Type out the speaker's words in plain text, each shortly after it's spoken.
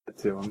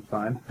too. I'm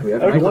fine. We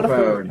have a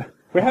microphone.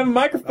 We have a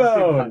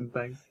microphone.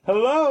 Thanks.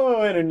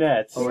 Hello,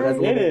 Internet. Oh, it has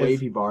a little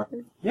wavy bar.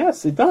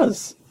 Yes, it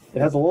does.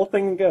 It has a little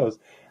thing that goes.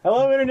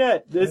 Hello,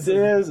 Internet. This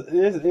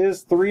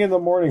is 3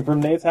 a.m. from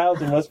Nate's house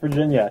in West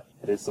Virginia.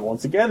 It is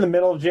once again the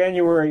middle of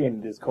January,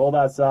 and it is cold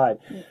outside.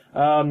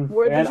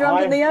 We're the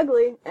drunk and the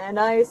ugly, and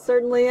I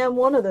certainly am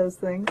one of those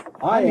things.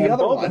 I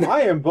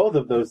am both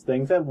of those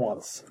things at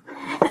once.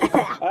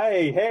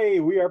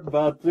 Hey, we are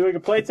doing a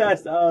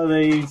playtest of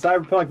the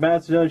Cyberpunk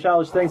Master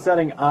Childish thing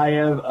setting I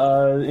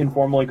have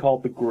informally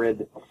called the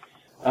Grid.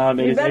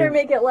 You better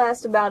make it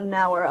last about an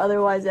hour,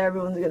 otherwise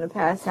everyone's going to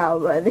pass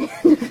out by the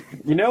end.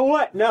 You know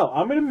what? No,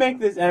 I'm going to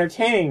make this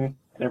entertaining,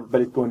 and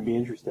everybody's going to be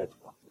interested.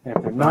 And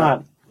if they're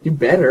not, you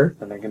better.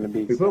 Then they're going to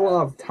be. We put a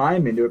lot of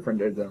time into it for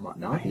them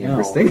not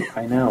interesting.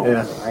 I know.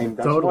 Yeah,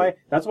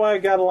 that's why I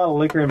got a lot of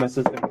liquor in my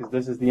system, because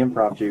this is the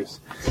improv juice.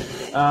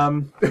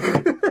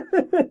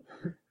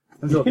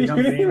 You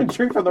didn't even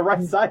drink from the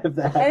right side of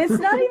that. And it's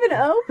not even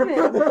open.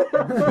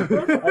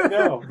 I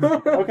know.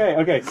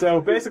 Okay. So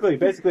basically,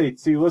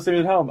 to listeners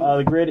at home,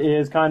 the Grid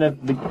is kind of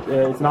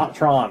it's not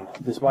Tron,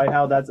 despite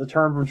how that's a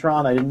term from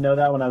Tron. I didn't know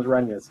that when I was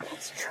writing this.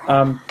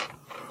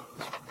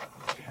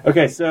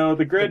 Okay, so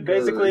the Grid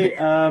basically,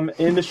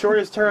 in the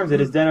shortest terms,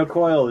 it is Den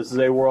O'Coil. This is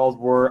a world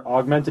where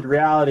augmented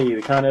reality,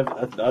 the kind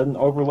of an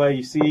overlay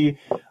you see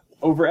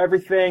over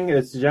everything.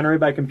 It's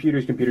generated by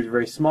computers. Computers are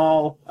very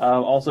small.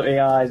 Also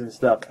AIs and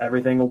stuff.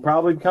 Everything will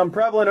probably become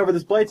prevalent over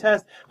this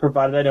playtest,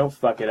 provided I don't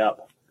fuck it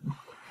up.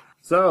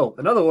 So,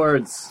 in other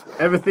words,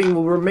 everything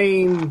will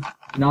remain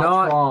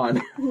not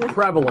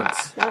prevalent.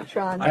 Not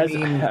Tron. I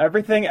mean,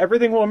 everything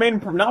will remain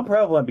not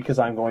prevalent because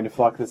I'm going to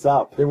fuck this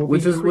up.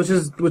 Which is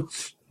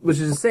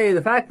to say,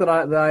 the fact that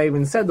I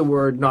even said the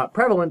word not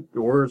prevalent,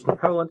 the words not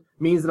prevalent,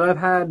 means that I've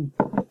had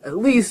at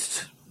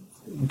least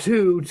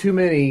too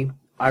many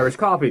Irish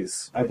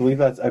coffees. I believe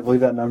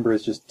that number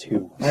is just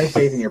 2. I have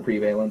faith in your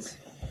prevalence.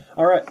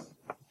 All right.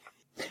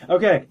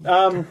 Okay.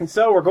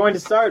 So we're going to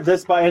start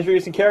this by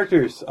introducing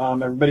characters.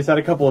 Everybody's had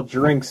a couple of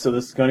drinks, so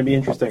this is going to be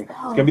interesting. It's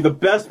going to be the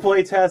best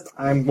play test.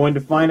 I'm going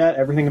to find out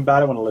everything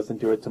about it when I listen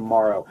to it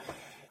tomorrow.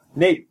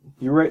 Nate,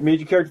 you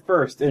made your character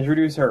first.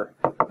 Introduce her.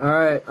 All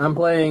right. I'm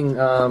playing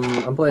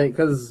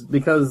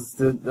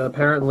because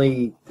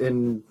apparently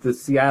in the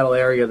Seattle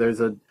area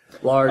there's a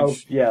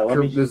large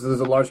there's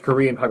a large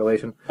Korean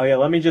population. Oh yeah,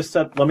 let me just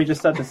set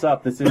this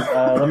up. This is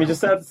let me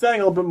just set up the setting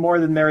a little bit more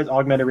than there is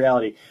augmented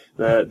reality.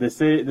 The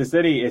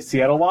city is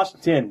Seattle,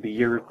 Washington. The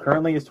year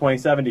currently is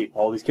 2070.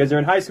 All these kids are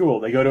in high school.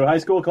 They go to a high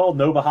school called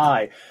Nova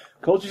High.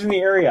 Cultures in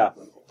the area,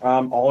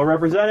 all are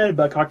represented,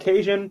 but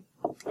Caucasian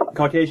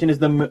is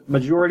the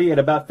majority at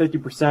about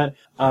 50%.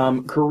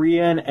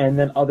 Korean and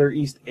then other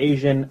East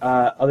Asian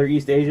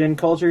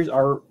cultures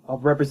are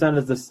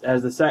represented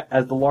as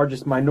the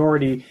largest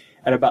minority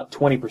at about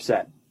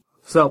 20%.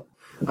 So,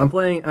 I'm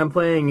playing a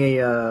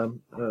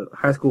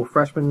high school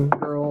freshman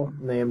girl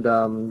named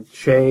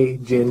Che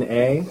Jin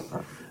A.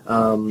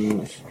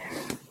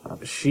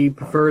 She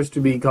prefers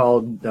to be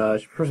called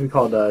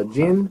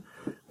Jin,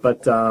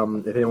 but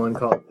if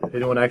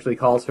anyone actually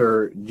calls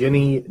her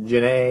Jinny,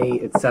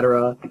 Jinay,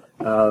 etc.,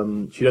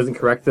 she doesn't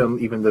correct them,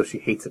 even though she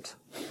hates it.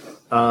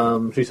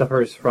 She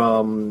suffers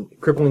from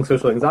crippling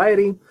social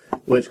anxiety,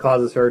 which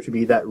causes her to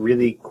be that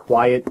really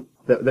quiet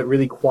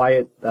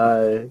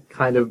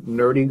kind of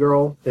nerdy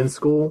girl in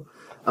school.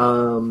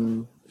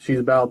 She's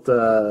about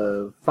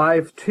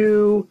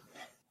 5'2",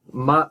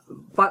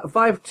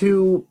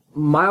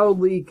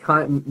 mildly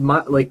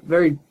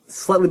very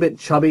slightly bit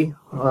chubby.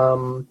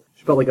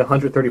 She's about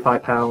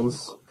 135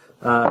 pounds.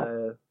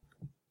 Her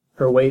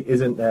weight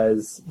isn't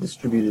as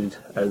distributed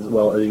as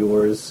well as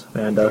yours,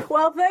 and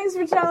well, thanks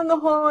for telling the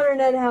whole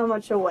internet how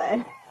much I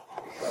weigh.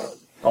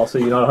 Also,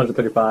 you're not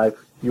 135.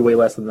 You weigh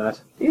less than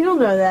that. You don't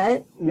know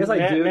that. Yes,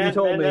 I do. You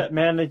told me.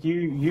 Amanda,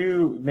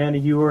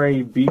 you are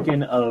a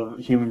beacon of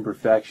human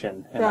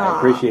perfection, and I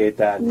appreciate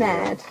that.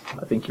 Matt.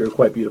 I think you're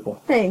quite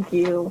beautiful. Thank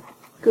you.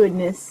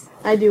 Goodness,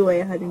 I do weigh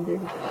 130.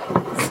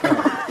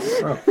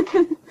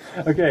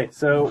 Okay,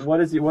 so what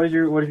does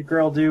your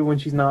girl do when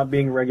she's not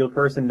being a regular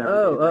person?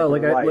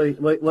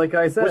 Like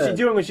I said. What's she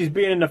doing when she's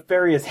being a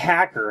nefarious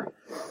hacker?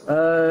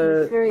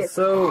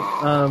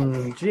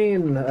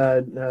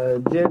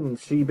 Jin,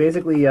 she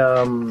basically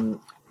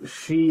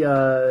she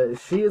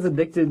is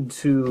addicted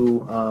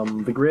to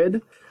the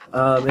Grid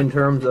in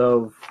terms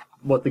of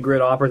what the Grid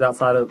offers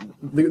outside of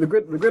the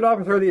Grid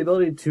offers her the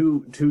ability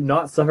to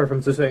not suffer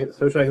from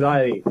social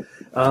anxiety.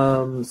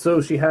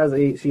 So she has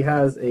a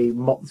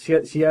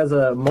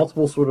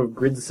multiple sort of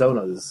Grid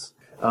personas,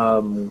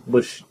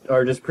 which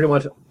are just pretty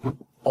much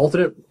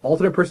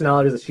alternate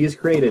personalities that she has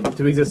created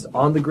to exist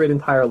on the Grid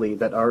entirely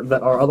that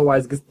are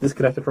otherwise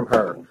disconnected from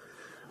her.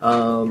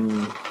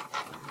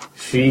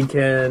 She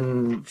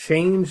can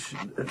change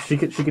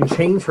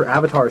her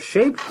avatar's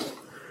shape.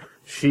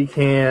 She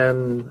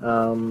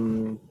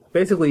can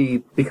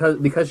basically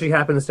because she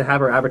happens to have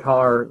her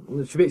avatar.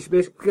 She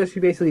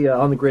basically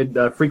on the Grid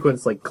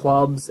frequents like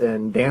clubs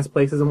and dance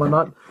places and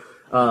whatnot.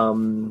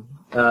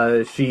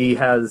 She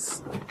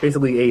has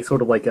basically a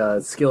sort of like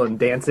a skill in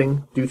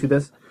dancing due to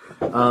this,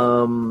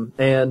 and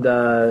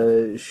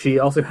she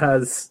also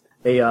has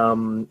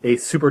a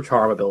super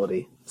charm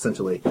ability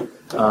essentially.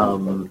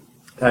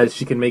 As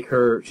she can make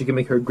her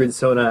grid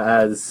sona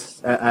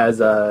as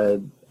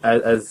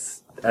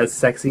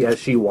sexy as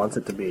she wants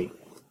it to be.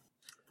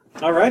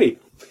 Alrighty.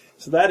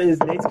 So that is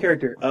Nate's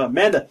character.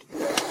 Amanda,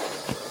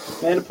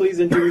 please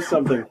introduce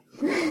something.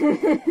 Who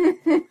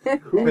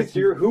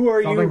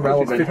are you? Something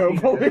relevant.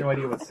 Hopefully. No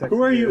idea what sex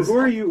Who are you? is. Who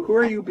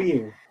are you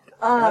being?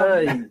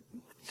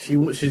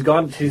 She's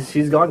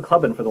gone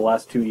clubbing for the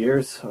last 2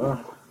 years.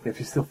 If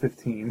she's still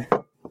 15.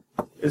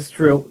 It's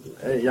true.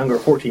 Younger,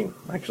 14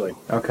 actually.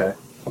 Okay.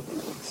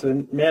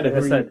 So Amanda,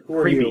 who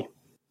are creepy. you?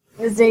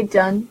 Is Nate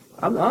done?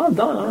 I'm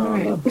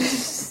done.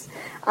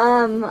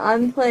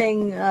 I'm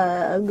playing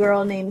a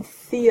girl named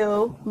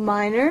Theo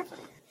Minor.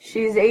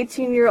 She's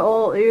 18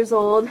 years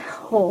old.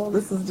 Oh,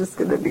 this is just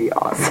gonna be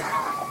awesome.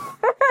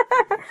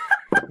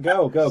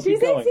 Go. She's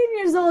keep going. 18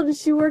 years old and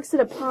she works at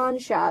a pawn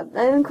shop.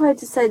 I haven't quite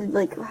decided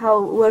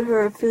what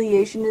her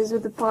affiliation is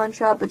with the pawn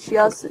shop, but she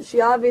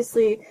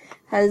obviously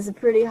has a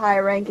pretty high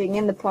ranking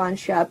in the pawn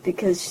shop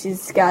because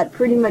she's got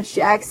pretty much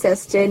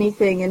access to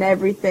anything and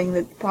everything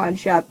that the pawn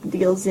shop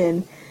deals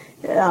in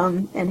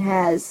and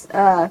has.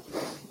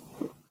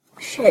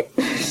 Shit.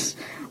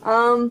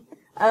 I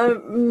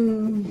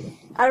don't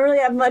really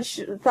have much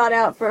thought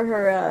out for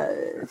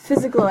her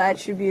physical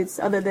attributes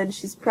other than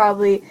she's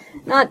probably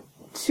not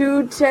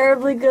too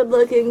terribly good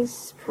looking.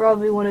 She's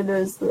probably one of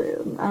those, I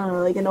don't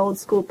know, like an old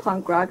school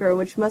punk rocker,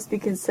 which must be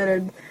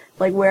considered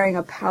like wearing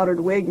a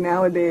powdered wig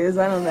nowadays.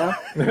 I don't know.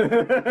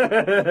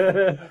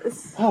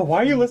 Oh, why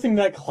are you listening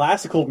to that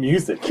classical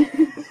music?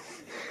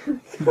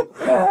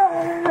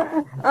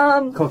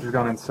 Culture's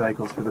gone in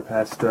cycles for the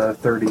past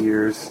 30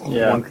 years.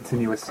 Yeah. One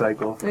continuous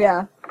cycle.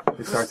 Yeah.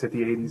 It starts at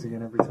the 80s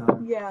again every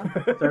time. Yeah.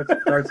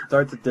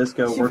 starts at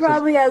disco. She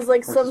probably has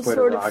like some its way to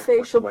sort rock, of works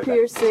facial its way back to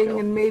piercing disco.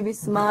 and maybe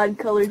some odd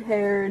colored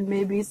hair and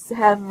maybe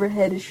half of her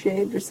head is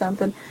shaved or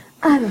something.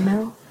 I don't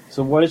know.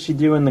 So what does she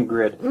do in the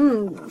grid?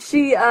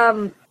 She,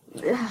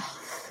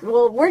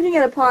 well, working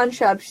at a pawn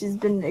shop, she's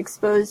been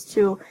exposed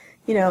to,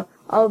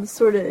 all the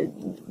sort of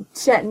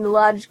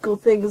technological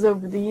things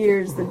over the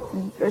years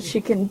that she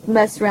can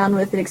mess around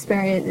with and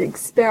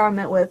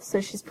experiment with.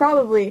 So she's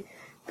probably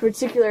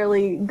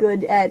particularly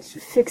good at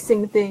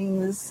fixing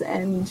things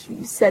and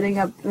setting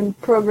up and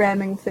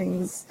programming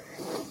things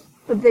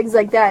and things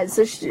like that.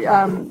 So she,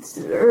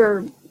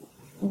 the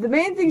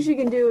main thing she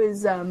can do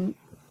is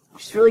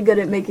she's really good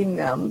at making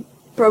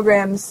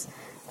programs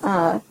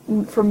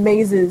for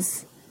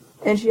mazes,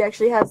 and she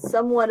actually has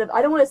somewhat of,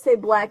 I don't want to say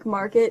black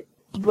market,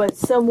 but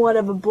somewhat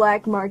of a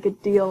black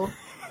market deal.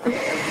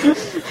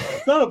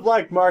 It's not a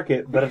black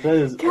market, but it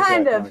is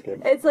Kind a black of.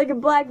 market. It's like a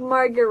black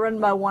market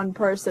run by one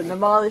person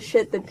of all the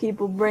shit that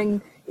people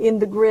bring in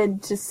the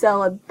grid to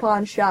sell at the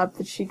pawn shop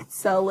that she could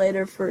sell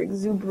later for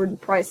exuberant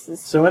prices.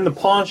 So in the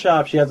pawn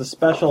shop, she has a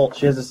special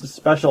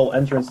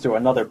entrance to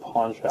another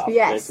pawn shop,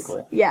 Yes.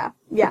 basically. Yeah.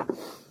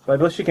 So I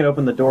believe she can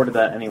open the door to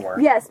that anywhere.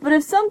 Yes, but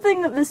if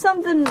something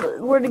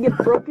were to get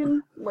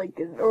broken,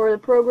 or the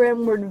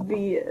program were to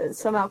be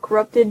somehow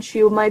corrupted,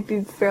 she might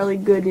be fairly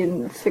good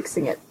in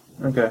fixing it.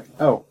 Okay.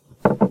 Oh.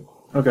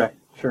 Okay.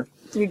 Sure.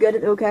 You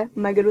good? Okay.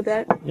 Am I good with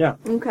that? Yeah.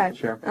 Okay.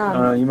 Sure.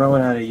 You might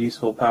want to add a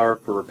useful power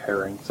for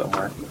repairing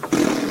somewhere.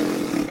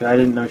 'Cause I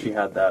didn't know she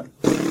had that.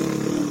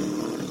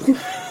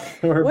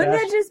 Wouldn't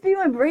that just be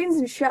my brains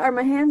in shop, or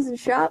my hands in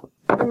shop,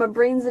 or my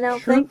brains in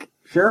outthink?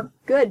 Sure.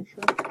 Good.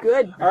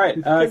 All right.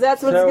 Because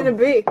that's what it's gonna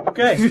be.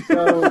 Okay.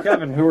 So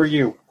Kevin, who are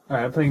you?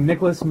 Alright, I'm playing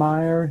Nicholas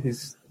Meyer.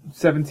 He's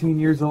 17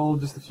 years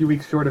old, just a few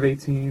weeks short of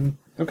 18.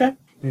 Okay.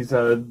 He's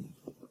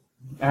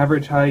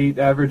average height,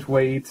 average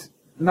weight.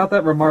 Not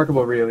that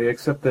remarkable, really,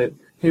 except that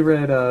he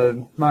read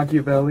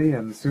Machiavelli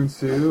and Sun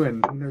Tzu,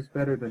 and he knows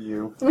better than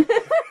you.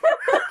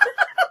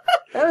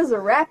 That was a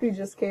rap you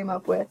just came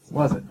up with.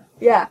 Was it?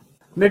 Yeah.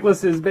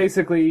 Nicholas is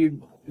basically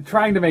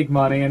trying to make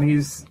money, and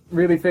he's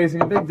really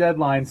facing a big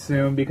deadline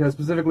soon, because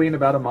specifically in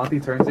about a month he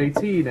turns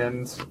 18,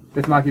 and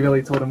if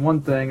Machiavelli told him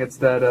one thing, it's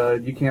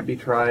that you can't be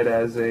tried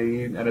as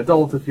an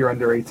adult if you're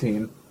under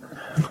 18.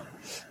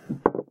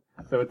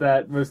 So with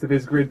that, most of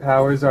his grid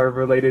powers are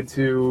related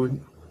to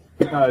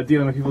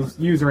dealing with people's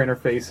user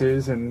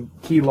interfaces and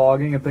key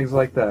logging and things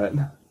like that.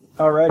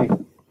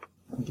 Alrighty.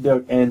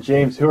 Okey-doke. And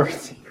James, who are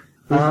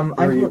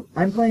you?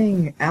 I'm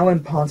playing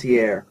Alan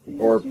Pontier,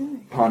 or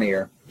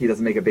Pontier. He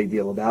doesn't make a big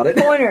deal about it.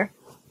 Pointer.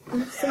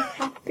 I'm so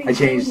happy. I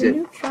changed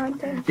it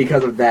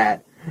because of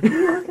that. What are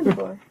you looking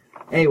for?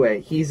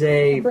 Anyway, he's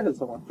a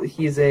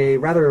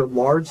rather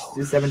large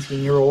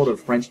 17-year-old of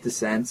French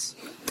descent.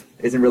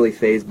 Isn't really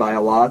fazed by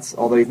a lot,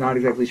 although he's not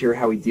exactly sure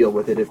how he'd deal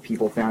with it if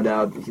people found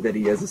out that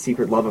he has a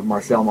secret love of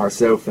Marcel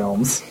Marceau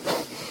films.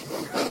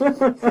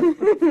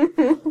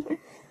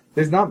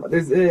 There's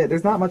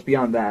not much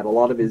beyond that. A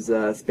lot of his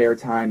spare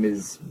time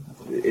is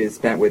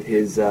spent with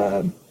his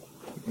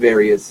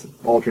various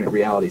alternate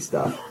reality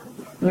stuff.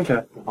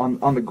 Okay.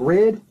 On the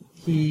grid,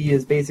 he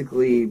is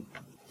basically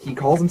He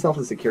calls himself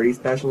a security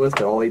specialist,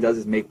 but all he does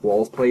is make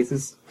walls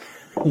places.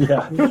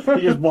 Yeah,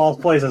 he just walls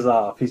places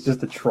off. He's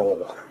just a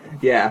troll.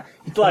 Yeah.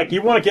 It's like,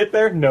 you want to get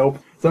there? Nope.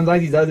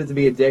 Sometimes he does it to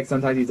be a dick,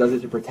 sometimes he does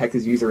it to protect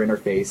his user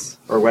interface,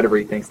 or whatever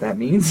he thinks that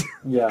means.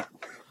 Yeah.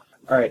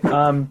 Alright,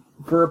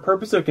 for a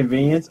purpose of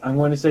convenience, I'm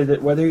going to say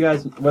that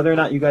whether or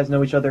not you guys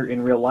know each other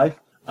in real life,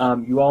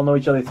 you all know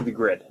each other through the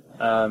grid.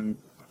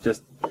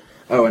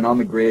 Oh, and on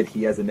the grid,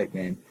 he has a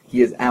nickname.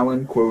 He is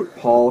Alan, quote,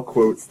 Paul,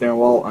 quote,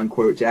 Stonewall,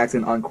 unquote,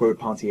 Jackson, unquote,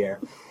 Pontier.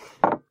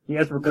 He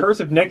has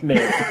recursive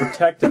nicknames to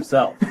protect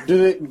himself.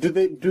 Do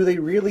they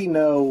really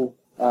know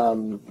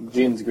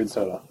Jean's Good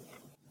Soda?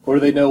 Or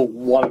do they know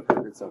one of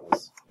her Good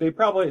Sodas?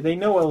 They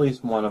know at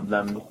least one of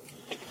them.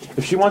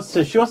 If she wants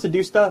to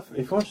do stuff,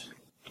 if she wants...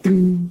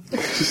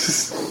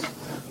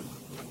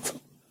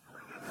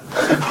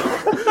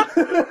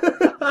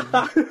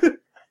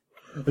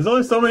 There's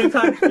only so many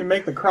times you can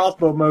make the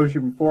crossbow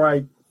motion before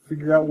I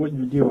figure out what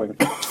you're doing.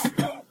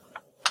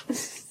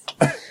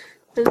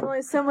 There's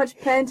only so much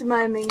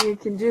pantomiming you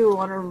can do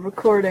on a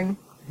recording.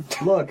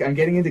 Look, I'm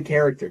getting into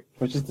character.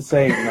 Which is to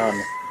say,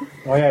 none.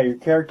 Oh yeah, your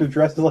character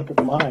dresses like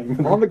a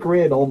mime. On the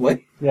grid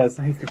only. Yes.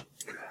 And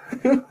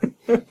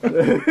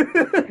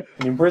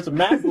in person,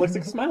 Max looks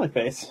like a smiley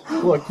face.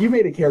 Look, you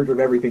made a character of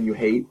everything you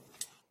hate.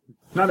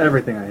 Not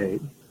everything I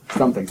hate.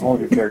 Some things. All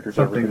of your characters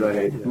are Some things I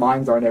hate. Yeah.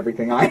 Mimes aren't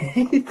everything I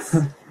hate.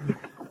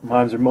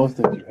 Mimes are most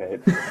things you hate.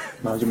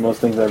 Mimes are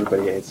most things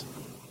everybody hates.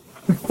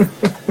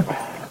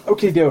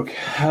 Okay, doke.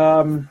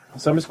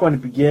 So I'm just going to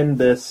begin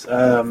this.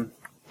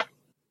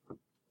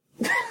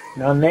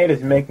 Now Nate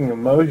is making a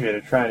motion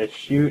of trying to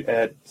shoot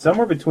at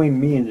somewhere between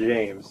me and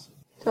James.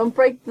 Don't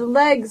break the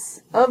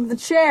legs of the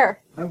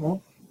chair. I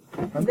won't.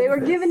 They were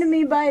given to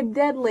me by a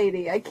dead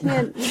lady. You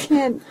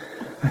can't.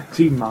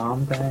 Gee,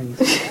 Mom,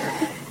 thanks.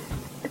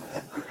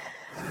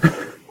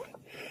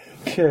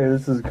 Okay,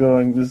 this is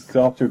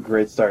off to a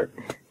great start.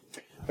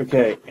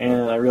 Okay,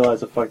 and I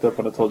realized I fucked up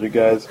when I told you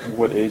guys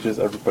what ages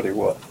everybody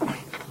was. What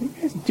are you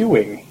guys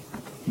doing?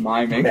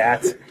 Miming.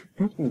 That.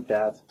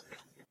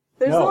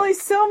 There's No. only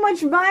so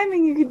much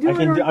miming you can do.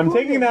 I'm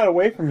taking that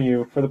away from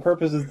you for the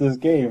purposes of this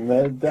game.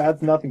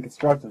 That's nothing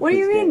constructive. What do to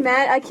you this mean, game.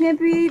 Matt? I can't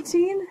be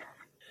 18?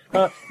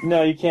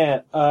 No, you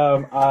can't.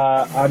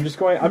 I'm just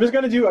going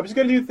to do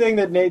the thing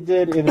that Nate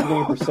did in the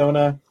beginning of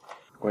Persona.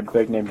 Going to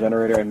fake name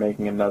generator and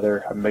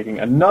I'm making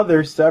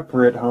another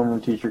separate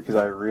homeroom t-shirt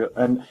because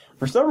and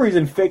for some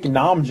reason fake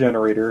nom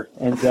generator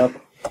ends up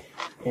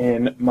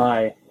in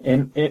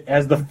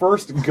as the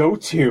first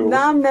go-to.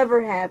 Nom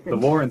never The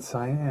happened. war in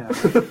Siam.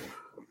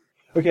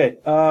 Okay,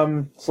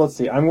 so let's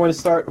see. I'm going to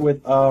start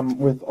with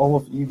all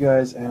of you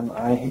guys, and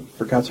I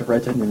forgot to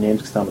write down your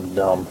names because I'm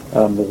dumb.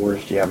 I'm the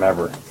worst GM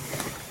ever.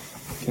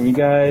 Can you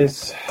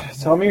guys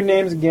tell me your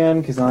names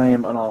again? Because I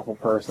am an awful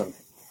person.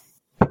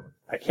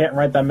 I can't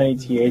write that many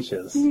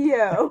THs.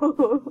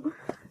 Yo.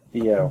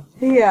 Theo.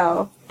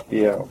 Yo.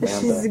 Theo.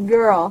 She's a Manda.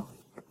 girl.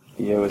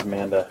 Theo is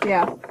Manda.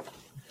 Yeah.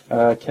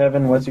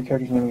 Kevin, what's your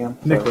character's name again?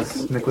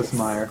 Nicholas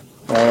Meyer.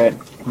 Alright,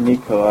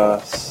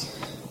 Nicholas.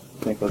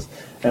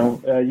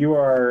 And you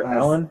are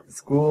Alan?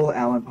 School,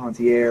 Alan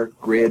Pontier,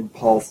 Grid,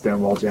 Paul,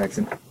 Stonewall,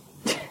 Jackson.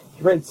 You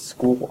read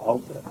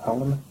school,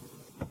 Alan?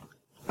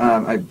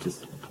 I'm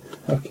just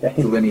Okay.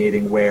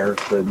 delineating where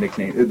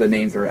the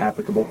names are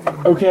applicable.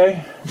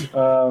 Okay.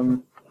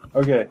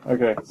 Okay.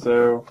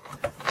 So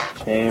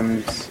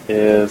James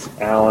is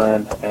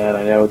Alan, and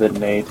I know that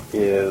Nate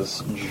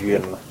is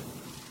Jin.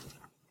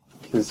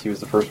 Because he was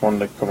the first one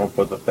to come up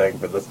with the thing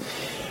for this.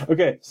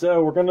 Okay,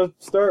 so we're gonna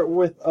start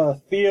with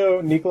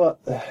Theo, Nicholas.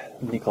 I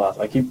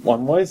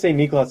want to say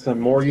Nicholas because I'm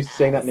more used to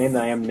saying that name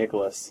than I am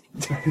Nicholas.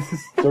 So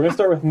we're gonna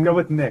start with Go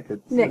with Nick.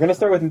 We're gonna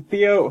start with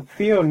Theo,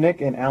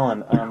 Nick, and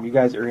Alan. You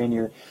guys are in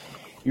your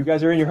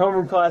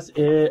homeroom class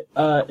in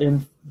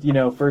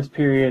first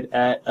period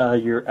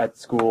at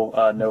school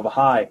Nova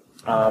High.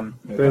 Do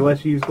they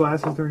let you use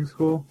glasses during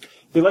school?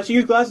 They let you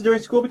use glasses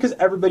during school because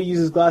everybody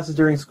uses glasses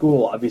during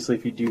school. Obviously,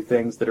 if you do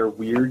things that are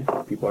weird,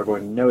 people are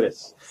going to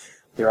notice.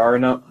 There are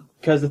enough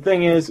because the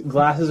thing is,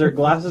 glasses are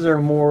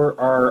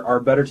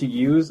better to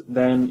use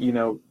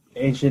than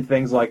ancient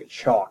things like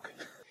chalk.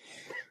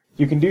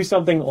 You can do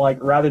something like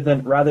rather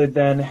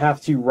than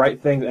have to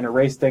write things and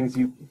erase things.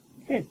 What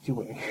are you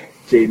doing?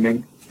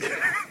 Jadening.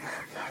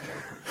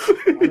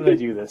 How did I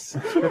do this?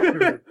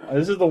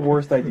 This is the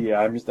worst idea.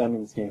 I'm just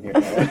ending this game here.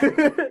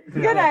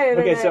 Good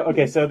idea. So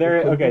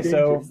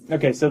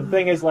the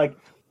thing is,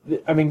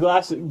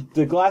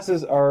 the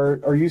glasses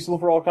are useful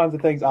for all kinds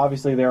of things.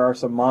 Obviously, there are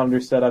some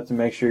monitors set up to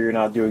make sure you're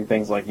not doing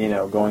things like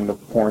going to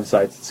porn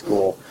sites at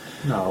school.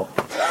 No.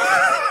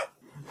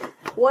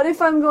 What if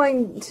I'm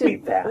going to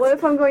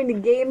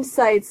game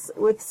sites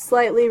with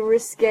slightly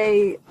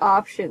risque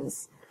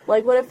options?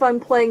 Like, what if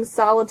I'm playing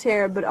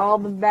solitaire, but all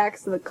the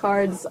backs of the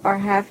cards are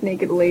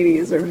half-naked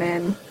ladies or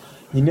men?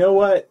 You know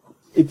what?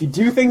 If you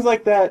do things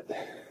like that...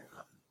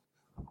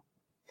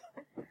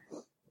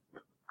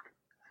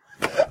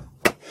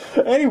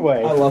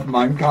 Anyway. I love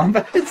mime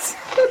combats.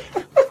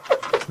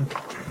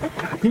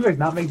 you guys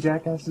not make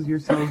jackasses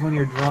yourselves when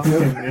you're drunk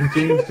and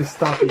James just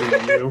stop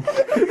eating you?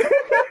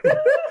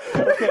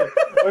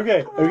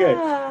 Okay.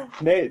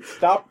 Nate,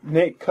 stop.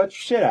 Nate, cut your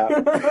shit out.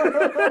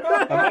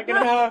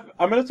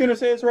 I'm just gonna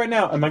say this right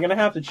now. Am I gonna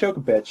have to choke a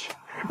bitch?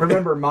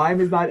 Remember,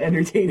 mime is not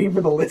entertaining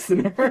for the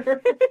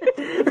listener.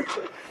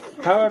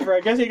 However, I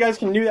guess you guys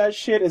can do that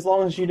shit as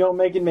long as you don't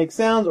make it make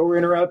sounds or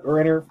interrupt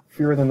or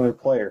interfere with another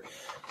player.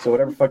 So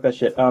whatever, fuck that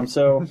shit.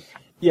 So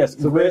yes.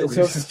 So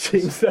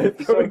James said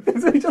throwing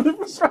things at each other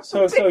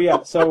so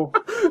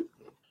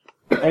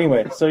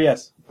anyway, so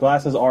yes,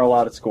 glasses are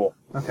allowed at school.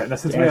 Okay, now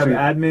since we have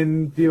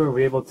admin view, are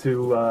we able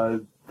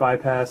to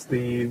bypass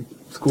the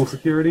school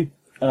security?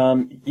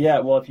 You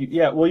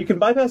can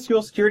bypass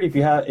school security if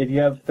you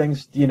have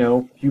things,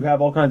 you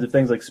have all kinds of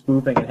things like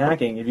spoofing and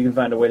hacking. If you can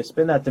find a way to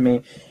spin that to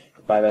me,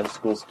 bypass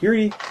school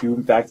security, you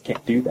in fact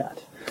can't do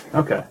that.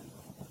 Okay,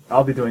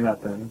 I'll be doing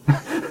that then.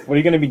 What are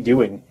you going to be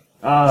doing?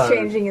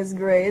 Changing his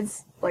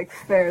grades, like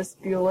Ferris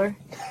Bueller.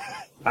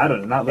 I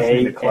don't know, not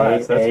listening to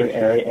class, that's for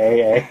sure.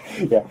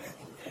 Yeah.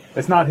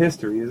 It's not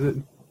history, is it?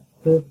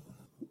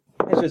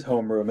 It's just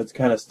homeroom. It's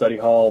kind of study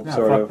hall, No,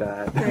 sort fuck of.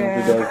 that.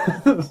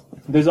 Yeah.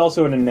 There's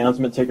also an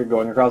announcement ticker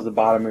going across the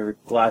bottom of your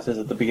glasses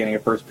at the beginning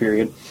of first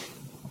period.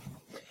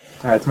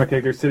 Alright, so my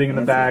character's sitting in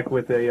the back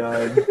with in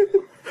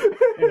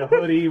a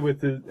hoodie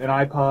with an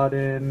iPod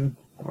in,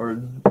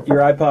 or... Your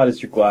iPod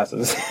is your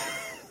glasses.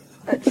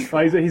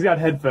 Well, he's got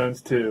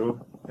headphones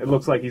too. It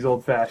looks like he's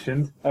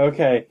old-fashioned.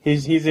 Okay,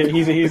 he's a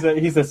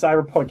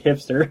cyberpunk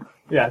hipster.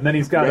 Yeah, and then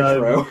he's got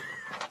Retro.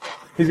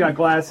 he's got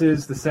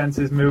glasses to sense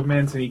his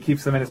movements, and he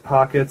keeps them in his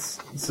pockets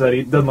so that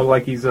he doesn't look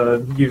like he's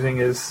using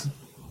his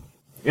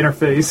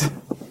interface.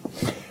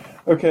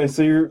 Okay,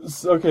 so you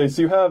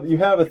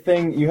have a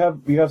thing. You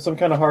have some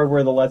kind of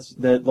hardware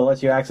that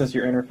lets you access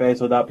your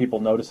interface without people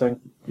noticing.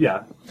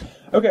 Yeah,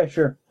 Okay,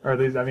 sure. or at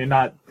least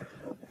not.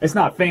 It's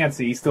not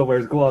fancy. He still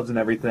wears gloves and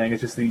everything.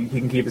 It's just he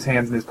can keep his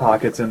hands in his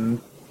pockets and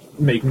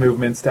make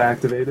movements to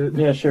activate it.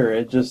 Yeah, sure.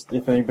 It just,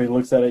 if anybody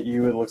looks at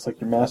you, it looks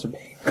like you're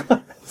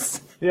masturbating.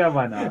 Yeah,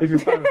 why not? If you're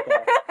fine with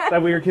that.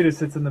 That weird kid who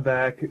sits in the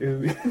back. And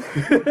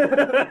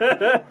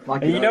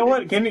you know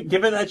what?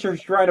 Given that you're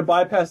trying to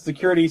bypass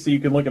security so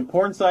you can look at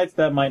porn sites,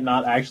 that might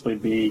not actually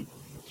be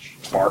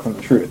far from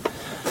the truth.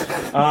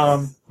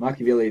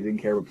 Machiavelli didn't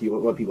care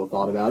what people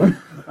thought about him.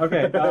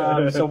 Okay,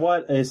 so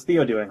what is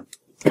Theo doing?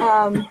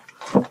 You're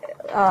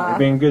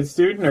being a good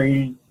student, or are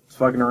you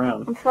fucking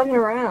around? I'm fucking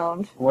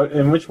around.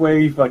 In which way are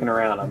you fucking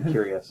around? I'm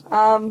curious.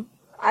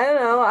 I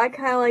don't know. I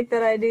kind of like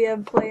that idea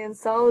of playing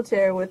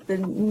solitaire with the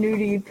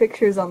nudie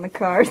pictures on the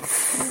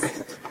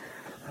cards.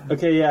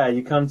 Okay, yeah,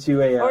 you come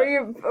to a...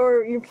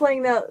 or you're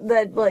playing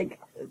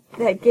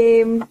that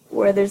game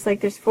where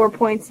there's 4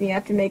 points and you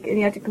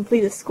have to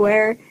complete a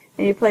square,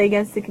 and you play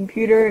against the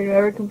computer, and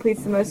whoever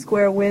completes the most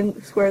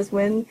squares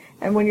win.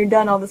 And when you're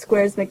done, all the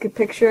squares make a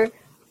picture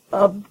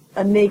of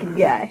a naked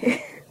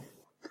guy.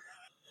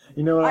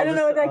 You know what? I don't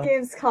know what that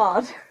game's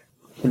called.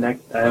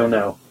 Connect. I don't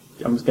know.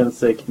 I'm just gonna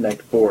say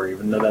Connect 4,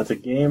 even though that's a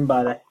game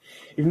by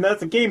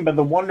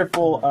the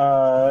wonderful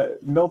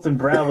Milton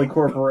Bradley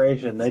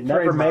Corporation. They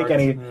never make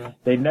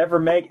They never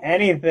make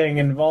anything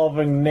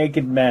involving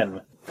naked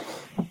men.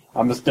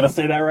 I'm just gonna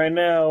say that right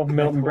now,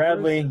 Milton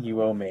Bradley,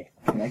 you owe me.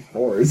 Connect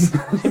Fours.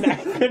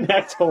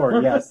 Connect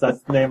 4. Yes, that's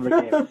the name of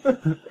the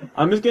game.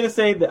 I'm just gonna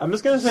say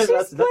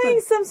She's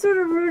playing some sort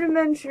of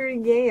rudimentary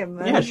game.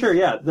 Yeah, sure,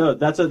 yeah. No,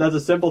 that's a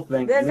simple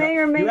thing. That may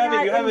or may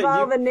not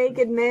involve a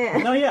naked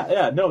man. No,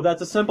 no,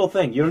 that's a simple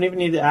thing. You don't even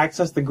need to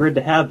access the grid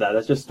to have that.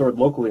 That's just stored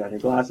locally on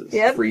your glasses.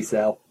 Yep. Free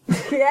cell.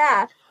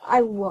 Yeah,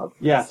 I love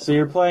this. Yeah, so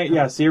you're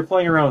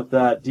playing around with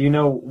that. Do you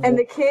know... And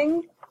the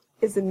king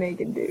is a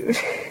naked dude.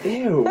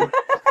 Ew.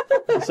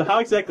 So how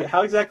exactly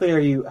are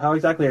you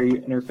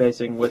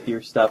interfacing with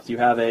your stuff? Do you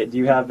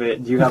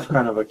have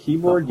kind of a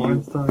keyboard? A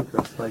porn star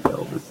dressed like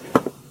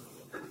Elvis.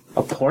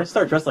 A porn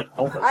star dressed like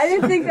Elvis? I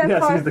didn't think that Yes,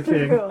 far he's the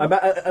king. through.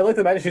 I like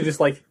to imagine she's just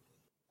like,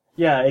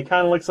 Yeah, it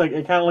kind of looks like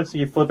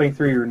you're flipping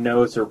through your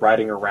notes or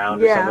writing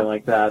around or Yeah. something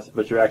like that.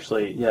 But you're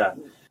actually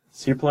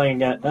So you're playing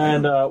again.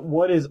 And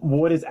what is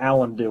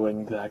Alan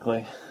doing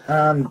exactly?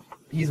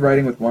 He's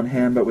writing with one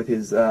hand, but with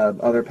his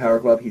other power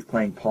glove, he's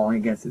playing Pong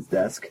against his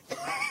desk.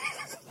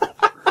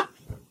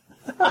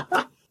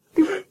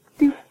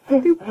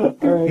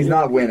 He's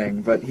not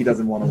winning, but he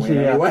doesn't want to win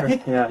anyway.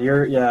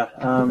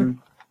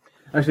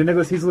 Actually,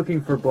 Nicholas, he's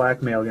looking for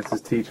blackmail against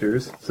his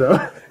teachers. So.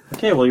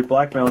 Okay, well, you're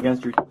blackmail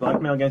against your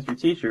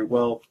teacher.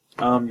 Well,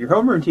 your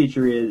homeroom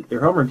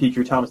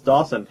teacher Thomas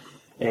Dawson,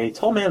 a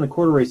tall man in a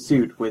corduroy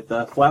suit with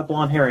flat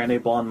blonde hair and a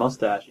blonde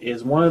mustache,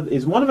 is one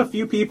of a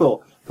few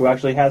people who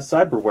actually has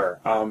cyberware.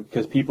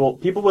 Because people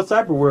with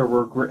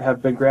cyberware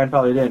have been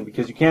grandfathered in,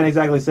 because you can't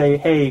exactly say,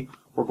 "Hey,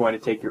 we're going to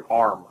take your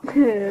arm."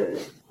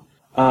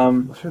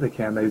 I'm sure they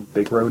can.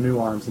 They grow new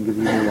arms and give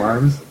you new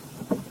arms.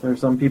 There were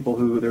some people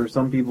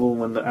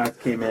when the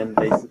act came in,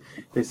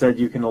 they said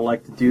you can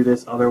elect to do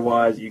this,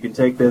 otherwise you can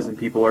take this, and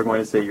people are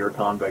going to say you're a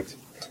convict.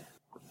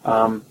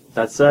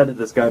 That said,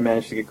 this guy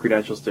managed to get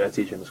credentials to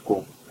teach in the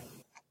school.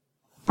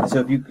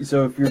 So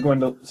if you're going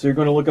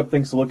to look up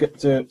things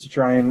to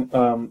try and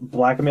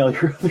blackmail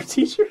your other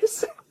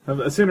teachers.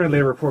 Sooner or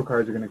later, report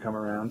cards are going to come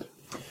around.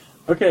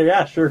 Okay,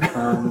 yeah, sure.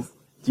 Do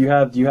you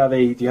have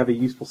a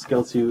useful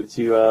skill to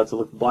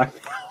look at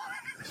blackmail?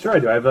 Sure, I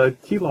do. I have a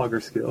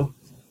keylogger skill.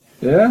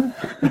 Yeah.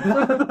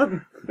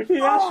 Okay,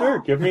 yeah, sure.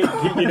 Give me.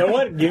 You know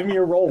what? Give me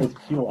a roll with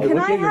keylogger. You're Can looking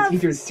I at your have-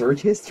 teacher's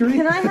search history?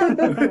 Can I have?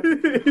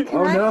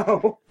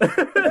 Oh no.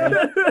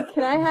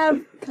 Can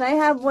I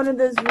have one of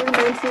those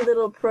rudimentary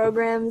little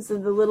programs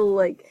of the little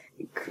like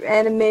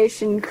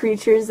animation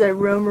creatures that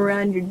roam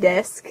around your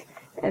desk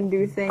and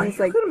do Are things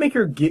you like? gonna make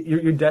your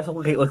desk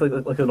look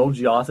like an old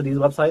Geocities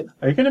website?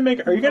 Are you gonna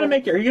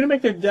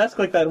make their desk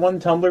like that one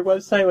Tumblr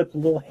website with the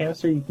little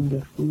hamster you can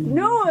get food?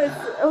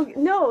 No,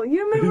 no.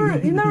 You remember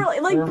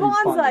like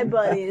Bonsai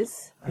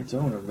Buddies? I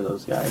don't remember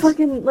those guys.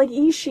 Fucking like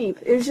E-sheep.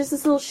 It was just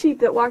this little sheep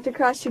that walked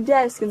across your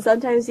desk, and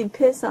sometimes he'd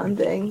piss on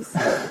things.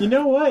 You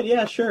know what?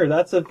 Yeah, sure.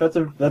 That's a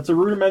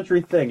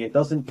rudimentary thing. It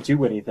doesn't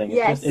do anything.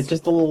 Yes. It's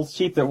just a little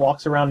sheep that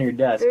walks around your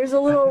desk. There's a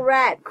little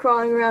rat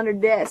crawling around her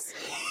desk,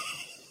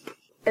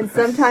 and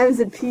sometimes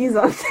it pees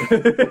on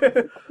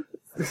things.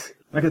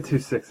 I got 2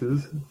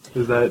 6s.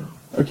 Is that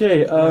Okay,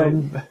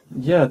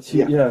 yeah,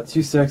 two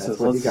 6s. That's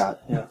what you got.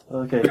 Yeah,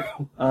 okay. 2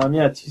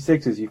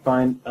 6s. You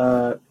find,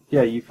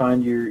 you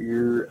find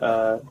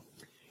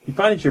you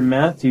find that your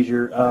math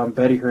teacher,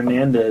 Betty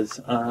Hernandez,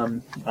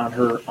 on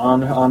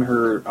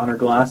her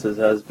glasses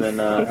has been,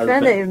 I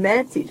found out your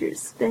math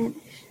teacher's Spanish.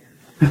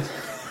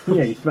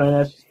 yeah, you find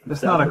out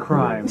that's not a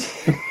crime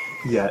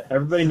yet.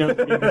 everybody knows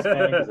being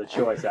Hispanic is a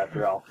choice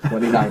after all.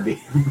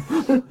 2090.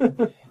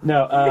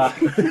 No,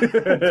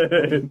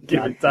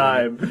 Give it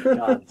time.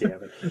 God damn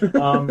it.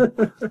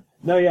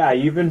 No, yeah,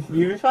 you've been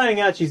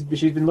finding out she's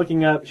been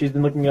looking up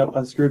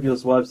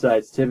unscrupulous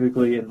websites,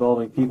 typically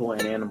involving people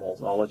and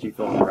animals. I'll let you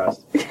fill in the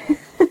rest.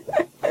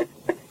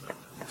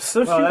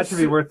 So Well, that should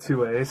be worth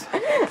 2 A's.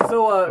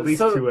 At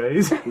least 2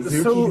 A's.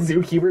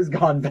 Zookeeper's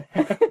gone back.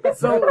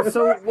 So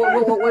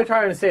what are you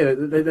trying to say?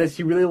 That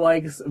she really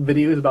likes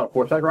videos about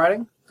horseback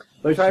riding?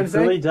 What are you trying to She say?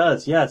 really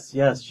does. Yes,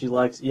 she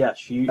likes. Yeah,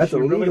 she. That's she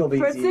illegal really,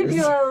 these years.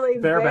 Particularly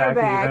Bareback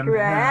bareback, even.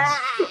 right?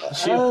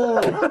 she,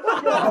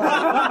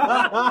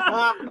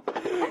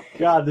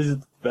 God, this is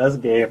the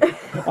best game.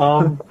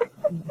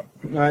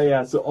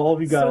 Yeah. So all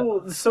of you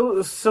got.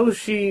 So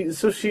she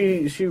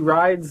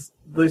rides.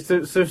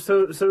 So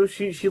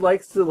she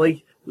likes to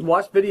like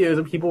watch videos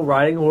of people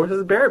riding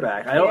horses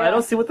bareback. I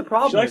don't see what the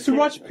problem She likes is. to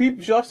watch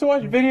people. She likes to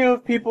watch video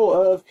of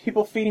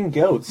people feeding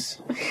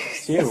goats.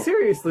 Too.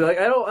 Seriously, like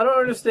I don't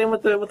understand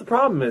what the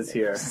problem is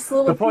here. Just a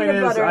little The point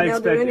peanut is, butter I and they'll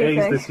do expect A's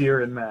anything. this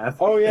year in math.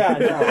 Oh yeah,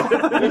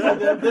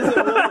 no. This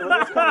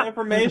kind of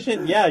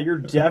information. Yeah, you're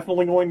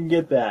definitely going to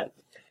get that.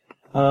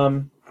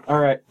 All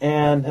right,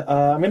 and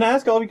I'm going to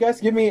ask all of you guys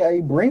to give me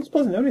a brains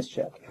plus notice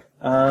check.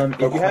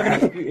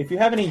 If you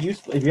have any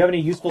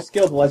useful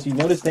skill that lets you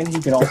notice things,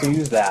 you can also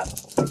use that.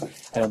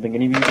 I don't think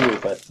any of you do,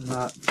 but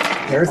Not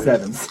Pair of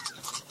sevens.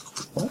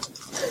 what?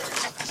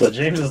 So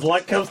James's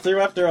luck comes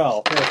through after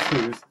all. pair of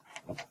 2s.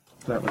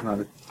 That was not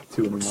a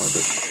 2 anymore,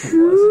 but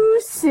 2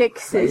 Nice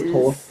 6s.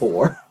 pull of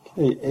 4.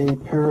 Okay, a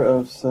pair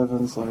of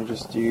 7s. Let me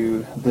just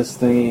do this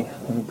thingy.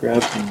 Let me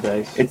grab some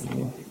dice. It's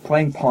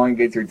playing Pong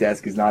against your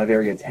desk is not a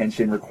very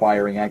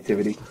attention-requiring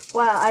activity.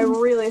 Wow, I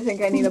really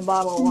think I need a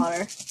bottle of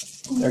water.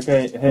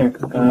 Okay, here.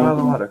 bottle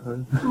of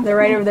water. They're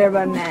right over there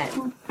by Matt.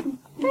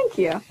 Thank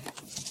you.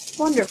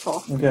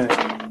 Wonderful. Okay.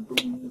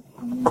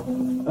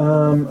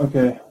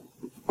 Okay.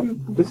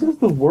 This is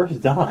the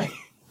worst die.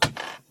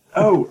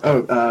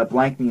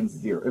 Blank means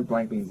 0.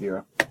 Blank means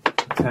 0.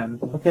 10.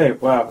 Okay,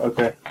 wow,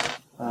 okay.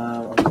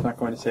 I'm just not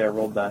going to say I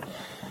rolled that.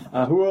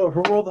 Who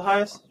rolled the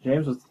highest?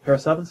 James was a pair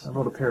of 7s? I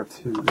rolled a pair of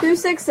 2s. 2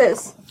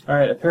 6s.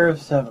 Alright, a pair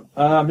of 7.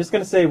 I'm just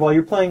going to say, while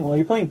you're playing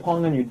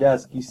Pong on your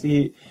desk, you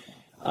see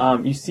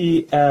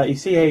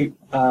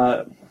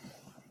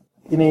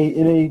in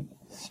a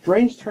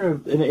strange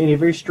turn in a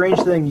very strange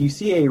thing, you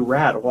see a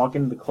rat walk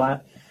into the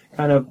class,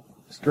 kind of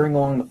scurrying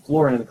along the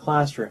floor in the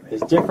classroom. It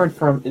is different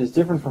from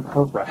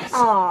her rat.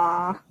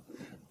 Aww.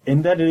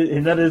 In that it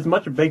is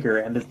much bigger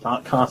and is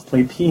not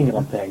constantly peeing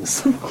on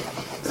things.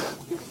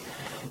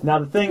 Now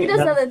the thing He does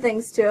that- other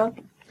things too.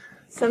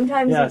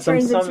 Sometimes Yeah, he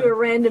turns some- into a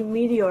random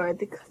meteor at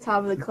the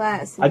top of the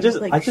class. And I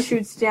just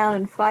shoots down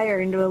and fire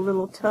into a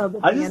little tub.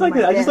 At I the just end like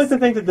of my I just like to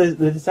desk. think that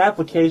this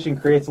application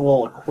creates a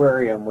little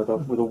aquarium with a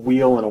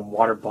wheel and a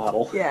water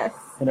bottle. Yes.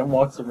 And it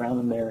walks around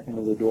in there and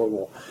is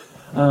adorable.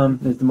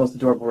 It's the most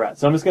adorable rat.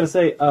 So I'm just gonna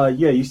say,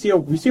 you see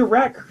a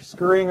rat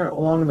scurrying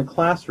along in the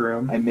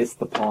classroom. I missed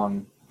the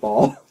Pong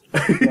ball.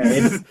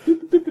 Yeah,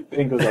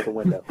 it goes out the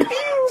window.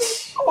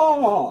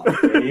 Aww.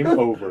 Game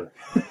over.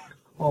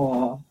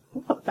 Aww.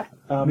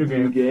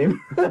 New game.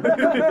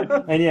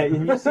 And yeah,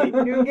 and you see,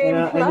 New game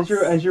and plus.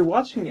 as you're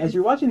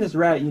watching this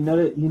rat, you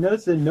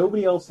notice that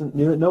nobody else in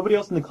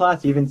the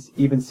class even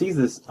sees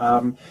this.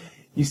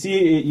 You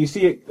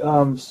see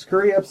it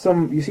scurry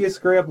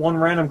up one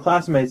random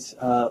classmate's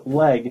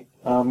leg,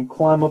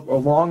 climb up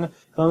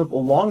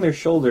along their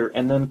shoulder,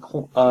 and then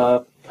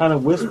kind kind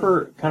of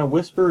whisper,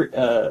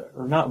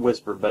 or not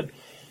whisper, but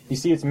you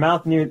see its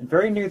mouth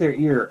very near their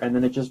ear, and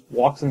then it just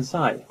walks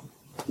inside.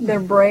 Their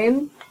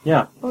brain?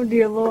 Yeah. Oh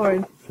dear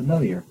lord.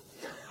 Familiar.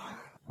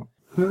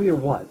 Familiar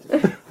what?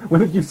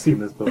 When have you seen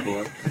this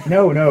before?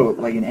 No,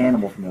 like an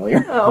animal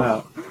familiar.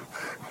 Oh.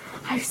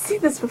 I've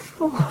seen this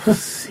before. I've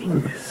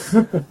seen this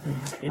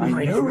in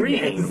my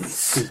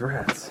dreams. These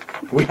rats.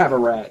 We have a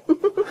rat.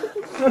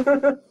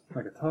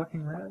 Like a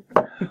talking rat?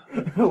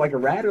 Like a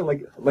rat, or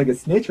like a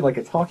snitch, or like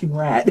a talking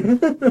rat?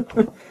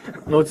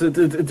 No, it's a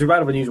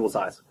rat of unusual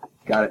size.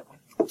 Got it.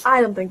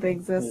 I don't think they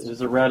exist. It's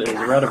a rat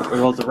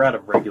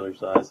of regular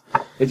size.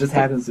 It just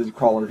happens to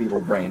crawl into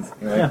people's brains.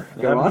 Right? Yeah.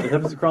 Go on. It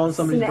happens to crawl in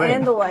somebody's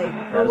brain. Snandalite.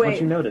 That Oh is wait.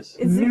 what you notice.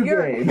 It's a New yurt.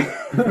 brain.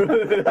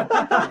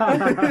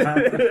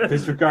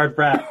 Disregard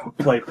rat.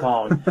 Play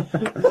Pong.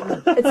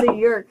 It's a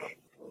yerk.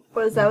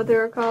 What is that what they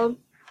were called?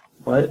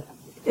 What?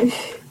 In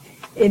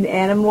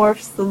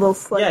Animorphs, the little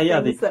slug Yeah,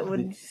 things that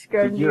would The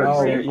scare into your Yerks,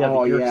 Oh, brain. the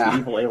Yerks, yeah. the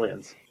evil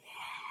aliens.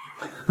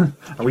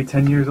 Are we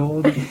 10 years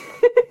old?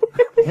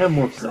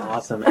 Animorphs is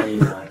awesome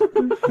anytime.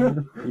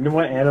 You know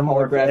what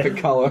Animorph Holographic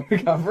color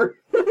cover.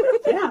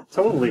 Yeah,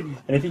 totally. And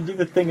if you do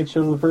the thing, it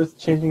shows the first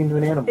changing into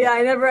an animal. Yeah,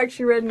 I never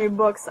actually read any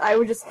books. I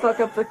would just fuck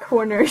up the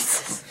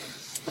corners.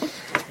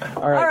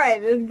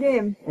 Alright, it's a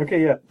game.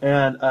 Okay, yeah.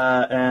 And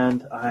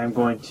I'm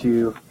going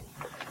to,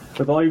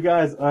 with all you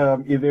guys,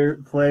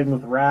 either playing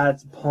with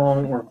rats,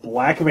 Pong, or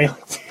blackmailing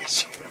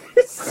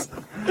teachers.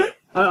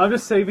 I'm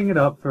just saving it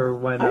up for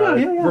when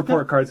yeah.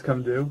 report cards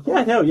come due.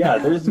 Yeah.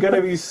 There's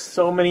gonna be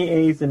so many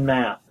A's in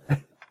math. I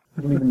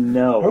don't even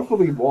know.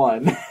 Hopefully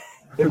one.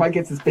 If I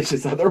get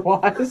suspicious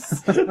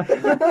otherwise.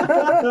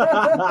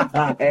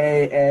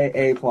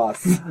 A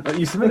plus.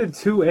 You submitted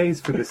 2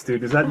 A's for this,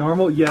 dude. Is that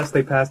normal? Yes,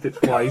 they passed it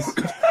twice.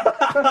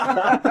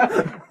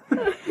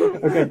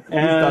 Okay,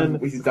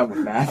 and He's done with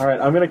math. all right,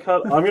 I'm gonna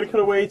cut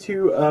away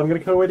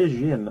to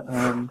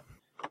Jin.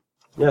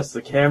 Yes,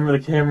 the camera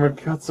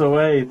cuts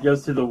away, it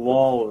goes to the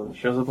wall, and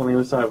shows up on the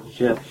other side with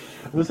Jin.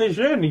 I'm gonna say,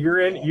 Jin,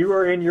 you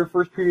are in your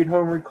first period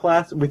homework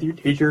class with your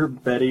teacher,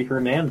 Betty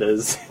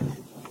Hernandez.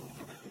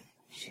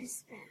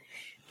 She's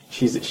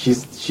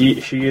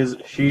Spanish. She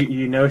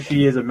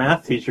is a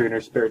math teacher in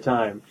her spare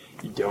time.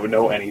 You don't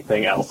know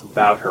anything else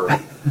about her.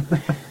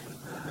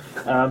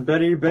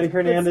 Betty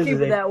Hernandez keep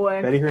it that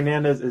way. Betty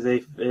Hernandez is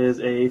a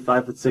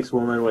 5'6"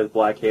 woman with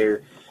black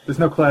hair. There's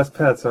no class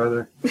pets, are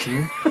there? It's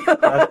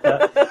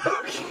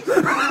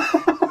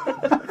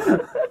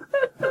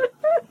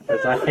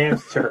a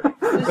hamster.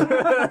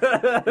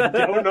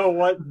 Don't know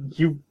what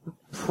you.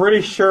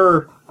 Pretty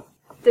sure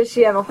Does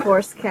she have a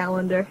horse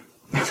calendar?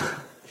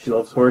 she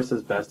loves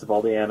horses best of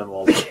all the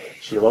animals.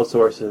 She loves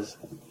horses.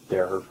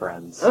 They're her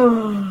friends.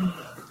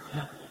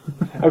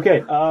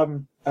 Okay.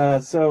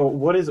 So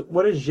what is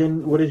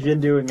Jin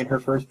doing in her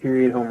first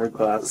period homework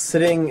class?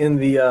 Sitting in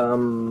the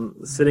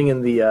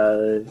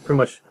pretty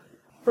much,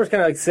 first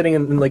kind of like sitting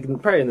in like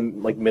probably in the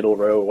like middle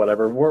row or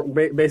whatever.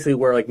 Basically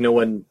where like no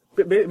one,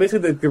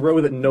 basically the row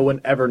that no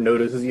one ever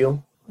notices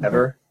you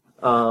ever.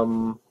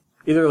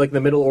 Either like the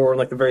middle or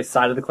like the very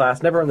side of the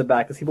class. Never in the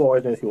back, because people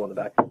always notice people in the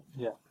back.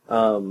 Yeah.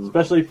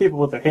 Especially people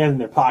with their hands in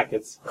their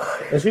pockets.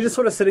 And she's just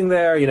sort of sitting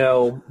there,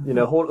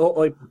 hold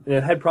like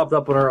head propped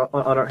up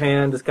on her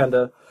hand, just kind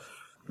of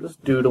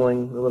just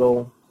doodling a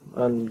little,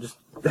 just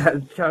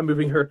kind of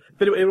moving her.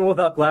 Even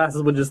without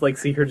glasses, would just like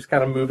see her just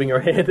kind of moving her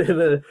hand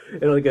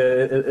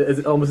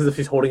in almost as if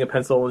she's holding a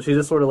pencil, and she's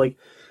just sort of like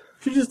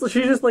she's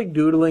just like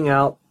doodling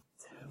out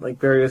like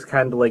various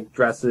kind of like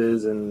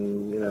dresses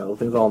and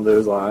things along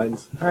those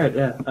lines. All right,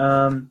 yeah.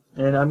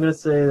 And I'm gonna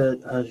say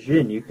that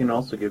Jin, you can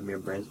also give me a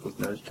brains plus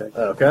notice check.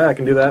 Okay, I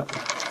can do that.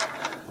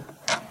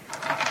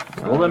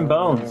 Roll them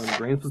bones.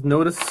 Brains with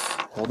notice.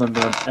 Hold them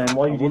bones. And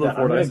while you do roll that,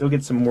 them I'm gonna dice. go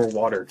get some more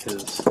water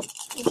because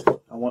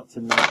I want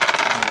to not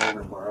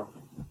overborrow.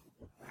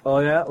 Oh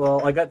yeah,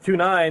 well I got 2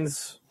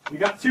 9s. You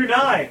got 2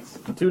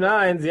 9s. 2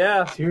 9s,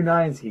 yeah. 2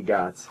 9s he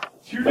got.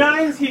 2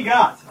 9s he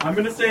got. I'm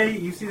gonna say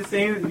you see the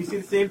same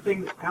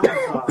thing that Alan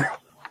saw.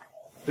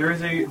 There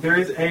is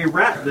a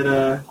rat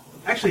that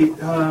actually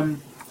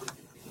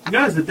you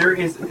notice that there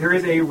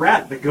is a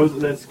rat that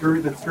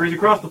scurries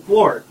across the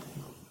floor.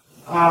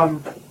 I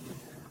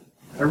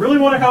really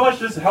wonder how well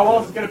it's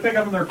going to pick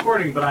up in the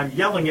recording, but I'm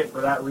yelling it for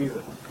that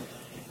reason.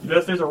 You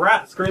notice there's a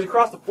rat that scurries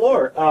across the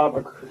floor,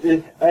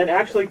 and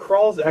actually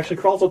crawls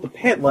up the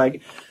pant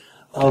leg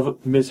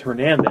of Ms.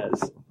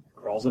 Hernandez.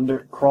 Crawls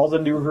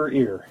into her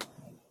ear.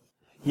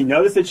 You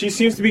notice that she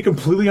seems to be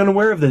completely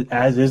unaware of it,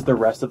 as is the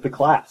rest of the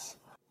class.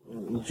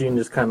 Jean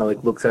just kind of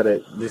like looks at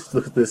it, just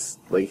looks at this,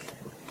 like,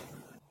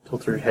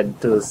 tilts her head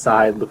to the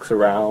side, looks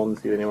around,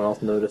 see if anyone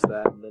else noticed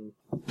that, and then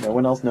No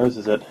one else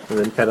notices it.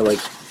 kind of like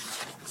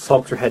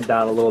sulks her head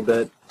down a little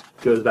bit,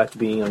 goes back to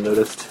being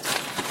unnoticed.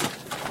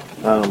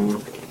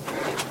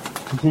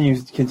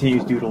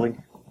 Continues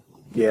doodling.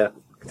 Yeah,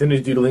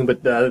 continues doodling,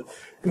 but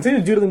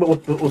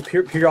with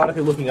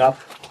periodically looking up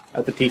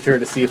at the teacher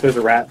to see if there's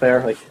a rat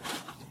there. Like,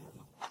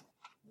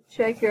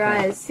 Check your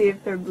eyes, see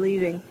if they're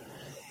bleeding.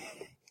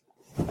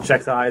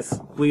 checks eyes,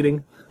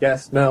 bleeding.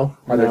 Yes. No.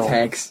 Are there No.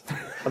 tanks?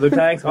 Other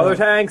tanks. Other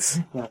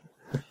tanks.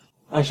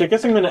 Actually, I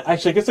guess I'm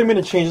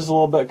gonna change this a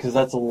little bit because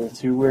that's a little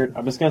too weird.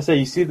 I'm just gonna say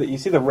you see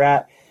the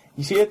rat.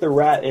 You see that the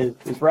rat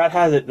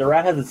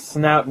has its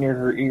snout near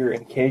her ear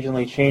and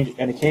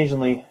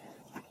occasionally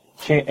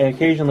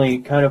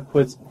kind of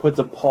puts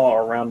a paw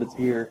around its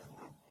ear,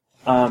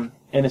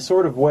 in a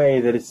sort of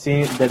way that it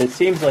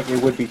seems like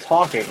it would be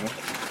talking,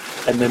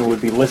 and then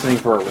would be listening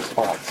for a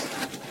response.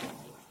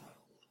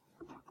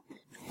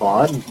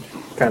 Odd.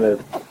 Kind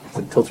of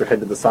tilts her head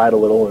to the side a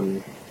little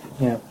and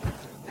Yeah.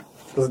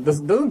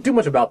 doesn't do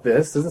much about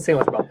this. Doesn't say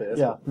much about this.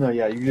 Yeah. No.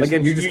 Yeah. You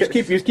Again,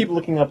 just keep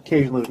looking up,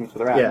 occasionally looking for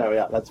the rat. Yeah. No.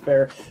 Yeah. That's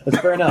fair. That's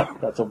fair enough.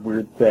 That's a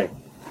weird thing.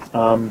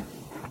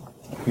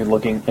 You're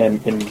looking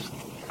and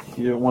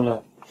you don't want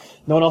to.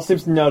 No one else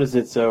seems to notice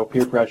it, so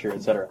peer pressure,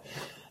 etc.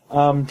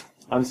 I'm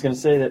just going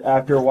to say that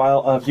after a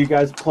while of you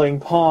guys playing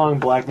Pong,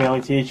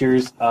 blackmailing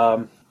teachers,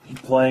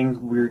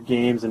 playing weird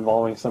games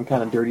involving some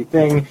kind of dirty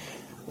thing,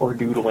 or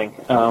doodling,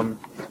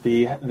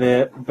 the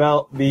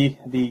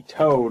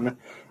tone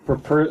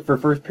for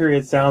first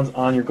period sounds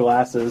on your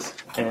glasses,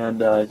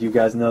 and you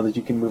guys know that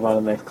you can move on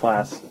to the next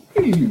class.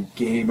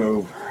 Game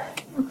over.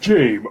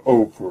 Game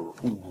over.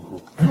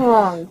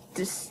 Pong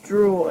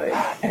destroyed.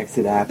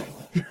 Exit app.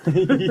 I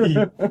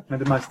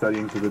did my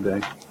studying for the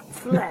day.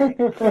 Flag.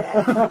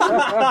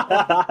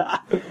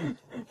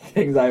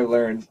 Things I've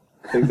learned.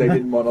 Things I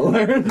didn't want to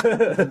learn.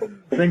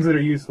 Things that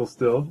are useful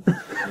still.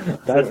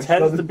 That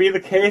tends to be the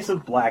case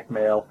with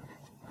blackmail.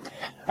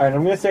 Alright,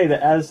 I'm going to say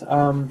that as...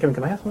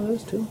 Can I have one of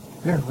those too?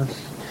 Yeah,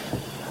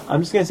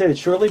 I'm just going to say that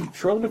shortly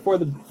before...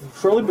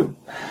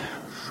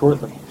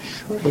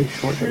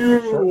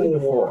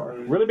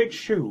 Really big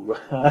shoe.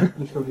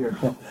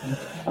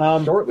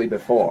 Shortly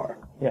before.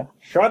 Yeah,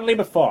 shortly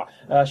before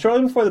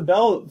the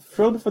bell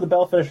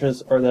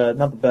finishes, or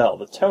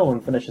the tone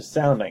finishes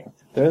sounding.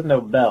 There is no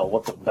bell.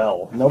 What's a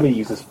bell? Nobody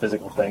uses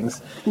physical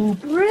things.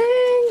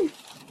 Ring.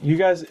 You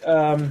guys,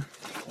 I'm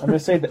gonna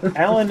say that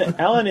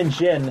Alan and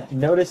Jin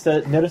notice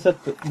that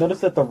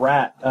the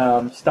rat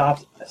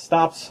stops,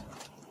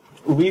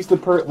 leaves the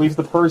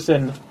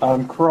person,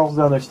 curls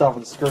down their stuff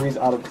and scurries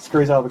out of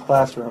the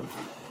classroom.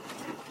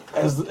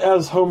 As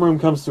homeroom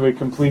comes to its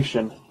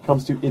completion.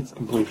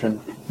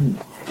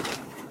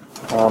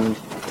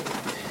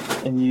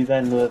 And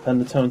then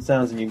the tone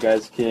sounds, and you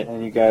guys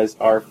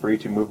are free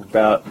to move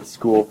about the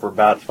school for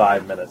about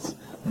 5 minutes.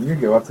 I'm gonna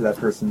go up to that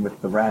person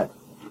with the rat.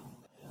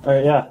 All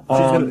right, yeah.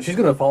 She's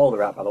gonna follow the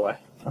rat, by the way.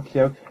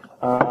 Okay.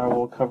 I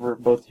will cover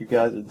both you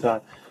guys at a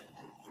time.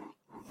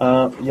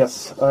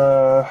 Yes.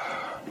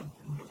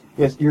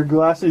 Yes. Your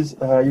glasses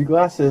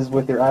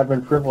with your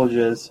admin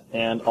privileges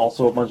and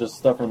also a bunch of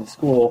stuff from the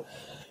school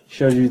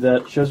shows you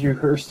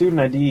her student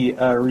ID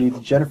reads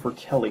Jennifer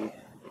Kelly.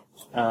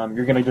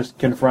 You're gonna just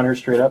confront her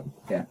straight up.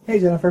 Yeah. Hey,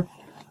 Jennifer.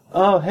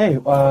 Oh, hey.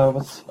 Do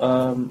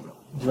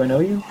I know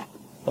you?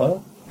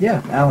 Hello?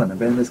 Yeah, Alan. I've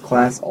been in this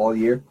class all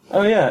year.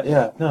 Oh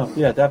yeah. No,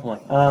 yeah, definitely.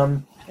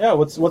 Yeah.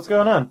 What's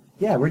going on?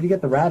 Yeah, where'd you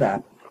get the rat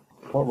app?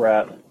 What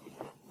rat?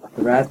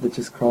 The rat that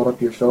just crawled up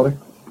your shoulder?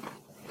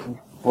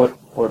 What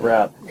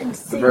rat?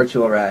 The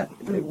virtual rat.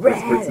 It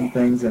whispered some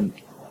things and...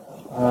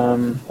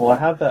 Well, I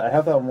have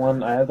that one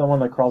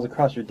that crawls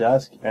across your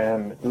desk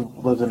and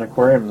lives in an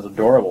aquarium. It's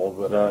adorable,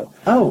 but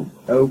Oh,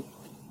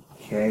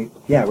 okay.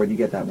 Yeah, where'd you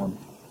get that one?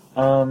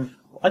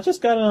 I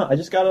just got it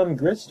on the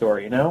grid store.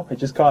 You know, it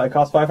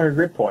costs 500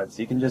 grid points.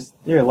 You can just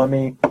let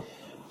me.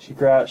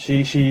 She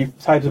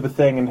types up a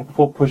thing and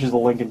pushes a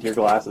link into your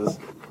glasses.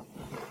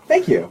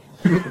 Thank you.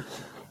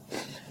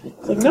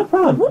 It's like, no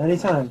problem,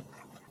 anytime.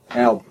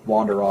 And I'll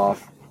wander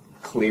off,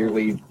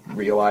 clearly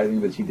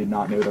realizing that she did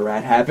not know the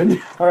rat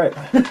happened. All right,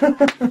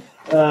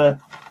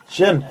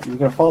 Jin, you're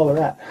gonna follow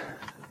the rat.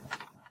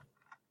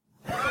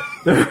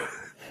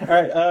 All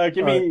right,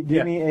 give me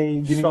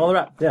follow the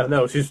rat. Yeah,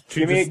 no,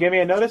 give me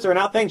a notice or an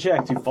out thing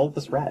check to follow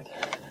this rat.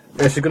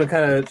 Yeah, she's gonna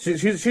kind of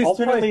she's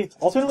alternately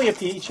a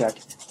PE check.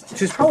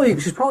 She's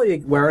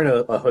probably wearing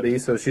a hoodie,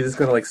 so she's just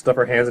gonna like stuff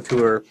her hands into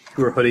her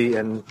hoodie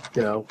and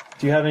Do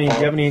you have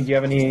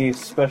any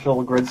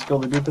special grid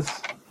skill to do this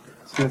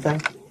sort of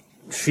thing?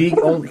 She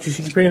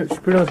pretty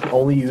much can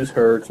only use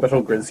her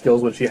special grid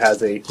skills when she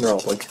has a neural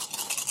link.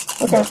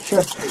 Okay,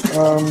 sure.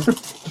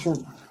 Sure.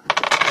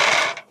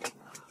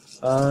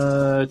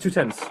 2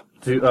 tens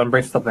to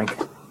bring something.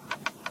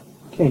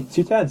 Okay,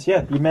 2 10s.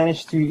 Yeah, you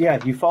managed to.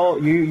 Yeah, you follow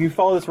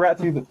this rat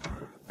through the.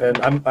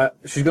 And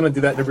she's gonna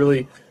do that in a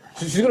really.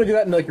 She's gonna do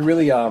that in like a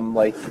really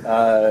What's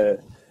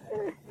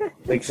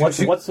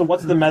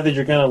the method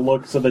you're gonna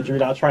look so that you're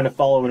not trying to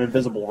follow an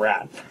invisible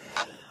rat?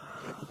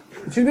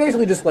 She's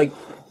basically just like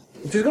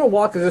she's gonna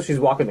walk as if she's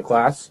walking to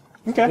class.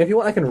 Okay. And if you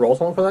want, I can roll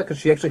someone for that because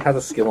she actually has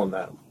a skill in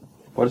that.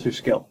 What is your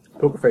skill?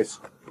 Poker face.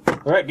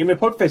 All right, give me a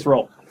poker face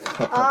roll.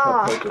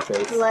 Poker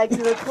face. Like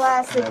the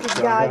classic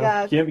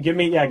Gaga. Give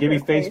me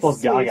face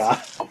plus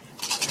Gaga.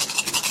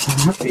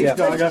 Yeah.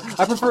 Gaga.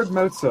 I preferred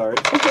Mozart.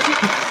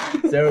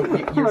 So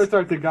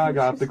Mozart to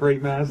Gaga, the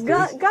great masters.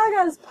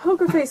 Gaga's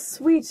Poker Face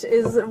Suite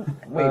is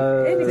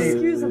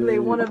inexcusably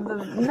one of the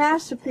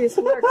masterpiece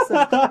works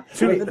of the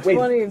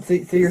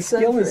 20th so your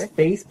skill is century.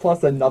 face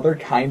plus another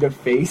kind of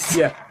face.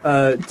 Yeah,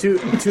 two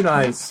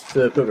nines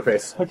to poker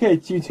face. Okay,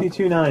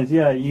 two nines.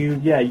 Yeah,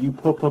 you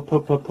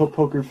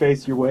poker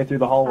face your way through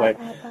the hallway.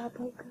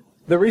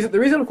 The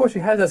reason, of course, she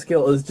has that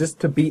skill is just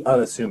to be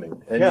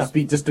unassuming and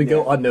just to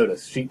go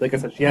unnoticed. She, like I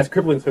said, she has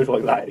crippling social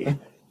anxiety.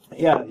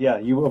 Yeah.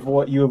 You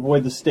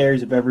avoid the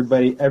stares of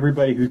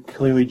everybody who's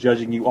clearly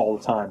judging you all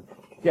the time.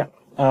 Yeah,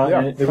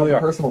 And they really are.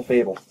 Personal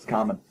fable. It's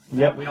common.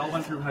 Yep. We all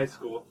went through high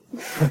school.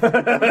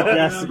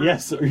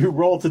 Yes. You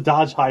roll to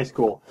dodge high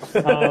school.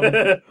 All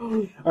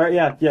right.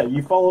 Yeah.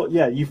 You follow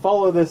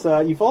this.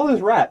 You follow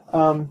this rat.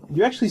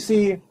 You actually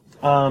see.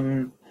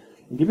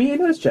 Give me a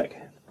notice check.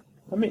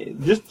 I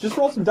mean, just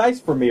roll some dice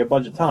for me a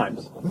bunch of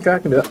times. Okay, I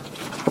can do that.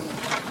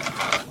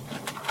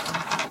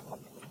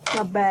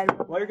 Not bad.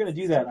 While you're gonna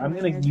do that, I'm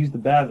gonna use the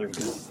bathroom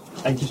because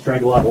I just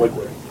drank a lot of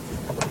liquid.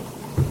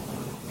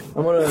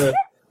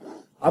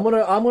 I'm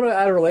gonna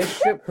add a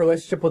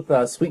relationship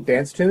with Sweet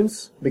Dance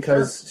Tunes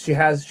because she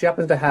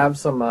happens to have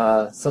some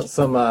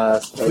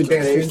sweet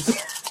dance tunes.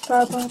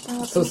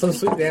 So some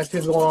sweet dance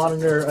tunes going on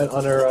in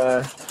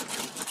her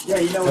Yeah,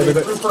 you know,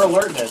 it's room for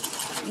alertness.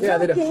 Yeah,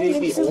 they do.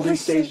 The older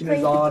station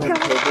is on and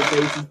Poker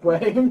Face is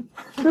playing.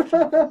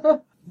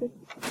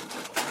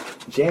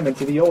 Jam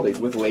into the oldies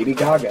with Lady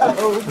Gaga.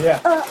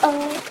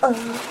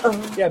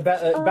 Yeah,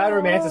 Bad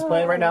Romance is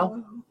playing right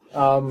now.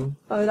 Oh,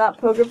 not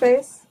Poker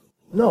Face?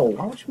 No,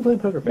 why would you be playing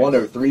Poker Face?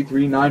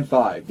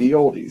 103395, the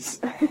oldies.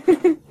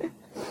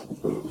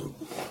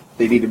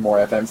 They needed more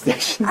FM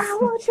stations. I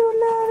want your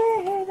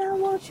love and I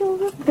want your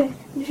revenge,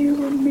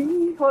 you and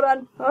me. Hold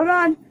on.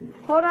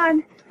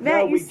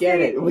 Matt, No, we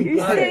get it. You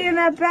stay in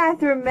that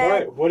bathroom, Matt.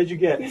 Alright, what did you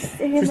get? You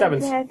stay in that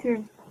 7s.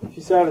 bathroom.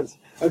 2 sevens.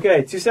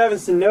 Okay, 2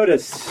 sevens to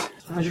notice.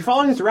 As you're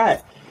following this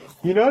rat,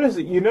 you notice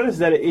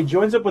that it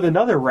joins up with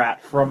another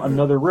rat from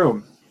another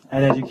room.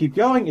 And as you keep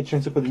going, it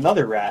joins up with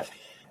another rat.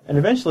 And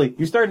eventually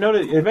you start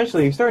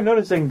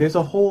noticing there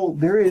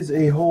is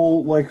a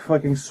whole like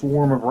fucking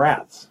swarm of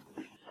rats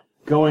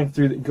going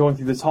through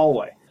this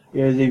hallway.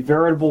 It is a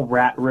veritable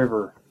rat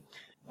river.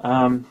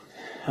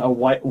 A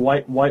white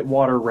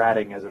water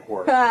ratting, as it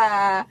were.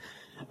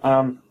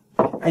 And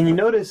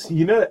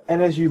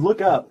and as you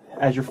look up,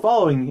 as you're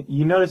following,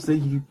 you notice that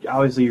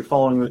you're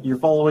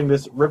following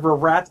this river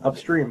of rats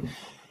upstream.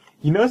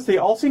 You notice they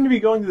all seem to be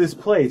going to this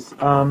place,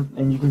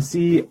 and you can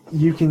see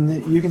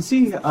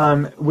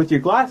with your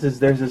glasses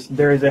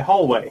there is a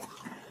hallway.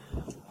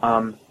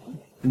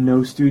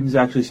 No students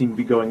actually seem to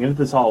be going into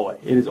this hallway.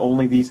 It is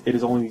only these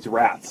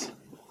rats.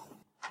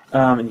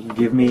 And you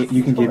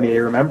can give me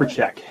a remember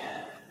check.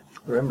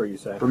 Remember, you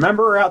say.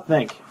 Remember or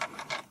outthink?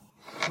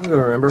 I'm gonna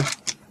remember.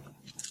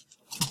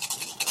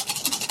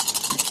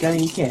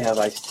 Gunny, you can't have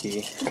iced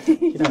tea.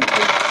 Get out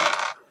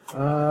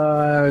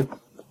of here.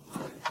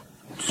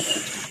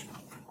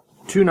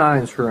 2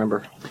 9s for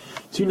remember.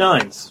 2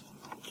 9s.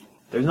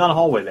 There's not a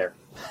hallway there.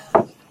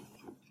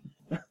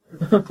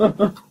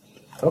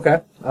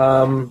 Okay.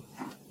 In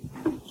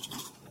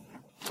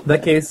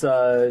that case,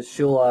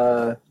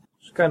 she'll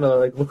just kind of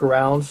like look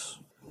around,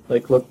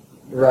 like look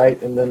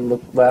right and then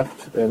look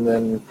left, and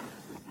then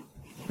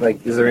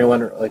like, is there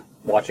anyone like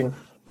watching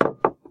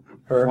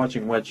her?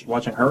 Watching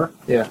her?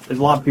 Yeah. There's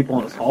a lot of people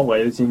in this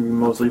hallway. They seem to be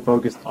mostly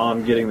focused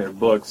on getting their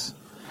books.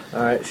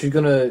 All right. She's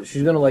gonna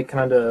like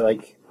kind of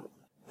like.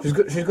 She's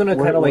gonna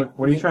kind of like.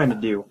 What are you trying to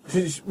do?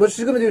 What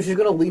she's gonna do? She's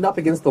gonna lean up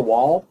against the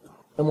wall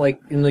and kind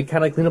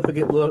of like lean up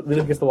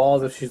against the wall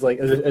as if she's like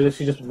as if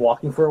she's just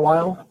walking for a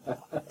while,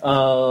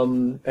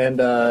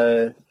 and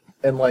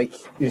like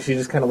she's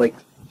just kind of like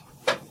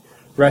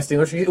resting,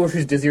 or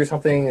she's dizzy or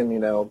something, and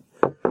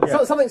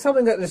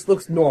something that just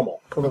looks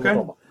normal. Okay.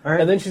 Normal. All right.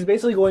 And then she's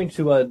basically going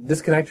to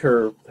disconnect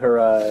her.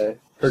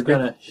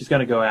 She's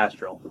gonna go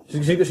astral.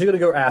 She's gonna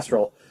go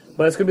astral.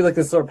 But it's going to be like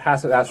this sort of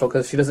passive astral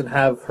because she doesn't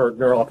have her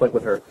neural uplink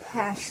with her.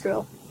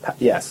 Astral.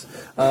 Yes.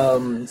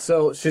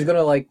 So she's going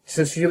to like...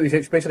 So she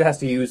basically has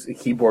to use a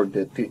keyboard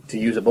to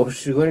use it. But what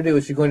she's going to do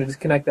is she's going to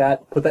disconnect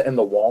that, put that in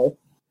the wall,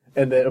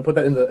 and then put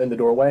that in the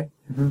doorway,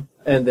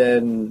 and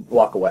then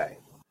walk away.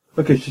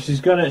 Okay, she's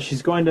gonna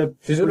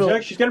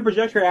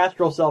project her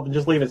astral self and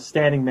just leave it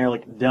standing there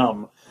like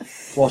dumb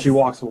while she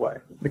walks away.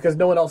 Because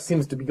no one else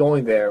seems to be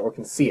going there or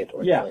can see it.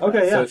 Or Yeah. like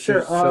Okay. that. Yeah.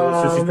 Sure.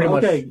 So she's pretty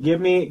okay.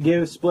 much...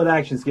 Give split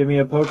actions. Give me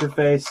a poker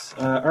face.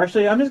 Or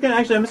actually, I'm just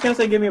gonna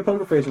say give me a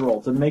poker face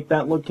roll to make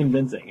that look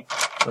convincing.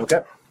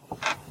 Okay.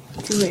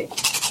 Too late.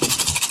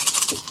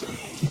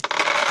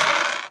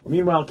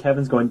 Meanwhile,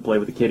 Kevin's going to play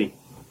with the kitty.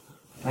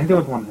 I can do it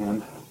with one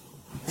hand.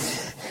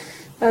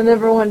 I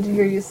never wanted to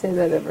hear you say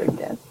that ever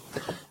again.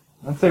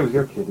 I'd say it was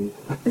your kitty.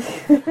 I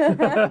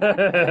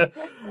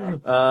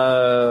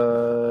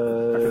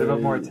could have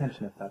got more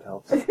attention if that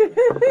helps.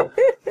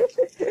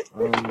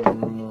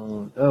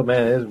 Oh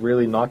man, it is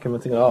really not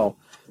convincing at all.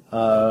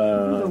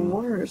 The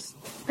worst.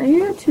 And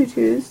you have 2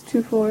 2s,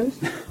 2 4s.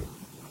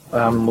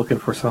 I'm looking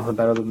for something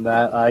better than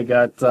that. I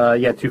got 2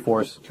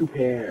 4s. 2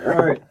 pair.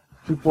 All right,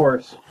 2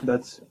 4s.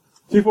 That's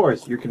 2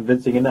 4s. You're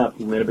convincing enough.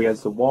 You lean up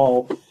against the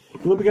wall. You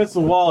lean up against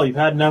the wall. You've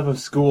had enough of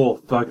school.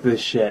 Fuck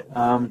this shit.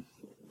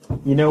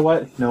 You know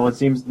what? No one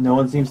seems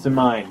to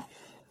mind.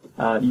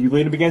 You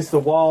lean up against the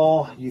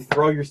wall. You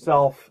throw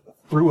yourself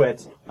through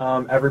it.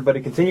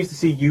 Everybody continues to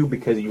see you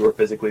because you are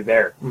physically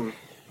there.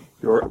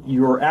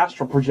 Your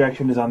astral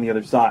projection is on the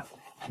other side.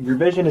 Your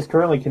vision is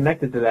currently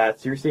connected to that,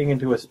 so you're seeing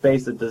into a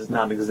space that does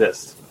not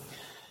exist.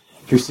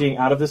 You're seeing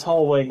out of this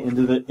hallway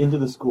into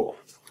the school.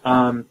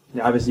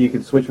 Obviously, you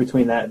can switch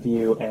between that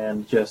view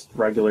and just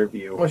regular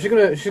view. Well, she's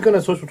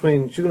gonna switch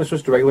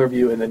to regular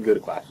view and then go to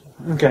class.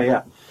 Okay,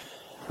 yeah.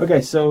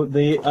 Okay, so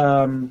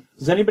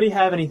does anybody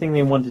have anything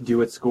they want to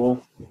do at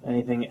school?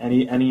 Anything?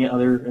 Any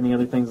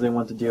other things they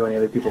want to do? Any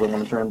other people that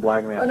want to try and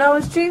blackmail? Oh, no,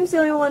 was James the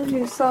only one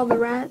who saw the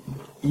rat?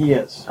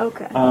 Yes.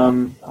 Okay.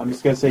 I'm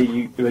just gonna say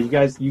you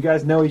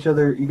guys know each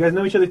other. You guys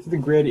know each other through the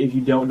grid. If you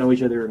don't know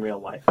each other in real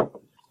life,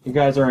 you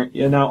guys aren't.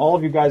 Now all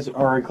of you guys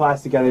are in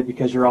class together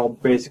because you're all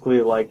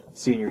basically like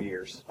senior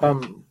years.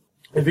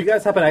 If you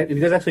guys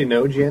actually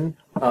know Jin,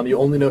 you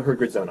only know her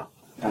grid zona.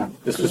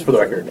 Just for the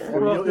record.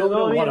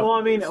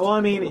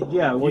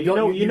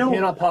 You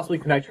cannot possibly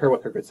connect her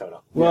with her grid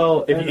zona.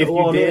 Well, if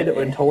you did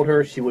and told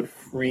her, she would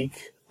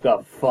freak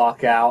the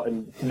fuck out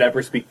and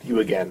never speak to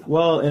you again.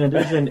 Well, in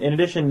addition,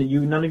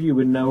 none of you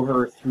would know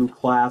her through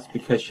class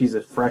because she's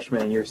a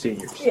freshman and you're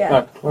seniors.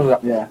 Yeah. What is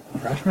that? Yeah.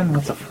 Freshman?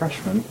 What's a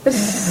freshman?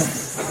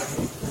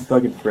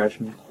 Fucking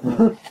freshman.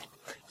 So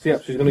yeah,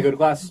 she's gonna go to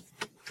class.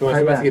 She wants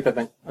to investigate that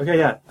thing. Okay,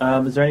 yeah.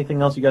 Is there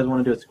anything else you guys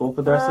want to do at school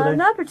for the rest of the day?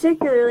 Not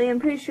particularly. I'm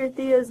pretty sure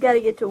Theo's got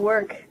to get to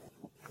work.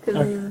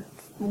 Because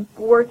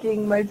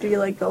working might be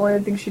like the only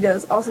thing she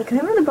does. Also, can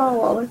I run the ball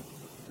waller?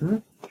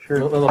 Sure.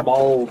 The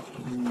ball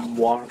of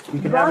water.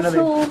 You can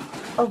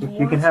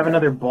have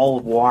another ball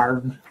of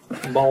war.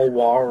 Ball of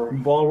water.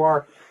 Ball of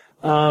war.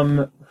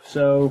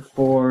 So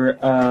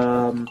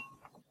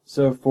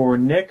for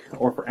Nick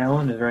or for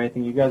Alan, is there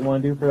anything you guys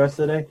want to do for the rest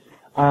of the day?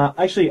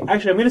 Actually, I'm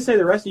going to say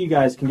the rest of you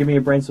guys can give me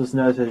a brainstorm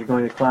notice as you're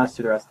going to class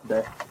through the rest of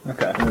the day.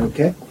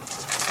 Okay.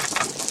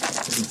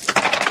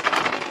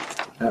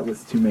 That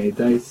was too many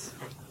dice.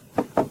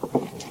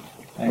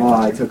 Oh,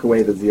 I took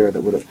away the 0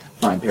 that would have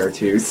fine pair of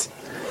 2s.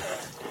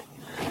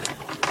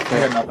 I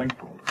got nothing.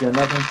 You got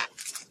nothing?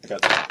 I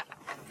got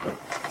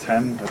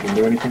 10. I didn't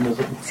do anything with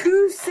it.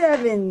 2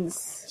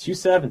 7s. 2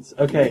 7s.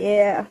 Okay.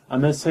 Yeah.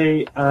 I'm gonna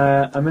say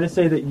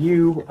that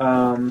you,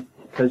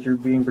 because you're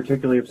being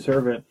particularly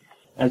observant,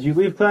 as you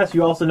leave class,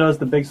 you also notice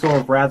the big swarm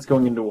of rats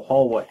going into a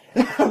hallway.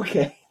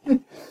 Okay.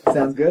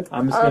 Sounds good.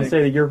 I'm just gonna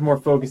say that you're more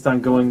focused on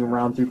going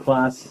around through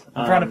class.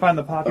 I'm trying to find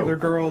the popular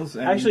girls.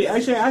 And Actually,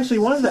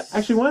 one of the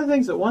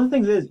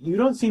things is you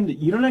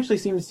don't actually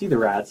seem to see the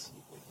rats.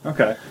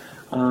 Okay.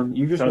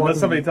 You just So unless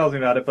somebody tells me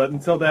about it, but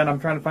until then, I'm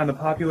trying to find the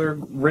popular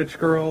rich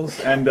girls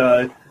and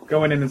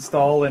go in and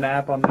install an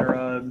app on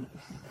their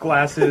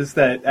glasses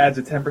that adds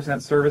a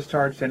 10% service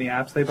charge to any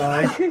apps they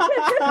buy.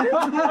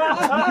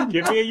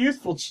 Give me a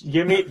useful.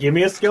 Give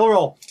me a skill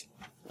roll.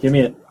 Give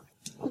me it.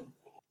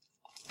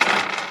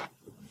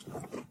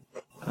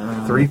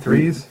 3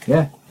 3s?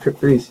 Yeah, trip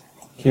 3s.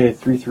 Okay,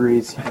 3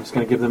 3s. I'm just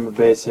gonna give them a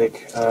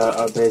basic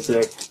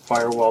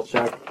firewall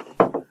check.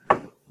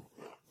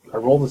 I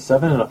rolled a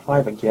 7 and a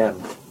 5 again.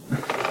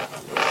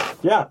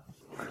 Yeah,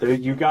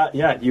 you have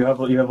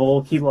a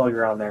little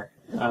keylogger on there,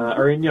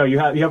 you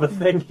have a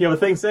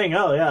thing saying,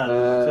 oh yeah,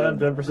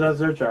 10%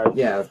 surcharge.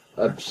 Yeah,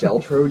 a shell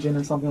Trojan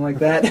or something like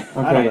that.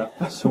 Okay,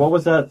 so what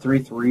was that? 3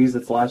 3s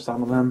that's lashed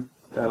onto them.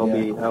 That'll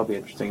be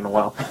interesting in a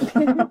while.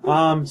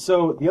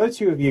 So the other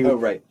two of you, Oh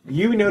right.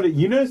 you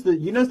notice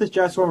this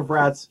giant swarm of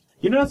rats.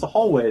 You notice a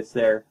hallway that's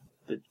there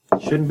that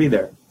shouldn't be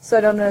there. So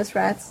I don't notice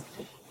rats.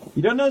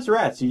 You don't notice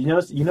rats. You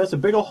notice a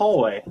big old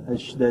hallway.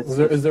 That's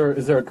Is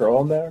there a girl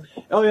in there?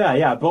 Oh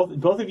yeah.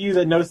 Both of you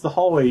that notice the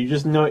hallway, you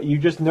just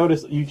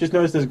notice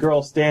this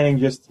girl standing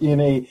just in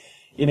an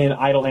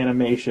idle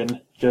animation,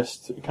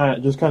 just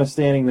kind of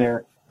standing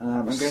there,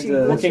 I'm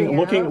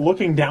going to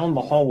looking down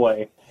the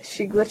hallway. Is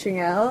she glitching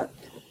out?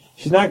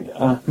 She's not.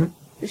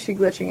 Is she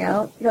glitching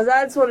out? Because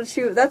that's what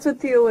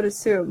Theo would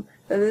assume.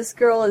 That this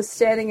girl is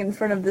standing in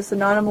front of this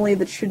anomaly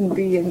that shouldn't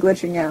be and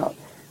glitching out.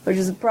 Which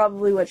is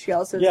probably what she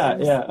also Yeah.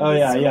 was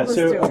So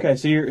doing.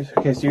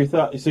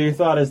 your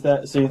thought is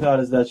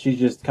that she's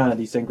just kind of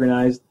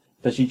desynchronized.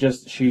 That she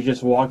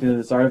just walked into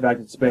this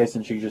artifacted space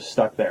and she just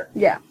stuck there.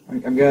 Yeah.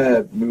 I'm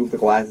gonna move the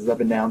glasses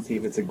up and down, see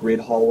if it's a grid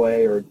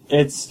hallway or.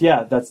 That's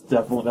not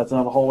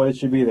a hallway. It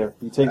should be there.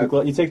 You take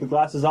the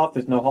glasses off.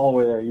 There's no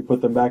hallway there. You put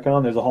them back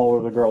on. There's a hallway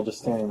with a girl just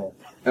standing there.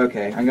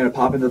 Okay, I'm gonna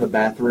pop into the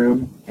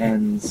bathroom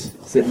and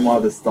sit in one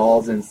of the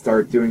stalls and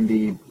start doing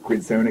the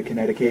grid zona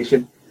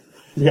kinetication.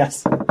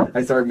 Yes.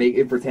 I start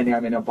pretending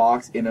I'm in a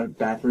box in a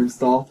bathroom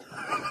stall.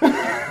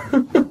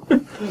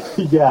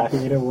 Yeah,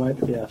 you know what?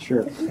 Yeah,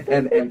 sure.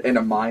 And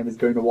a mime is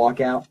going to walk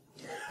out.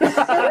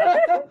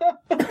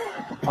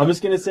 I'm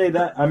just gonna say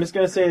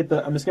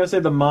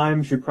the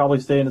mime should probably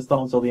stay in the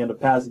stall until the end of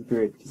passing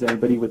period, because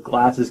anybody with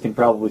glasses can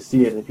probably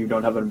see it if you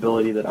don't have an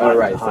ability that Oh,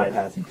 right, to so hide.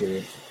 passing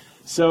period.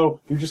 So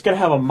you're just gonna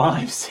have a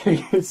mime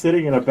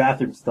sitting in a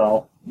bathroom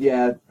stall.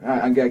 Yeah,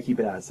 I'm gonna keep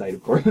it out of sight,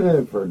 of course,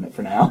 for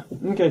now.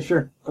 Okay,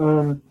 sure.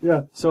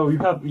 Yeah. So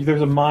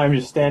there's a mime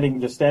just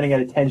standing at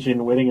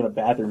attention, waiting in a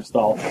bathroom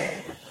stall.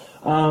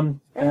 And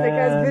the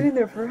guy's been in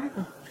there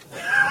forever.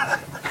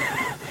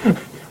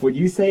 Would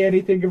you say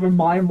anything of a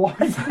mime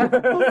wise?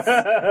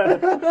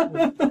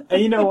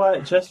 And you know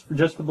what?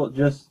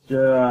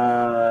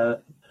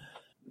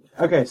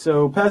 Okay,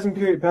 so passing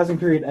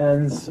period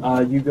ends.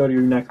 You go to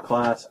your next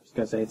class. I was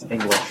gonna say it's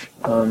English.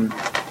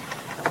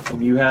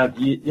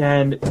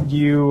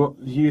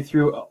 You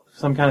through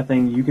some kind of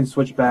thing. You can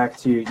switch back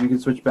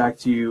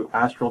to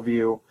astral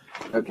view.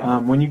 Okay.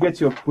 When you get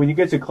to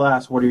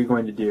class, what are you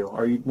going to do?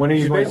 When are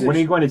you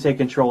going to take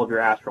control of your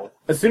astral?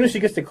 As soon as she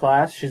gets to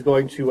class, she's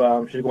going to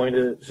load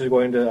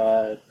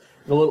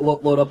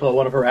up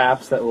one of her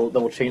apps that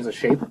will change the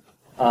shape,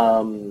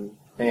 and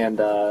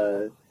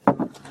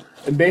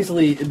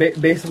basically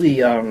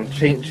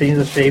change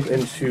the shape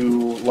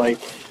into like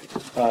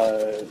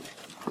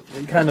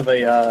kind of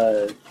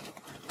a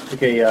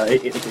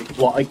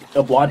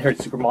blonde-haired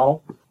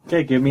supermodel.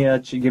 Okay, give me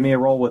a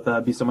roll with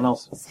be someone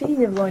else.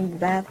 Speaking of going to the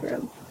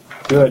bathroom,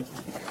 Good.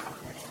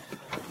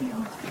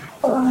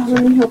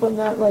 let me hope I'm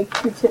not like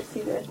too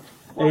tipsy to.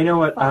 Hey, you know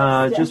what?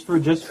 Five Just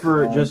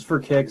steps. for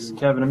kicks,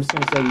 Kevin. I'm just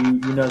gonna say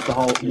you notice the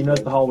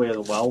hallway as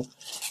well.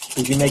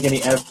 If you make any,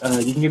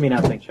 you can give me an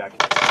outthink check.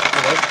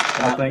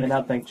 An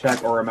outthink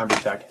check or remember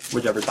check,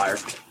 whichever's higher.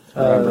 2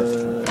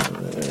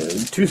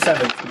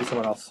 7s to be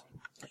someone else.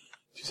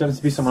 2 7s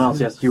to be someone else.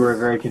 Yes, you were a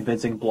very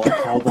convincing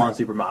tall blonde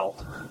supermodel.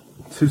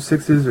 2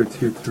 6s or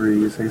 2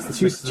 3s? I guess the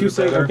Two 6s are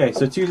 6. better. Okay,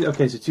 so 2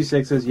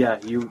 6s. Yeah,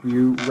 you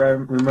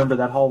remember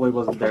that hallway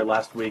wasn't there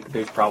last week.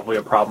 There's probably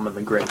a problem in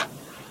the grid.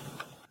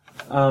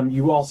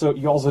 You also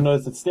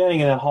notice that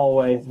standing in that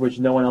hallway, which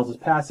no one else is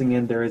passing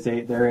in, there is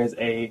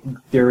a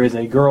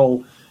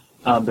girl.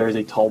 There is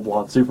a tall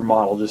blonde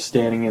supermodel just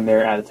standing in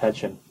there at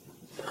attention.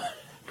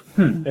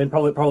 And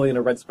probably in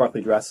a red sparkly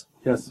dress.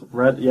 Yes,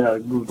 red. Yeah,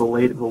 the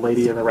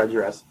lady in the red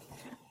dress.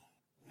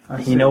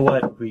 You know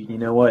what?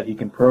 You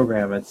can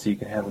program it so you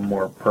can have a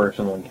more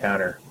personal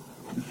encounter.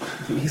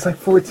 He's like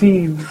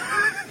 14. 14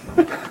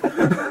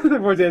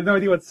 has no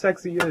idea what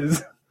sexy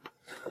is.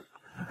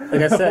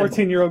 Like I A said,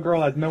 14-year-old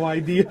girl has no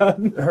idea.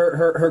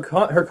 her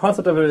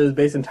concept of it is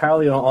based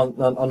entirely on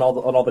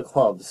all the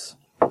clubs.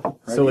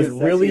 So it's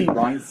really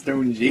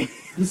rhinestone G.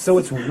 So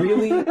it's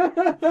really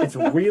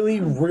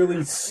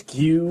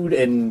skewed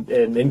and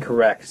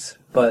incorrect,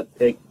 but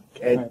it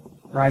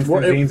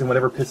Rhinestone jeans and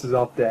whatever pisses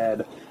off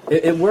Dad.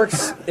 it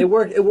works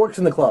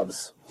in the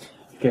clubs.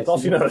 Okay, That's all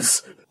she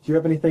knows. Do you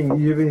have anything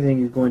you're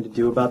going to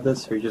do about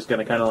this, or are you just going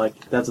to kind of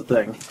like that's a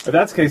thing? If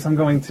that's the case, I'm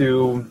going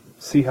to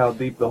see how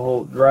deep the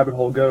whole rabbit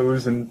hole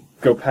goes and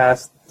go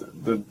past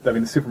the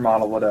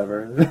supermodel,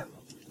 whatever.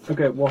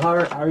 Okay, well, how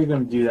are you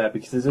going to do that?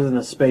 Because this isn't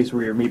a space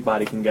where your meat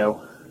body can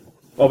go.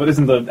 Well, but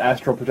isn't the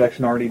astral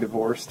projection already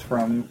divorced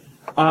from?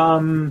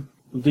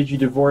 Did you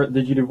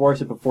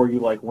divorce it before you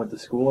went to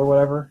school or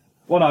whatever?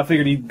 Well, no, I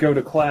figured he'd go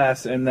to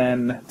class and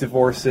then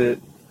divorce it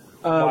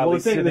while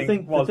he's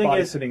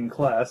sitting in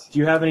class. Do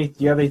you have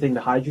anything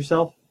to hide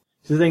yourself?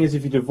 So the thing is,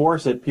 if you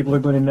divorce it, people are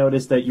going to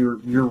notice that your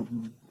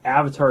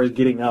avatar is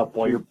getting up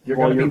while you're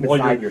going to be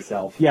beside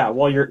yourself. Yeah,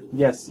 you're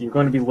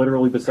going to be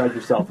literally beside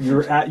yourself.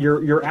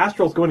 Your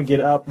astral's going to get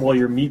up while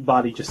your meat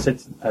body just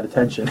sits at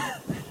attention.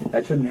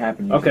 That shouldn't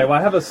happen. Okay, well,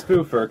 I have a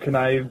spoofer. Can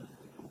I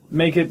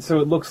make it so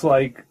it looks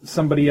like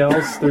somebody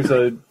else? There's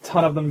a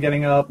ton of them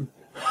getting up.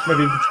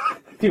 Maybe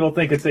people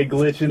think it's a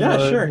glitch in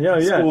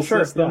the school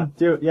system.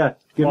 Yeah,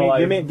 give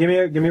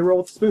me a roll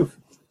with spoof.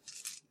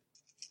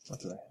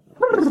 What's that?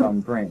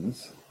 Some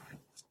brains.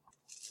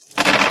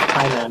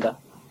 Hi, Amanda.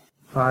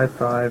 5,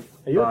 5,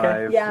 Are you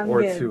okay? 5, Yeah, I'm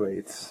or good. 2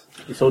 8s.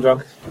 You so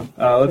drunk?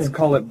 Let's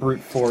call it brute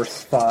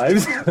force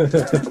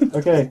 5s.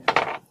 Okay.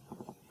 I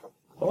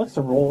like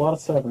to roll a lot of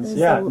 7s. There's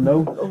Yeah, a no,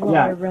 lot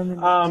yeah. of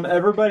Roman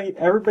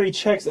Everybody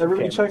checks their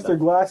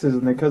glasses,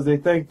 and because they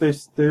think their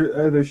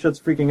shit's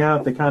freaking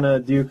out, they kind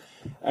of do.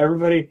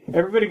 Everybody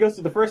goes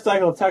through the first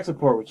cycle of tech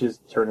support, which is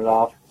turn it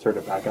off, turn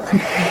it back on.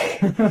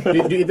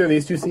 do either of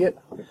these two see it?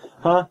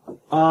 Huh?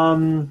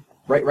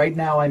 Right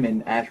now, I'm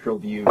in astral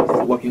view,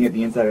 just looking at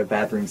the inside of a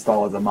bathroom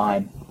stall as a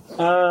mime.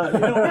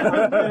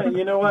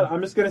 You know what?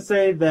 I'm just gonna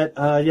say that.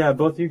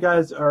 Both you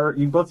guys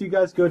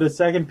go to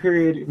second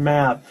period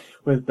math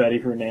with Betty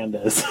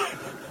Hernandez.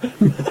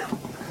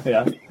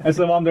 Yeah. And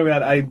so while I'm doing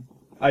that, I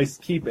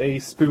keep a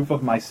spoof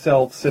of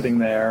myself sitting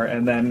there,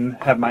 and then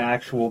have my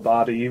actual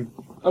body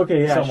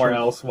Okay, yeah, somewhere sure.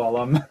 else while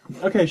I'm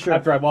Okay, sure.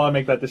 while I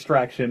make that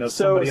distraction of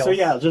So somebody else.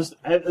 yeah, just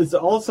it's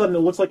all of a sudden it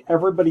looks like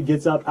everybody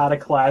gets up out of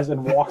class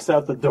and walks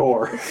out the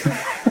door.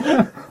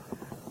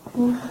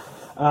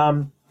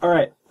 All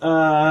right.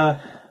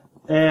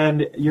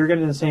 And you're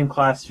getting in the same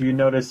class. You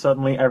notice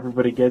suddenly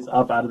everybody gets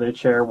up out of their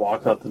chair,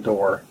 walks out the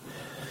door.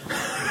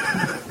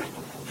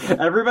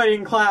 Everybody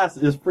in class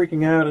is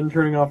freaking out and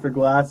turning off their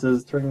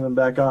glasses, turning them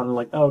back on, and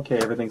like, oh, okay,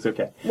 everything's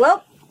okay.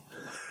 Well,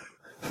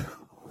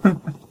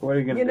 What are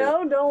you gonna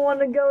do? don't want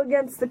to go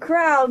against the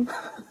crowd.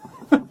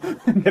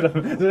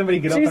 Does anybody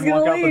get She's up and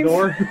walk gonna out the leave.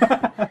 door?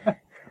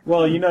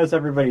 Well, you notice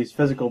everybody's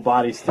physical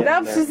body standing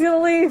Nope, there. she's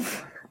gonna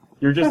leave.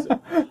 You're just...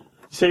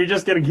 So you're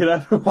just gonna get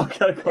up and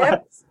walk out of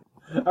class?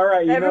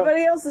 Alright,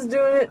 Everybody else is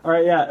doing it.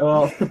 Alright, yeah,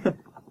 well...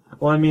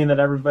 well, I mean that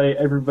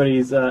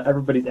everybody's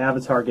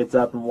avatar gets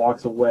up and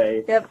walks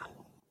away. Yep.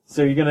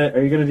 So are you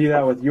gonna do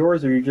that with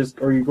yours, or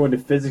are you going to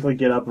physically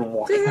get up and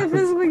walk She's gonna out?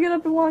 physically get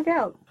up and walk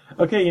out.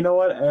 Okay, you know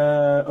what?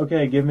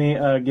 Okay, give me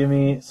a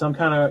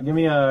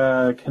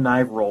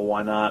connive roll.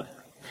 Why not?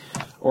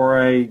 Or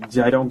I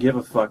don't give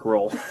a fuck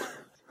roll.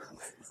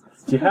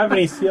 Do you have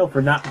any skill for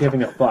not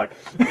giving a fuck?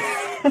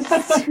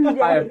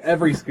 I have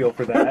every skill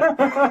for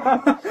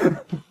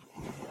that.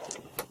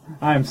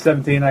 I am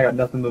 17. I got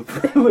nothing to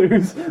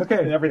lose. Okay,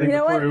 and everything You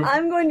know to what? prove.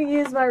 I'm going to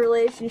use my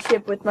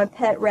relationship with my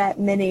pet rat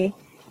Minnie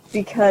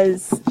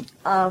because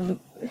the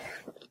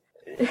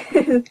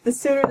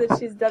sooner that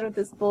she's done with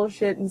this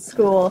bullshit in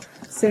school,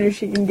 the sooner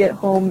she can get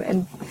home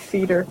and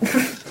feed her.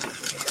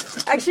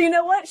 Actually, you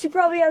know what? She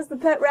probably has the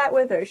pet rat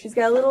with her. She's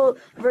got a little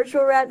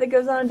virtual rat that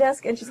goes on a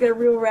desk, and she's got a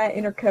real rat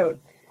in her coat.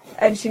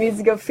 And she needs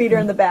to go feed her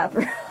in the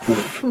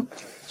bathroom.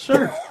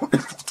 Sure.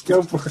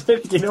 Go for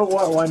it. You know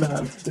what? Why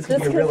not? This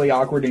could be a really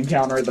awkward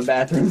encounter at the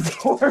bathroom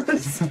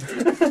doors.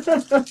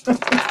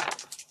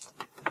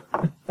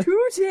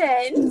 2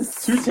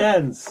 tens. 2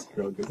 10s.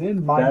 Girl goes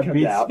in, mine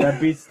comes out. That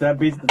beats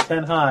the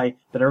 10 high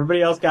that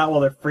everybody else got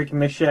while they're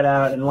freaking this shit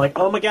out and like,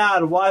 oh my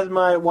god, why is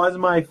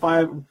my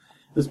 5,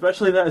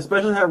 especially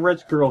that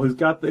rich girl who's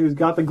got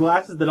the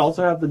glasses that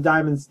also have the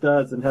diamond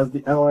studs and has the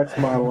LX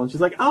model, and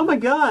she's like, oh my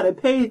god, I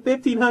paid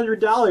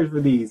 $1,500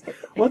 for these.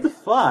 What the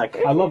fuck?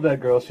 I love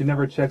that girl. She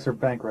never checks her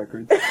bank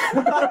records.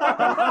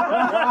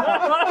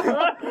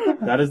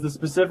 That is the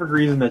specific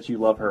reason that you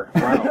love her.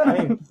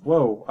 Wow.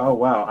 Whoa. Oh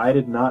wow. How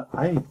did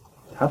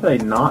I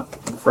not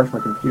refresh my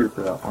computer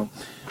for that one?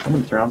 I'm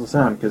gonna turn on the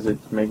sound because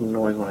it's making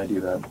noise when I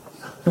do that.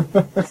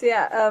 So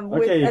yeah,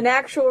 with Okay. an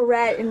actual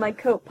rat in my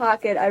coat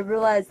pocket, I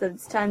realized that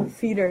it's time to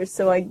feed her.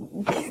 So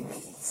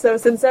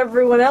since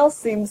everyone else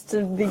seems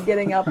to be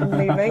getting up and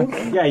leaving,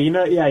 You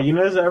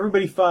notice that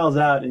everybody files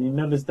out, and you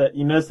notice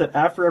that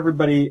after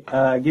everybody,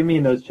 give me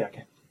a nose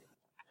check.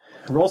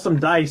 Roll some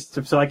dice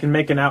so I can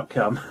make an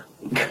outcome.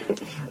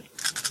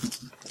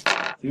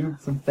 Do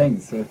some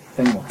things. 2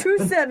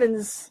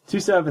 7s. 2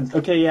 7s.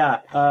 Okay,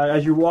 yeah.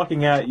 As you're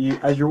walking out, you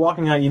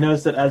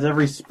notice that as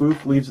every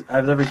spoof leaves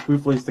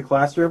the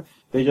classroom,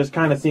 they just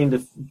kind of seem to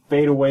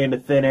fade away into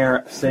thin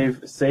air,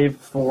 save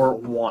for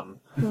one.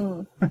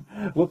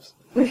 Whoops.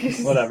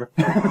 Whatever.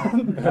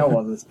 That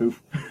wasn't a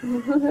spoof.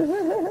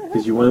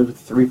 Because you went with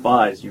 3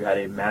 5s, you had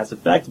a mass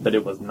effect, but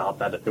it was not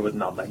that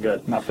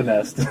good. Not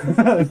finessed.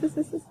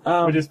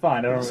 Which is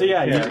fine. I don't So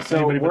yeah, really care.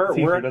 so Anybody but the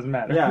teacher, we're doesn't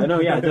matter. Yeah, no,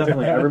 yeah,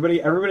 definitely. Everybody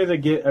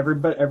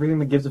everything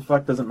that gives a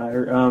fuck doesn't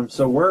matter.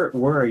 So where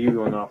are you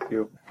going off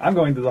to? I'm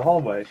going to the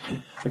hallway.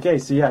 Okay,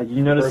 so yeah,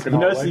 you notice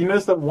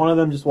that one of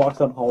them just walks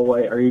down the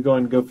hallway. Are you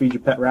going to go feed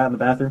your pet rat in the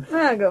bathroom?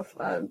 I'll go.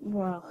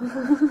 Well.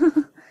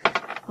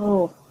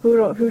 Oh,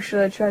 who should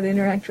I try to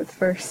interact with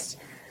first?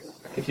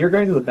 If you're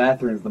going to the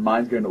bathrooms, the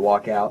mine's going to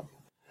walk out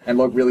and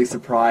look really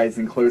surprised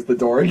and close the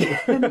door again.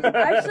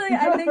 Actually,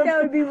 I think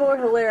that would be more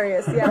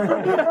hilarious.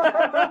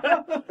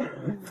 Yeah.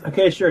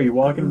 Okay, sure. You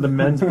walk into the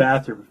men's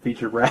bathroom and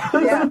feed your rat.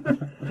 Yeah.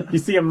 You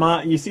see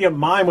a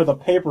mime with a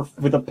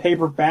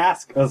paper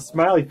mask, a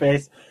smiley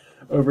face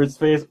over its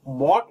face.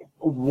 Walk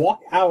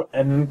out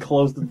and then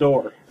close the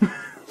door.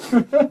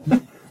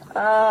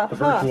 The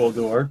virtual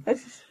door.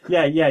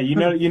 Yeah. You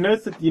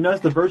notice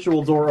the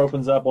virtual door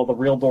opens up while the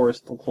real door is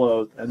still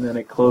closed, and then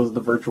it closes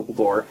the virtual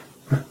door.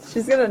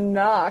 She's gonna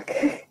knock.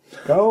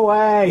 Go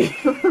away!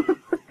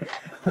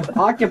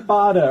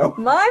 Occupado!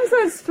 Mimes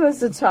aren't supposed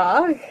to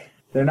talk.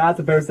 They're not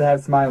supposed to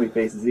have smiley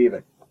faces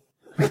either.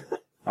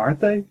 Aren't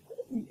they?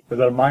 Is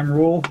that a mime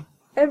rule?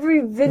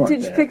 Every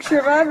vintage there.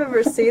 picture I've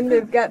ever seen,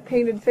 they've got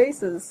painted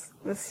faces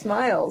with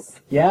smiles.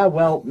 Yeah,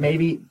 well,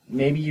 maybe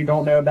you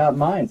don't know about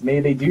mines.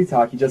 Maybe they do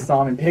talk, you just saw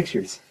them in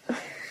pictures.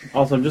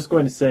 Also, I'm just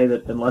going to say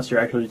that unless you're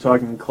actually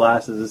talking in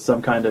class, this is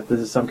some kind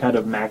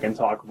of Mac and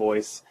Talk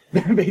voice.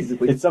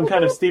 Basically. It's some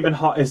kind of Stephen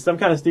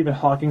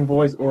Hawking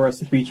voice or a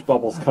speech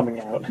bubbles coming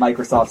out.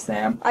 Microsoft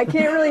Sam. I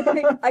can't really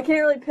pick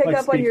Like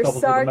up on speech your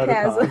bubbles with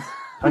emoticons. sarcasm.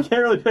 I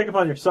can't really pick up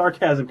on your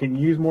sarcasm. Can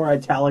you use more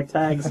italic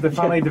tags? They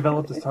finally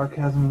developed a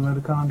sarcasm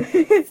emoticon.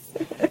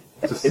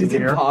 Just It is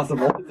here.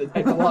 impossible. It's a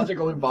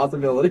technological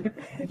impossibility.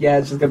 Yeah,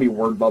 it's just gonna be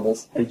word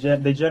bubbles. They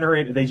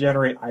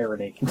generate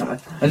irony. I'm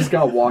just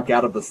gonna walk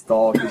out of the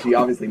stall because she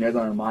obviously knows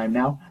I'm a mime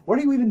now. What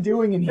are you even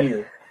doing in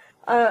here?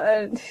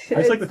 I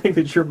just like to think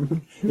that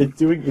it's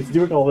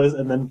doing all this,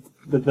 and then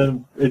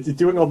it's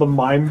doing all the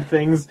mime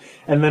things,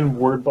 and then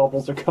word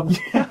bubbles are coming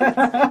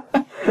out.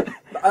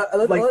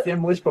 Like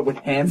Simlish, but with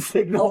hand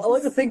signals. I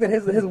like to think that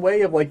his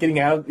way of like getting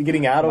out of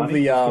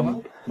the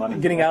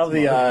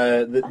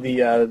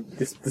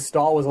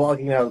stall was while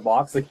getting out of the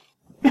box. Like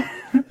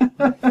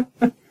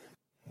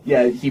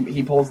Yeah,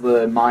 he pulls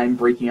the mime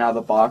breaking out of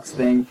the box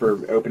thing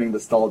for opening the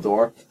stall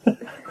door.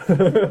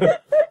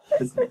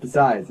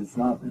 Besides, it's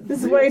not...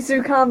 This is way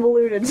too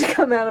convoluted to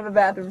come out of a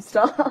bathroom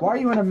stall. Why are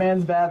you in a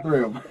man's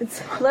bathroom?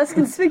 It's less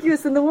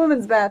conspicuous than the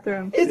woman's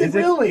bathroom. Is it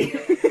really?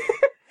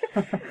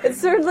 It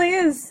certainly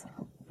is.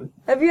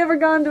 Have you ever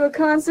gone to a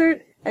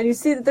concert and you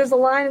see that there's a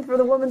line for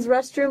the women's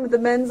restroom, but the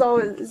men's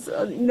always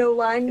no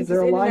line? Is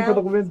there a line for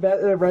the women's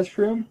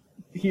restroom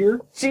here?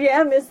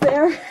 GM is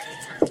there?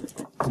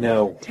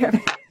 No. Damn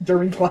it.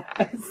 During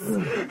class?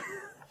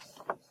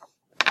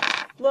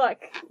 Look,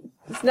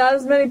 it's not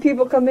as many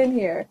people come in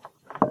here.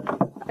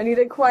 I need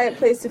a quiet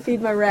place to feed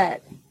my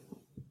rat.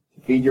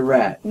 Feed your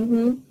rat.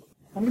 Mm-hmm.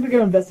 I'm gonna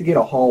go investigate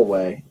a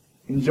hallway.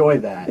 Enjoy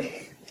that.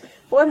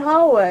 What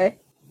hallway?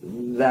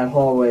 That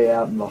hallway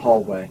out in the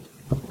hallway.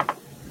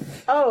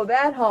 Oh,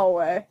 that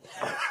hallway.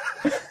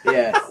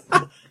 Yes.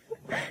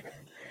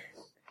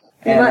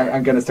 And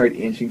I'm gonna start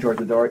inching towards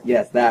the door.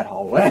 Yes, that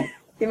hallway.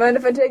 You mind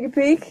if I take a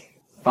peek?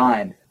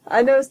 Fine.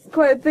 I know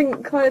quite a thing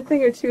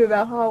or two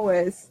about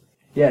hallways.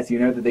 Yes, you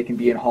know that they can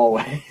be in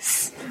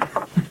hallways.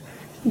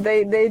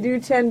 They do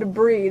tend to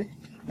breed.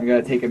 I'm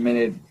gonna take a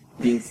minute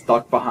being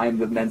stuck behind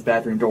the men's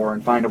bathroom door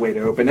and find a way to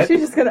open it.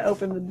 She's just gonna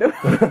open the door.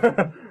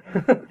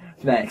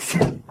 Thanks.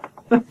 Sorry,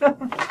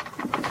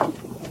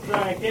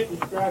 I can't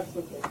describe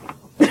something.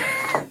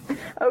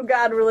 Oh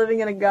God, we're living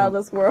in a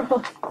godless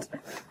world.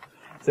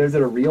 So is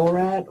it a real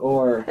rat,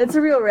 or...? It's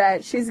a real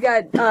rat. She's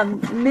got,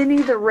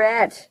 Minnie the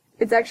rat.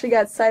 It's actually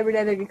got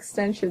cybernetic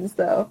extensions,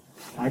 though.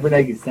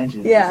 Cybernetic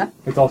extensions? Yeah.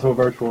 It's also a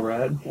virtual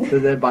rat. So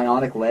they have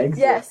bionic legs?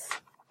 Yes.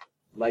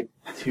 Like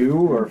 2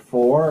 or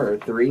 4 or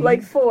 3?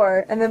 Like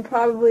 4, and then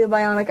probably a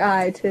bionic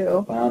eye,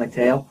 too. Bionic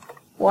tail?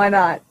 Why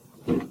not?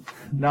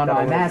 No,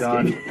 I'm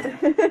asking.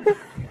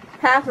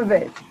 Half of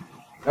it.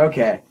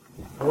 Okay.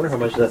 I wonder how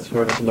much that's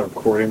showing up in the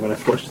recording when I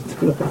pushed it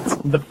through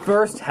that. The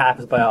first half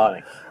is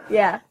bionic.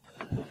 Yeah.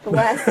 The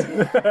last...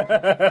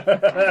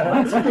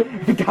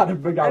 We got a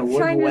I'm wooden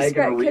trying to leg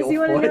and a describe, because real you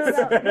want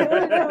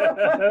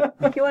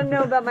foot. to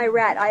know about my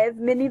rat. I have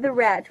Minnie the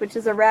rat, which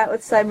is a rat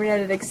with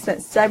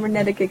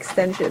cybernetic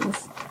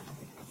extensions.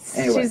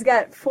 Anyway. She's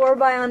got 4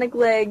 bionic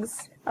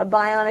legs, a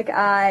bionic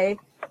eye,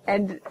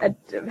 and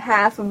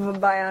half of a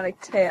bionic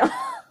tail.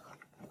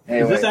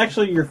 Anyway. Is this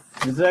actually your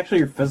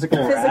physical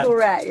rat? Physical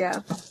rat,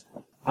 yeah.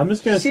 I'm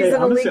just gonna say She's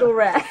an illegal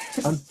rat.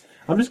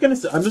 I'm just gonna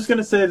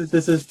say that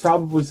this is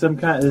probably some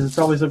kind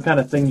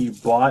of thing you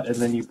bought and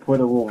then you put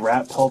a little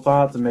rat pelt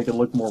on it to make it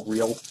look more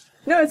real.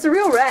 No, it's a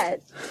real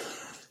rat.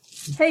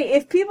 Hey,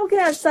 if people can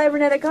have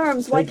cybernetic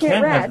arms, why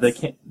can't rats? They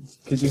can't,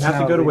 because you have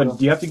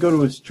to go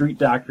to a street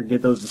doctor to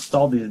get those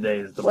installed these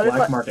days. The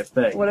black market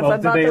thing. What if I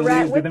bought the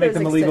rat with did they make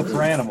those them illegal extensions?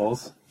 for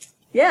animals?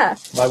 Yeah.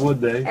 Why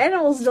would they?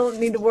 Animals don't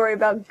need to worry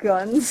about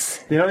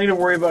guns. They don't need to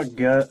worry about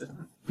gut.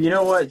 You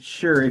know what?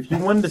 Sure. If you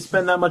wanted to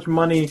spend that much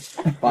money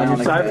on your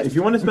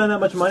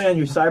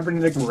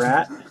cybernetic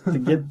rat to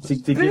get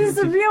But it's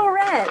a real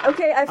rat.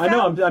 Okay, I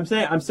know.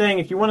 I'm saying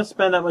if you want to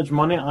spend that much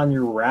money on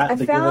your rat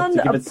to give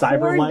it cyber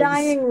poor legs.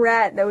 dying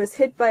rat that was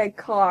hit by a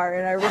car,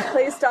 and I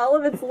replaced all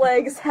of its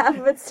legs, half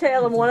of its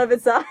tail, and one of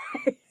its eyes.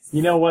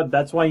 You know what?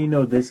 That's why you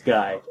know this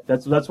guy.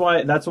 That's why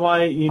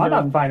you know. I'm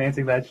not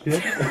financing that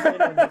shit.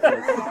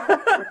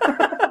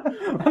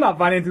 I'm not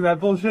financing that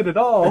bullshit at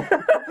all.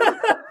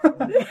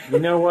 You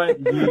know what?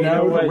 You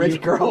know what?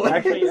 Rich girl.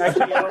 Actually,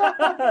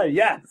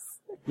 Yes.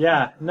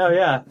 yeah. No,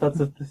 yeah.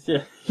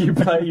 You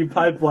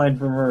pipelined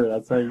from her.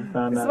 That's how you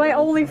found out. It's my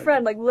only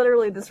friend. Like,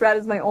 literally, this rat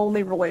is my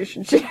only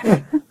relationship.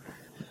 You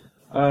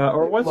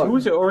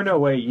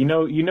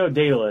know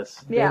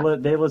Daedalus. Yeah.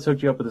 Daedalus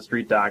hooked you up with a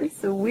street doc.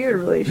 It's a weird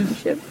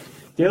relationship.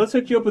 Daedalus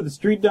hooked you up with a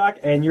street doc,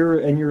 and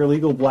your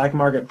illegal black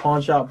market pawn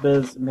shop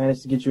biz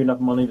managed to get you enough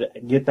money to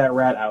get that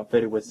rat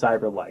outfitted with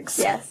cyber legs.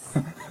 Yes.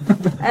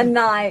 An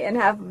eye and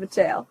half of a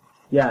tail.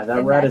 Yeah, that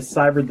And rat that's- is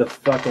cybered the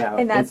fuck out.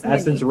 and that's Its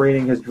essence Minnie.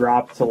 rating has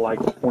dropped to like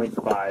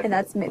 0.5. And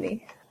that's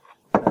Minnie.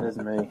 That is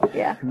me.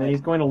 Yeah. And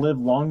he's going to live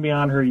long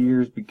beyond her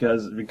years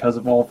because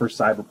of all of her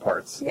cyber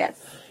parts.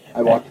 Yes.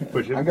 I walk.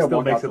 Which I'm gonna still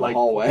walk out makes to it the like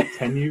hallway.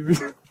 10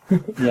 years.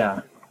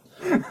 Yeah.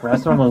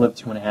 Rats normally live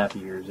 2.5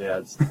 years. Yeah,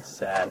 it's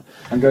sad.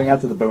 I'm going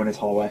out to the bonus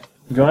hallway.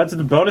 Go out to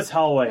the bonus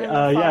hallway.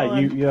 I'm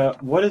following.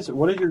 What does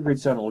your great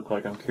sona look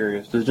like? I'm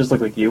curious. Does it just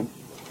look like you?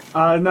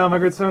 No, my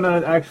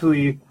Gritsona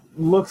actually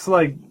looks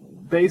like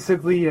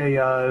basically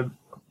an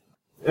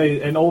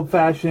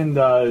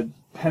old-fashioned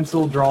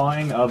pencil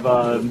drawing of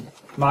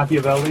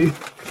Machiavelli.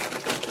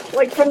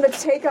 Like from the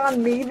Take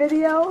On Me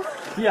video?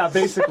 Yeah,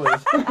 basically.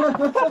 Like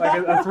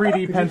a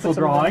 3D pencil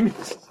drawing.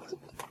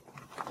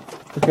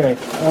 Okay.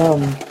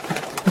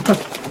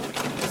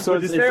 So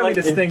Which is fairly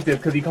distinctive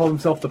because he called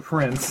himself the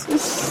Prince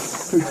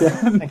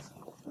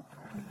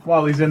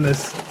while he's in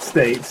this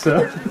state.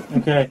 So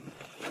Okay.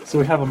 So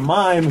we have a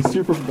mime, a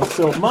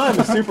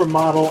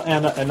supermodel,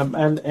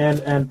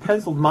 and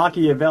penciled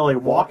Machiavelli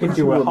walk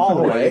into a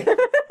hallway.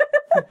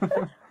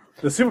 The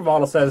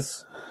supermodel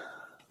says,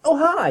 "Oh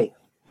hi."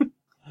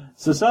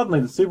 So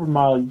suddenly, the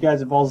supermodel, you guys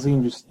have all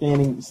seen just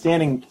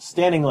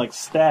standing like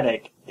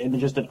static in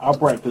just an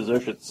upright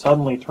position,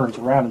 suddenly turns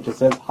around and just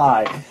says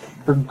hi.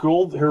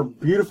 Her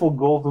beautiful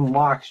golden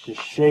locks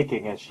just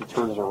shaking as she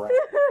turns around.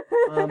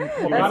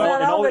 In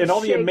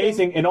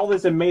all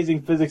this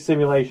amazing physics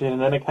simulation,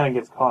 and then it kind of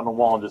gets caught in a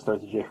wall and just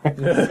starts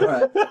jiggling.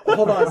 Alright,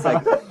 hold on a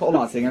second.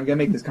 I'm gonna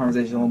make this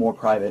conversation a little more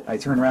private. I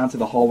turn around to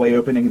the hallway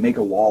opening and make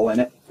a wall in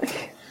it.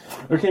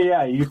 Okay,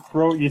 yeah, you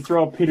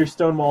throw Peter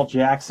Stonewall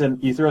Jackson.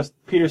 You throw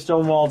Peter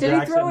Stonewall Did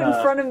Jackson. he throw it in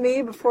front of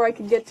me before I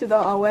could get to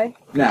the hallway?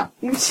 No,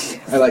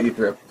 I let you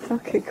through.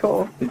 Okay,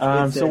 cool.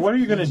 So what are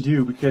you gonna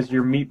do because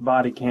your meat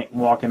body can't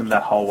walk into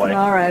that hallway?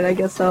 Alright, I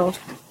guess I'll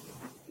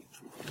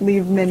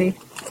leave Minnie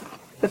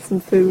with some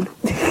food.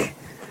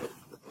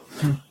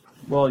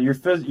 Well, your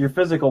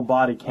physical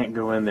body can't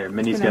go in there.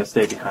 Minnie's got to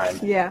stay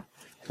behind. Yeah.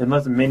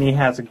 Unless Minnie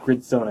has a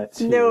grid sona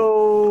too.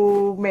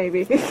 No,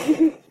 maybe.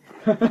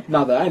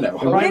 Not that I know.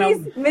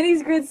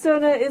 Minnie's grid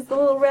sona is the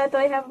little rat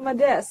that I have on my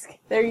desk.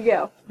 There you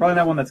go. Probably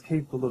not one that's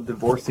capable of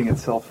divorcing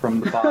itself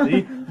from the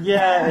body.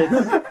 Yeah,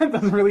 It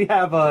doesn't really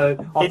have a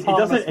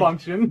autonomous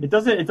function. It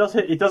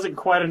doesn't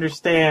quite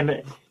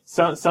understand.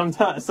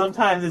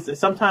 Sometimes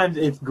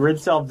its grid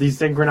self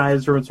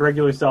desynchronizes from its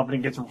regular self, and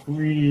it gets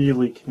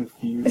really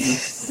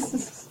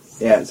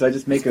confused. Yeah, so I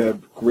just make a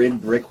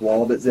grid brick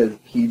wall that says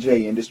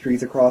PJ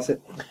Industries across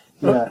it.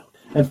 Yeah.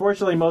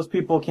 Unfortunately, most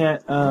people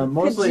can't.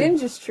 Mostly.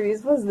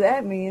 Industries. What does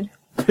that mean?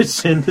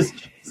 Pitch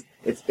Industries.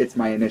 It's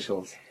my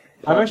initials.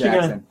 I'm Paul actually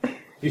Jackson.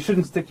 You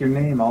shouldn't stick your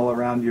name all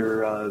around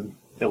your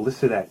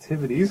illicit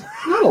activities.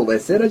 Not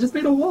illicit. I just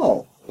made a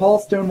wall. Paul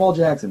Stonewall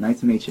Jackson. Nice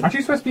to meet you. Aren't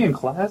you supposed to be in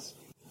class?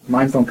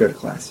 Mimes don't go to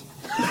class.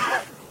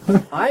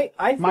 I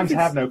think Mimes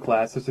have no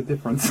class. There's a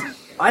difference.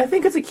 I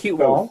think it's a cute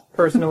wall,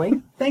 personally.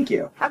 Thank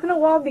you. How can a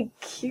wall be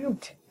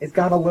cute? It's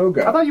got a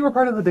logo. I thought you were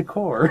part of the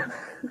decor.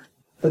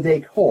 The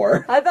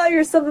decor. I thought you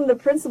were something the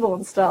principal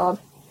installed.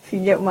 If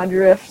you get my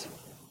drift.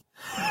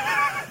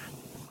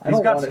 He's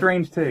got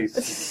strange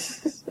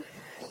tastes.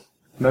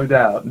 No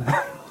doubt.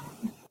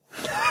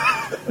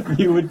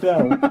 You would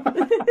know.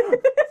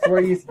 So where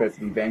are you supposed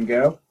to be, Van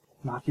Gogh?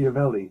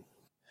 Machiavelli.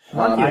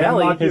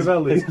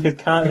 Machiavelli. His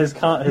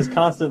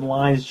constant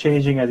lines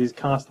changing as he's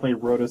constantly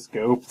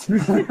rotoscoped.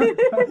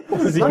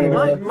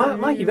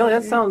 Machiavelli,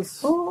 that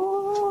sounds...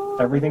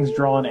 Everything's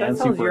drawn That and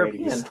sounds Super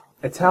European. 80s.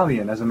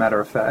 Italian, as a matter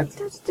of fact.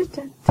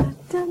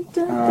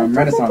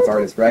 Renaissance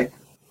artist, right?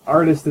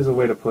 Artist is a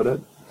way to put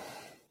it.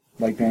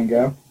 Like Van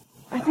Gogh?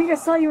 I think I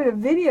saw you in a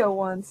video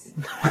once.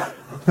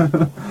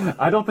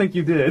 I don't think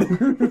you did.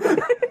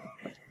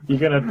 You're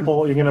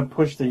gonna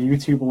push the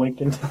YouTube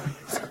link into.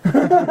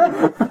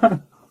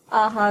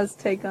 Aha's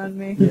take on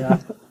me. Yeah.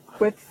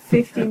 With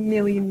 50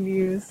 million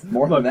views.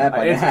 More than that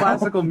by It's now.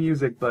 classical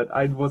music, but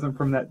I wasn't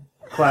from that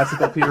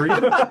classical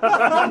period.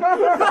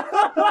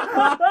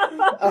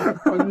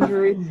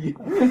 100 years.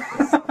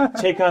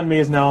 Take on Me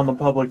is now in the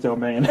public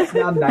domain. It's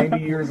now 90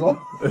 years old.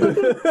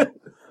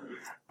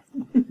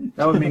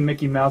 That would mean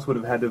Mickey Mouse would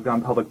have had to have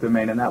gone public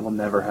domain, and that will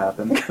never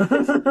happen.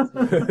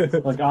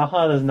 Like,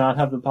 Aha does not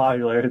have the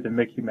popularity that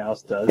Mickey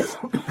Mouse does.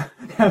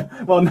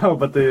 Well, no,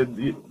 but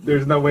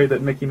there's no way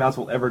that Mickey Mouse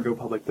will ever go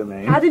public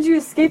domain. How did you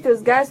escape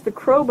those guys with the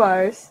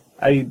crowbars?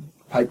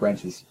 Pipe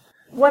wrenches.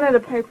 One at a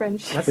pipe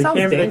wrench. That sounds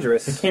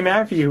dangerous. They came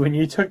after you when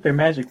you took their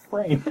magic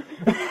frame.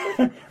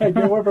 Hey,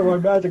 get away from my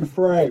magic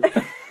frame.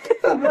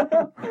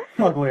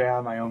 Luckily, I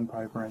have my own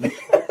pipe wrench.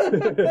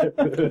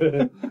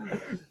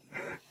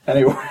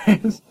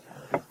 Anyways,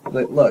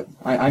 look,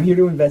 I'm here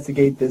to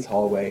investigate this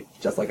hallway,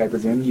 just like I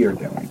presume you're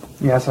doing.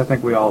 Yes, I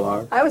think we all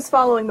are. I was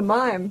following the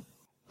mime.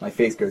 My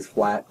face goes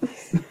flat.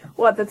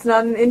 What, that's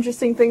not an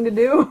interesting thing to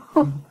do?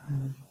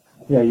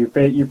 Yeah, your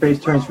face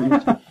turns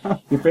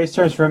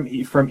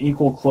from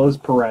equal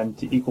closed paren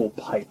to equal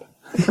pipe.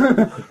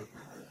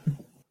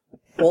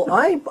 Well,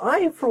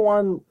 I for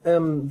one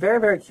am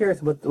very, very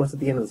curious what's at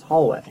the end of this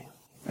hallway.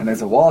 And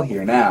there's a wall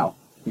here now.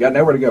 You got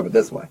nowhere to go but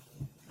this way.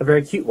 A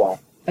very cute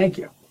wall. Thank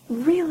you.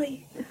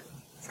 Really?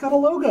 It's got a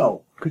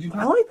logo. Could you?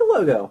 I like the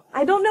logo.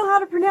 I don't know how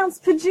to pronounce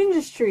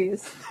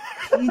Pajindustries.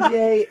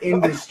 PJ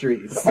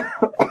Industries.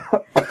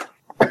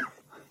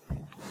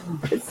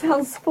 It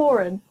sounds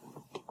foreign.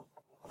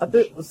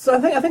 So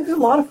I think there's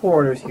a lot of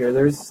foreigners here.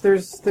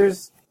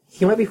 There's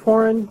he might be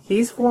foreign.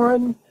 He's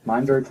foreign.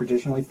 Mimes are a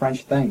traditionally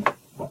French thing.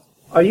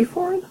 Are you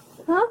foreign?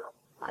 Huh?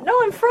 No,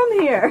 I'm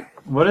from here.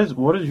 What does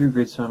your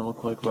great son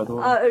look like, by the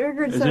way?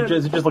 Does it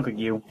just look like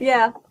you?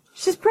 Yeah.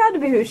 She's proud to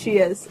be who she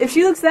is. If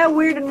she looks that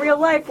weird in real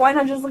life, why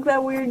not just look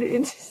that weird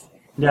in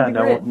Yeah, the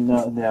no grid?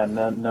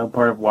 no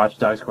part of Watch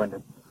Dogs going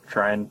to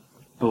try and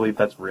believe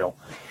that's real.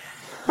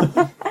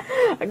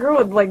 A girl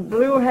with like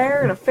blue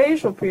hair and a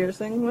facial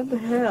piercing. What the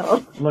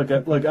hell? Look.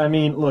 Is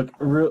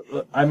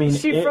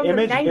she from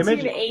the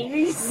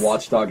 1980s?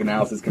 Watchdog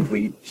analysis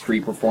complete.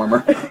 Street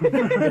performer.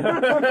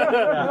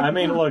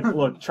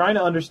 Trying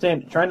to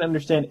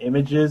understand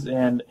images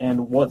and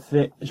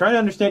trying to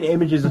understand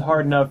images is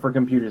hard enough for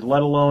computers,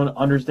 let alone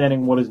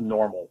understanding what is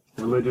normal.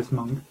 Religious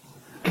monk.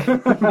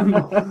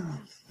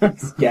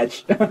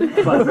 Sketch.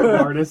 Classic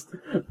artist.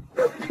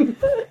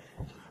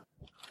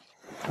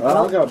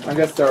 Well, I'm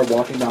gonna start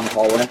walking down the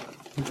hallway.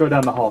 Go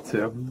down the hall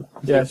too.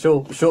 Yeah,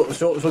 she'll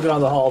go down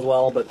the hall as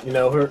well. But you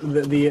know,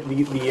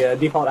 the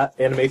default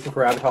animation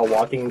for Avatar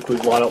walking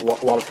includes a lot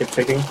of hip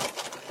shaking.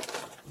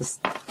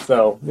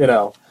 So you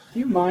know. Do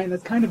you mind?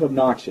 That's kind of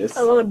obnoxious.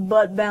 A little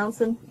butt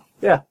bouncing.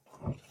 Yeah.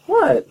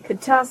 What?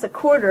 Could toss a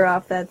quarter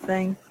off that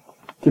thing.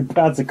 Could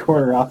bounce a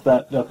quarter off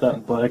that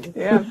butt.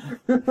 Yeah.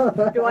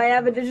 Do I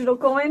have a digital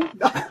coin?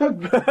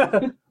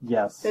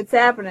 Yes. It's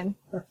happening.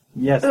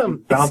 Yes.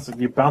 You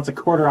bounce a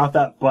quarter off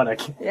that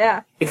buttock.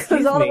 Yeah. It Excuse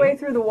goes all the me. way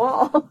through the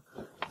wall.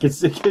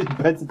 It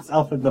bends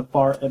itself in the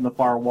far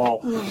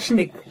wall.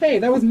 Hey,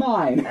 that was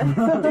mine.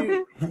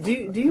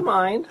 Do you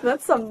mind?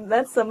 That's some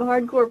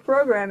hardcore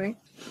programming.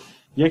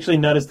 You actually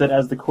notice that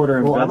as the quarter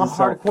embeds Well, I'm a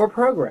itself, hardcore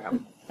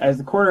program. as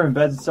the quarter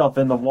embeds itself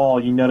in the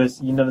wall, you notice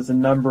a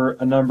number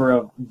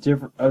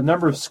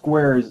of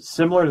squares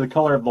similar to the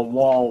color of the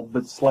wall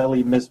but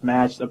slightly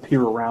mismatched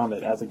appear around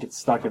it as it gets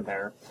stuck in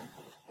there.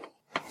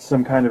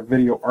 Some kind of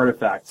video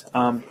artifact.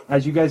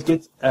 As you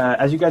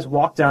guys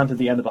walk down to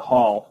the end of the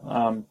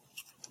hall,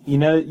 you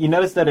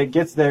notice that it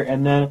gets there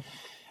and then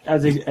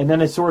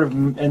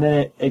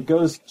it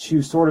goes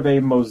to sort of a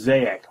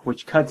mosaic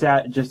which cuts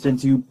out just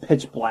into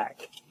pitch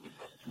black.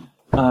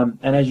 And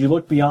as you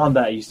look beyond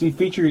that, you see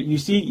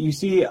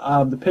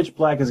the pitch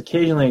black is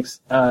occasionally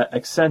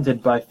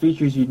accented by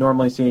features you'd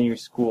normally see in your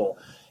school.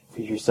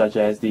 Features such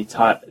as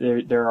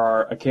there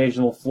are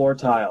occasional floor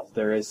tiles.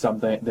 There is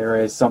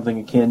something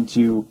akin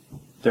to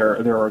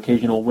there are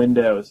occasional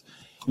windows.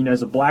 You know,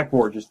 there's a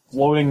blackboard just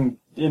floating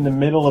in the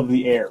middle of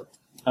the air.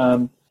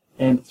 And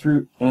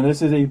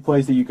this is a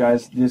place that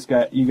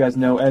you guys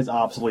know as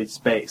obsolete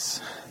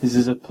space. This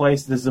is a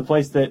place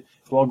that,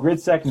 well,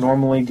 GridSec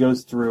normally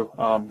goes through,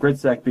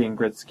 GridSec being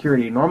grid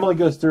security, normally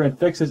goes through and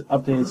fixes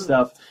updated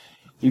stuff.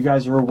 You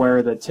guys are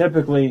aware that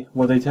typically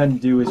what they tend to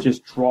do is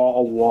just draw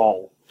a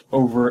wall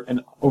over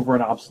an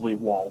obsolete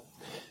wall.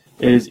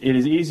 It is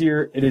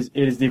easier. It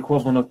is the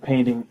equivalent of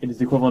painting. It is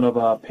the equivalent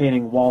of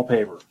painting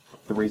wallpaper.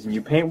 The reason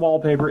you paint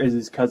wallpaper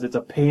is because it's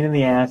a pain in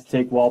the ass to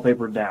take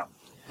wallpaper down.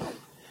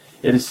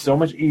 It is so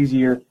much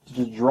easier to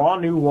just draw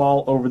a new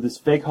wall over this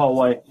fake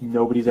hallway.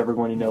 Nobody's ever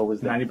going to know was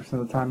there. 90%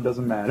 of the time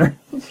doesn't matter.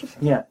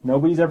 Yeah,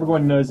 nobody's ever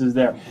going to notice is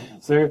there.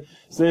 So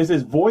there's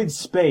this void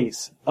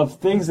space of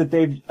things that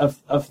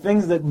of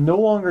things that no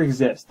longer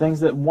exist, things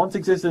that once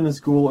existed in the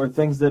school, or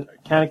things that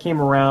kind of came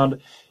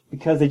around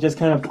because they just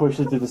kind of pushed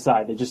it to the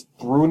side. They just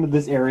threw into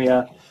this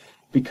area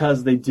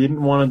because they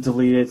didn't want to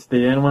delete it. They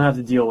didn't want to have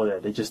to deal with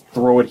it. They just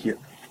throw it here.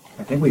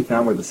 I think we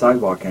found where the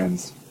sidewalk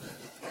ends.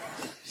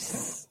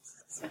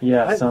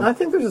 Yeah, I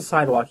think there's a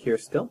sidewalk here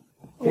still.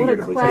 What a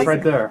It's classic,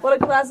 right there.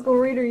 What a classical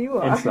reader you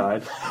are.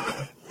 Inside.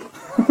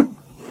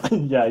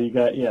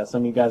 yeah,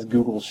 some of you guys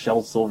Google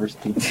Shel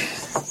Silverstein.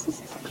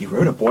 You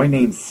wrote a boy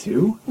named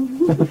Sue?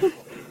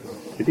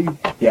 Did he?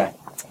 Yeah.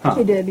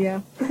 He did, yeah.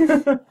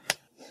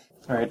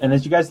 All right, and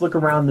as you guys look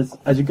around this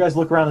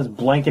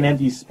blank and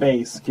empty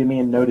space, give me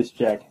a notice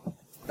check.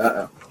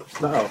 Uh-oh.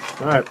 Uh-oh.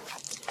 All right.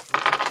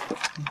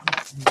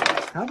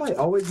 How have I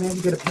always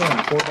managed to get a pair on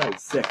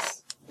 4x6?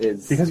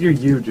 Is Because you're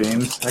you,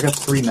 James. I got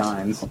 3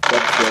 9s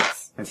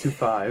that's and 2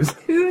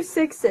 5s. 2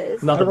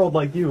 6s. Nothing rolled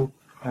like you.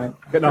 All right,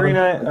 Got nothing. 3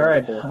 9. All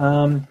right.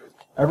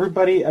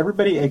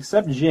 Everybody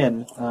except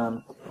Jin,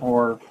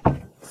 or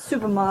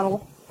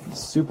Supermodel.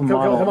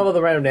 Supermodel. Come up with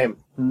a random name.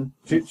 Hmm?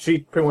 She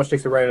pretty much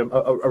takes a random.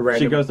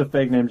 She goes to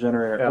fake name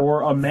generator, Yeah.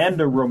 or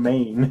Amanda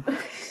Romaine,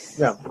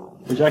 Yeah.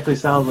 which actually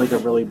sounds like a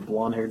really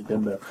blonde-haired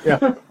bimbo.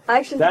 Yeah.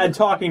 Actually, Dad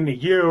talking to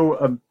you,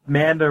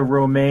 Amanda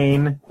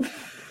Romaine,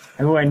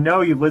 who I know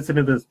you listen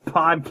to this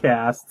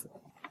podcast.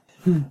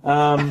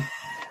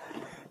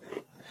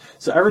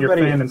 So Your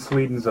everybody, fan in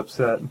Sweden's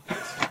upset.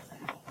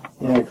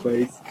 yeah,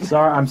 Clays.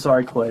 I'm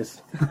sorry,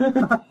 Clays.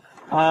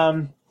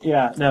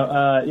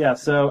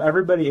 So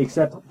everybody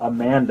except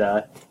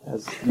Amanda,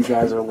 as you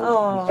guys are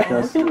Oh.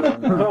 discussing.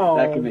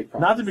 That could make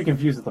Not to be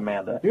confused with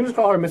Amanda. You can just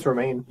call her Miss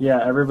Romaine.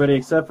 Yeah, everybody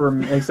except for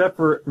Miss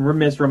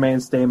Romaine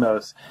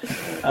Stamos.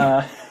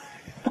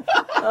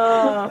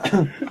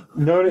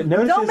 Notice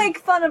don't make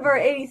fun of our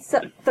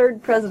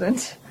 83rd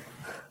president.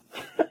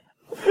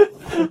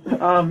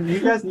 you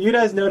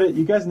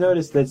guys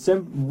notice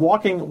that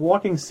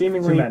walking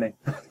seemingly Too many.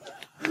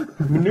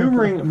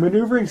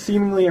 maneuvering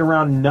seemingly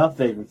around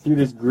nothing through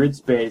this grid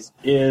space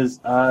is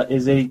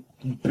a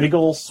big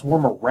ol'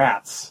 swarm of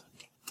rats.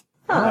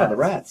 Ah, the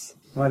rats.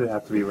 Why did it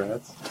have to be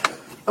rats?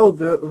 Oh,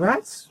 the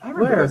rats? I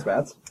remember those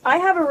rats. I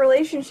have a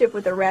relationship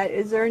with a rat.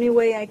 Is there any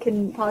way I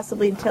can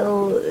possibly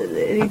tell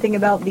anything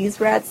about these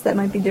rats that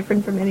might be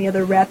different from any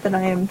other rat that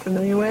I am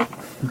familiar with?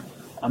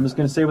 I'm just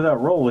gonna say without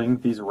rolling,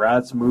 these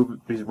rats are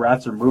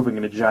moving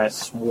in a giant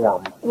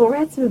swarm. Well,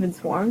 rats move in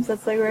swarms.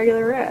 That's like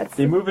regular rats.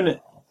 They move in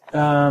it.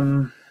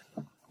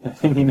 I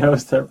think he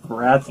knows that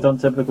rats don't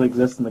typically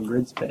exist in the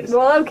grid space.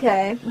 Well,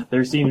 okay.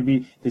 They seem to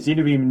be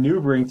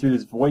maneuvering through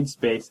this void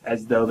space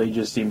as though they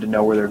just seem to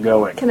know where they're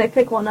going. Can I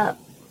pick one up?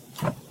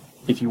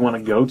 If you want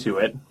to go to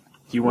it,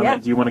 do you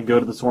want to go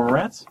to the swarm of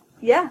rats?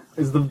 Yeah.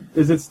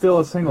 Is it still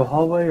a single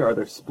hallway, or are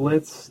there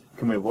splits?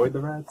 Can we avoid the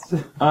rats?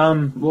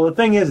 Well, the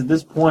thing is, at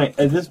this point,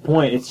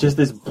 it's just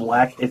this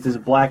black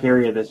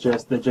area that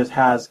just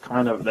has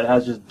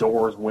just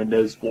doors,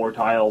 windows, floor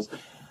tiles,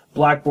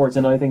 blackboards,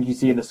 and other things you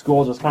see in the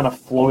school just kind of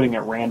floating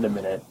at random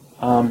in it.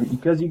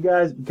 Because you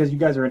guys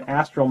are in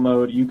astral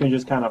mode, you can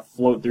just kind of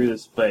float through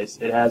this space.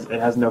 It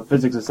has no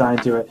physics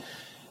assigned to it.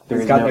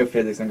 It's got no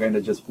physics. I'm going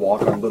to just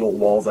walk on little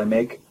walls I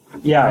make.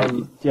 Yeah,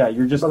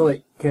 you're just. By the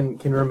way, can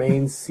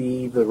Romaine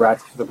see the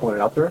rats that are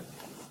pointed out to her?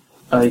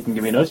 You can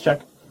give me a nose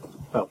check.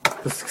 Oh,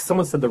 'cause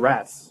someone said the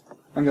rats.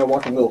 I'm gonna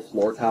walk on little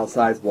floor tile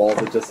sized walls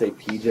that just say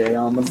PJ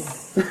on them.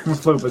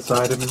 Float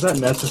beside him. Is that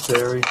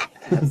necessary?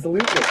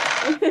 Absolutely.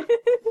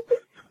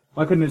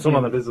 Why couldn't it be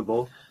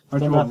invisible?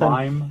 Aren't you a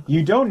mime?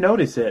 You don't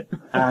notice it,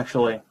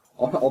 actually.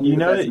 All you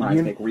know,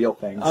 make real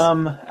things.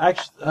 Yeah.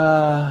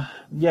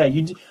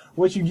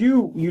 What you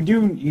do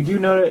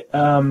notice.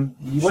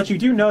 What you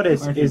do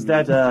notice is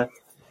that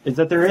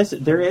there is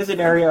an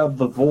area of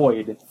the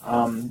void.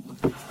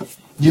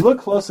 You look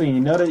closely, and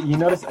you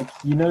notice.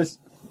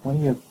 What do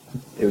you?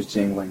 It was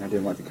jingling. I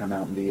didn't want it to come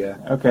out in the.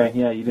 Okay,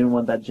 yeah, you didn't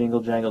want that jingle,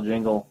 jangle,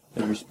 jingle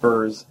of your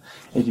spurs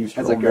as you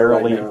stroll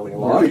merrily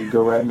along. You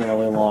go right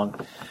merrily along.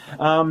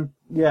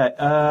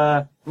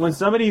 When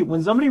somebody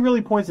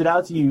really points it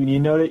out to you, and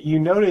you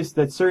notice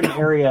that certain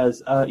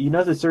areas, of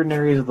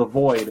the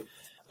void,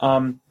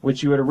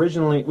 which you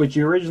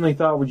originally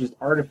thought were just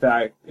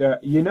artifact,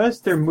 you notice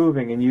they're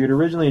moving, and you had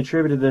originally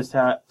attributed this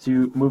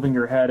to moving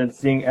your head and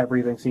seeing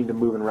everything seem to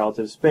move in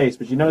relative space,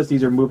 but you notice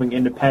these are moving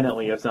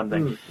independently of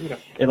something. Yeah.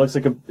 It looks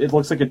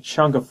like a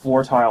chunk of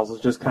floor tiles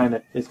is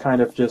kind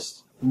of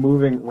just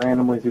moving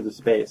randomly through the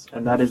space,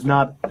 and that's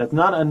not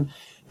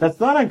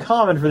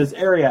uncommon for this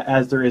area,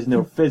 as there is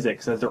no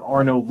physics, as there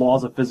are no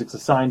laws of physics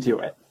assigned to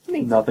it.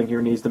 Nothing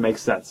here needs to make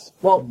sense.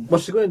 Well,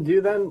 what she's going to do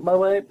then, by the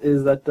way,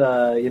 is that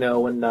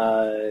when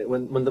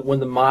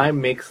the mime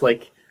makes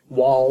like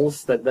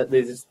walls that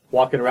they just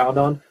walking around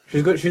on,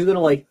 she's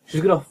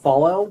gonna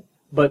follow,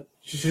 but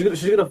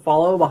she's gonna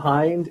follow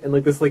behind in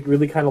like this like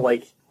really kind of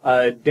like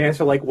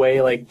dancer like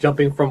way, like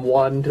jumping from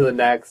one to the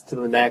next.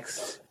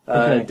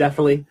 Okay.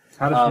 Definitely.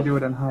 How does she do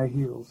it in high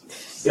heels?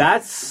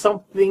 That's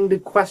something to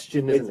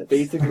question, isn't it? It's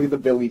basically the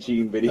Billie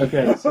Jean video.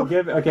 Okay, so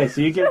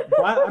you get.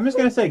 I'm just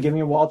gonna say, give me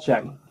a wall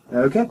check.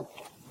 Okay.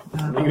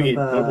 Want me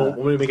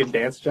to make a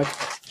dance check?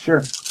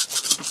 Sure.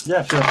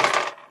 Yeah, sure.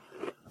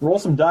 Roll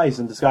some dice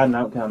and decide an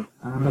outcome.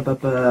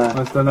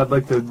 Then I'd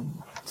like to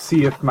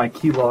see if my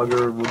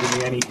keylogger will give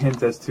me any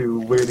hint as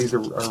to where these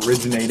are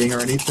originating or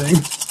anything.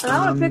 And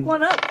I want to pick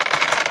one up.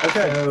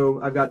 Okay.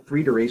 So I've got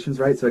 3 durations,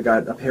 right? So I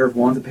got a pair of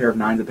 1s, a pair of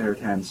 9s, a pair of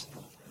 10s.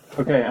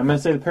 Okay, I'm going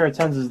to say the pair of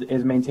 10s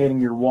is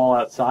maintaining your wall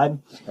outside.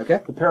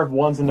 Okay. The pair of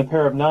 1s and the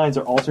pair of 9s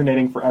are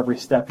alternating for every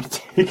step you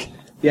take.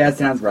 Yeah, that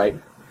sounds right.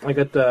 I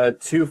got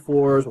 2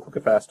 4s. We'll cook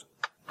it fast.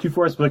 2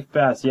 4s, quick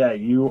fast. Yeah,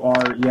 you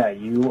are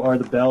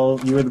the bell.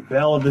 You are the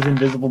bell of this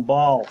invisible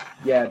ball.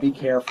 Yeah, be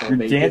careful.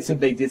 You're dancing.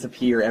 They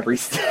disappear every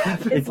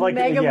step. It's like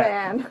Mega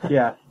Man.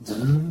 Yeah. So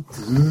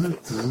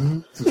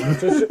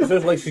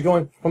it's like she's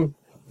going from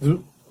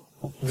zoop,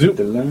 zoop.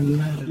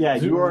 Yeah,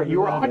 you are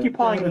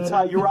occupying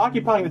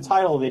the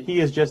title that he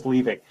is just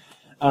leaving.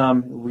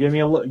 Give me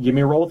a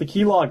roll with the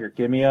keylogger.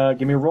 Give me a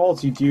roll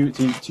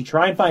to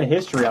try and find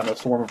history on the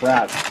swarm of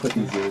rats.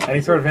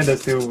 Any sort of hint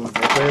as to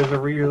if there's a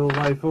real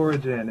life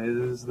origin?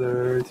 Is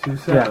there 2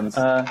 sevens?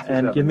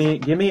 And give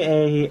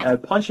me a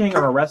punching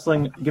or a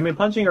wrestling. Give me a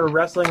punching or a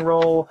wrestling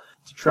roll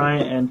to try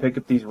and pick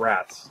up these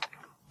rats.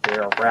 They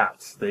are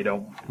rats. They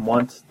don't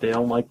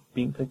like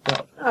being picked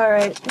up.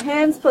 Alright,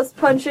 hands plus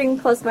punching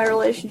plus my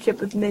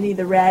relationship with Minnie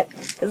the rat,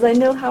 because I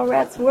know how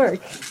rats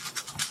work.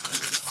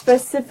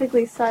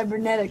 Specifically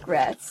cybernetic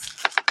rats.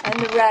 And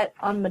the rat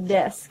on my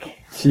desk.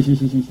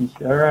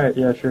 Alright,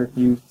 yeah, sure.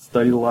 You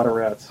studied a lot of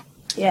rats.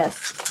 Yes.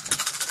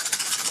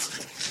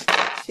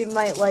 She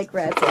might like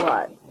rats a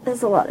lot.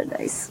 There's a lot of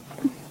dice.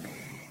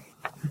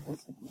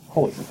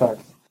 Holy fuck.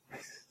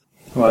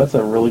 Well, that's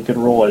a really good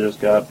roll I just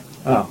got.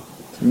 Oh.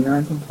 3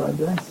 9s and 5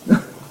 dice.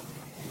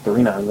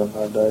 3 9s and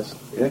 5 dice.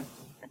 Yeah.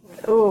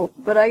 Oh,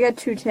 but I got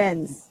 2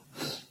 10s.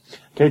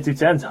 Okay, 2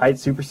 10s. Height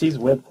supersedes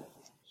width.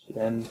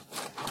 And...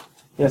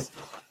 Yes.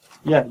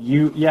 Yeah,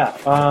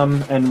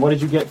 and what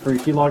did you get for your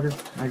keylogger?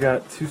 I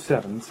got 2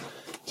 sevens.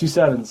 2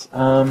 sevens. 2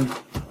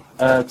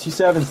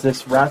 sevens, this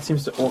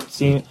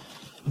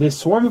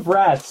swarm of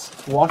rats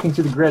walking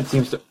through the grid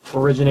seems to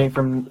originate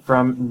from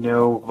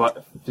no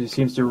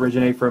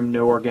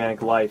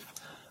organic life.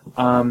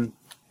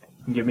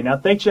 Give me an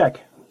outthink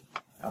check.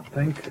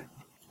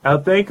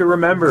 Outthink or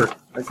remember.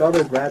 I saw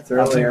those rats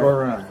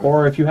earlier.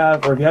 Or if you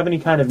have any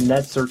kind of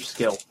net search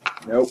skill.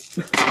 Nope.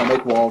 I'll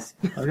make walls.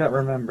 I've got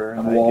remember,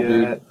 and wall I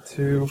get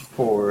 2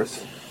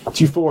 4s.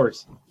 2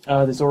 4s.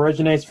 This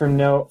originates from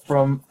no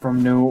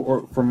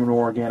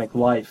organic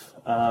life.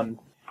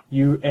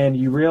 You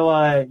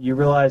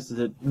realize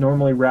that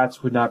normally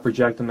rats would not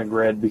project on the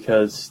grid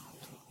because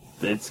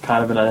it's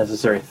kind of an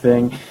unnecessary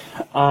thing.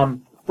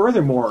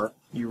 Furthermore,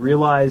 you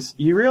realize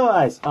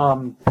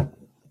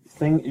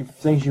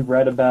things you've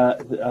read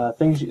about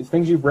things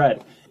you've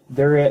read.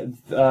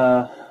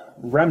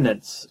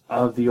 remnants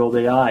of the old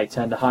AI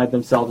tend to hide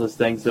themselves as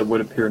things that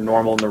would appear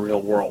normal in the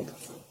real world.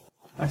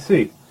 I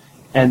see.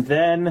 And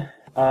then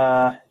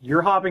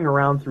you're hopping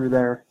around through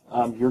there.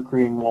 You're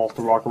creating walls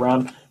to walk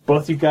around.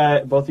 Both you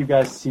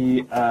guys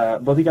see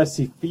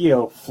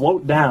Theo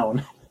float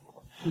down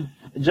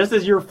just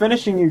as you're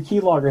finishing your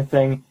keylogger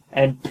thing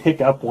and pick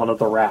up one of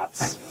the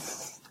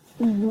rats.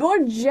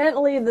 More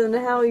gently than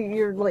how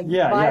you're like.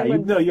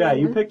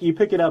 You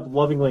pick it up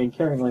lovingly and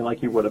caringly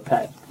like you would a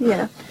pet.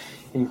 Yeah.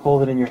 And you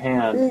hold it in your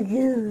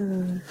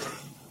hand.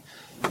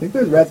 I think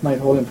those rats might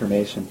hold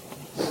information.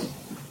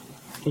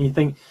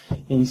 And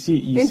you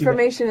see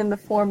information in the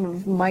form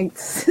of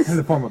mites. In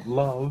the form of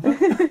love.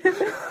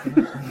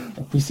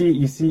 You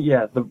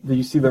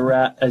see the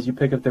rat as you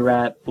pick up the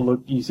rat.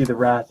 You see the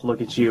rat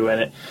look at you,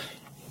 and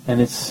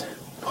it's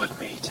put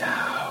me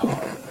down.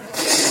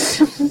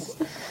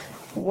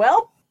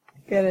 Well,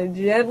 gonna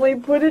gently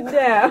put it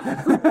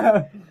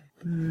down.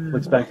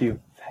 Looks back to you.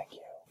 Thank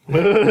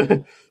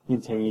you.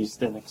 Continues.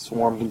 The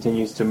swarm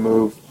continues to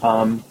move.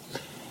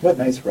 What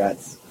nice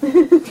rats.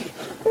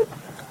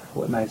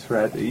 What nice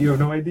rat. You have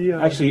no idea.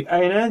 Actually,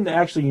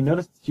 you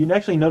notice the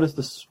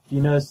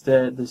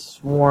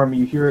swarm.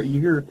 You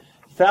hear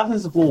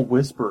thousands of little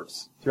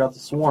whispers throughout the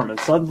swarm, and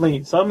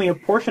suddenly a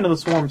portion of the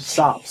swarm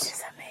stops. This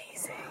is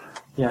amazing.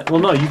 Yeah. Well,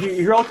 no, you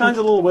hear all kinds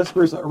of little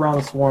whispers around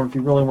the swarm. If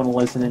you really want to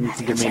listen, and you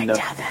can give me check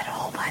down that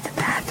hole by the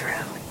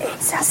bathroom.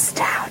 It's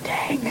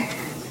astounding.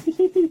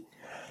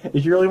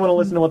 If you really want to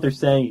listen to what they're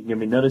saying, you can give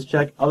me a notice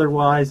check.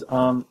 Otherwise,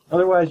 you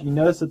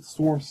notice that the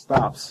swarm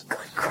stops.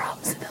 Good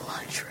crumbs in the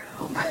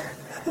lunchroom.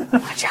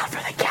 Watch out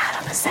for the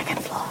cat on the second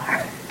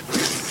floor.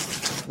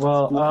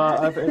 Well,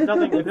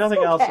 if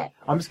nothing else,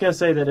 I'm just gonna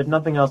say that if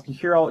nothing else, you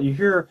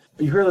hear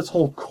this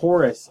whole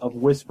chorus of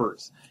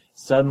whispers.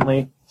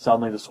 Suddenly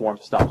the swarm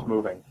stops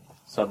moving.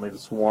 Suddenly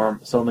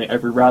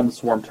every rat in the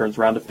swarm turns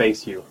around to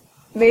face you.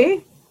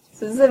 Me?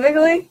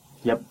 Specifically?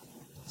 Yep.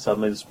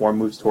 Suddenly the swarm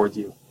moves towards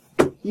you.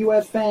 You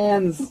have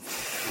fans.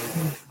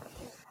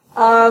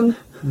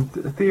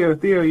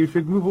 Theo, you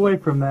should move away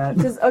from that.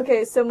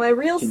 Okay, so my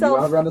real Can self...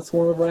 you outrun a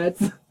swarm of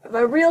rats?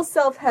 My real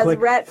self has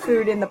rat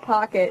food in the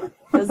pocket.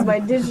 Does my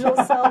digital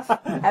self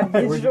have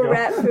digital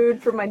rat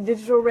food for my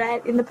digital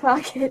rat in the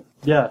pocket?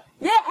 Yeah.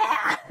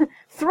 Yeah!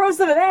 Throw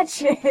some of that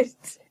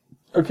shit!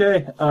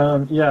 Okay,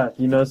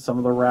 you notice some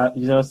of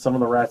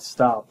the rats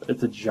stop.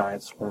 It's a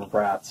giant swarm of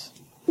rats.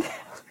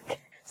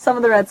 Some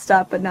of the rats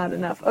stop, but not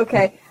enough.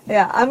 Okay,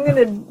 yeah, I'm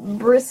gonna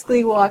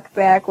briskly walk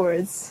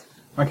backwards.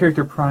 My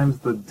character primes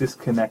the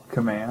disconnect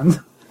command.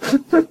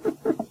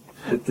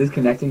 Does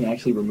disconnecting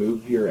actually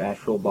remove your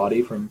astral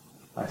body from...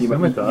 I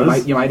assume it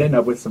does. You might end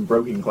up with some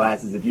broken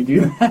glasses if you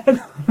do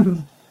that.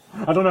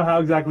 I don't know how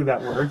exactly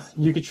that works.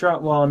 You could try.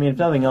 Well, I mean, if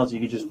nothing else, you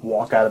could just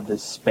walk out of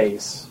this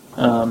space.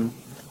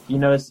 You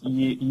notice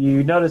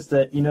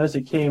that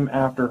it came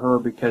after her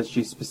because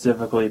she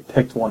specifically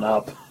picked one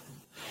up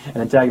and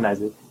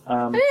antagonized it.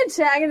 I didn't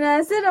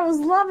antagonize it. I was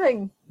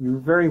loving. You were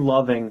very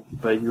loving,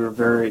 but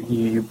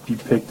you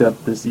picked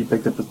up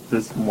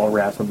this more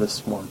rat from this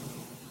swarm.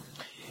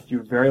 You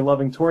were very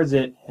loving towards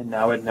it, and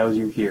now it knows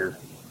you're here.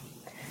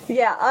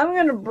 Yeah, I'm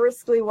gonna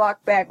briskly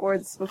walk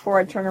backwards before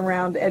I turn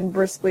around and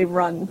briskly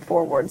run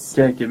forwards.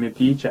 Okay, give me a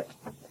PE check.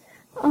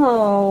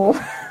 Oh.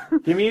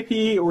 Give me a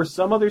PE or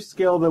some other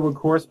skill that would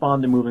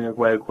correspond to moving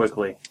away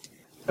quickly.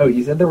 Oh,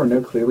 you said there were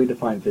no clearly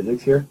defined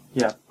physics here?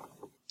 Yeah.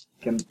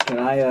 Can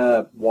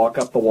I walk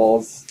up the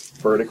walls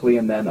vertically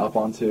and then up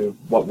onto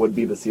what would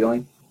be the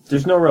ceiling?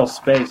 There's no real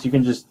space. You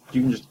can just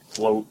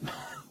float.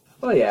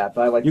 Well, yeah,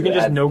 but I like You to can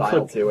just add no style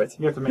clip to it.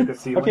 You have to make a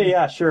ceiling. Okay,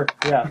 yeah, sure.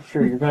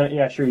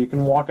 You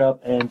can walk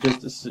up and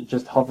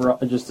just hover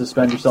up and just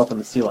suspend yourself in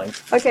the ceiling.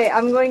 Okay,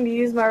 I'm going to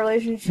use my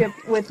relationship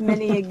with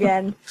Minnie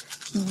again.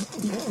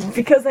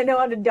 Because I know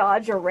how to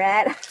dodge a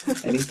rat.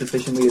 Any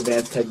sufficiently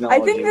advanced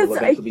technology will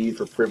eventually be used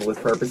for frivolous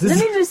purposes. Let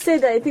me just say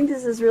that I think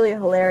this is really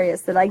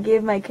hilarious that I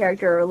gave my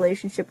character a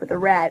relationship with a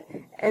rat,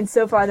 and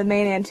so far the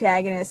main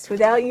antagonist,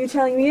 without you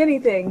telling me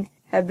anything,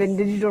 have been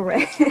digital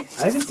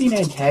rats. I haven't seen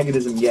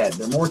antagonism yet.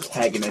 They're more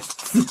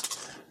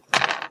antagonists.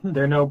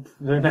 They're not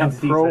Entities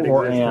pro that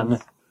or exist. an.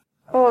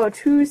 Oh,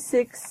 3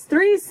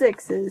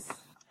 sixes.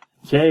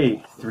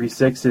 Okay, 3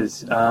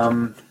 sixes.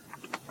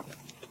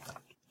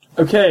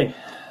 Okay,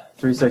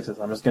 3 sixes.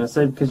 I'm just gonna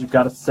say because you've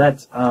got a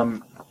set.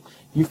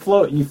 You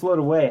float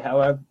away.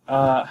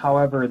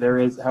 However, there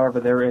is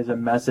a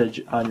message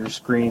on your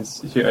screen.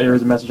 There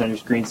is a message on your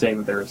screen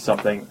saying that there is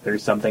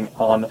something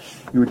on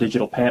your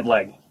digital pant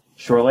leg.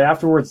 Shortly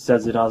afterwards, it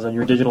says it is on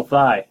your digital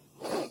thigh.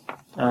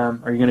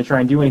 Are you gonna try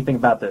and do anything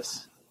about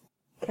this?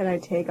 Can I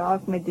take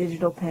off my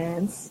digital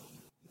pants?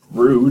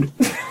 Rude.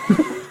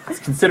 It's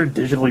considered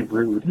digitally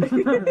rude.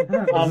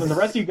 And the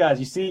rest of you guys,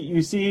 you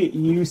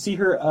see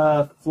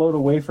her float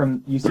away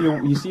from you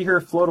see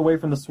her float away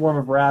from the swarm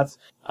of rats.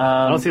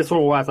 I don't see a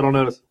swarm of rats. I don't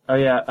notice. Oh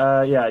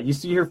yeah, yeah. You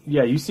see her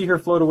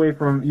float away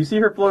from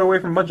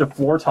a bunch of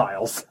floor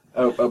tiles.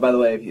 Oh, by the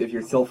way, if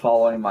you're still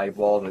following my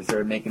walls, I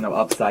started making them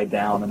upside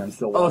down, and I'm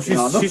still Oh, walking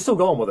on them. she's still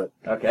going with it.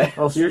 Okay.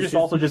 Oh, So you're just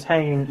also just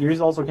hanging. You're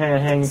just also kind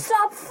of hanging.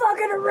 Stop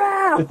fucking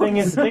around! The thing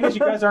is, you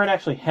guys aren't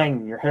actually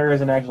hanging. Your hair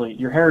isn't actually.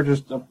 Your hair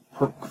just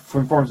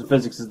forms of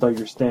physics as though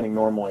you're standing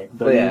normally.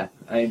 But yeah,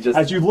 I mean, just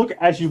As you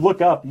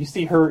look up, you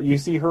see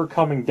her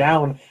coming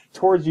down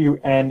towards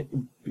you,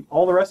 and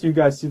all the rest of you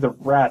guys see the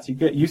rats.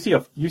 You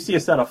see a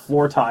set of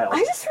floor tiles.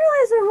 I just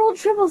realized I rolled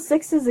triple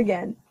sixes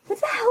again. What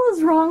the hell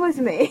is wrong with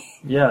me?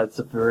 Yeah, it's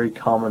a very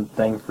common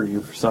thing for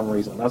you for some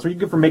reason. That's what you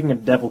get for making a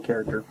devil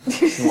character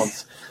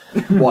once.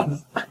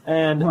 once.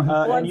 And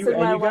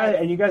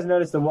you guys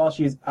notice that while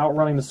she's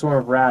outrunning the swarm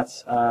of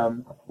rats,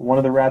 one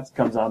of the rats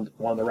climbs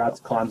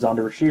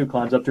onto her shoe,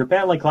 climbs up to her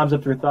pant leg, climbs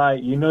up to her thigh.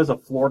 You notice a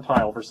floor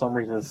tile for some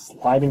reason is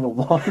sliding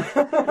along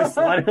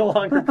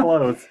her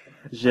clothes.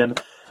 Jin.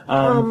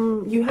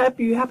 You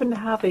happen to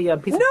have a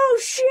piece of... No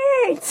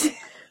shit!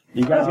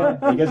 You guys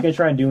gonna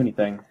try and do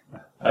anything?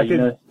 I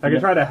could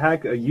try to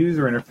hack a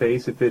user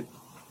interface if it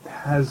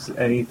has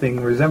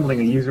anything resembling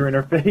a user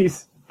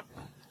interface.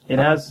 It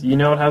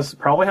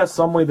probably has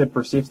some way that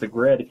perceives the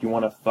grid if you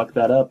want to fuck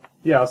that up.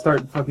 Yeah, I'll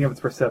start fucking up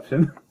its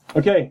perception.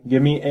 Okay,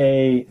 give me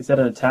is that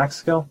an attack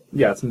skill?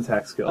 Yeah, it's an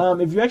attack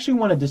skill. If you actually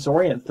want to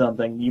disorient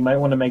something, you might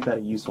want to make that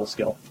a useful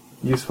skill.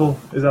 Useful?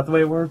 Is that the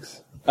way it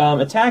works?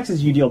 Attacks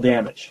is you deal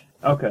damage.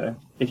 Okay.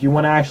 If you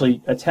want to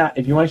actually attack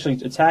it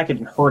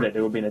and hurt it,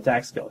 it would be an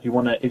attack skill. If you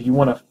want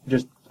to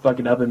just fuck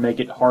it up and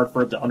make it hard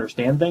for it to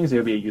understand things, it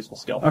would be a useful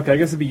skill. Okay, I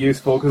guess it'd be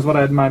useful, because what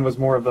I had in mind was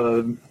more of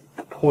a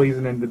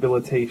poison and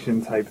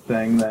debilitation type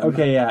thing. Then.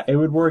 Okay, yeah, it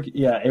would work.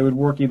 Yeah, it would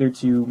work either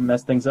to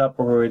mess things up,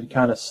 or it would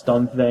kind of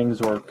stun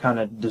things, or kind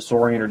of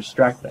disorient or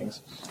distract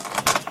things.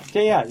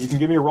 Okay, yeah, you can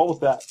give me a roll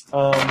with that.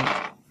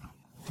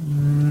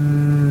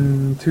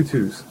 2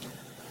 twos.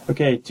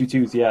 Okay, 2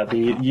 twos. Yeah,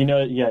 you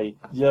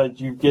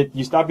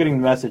stop getting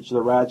the message.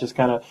 The rat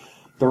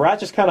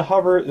kind of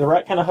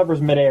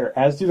hovers midair,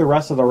 as do the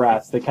rest of the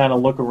rats. They kind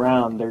of look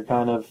around. They're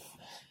kind of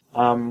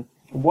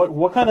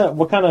what kind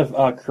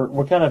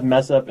of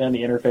mess up in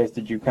the interface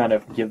did you kind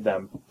of give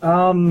them?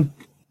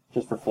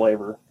 Just for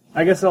flavor.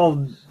 I guess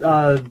I'll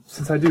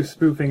since I do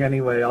spoofing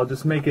anyway, I'll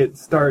just make it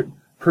start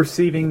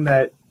perceiving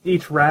that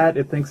each rat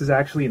it thinks is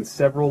actually in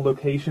several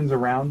locations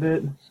around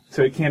it,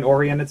 so it can't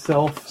orient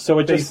itself. So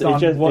it based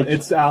on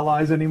its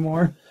allies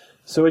anymore.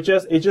 So it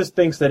just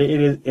thinks that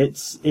it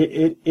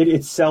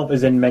itself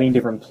is in many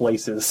different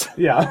places.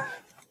 Yeah.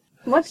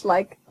 Much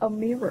like a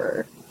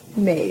mirror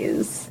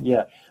maze.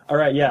 Yeah. All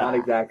right. Yeah. Not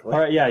exactly. All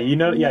right. Yeah.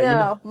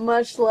 No,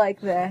 much like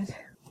that.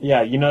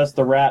 Yeah. You notice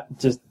the rat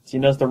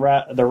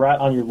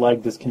on your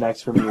leg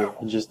disconnects from you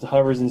and just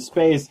hovers in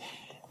space,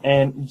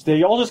 and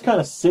they all just kind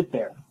of sit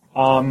there.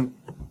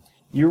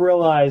 You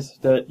realize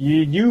that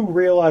you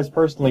realize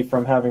personally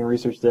from having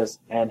researched this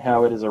and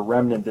how it is a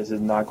remnant. This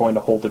is not going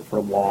to hold it for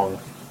long.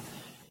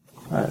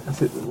 All right,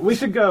 we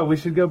should go. We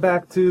should go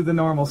back to the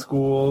normal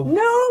school.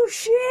 No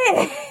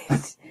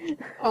shit!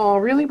 Oh,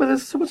 really? But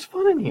there's so much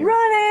fun in here.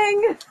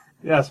 Running!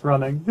 Yes,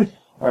 running.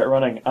 All right,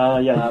 running. Yeah,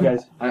 you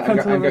guys. I'm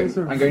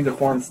going to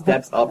form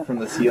steps up from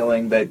the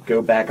ceiling that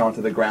go back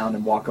onto the ground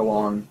and walk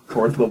along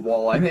towards the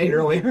wall I made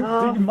earlier.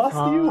 Must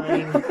you?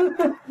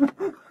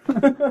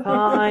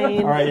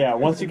 Fine. All right, yeah.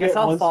 Once you get,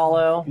 I'll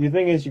follow. The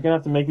thing is, you're gonna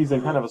have to make these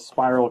in kind of a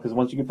spiral because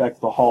once you get back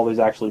to the hall, there's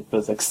actually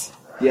physics.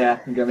 Yeah,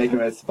 I'm going to make them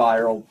a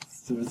spiral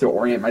to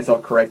orient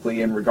myself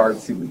correctly in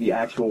regards to the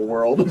actual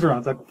world.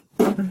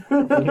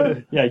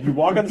 Yeah, you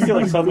walk on the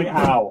ceiling, suddenly,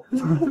 ow.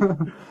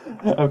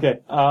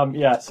 Okay.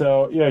 Yeah.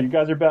 So yeah, you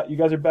guys are back. You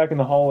guys are back in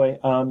the hallway.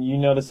 You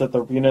notice that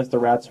the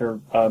rats are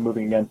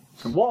moving again.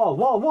 Wall.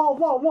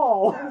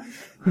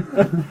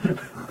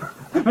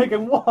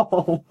 Making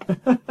wall.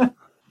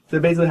 So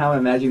basically how I'm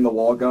imagining the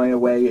wall going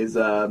away is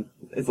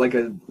it's like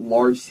a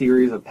large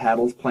series of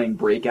paddles playing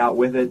Breakout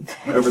with it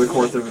over the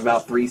course of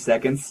about 3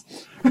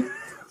 seconds.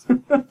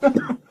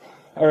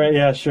 All right,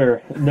 yeah,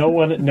 sure. No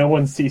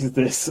one sees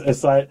this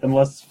aside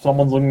unless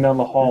someone's looking down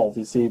the hall.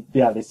 They see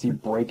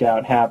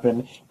Breakout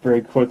happen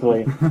very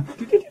quickly,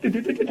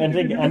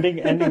 ending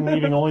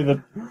leaving only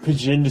the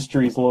Pidge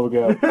Industries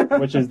logo,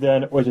 which is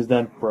then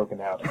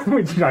broken out.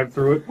 We drive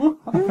through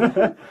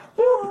it.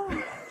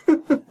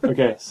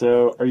 Okay,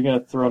 so are you gonna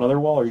throw another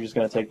wall, or are you just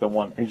gonna take the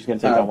one? Are you just gonna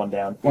take that one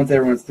down? Once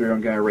everyone's through,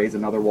 I'm going to raise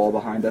another wall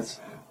behind us.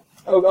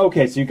 Oh,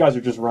 okay. So you guys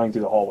are just running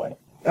through the hallway.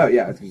 Oh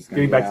yeah, it's just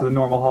Getting back to the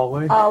normal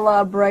hallway. A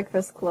la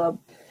Breakfast Club.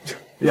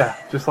 Yeah,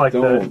 just like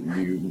Don't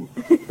you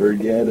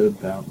forget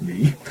about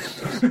me.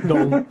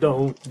 Don't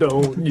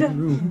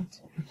you.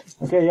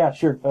 Okay, yeah,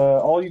 sure.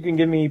 All you can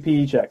give me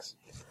PE checks.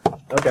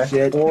 Okay.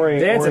 Shit. Or a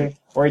Dancing.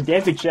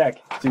 dancing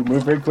check to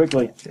move very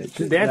quickly.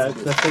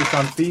 Dancing. that's based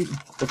on feet.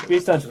 It's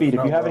based on speed.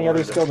 If you have any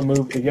other skill to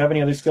move, if you have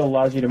any other skill that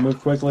allows you to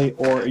move quickly,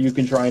 or you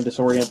can try and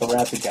disorient the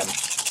rats again.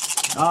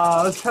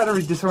 Let's try to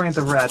disorient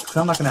the rats, because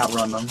I'm not going to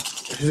outrun them.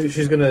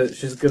 She's gonna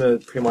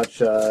pretty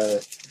much, I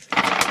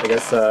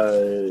guess,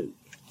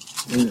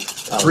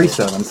 3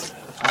 sevens.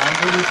 I'm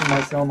Maybe from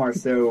Marcel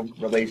Marceau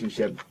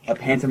relationship, a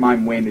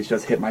pantomime wind has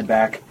just hit my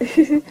back.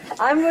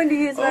 I'm going to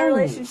use my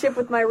relationship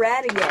with my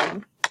rat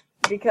again.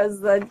 Because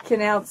that can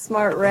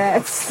outsmart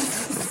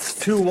rats.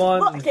 2-1.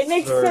 Look, it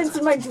makes sense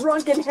in my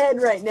drunken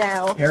head right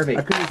now. Harvey.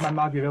 I could use my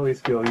Machiavelli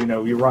skill. You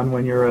know, you run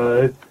when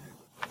your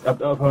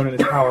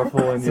opponent is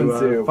powerful and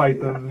you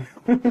fight them.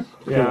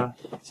 Yeah.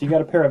 So you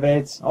got a pair of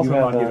 8s. Also you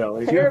have,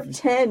 Machiavelli. A pair of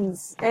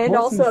 10s, and More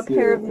also a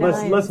pair of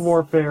 9s. Less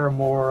warfare,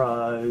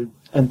 more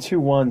and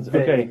 2 1s.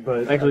 Okay.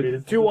 but Actually, I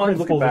mean, 2 1s principles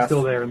looking are fast.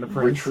 still there in the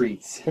prince.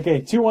 Retreats.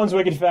 Okay, 2 1s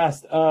wicked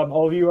fast.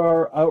 All of you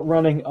are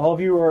outrunning.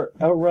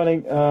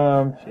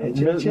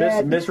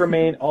 Miss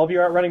Romaine. All of you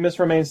are outrunning Miss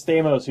Romaine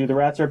Stamos, who the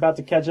rats are about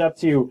to catch up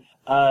to.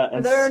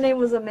 I thought her name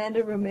was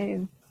Amanda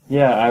Romaine.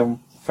 Yeah, I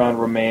found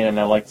Romaine and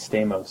I liked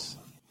Stamos.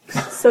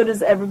 So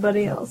does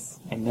everybody else.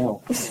 I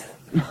know.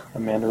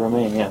 Amanda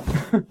Romaine, yeah.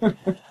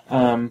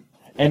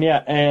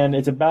 And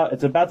it's about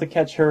to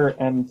catch her.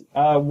 And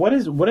what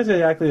is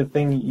exactly the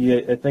thing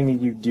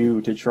you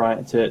do to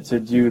try to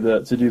do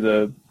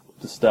the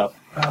stuff?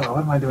 Oh,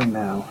 what am I doing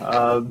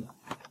now?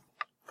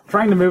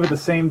 Trying to move at the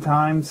same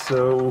time,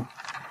 so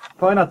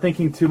probably not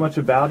thinking too much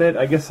about it.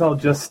 I guess I'll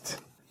just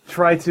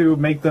try to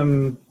make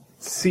them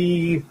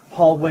see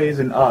hallways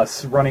and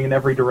us running in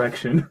every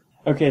direction.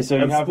 Okay, so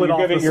And split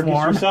off the you're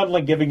swarm.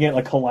 suddenly giving it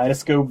a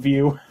kaleidoscope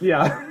view,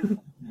 Yeah.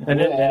 and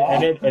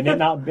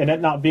it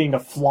not being a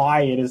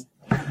fly, it is.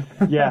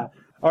 Yeah.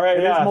 All right.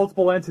 It Yeah. is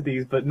multiple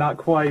entities, but not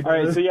quite. All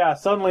right, so yeah,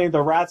 suddenly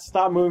the rats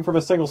stop moving from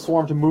a single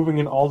swarm to moving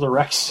in all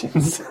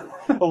directions.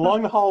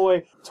 Along the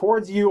hallway,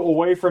 towards you,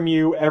 away from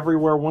you,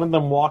 everywhere. One of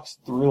them walks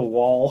through the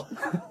wall.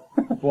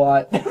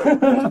 What?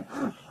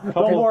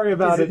 Don't worry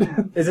about it.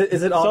 Is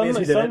it obvious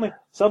he did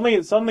Suddenly,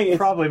 it's...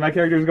 Probably my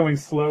character is going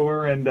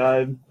slower and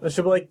it?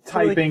 Should be like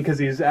typing because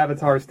his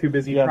avatar is too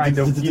busy Yeah. trying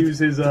to use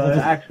his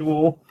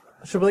actual.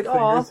 Should be like,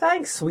 oh,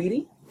 thanks,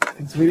 sweetie.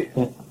 In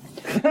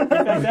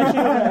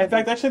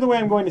fact, actually, the way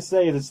I'm going to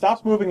say is it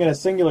stops moving in a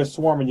singular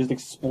swarm and just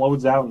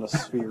explodes out in a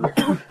sphere. Like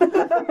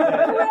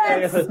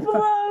I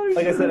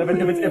said,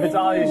 if it's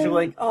obvious, she'll be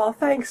like, oh,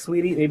 thanks,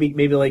 sweetie.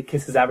 Maybe like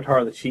kiss his avatar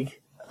on the cheek.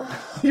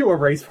 You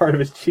erase part of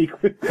his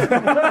cheek with.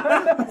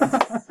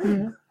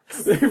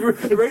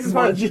 Erases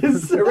part of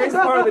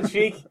the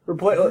cheek.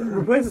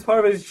 Replaces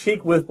part of his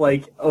cheek with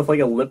like a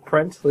lip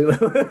print,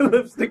 like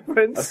lipstick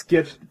print. A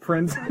sketch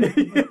print.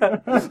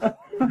 Yeah.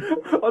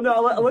 Oh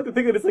no, I like to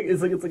think that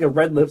it's like a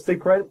red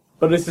lipstick print,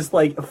 but it's just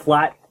like a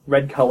flat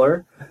red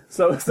color.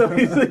 So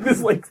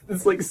he's like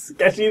this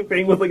sketchy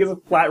thing with like a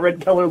flat red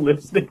color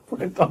lipstick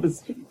print on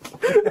his cheek.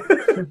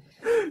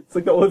 It's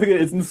like the only thing that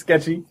isn't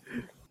sketchy.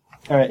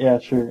 All right, yeah,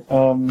 sure.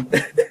 All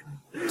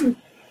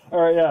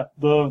right, yeah.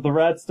 The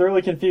rats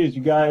thoroughly confused.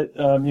 You guys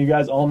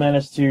all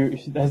managed to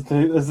as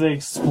they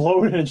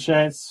explode in a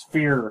giant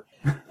sphere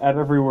out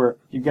everywhere.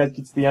 You guys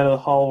get to the end of the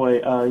hallway,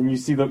 and you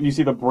see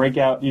the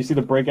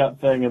breakout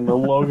thing, and the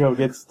logo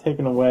gets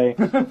taken away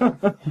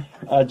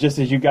just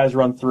as you guys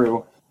run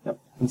through. Yep.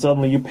 And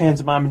suddenly you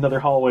pantomime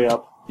another hallway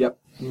up. Yep.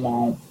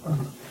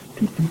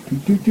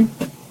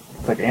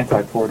 It's like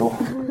anti-portal.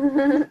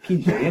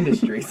 PJ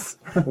Industries.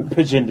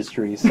 Pitch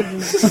Industries.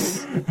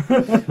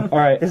 All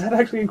right. Is that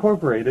actually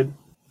incorporated?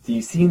 Do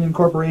you see an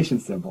incorporation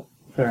symbol?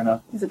 Fair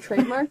enough. Is it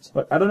trademarked?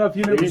 But I don't know if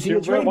you know.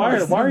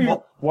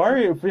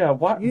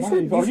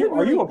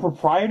 Are you a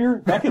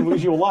proprietor? That could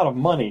lose you a lot of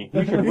money.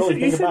 You should really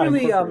think about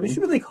you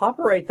should really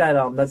copyright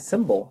that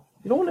symbol.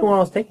 You don't want anyone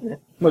else taking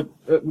it. Look,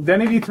 did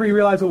any of you three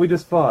realize what we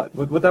just fought?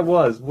 What that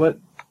was? What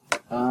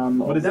is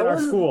in our A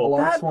school?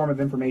 large swarm of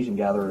information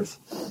gatherers.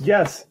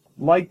 Yes,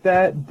 like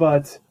that,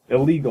 but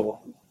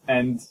illegal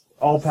and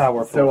all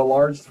powerful. So a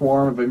large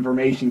swarm of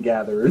information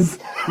gatherers.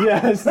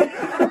 Yes.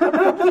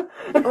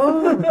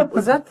 Oh,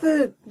 was that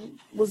the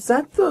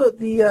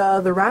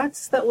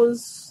rats that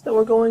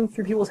were going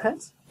through people's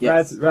heads?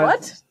 Yes.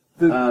 Rats.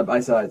 What? I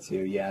saw it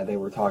too. Yeah, they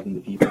were talking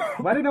to people.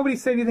 Why did nobody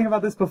say anything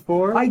about this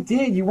before? I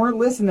did. You weren't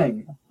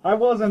listening. I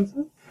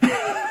wasn't.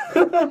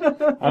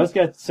 I was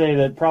going to say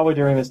that probably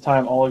during this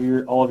time, all of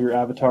your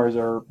avatars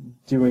are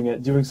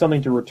doing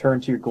something to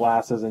return to your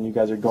glasses, and you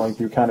guys are going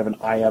through kind of an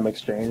IM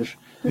exchange.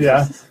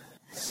 Yeah.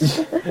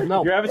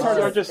 No. Your avatars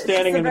aren't just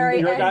standing in the very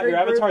your angry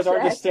avatars group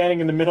aren't chat. just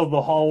standing in the middle of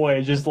the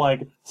hallway, just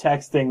like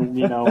texting.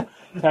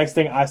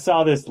 Texting. I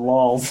saw this,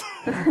 lols.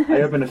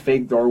 I opened a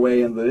fake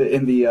doorway in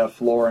the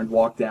floor and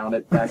walked down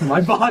it back to my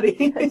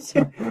body.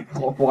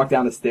 Walked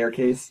down a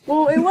staircase.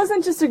 Well, it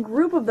wasn't just a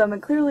group of them.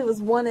 It clearly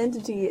was one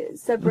entity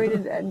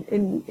separated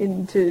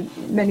into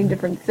many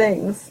different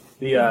things.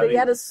 They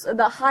had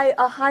a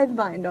hive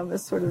mind on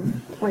this sort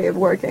of way of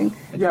working.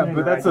 Yeah,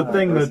 but that's the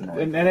thing that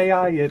in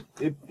AI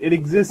it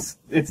exists.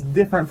 It's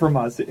different from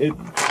us. It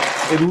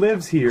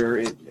lives here.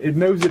 It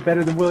knows it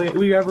better than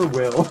we ever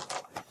will.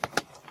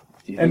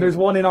 And there's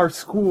one in our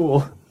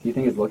school. Do you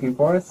think it's looking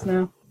for us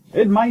now?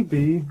 It might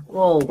be.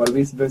 Well, What are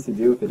we supposed to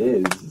do if it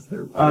is? Is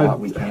there a lot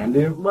we can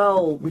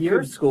do?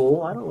 your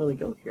school. I don't really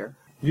go here.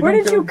 Where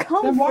did you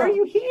come Then from? why are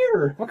you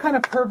here? What kind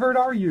of pervert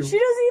are you? She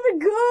doesn't even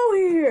go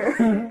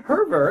here.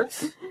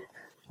 Perverts.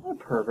 I'm a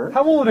pervert.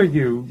 How old are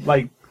you?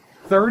 Like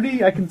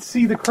 30? I can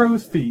see the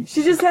crow's feet.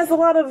 She just has a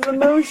lot of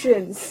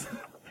emotions.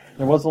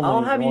 There was only,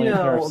 I'll have you only a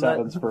pair know of that-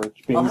 sevens for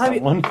being I'll have you-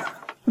 someone.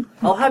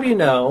 I'll have you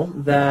know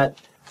that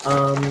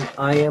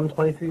I am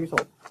 23 years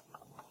old.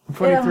 In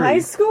 23. high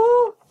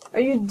school?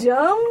 Are you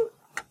dumb?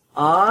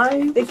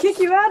 They kick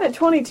you out at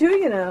 22,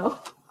 you know.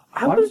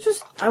 I was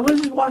just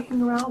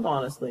walking around,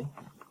 honestly.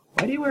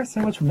 Why do you wear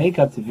so much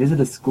makeup to visit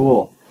a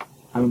school?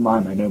 I'm a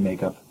mime, I know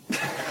makeup.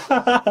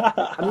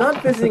 I'm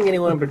not visiting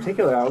anyone in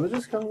particular. I was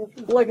just coming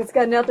through. Look, it's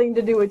got nothing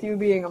to do with you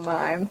being a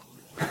mime.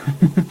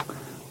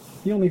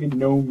 You don't even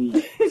know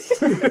me.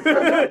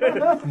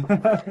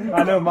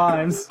 I know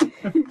mimes.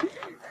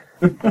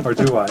 Or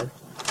do I?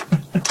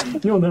 You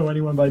don't know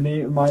anyone by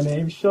my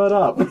name. Shut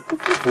up.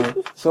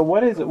 So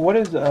what is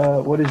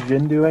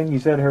Jin doing? You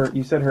said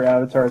her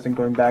avatar isn't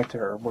going back to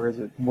her. Where is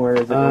it? What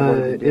is it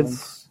doing?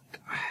 It's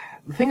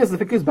the thing is,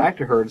 if it goes back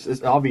to her,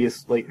 it's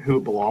obvious like who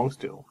it belongs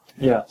to.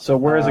 Yeah. So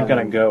where is it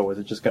gonna go? Is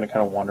it just gonna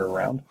kind of wander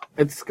around?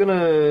 It's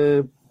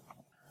gonna.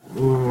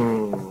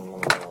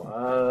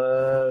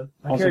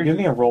 Also, give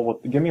me a roll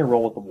with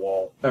the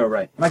wall. Oh,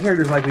 right. My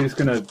character's likely just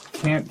gonna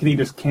can he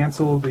just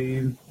cancel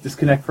the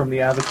disconnect from the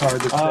avatar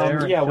that's there?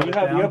 and Yeah. Well, shut you it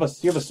have down?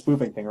 you have a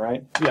spoofing thing,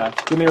 right? Yeah.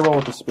 Give me a roll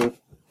with the spoof.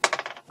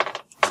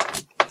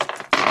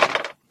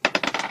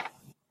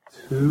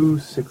 2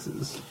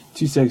 6s.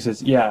 2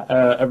 6s. Yeah.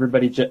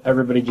 Everybody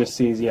just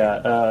sees.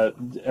 Yeah.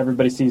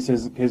 Everybody sees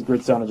his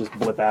gridstone and just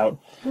blip out.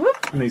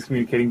 And he's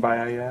communicating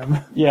by IM.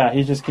 Yeah.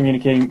 He's just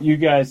communicating. You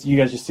guys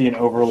just see an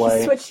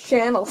overlay. Switch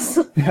channels.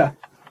 Yeah.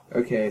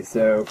 Okay,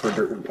 so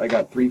I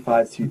got 3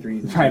 5s, 2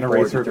 3s, and Trying to 2 4s.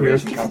 raise her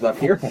Duration peers. comes up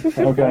here.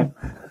 Okay.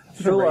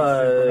 She'll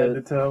Head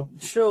to toe.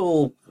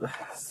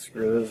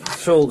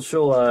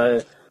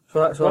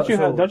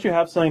 Don't you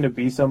have something to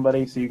be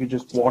somebody so you could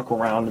just walk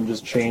around and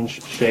just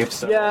change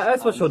shapes? Yeah,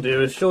 that's what she'll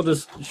do. Is she'll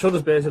just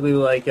basically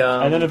like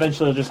And then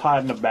eventually you'll just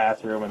hide in a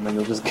bathroom and then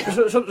you'll just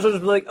she'll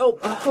just be like, oh,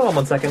 hold on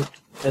 1 second,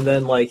 and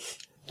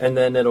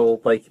then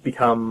it'll like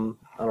become,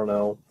 I don't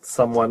know,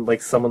 someone that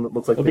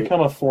looks like it'll become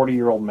a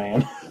 40-year-old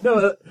man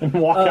no and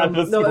walk out of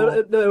the school.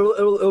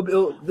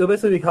 it'll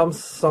basically become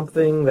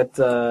something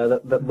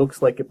that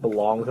looks like it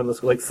belongs in the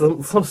school, like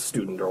some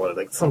student or whatever,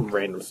 like some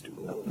random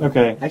student.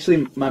 Okay.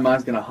 Actually, my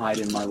mind's gonna hide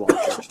in my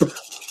locker.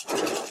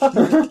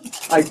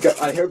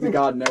 I hope to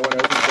God no one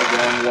opens the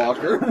wrong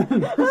locker.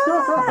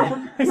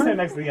 I stand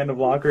next to the end of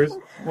lockers.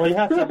 Well, you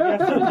have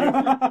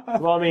to.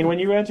 Well, I mean, when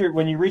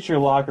you reach your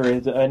locker,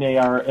 an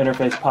AR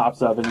interface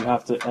pops up, and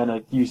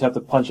you just have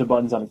to punch the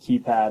buttons on a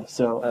keypad.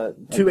 So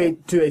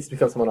 2/8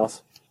 becomes someone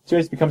else. So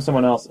you become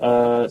someone else.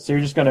 So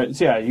you're just gonna.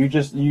 So yeah,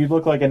 you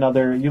look like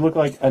another. You look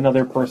like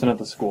another person at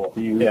the school.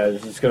 Yeah,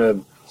 it's just gonna.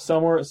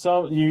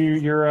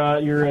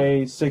 You're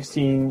a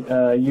 16.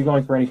 You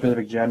going for any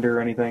specific gender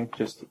or anything?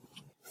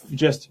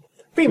 Just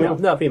Female.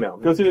 No, female.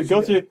 go through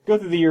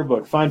the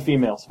yearbook. Find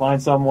females.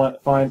 Find someone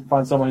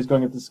who's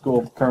going to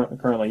school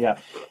currently. Yeah.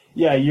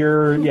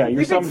 You're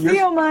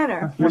Theo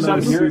Minor. One of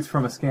those you're suits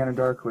from a Scanner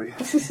Darkly.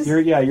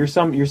 you're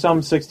some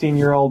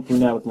 16-year-old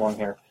brunette with long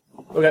hair.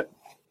 Okay.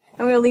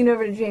 I'm gonna lean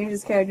over to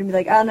James's character and be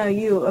like, I don't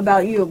know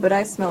about you, but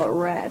I smell a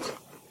rat.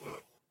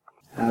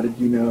 How did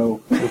you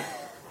know?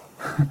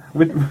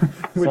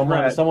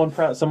 Someone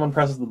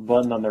presses the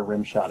button on their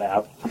Rimshot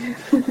app.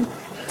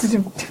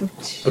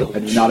 I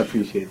do not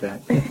appreciate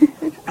that.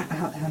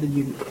 How did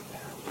you...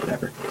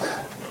 Whatever.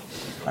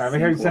 Alright, my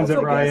character sends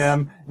over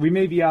IM. We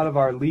may be out of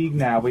our league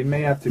now. We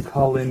may have to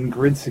call in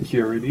grid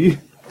security.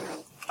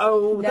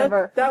 Oh,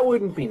 Never. That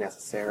wouldn't be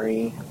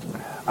necessary.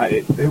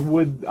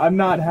 I'm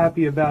not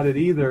happy about it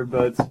either,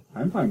 but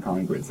I'm fine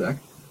calling GridSec.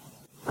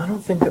 I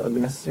don't think that would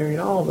be necessary at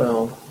all,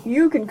 though.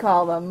 You can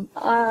call them.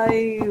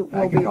 I will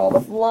can be call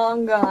them.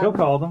 long gone. he'll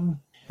call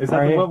them. Is that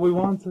Alright. what we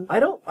want? I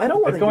don't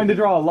want It's going to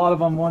draw a lot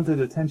of unwanted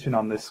attention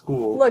on this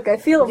school. Look, I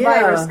feel a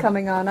Yeah. virus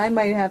coming on. I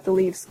might have to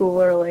leave school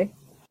early.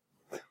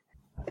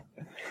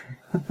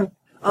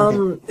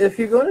 If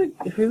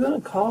you're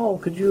gonna call,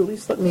 could you at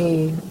least let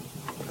me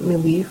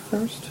leave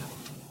first?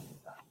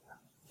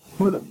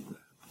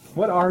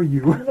 What are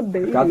you? What a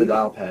baby. Got the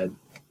dial pad.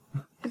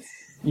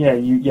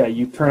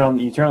 You turn on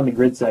the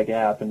GridSec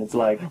app and it's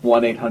like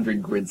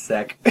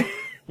 1-800-GridSec.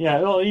 yeah.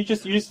 Well, you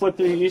just flip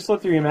through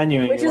your menu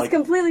and Which you're is like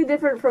completely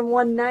different from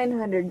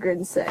 1-900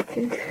 GridSec.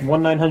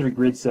 1-900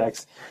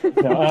 GridSecs.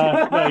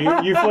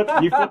 No, you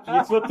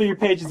flip through your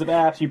pages of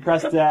apps. You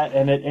press that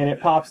and it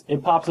pops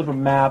up a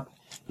map.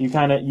 You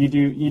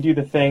do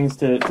the things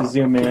to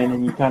zoom in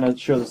and you kind of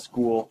show the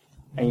school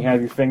and you have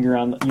your finger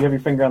on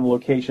the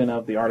location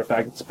of the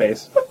artifact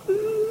space.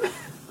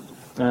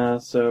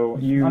 So On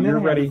the other you're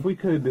hand, ready. if we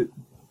could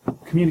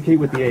communicate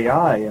with the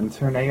AI and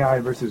turn AI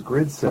versus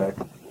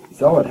GridSec.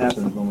 It's all what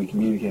happens when we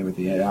communicate with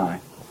the AI.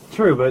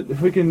 True, but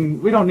if we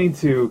don't need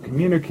to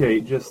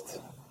communicate,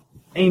 just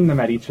aim them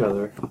at each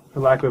other, for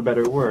lack of a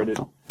better word.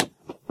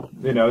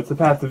 It's the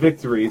path to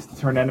victory is to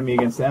turn enemy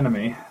against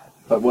enemy.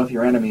 But what if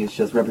your enemy is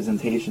just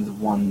representations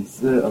of one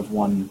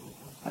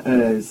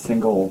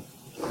single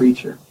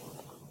creature?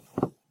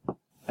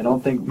 I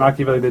don't think...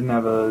 Machiavelli didn't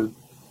have a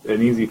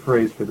an easy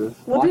phrase for this.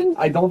 Well,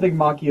 I don't think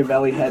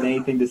Machiavelli had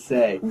anything to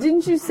say.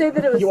 didn't you say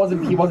that it was... He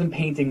wasn't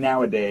painting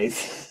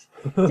nowadays.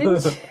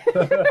 Didn't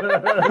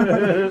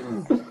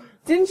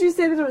you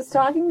say that it was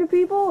talking to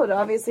people? It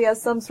obviously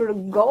has some sort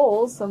of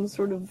goal, some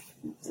sort of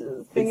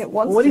thing it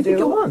wants What do to you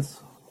think it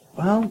wants?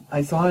 Well,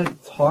 I saw it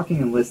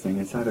talking and listening.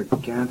 It's either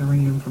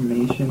gathering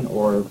information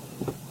or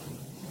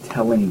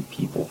telling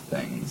people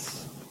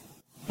things.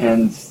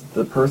 And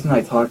the person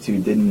I talked to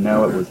didn't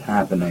know it was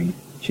happening.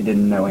 She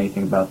didn't know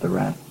anything about the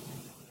rat.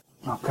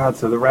 Oh god,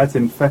 so the rat's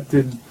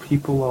infected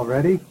people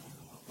already?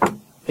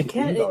 It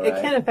can't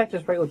affect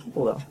just regular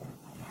people though.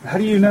 How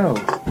do you know?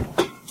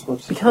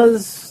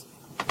 Because,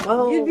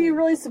 well, You'd be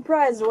really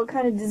surprised at what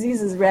kind of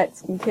diseases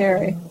rats can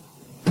carry.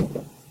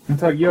 In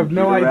fact, you have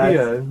no Computer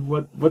idea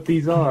what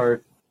these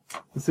are.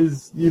 This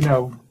is,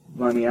 Well,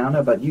 I mean, I don't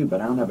know about you,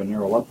 but I don't have a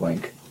neural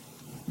uplink.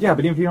 yeah,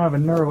 but even if you don't have a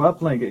neural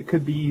uplink, it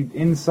could be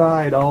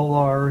inside all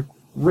our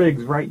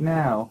rigs right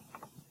now.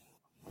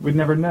 We'd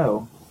never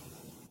know.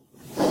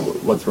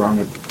 What's wrong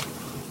with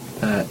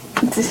that?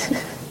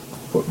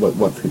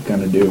 What's it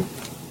gonna do?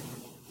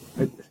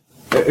 It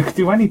could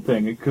do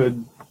anything. It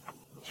could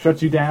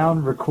shut you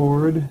down,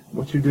 record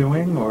what you're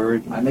doing,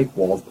 or... I make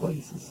walls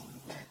places.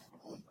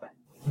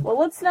 Well,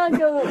 let's not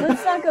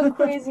go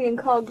crazy and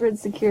call grid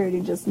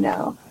security just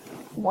now.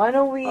 Why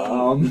don't we...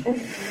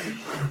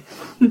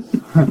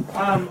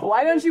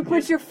 Why don't you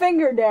put your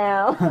finger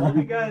down?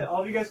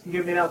 All of you guys can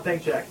give me an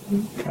outthink check.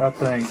 Oh,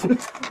 thanks.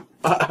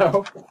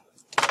 Uh-oh.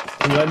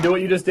 can you undo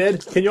what you just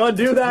did? Can you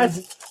undo that?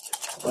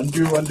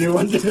 Undo.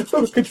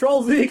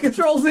 Control Z. Did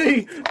you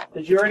already? Oh,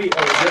 did you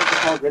have to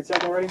call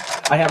GridSec already?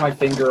 I have my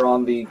finger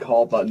on the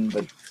call button,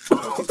 but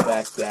it's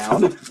back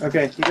down.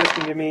 Okay, you guys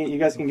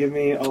can give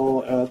me.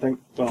 I'll think.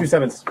 Well, 2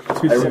 sevens.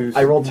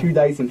 I rolled 2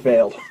 dice and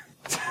failed.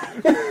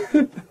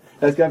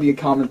 That's gotta be a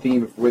common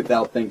theme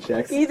without think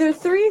checks. Either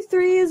 3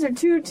 3s or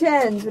 2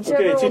 10s,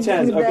 whichever Okay, 2 will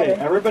 10s. be Okay,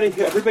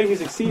 better. everybody who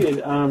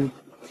succeeded.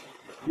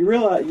 You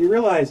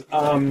realize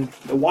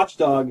the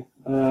watchdog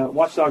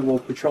will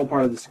patrol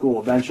part of the school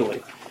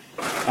eventually.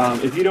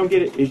 If you don't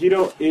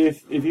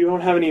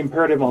have any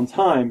imperative on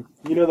time,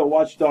 you know that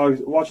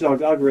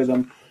Watchdog's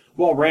algorithm,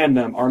 while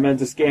random, are meant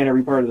to scan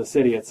every part of the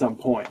city at some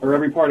point, or not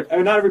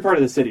every part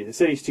of the city. The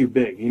city's too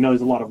big. You know,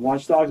 there's a lot of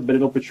watchdogs, but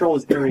it'll patrol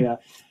this area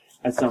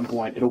at some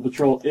point. It'll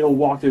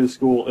walk through the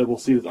school. It will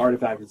see this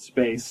artifact in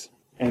space,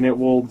 and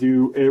it'll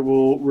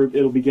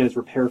begin its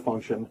repair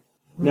function.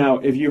 Now,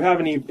 if you have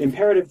any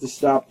imperative to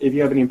stop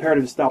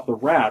the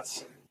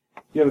rats,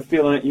 you have a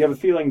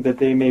feeling that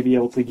they may be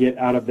able to get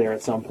out of there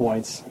at some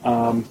points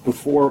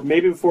before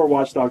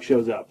Watchdog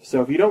shows up.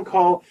 So if you don't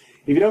call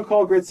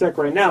GridSec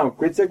right now,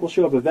 GridSec will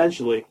show up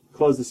eventually,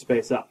 close the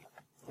space up,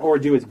 or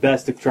do its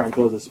best to try and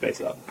close the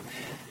space up.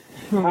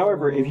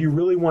 However, if you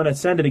really want to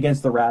send it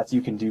against the rats,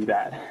 you can do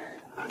that.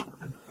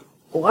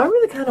 Well, I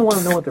really kind of want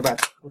to know what the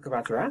rats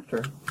are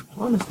after.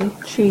 Honestly.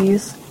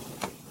 Cheese.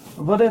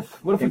 What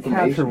if we capture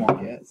Information, I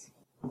one? guess.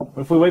 What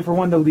if we wait for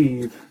one to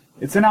leave?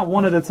 It's sent out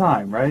one at a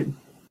time, right?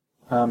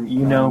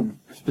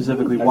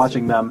 Specifically I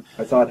watching them.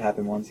 I saw it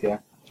happen once, yeah.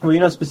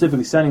 Well,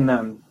 specifically sending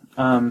them.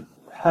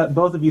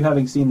 Both of you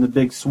having seen the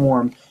big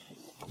swarm,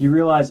 you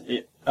realize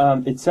it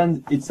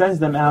sends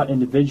them out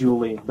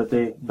individually, but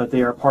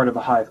they are part of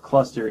a hive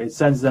cluster. It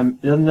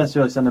doesn't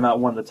necessarily send them out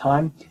one at a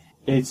time.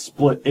 It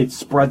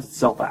spreads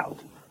itself out.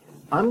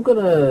 I'm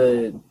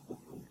gonna...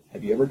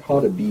 Have you ever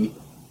caught a bee?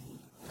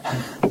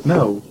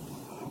 No.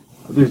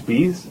 There's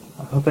bees?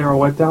 I thought they were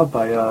wiped out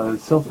by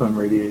cell phone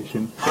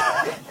radiation.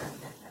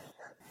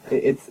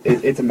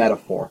 It's a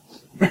metaphor.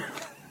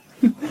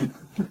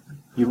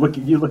 You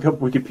look up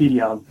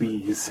Wikipedia on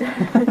bees.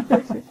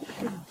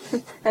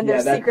 And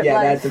their secret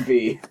That's life. a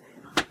bee.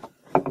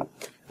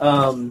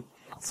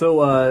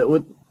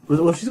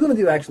 What she's going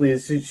to do actually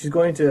is she's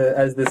going to,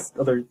 as this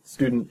other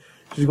student,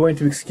 she's going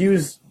to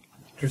excuse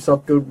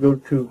herself, go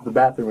to the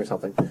bathroom or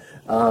something.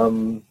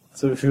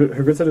 So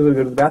her good side is going to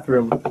go to the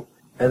bathroom,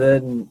 and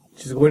then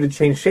she's going to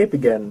change shape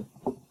again,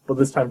 but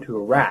this time to a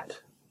rat.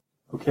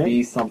 Okay.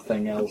 Be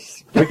something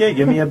else. Okay,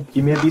 give me a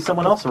be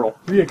someone else roll.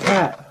 Be a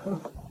cat.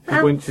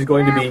 She's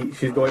going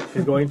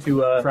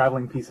to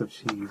Traveling piece of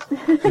cheese.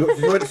 she's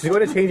going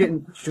to change it.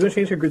 She's going to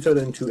change her good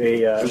soda into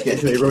a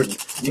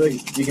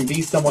rodent. You can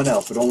be someone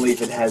else, but only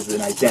if it has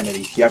an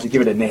identity. You have to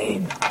give it a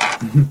name.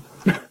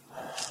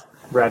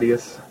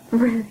 Radius.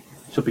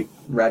 She'll be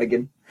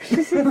Radigan.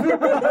 It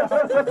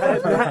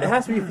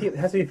has to be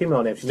a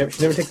female name. She never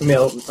takes a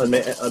male.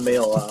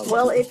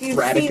 Well, if you've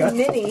Radica? seen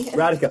Minnie...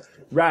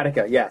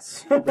 Radica,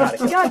 yes.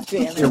 Radica. God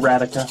damn it.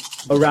 Erratica.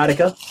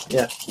 Radica,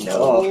 yeah.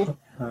 No.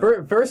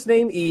 First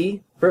name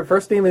E.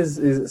 First name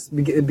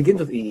it begins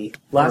with E.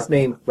 Last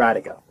name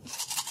Radica.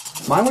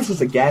 Mine was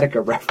just a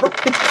Gattaca reference.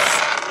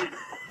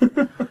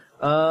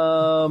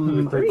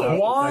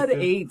 Quad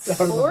eights.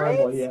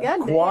 4-8s?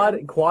 God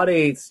damn. Quad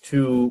eights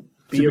to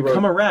be To a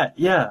become rodent. a rat,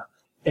 yeah.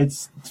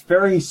 It's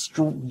very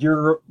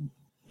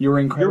You're You're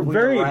incredibly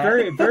very,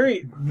 rat.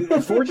 very.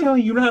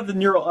 Fortunately, you don't have the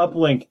neural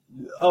uplink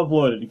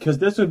uploaded because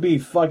this would be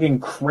fucking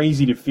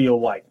crazy to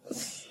feel like.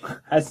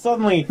 As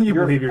suddenly,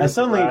 believe you're just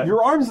a rat.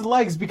 your arms and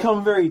legs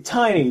become very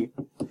tiny,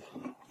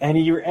 and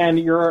your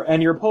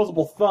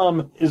opposable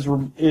thumb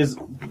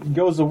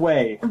goes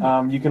away.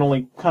 You can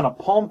only kind of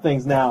palm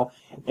things now,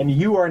 and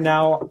you are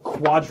now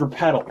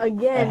quadrupedal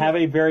Again. and have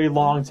a very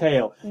long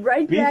tail.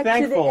 Right Be back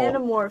thankful. to the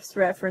Animorphs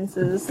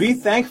references. Be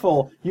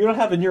thankful you don't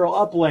have the neural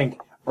uplink,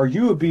 or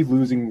you would be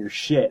losing your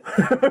shit.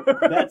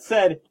 That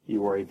said,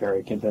 you are a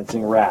very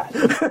convincing rat.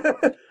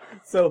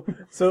 So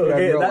Yeah,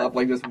 okay, neural that,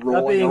 uplink just that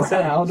rolling being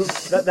around.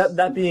 said,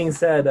 that being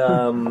said,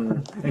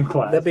 In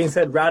class. that being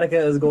said, Radica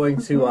is going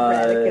to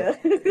Radica.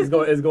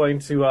 is going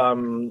to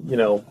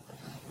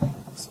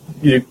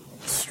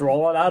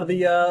stroll on out of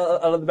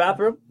the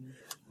bathroom.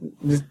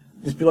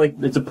 Just be like,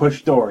 It's a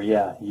push door,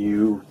 yeah.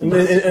 and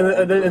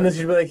then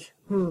she'd be like,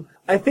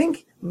 I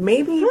think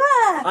maybe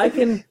I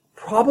can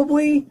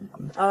probably.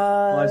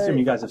 Well, I assume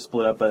you guys have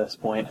split up at this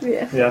point.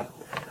 Yeah. Yeah.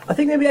 I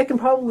think maybe I can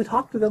probably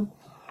talk to them.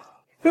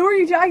 Who are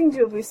you talking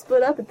to if we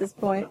split up at this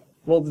point?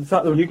 Well, it's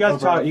not, You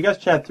guys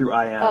chat through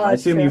IM. Oh, I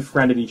that's assume true. you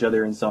friended each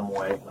other in some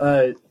way.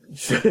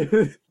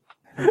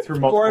 Through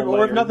multiple Or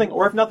if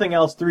layers. nothing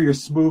else, through your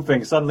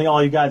spoofing, suddenly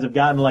all you guys have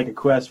gotten like a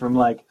quest from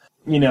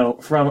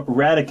from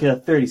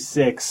Radica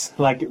 36.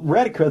 Like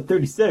Radica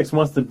 36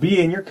 wants to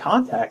be in your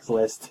contacts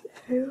list.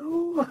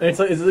 Who? And it's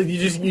like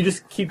you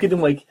just keep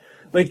getting like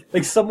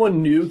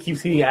someone new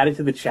keeps getting added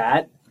to the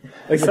chat.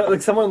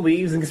 Like someone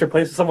leaves and gets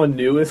replaced with someone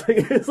new.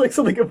 It's like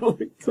something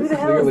completely. Who the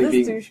hell is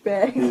Clearly this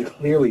douchebag? He's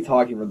clearly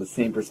talking from the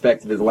same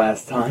perspective as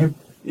last time.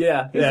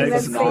 Yeah. Using that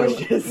it's same,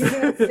 nauseous.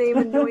 using that same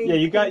annoying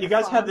Yeah, you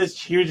guys have this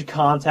huge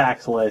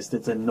contacts list.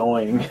 It's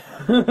annoying.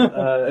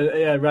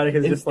 Yeah,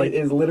 Radica's just like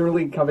it is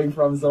literally coming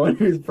from someone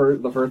whose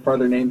the first part of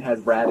their name has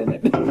rat in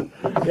it.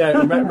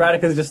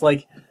 Radica's just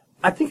like,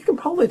 I think I can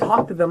probably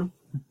talk to them.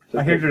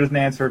 My character doesn't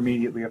answer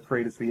immediately,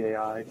 afraid it's the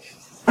AI.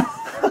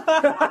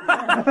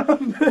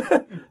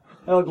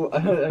 I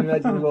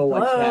imagine a little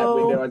like chat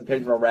Hello? window has a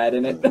picture of a rat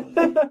in it.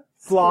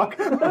 Flock.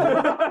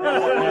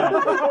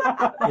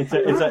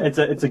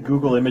 It's a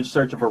Google image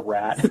search of a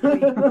rat.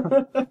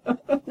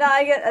 No,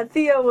 I get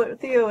Theo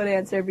would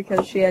answer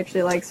because she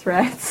actually likes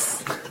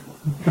rats.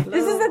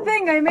 This is the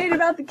thing I made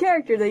about the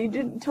character that you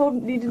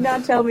did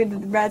not tell me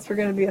that the rats were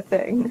going to be a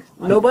thing.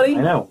 Nobody?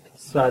 I know.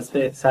 Sad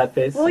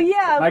face. Well,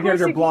 yeah, My of course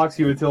character you- blocks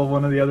you until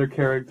one of the other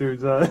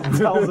characters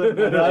tells it.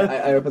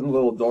 I open the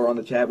little door on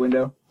the chat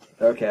window.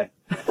 Okay.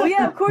 Well,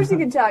 yeah, of course you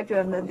can talk to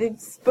them.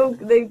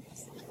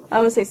 I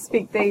won't say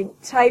speak. They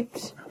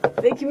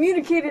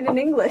communicated in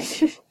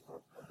English.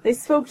 They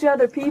spoke to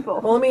other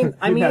people. Well, I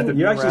Didn't have to mean,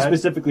 You be actually rat.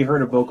 specifically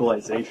heard of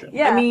vocalization.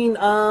 Yeah.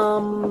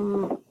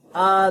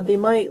 they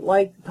might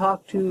like to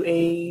talk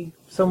to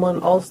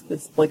someone else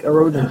that's like a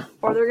rodent.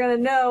 Or they're gonna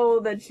know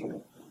that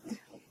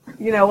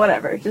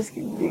whatever. Just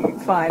be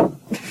fine.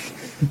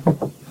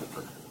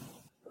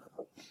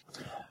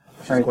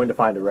 She's going to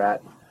find a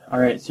rat. All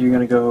right, so you're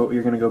gonna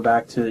go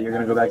back to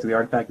the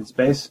artifact in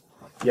space.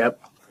 Yep.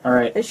 All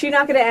right. Is she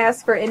not gonna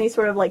ask for any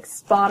sort of like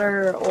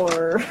spotter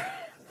or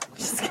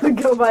just gonna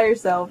go by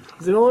herself?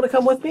 Does anyone want to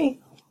come with me?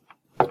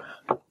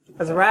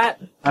 As a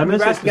rat? I'm We gonna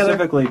say rat together?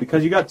 specifically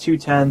because you got 2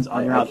 10s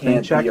on your I outthink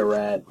can't check. be a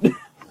rat.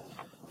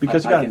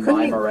 Because you I got can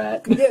mime a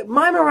rat. Yeah,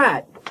 mime a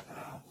rat.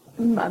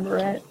 I'm a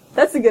rat.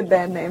 That's a good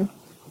band name.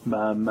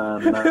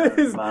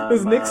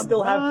 Does Nick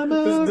still have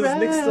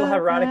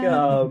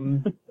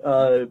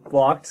Radica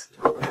blocked?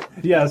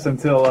 Yes,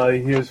 until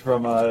he hears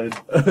from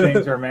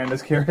James or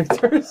Amanda's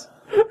characters.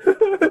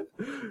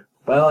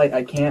 Well,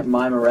 I can't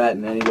mime a rat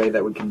in any way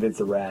that would convince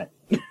a rat.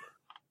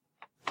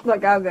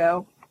 Look, I'll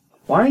go.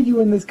 Why are you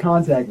in this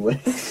contact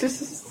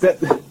list? Did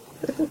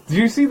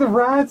you see the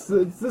rats?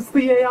 It's just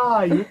the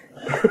AI.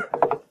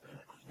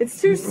 It's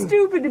too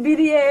stupid to be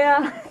the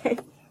AI.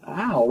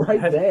 Ow,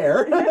 right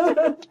there.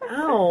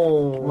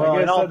 Ow. Well,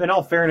 I guess in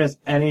all fairness,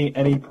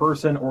 any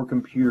person or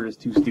computer is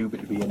too stupid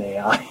to be an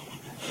AI.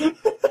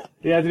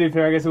 Yeah, to be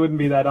fair, I guess it wouldn't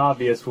be that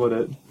obvious, would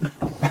it?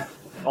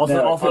 Also,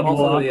 No,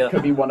 the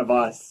could be one of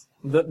us.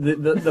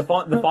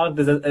 font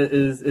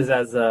is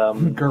as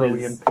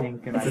Girly is- and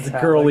pink and it's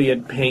italic. girly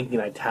and pink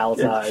and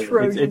italicized.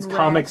 Trojan It's rat.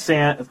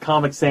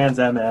 Comic Sans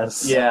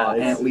MS. Yeah,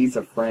 Aunt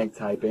Lisa Frank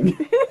typing.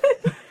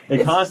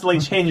 It constantly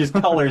changes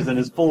colors and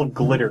is full of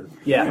glitter.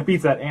 yeah.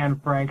 Beats that Anne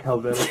Frank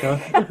Helvetica.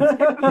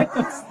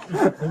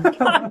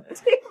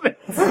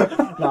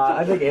 Nah,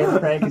 I think Aunt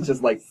Frank is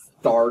just like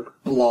stark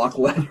block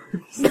letters.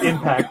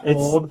 Impact It's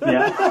bold.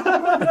 yeah.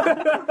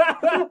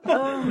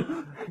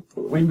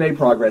 We made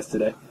progress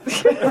today.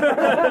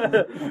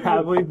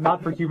 Probably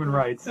not for human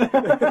rights.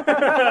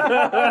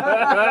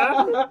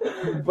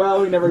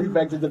 Well, we never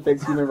expected to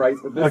fix human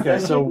rights with this. Okay,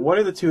 thing. so what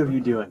are the two of you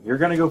doing? You're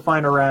gonna go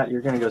find a rat.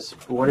 You're gonna go.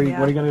 What are you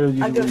gonna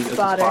do? I'll go Using as a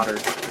spotter.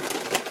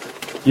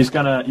 You're just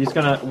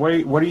gonna. What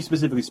are you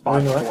specifically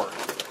spotting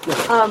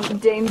for?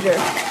 Danger.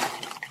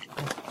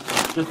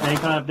 Just any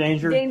kind of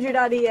danger.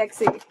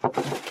 Danger.exe.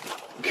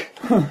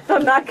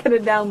 I'm not gonna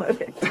download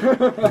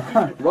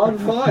it. Wrong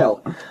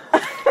file.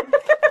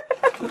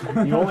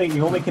 You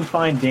only can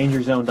find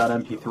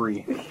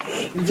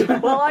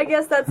dangerzone.mp3. Well, I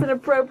guess that's an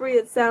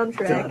appropriate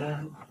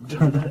soundtrack.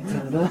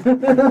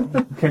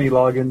 Kenny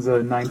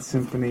Loggins' Ninth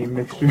Symphony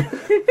mixture.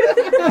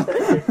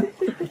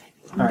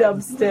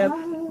 Dubstep.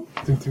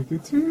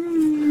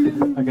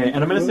 Okay,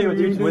 and I'm gonna say with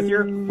your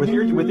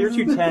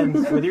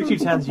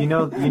 210s, you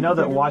know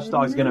that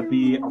Watchdog's gonna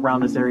be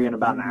around this area in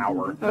about an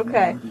hour.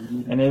 Okay.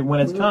 And when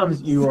it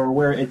comes, you are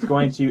aware it's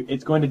going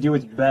to do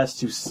its best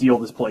to seal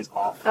this place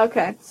off.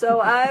 Okay.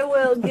 So I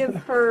will give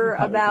her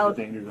about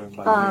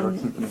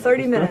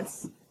 30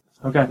 minutes.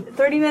 Okay.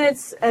 30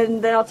 minutes,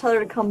 and then I'll tell her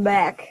to come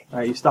back. All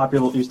right, you start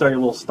your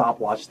little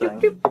stopwatch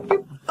thing.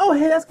 Oh,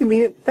 hey, that's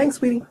convenient. Thanks,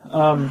 sweetie.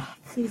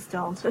 Please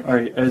don't. All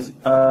right,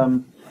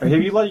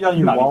 have you let it on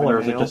your Not wall, even or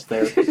is it nail. just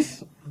there?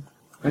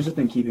 I've just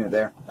been keeping it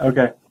there.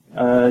 Okay.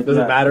 Does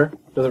it matter?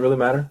 Does it really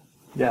matter?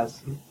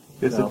 Yes.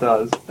 Yes, No. it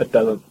does. It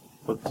doesn't.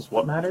 Does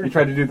what matter? You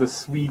try to do the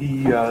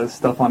sweetie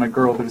stuff on a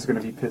girl that is going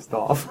to be pissed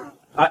off.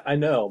 I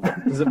know.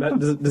 Does it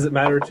does it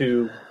matter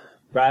to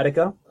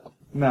Radica?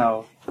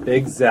 No,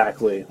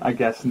 Exactly. I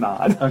guess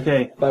not.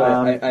 Okay. But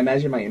I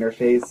imagine my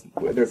interface,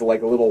 there's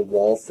like a little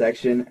wall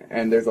section,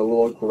 and there's a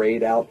little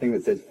grayed out thing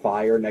that says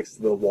fire next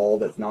to the wall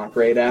that's not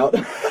grayed out.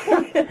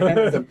 And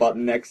there's a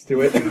button next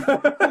to it.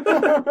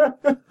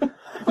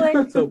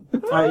 Like, So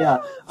yeah.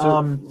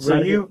 And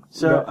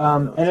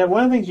then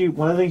one of the things you've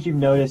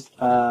noticed,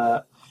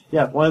 one of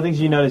the things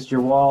you noticed,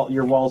 your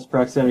wall's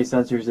proximity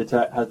sensors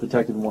has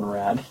detected one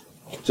rat.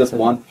 Just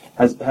one.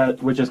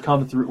 Which has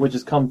come through into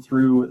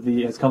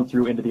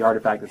the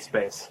artifacted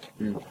space.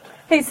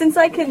 hey, since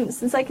I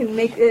can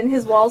make, and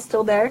his wall's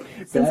still there,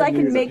 since Bad I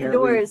can news, make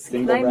apparently doors, can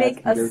single I rats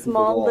make can a go through the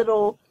small wall.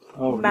 little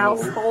Oh,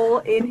 mouse no. hole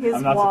in his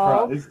I'm not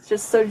wall?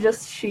 surprised.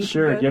 Just she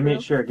Sure, can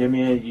go give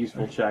me a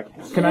useful check.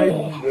 Can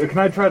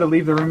I try to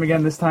leave the room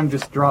again? This time,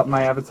 just drop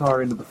my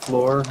avatar into the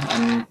floor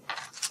and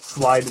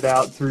slide it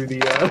out through the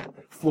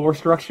floor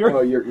structure.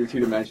 Oh, you're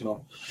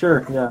two-dimensional.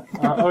 Sure,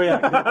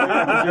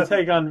 yeah. Your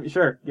take on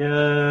sure.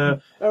 Yeah.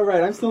 Oh,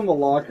 right, I'm still in the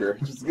locker.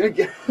 Just gonna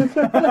get...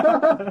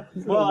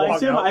 Well,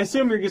 I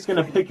assume you're just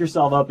gonna pick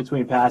yourself up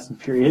between passing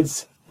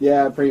periods.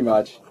 Yeah, pretty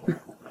much.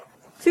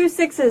 2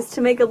 6s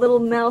to make a little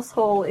mouse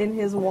hole in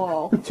his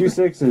wall. 2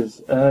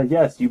 6s.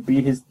 Yes, you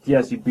beat his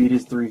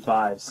 3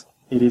 5s.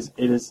 It is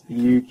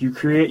you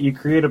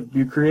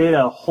create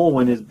a hole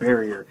in his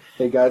barrier.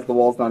 Hey guys, the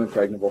wall's not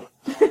impregnable.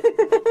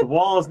 The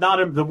wall is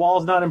not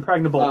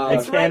impregnable. It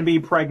That's can right. be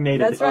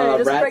pregnated. That's right.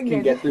 Just Rat pregnant.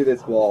 can get through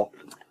this wall.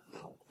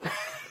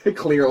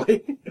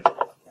 Clearly.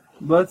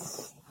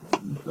 Let's.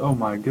 Oh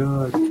my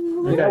god.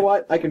 You know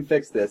what? I can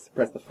fix this.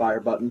 Press the fire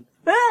button.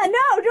 Ah,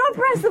 no! Don't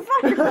press the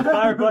fire button.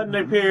 Fire button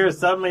appears.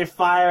 Suddenly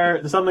there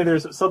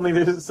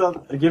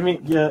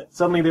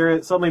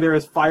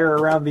is fire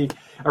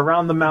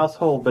around the mouse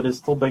hole, but it's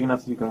still big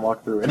enough so you can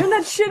walk through Turn it.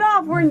 that shit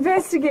off. We're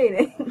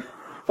investigating.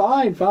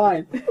 Fine.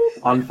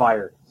 On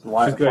fire.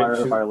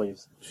 Fire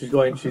leaves. she's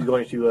going to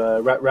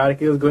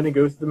Radica is going to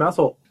go through the mouse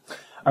hole.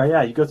 All right,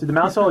 yeah. You go through the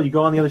mouse hole. You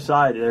go on the other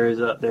side.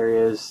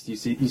 You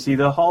see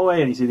the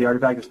hallway and you see the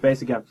artifact of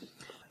space again.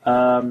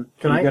 I'm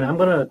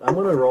gonna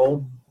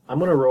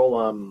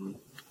roll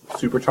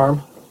super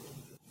charm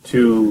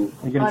to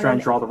You're gonna try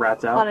and draw the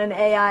rats On out. an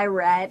AI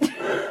rat.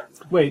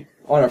 Wait,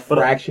 On a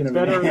fraction of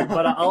better- an inch.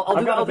 but I'll I've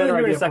do got a better that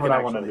in idea a for second. what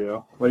I want to Actually.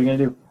 do. What are you gonna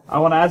do? I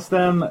want to ask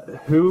them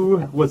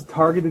who was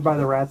targeted by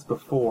the rats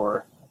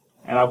before,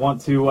 and I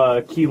want to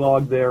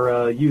keylog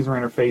their user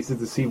interfaces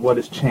to see what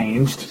has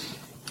changed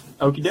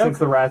Okie since doke.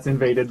 the rats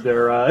invaded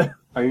their. Are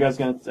you guys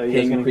gonna give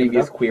Ping it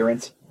previous up?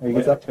 querent.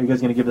 What's up? Are you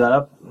guys gonna give that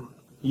up?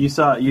 You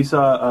saw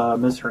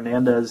Miss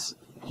Hernandez.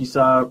 You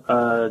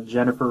saw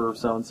Jennifer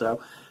so and so.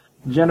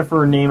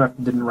 Jennifer name I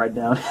didn't write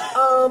down.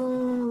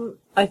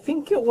 I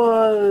think it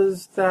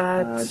was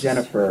that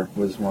Jennifer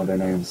was one of their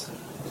names.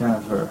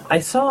 Jennifer. I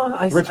saw.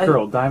 Rich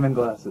girl, diamond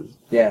glasses.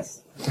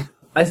 Yes.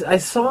 I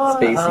saw.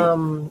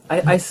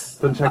 Spacey.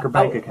 Doesn't check her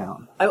bank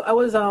account. I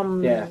was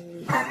Yeah.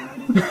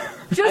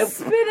 Just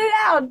spit it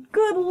out.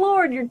 Good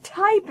lord, you're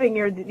typing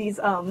these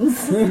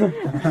ums.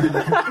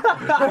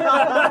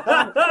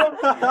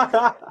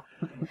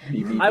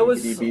 I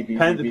was-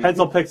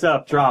 Pencil picks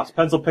up, drops.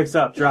 Pencil picks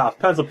up, drops.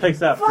 Pencil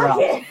picks up, Fuck drops.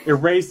 it.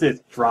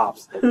 Erases,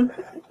 drops.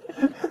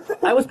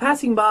 I was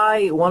passing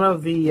by one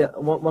of the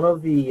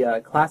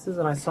classes,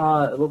 and I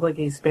saw it looked like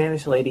a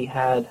Spanish lady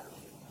had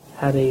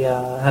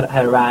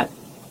a rat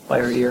by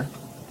her ear.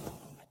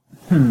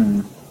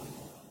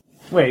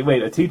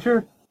 Wait, a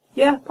teacher?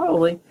 Yeah,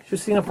 probably. She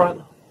was sitting up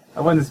front. I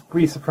wouldn't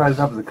be surprised if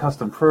that was a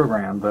custom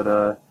program, but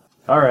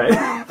alright.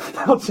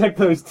 I'll check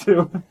those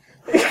too.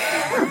 She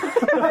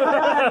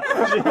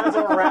has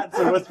a rat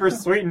to whisper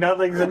sweet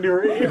nothings into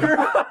her ear.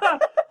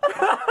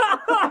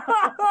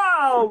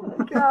 Oh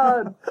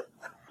God!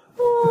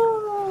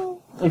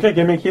 Okay,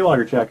 give me a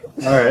keylogger check.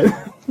 Alright.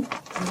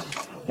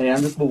 Hey,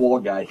 I'm just the wall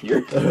guy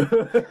here.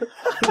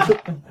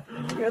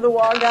 You're the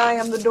wall guy,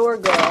 I'm the door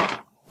girl.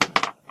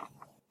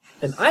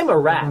 And I'm a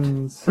rat.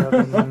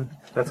 7.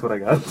 That's what I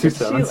got. 2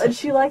 sevens. And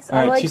she likes. All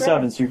I right, like 2 rats.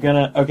 sevens.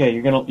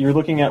 You're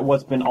looking at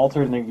what's been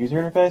altered in the user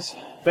interface.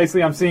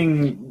 Basically, I'm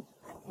seeing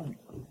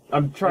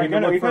I'm trying to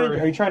look for...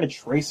 Are you trying to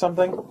trace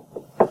something?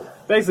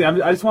 Basically,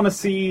 I just want to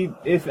see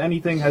if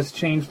anything has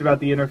changed about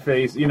the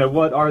interface. You know,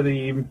 what are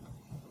the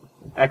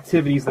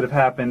activities that have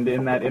happened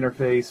in that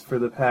interface for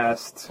the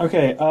past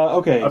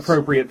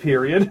appropriate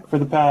period for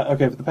the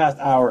past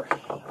hour.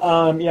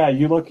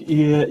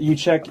 You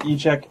check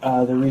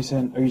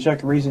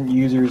the recent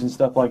users and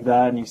stuff like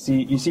that, and you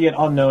see an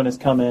unknown has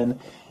come in.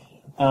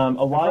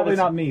 Probably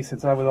not me,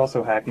 since I was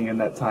also hacking in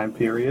that time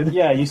period.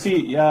 Yeah, you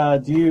see.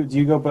 Do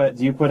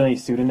you put any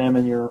pseudonym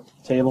in your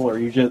table, or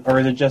is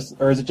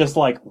it just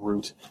like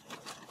root?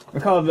 I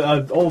call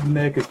it Old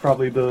Nick is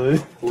probably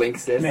the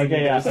Linksys.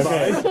 Okay, yeah,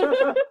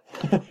 okay.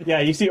 Yeah,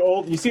 you see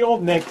old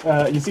Nick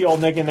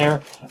in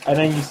there,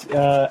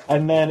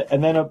 and then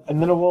a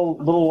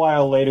little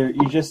while later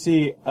you just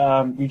see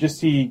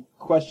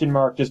question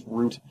mark just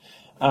root.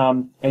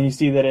 And you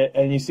see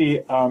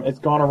it's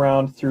gone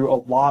around through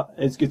a lot.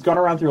 It's gone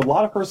around through a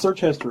lot of her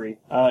search history.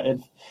 It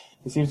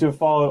seems to have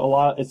followed a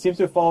lot. It seems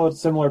to have followed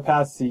similar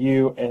paths to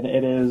you, and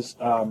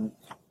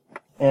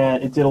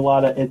it did a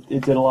lot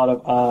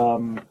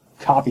of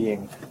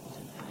copying.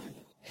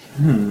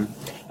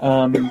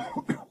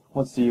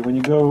 Let's see. When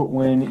you go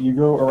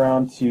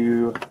around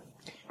to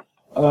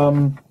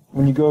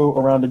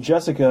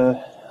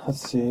Jessica,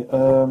 let's see.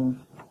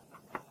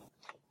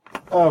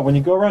 When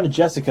you go around to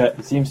Jessica,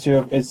 it seems to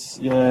have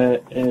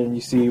and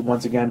you see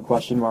once again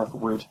question mark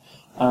root.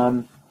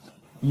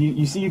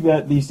 You see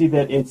that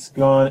it's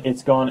gone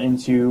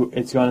into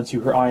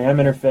her IM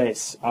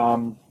interface.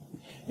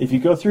 If you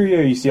go through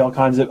here, you see all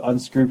kinds of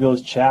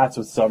unscrupulous chats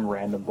with some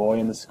random boy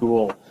in the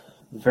school.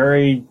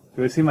 Very.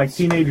 Do they seem like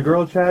teenage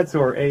girl chats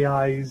or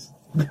AIs?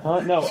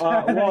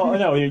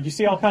 No. You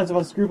see all kinds of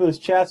unscrupulous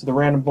chats with a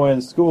random boy in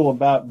the school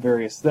about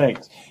various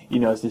things. You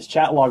notice this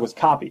chat log was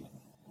copied.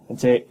 And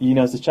you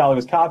notice this chat log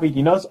was copied.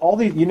 You notice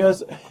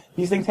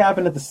these things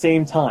happen at the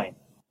same time.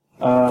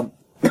 Give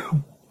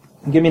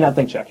me an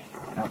outthink check.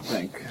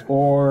 Outthink.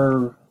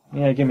 Or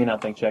give me an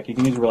outthink check. You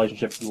can use a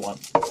relationship if you want.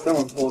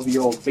 Someone pulled the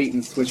old bait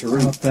and switcheroo.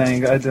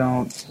 Outthink. I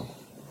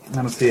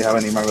don't see how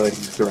any of my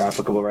relationships are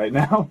applicable right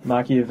now.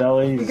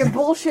 Machiavelli. You can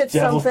bullshit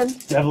something.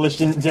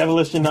 Devilish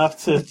enough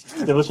to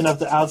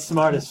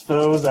outsmart his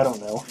foes. I don't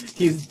know.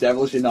 He's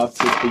devilish enough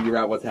to figure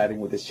out what's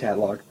happening with his chat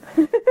log.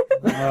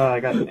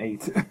 I got an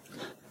 8.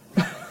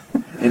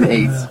 An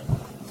 8.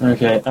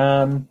 Okay.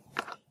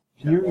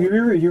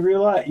 You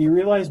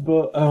realize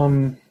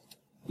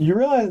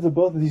that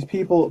both these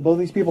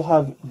people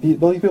have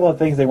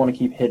things they want to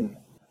keep hidden.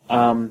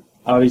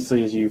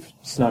 Obviously, as you've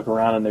snuck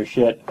around in their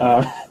shit,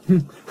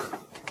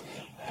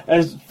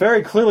 as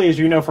very clearly as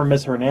you know from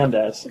Miss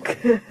Hernandez.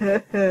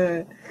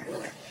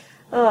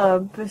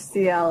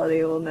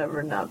 Bestiality will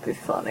never not be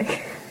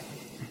funny.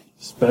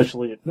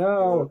 Especially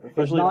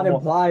not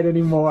implied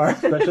anymore.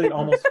 Especially at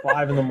almost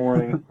 5 in the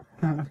morning.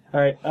 All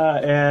right,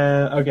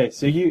 and okay,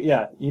 so you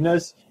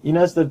notice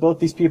that both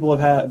these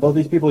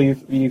people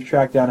you've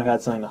tracked down have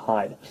had something to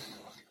hide.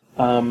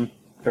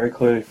 Very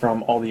clearly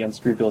from all the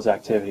unscrupulous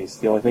activities.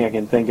 The only thing I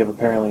can think of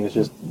apparently is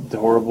just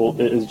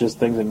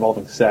things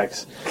involving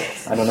sex.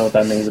 I don't know what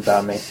that means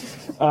about me.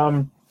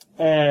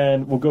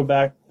 And we'll go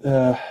back.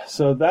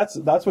 So that's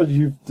what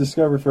you've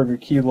discovered from your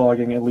key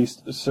logging, at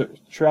least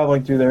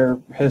traveling through their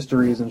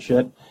histories and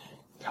shit.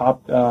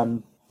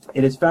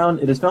 It has found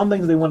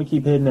things they want to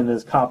keep hidden and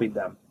has copied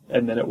them,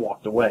 and then it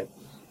walked away.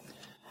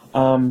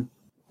 Going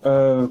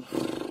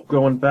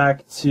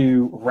back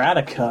to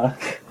Radica,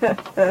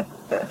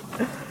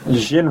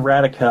 Jin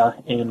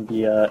Radica in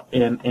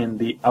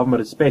the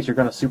Outmoded Space. You're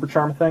going to super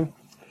charm a thing?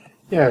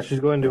 Yeah, she's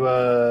going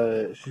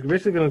to. She's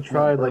basically going to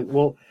try.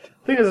 The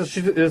thing is,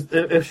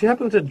 if she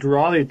happens to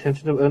draw the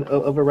attention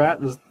of a rat,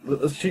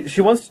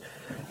 she wants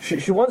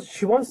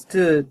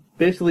to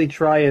basically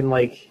try and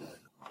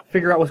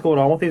figure out what's going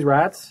on with these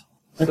rats.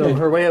 Okay. So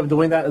her way of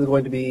doing that is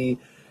going to be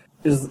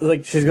she's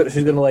going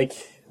to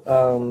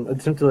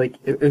attempt to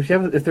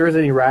if there is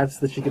any rats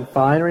that she can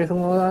find or anything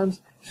along those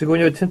lines, she's going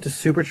to attempt to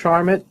super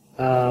charm it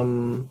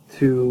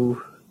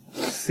to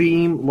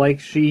seem like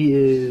she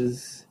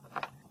is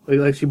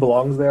like she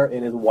belongs there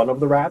and is one of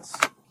the rats.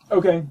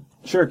 Okay,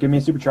 sure. Give me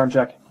a super charm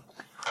check.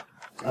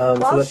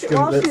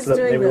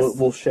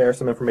 We'll share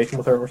some information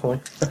with her or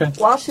something. Okay.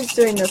 While she's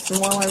doing this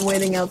and while I'm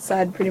waiting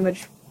outside, pretty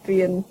much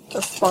being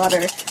a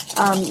spotter,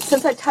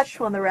 since I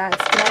touched one of the rats,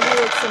 can I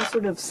do some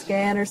sort of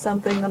scan or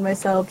something on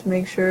myself to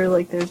make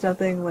sure there's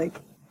nothing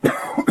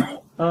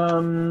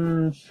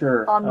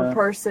sure. on the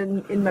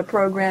person in my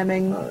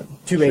programming?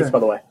 2 8s, by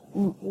the way.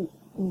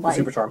 Life.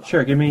 Super charm.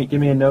 Sure. Give me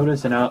a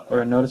notice or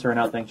an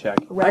outthink check.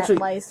 Rat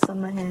lice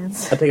on my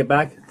hands. I take it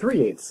back. 3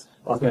 8s.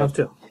 Awesome. Times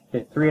 2.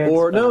 Okay, 3 8s.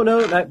 Or no,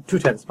 not 2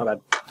 10s. My bad.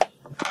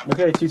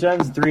 Okay, 2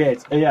 10s, 3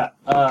 8s. Yeah.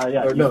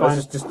 Or no,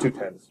 it's just 2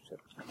 10s.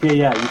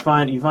 Yeah.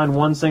 You find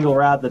one single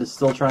rat that is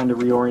still trying to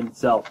reorient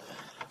itself,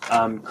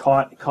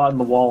 caught in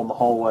the wall in the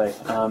hallway.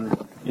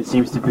 It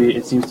seems to be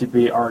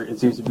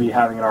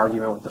having an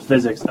argument with the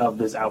physics of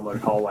this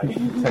outmoded hallway.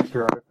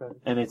 Texture artifact.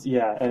 And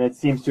it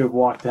seems to have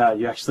walked out.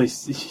 You also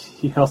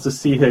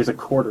see there's a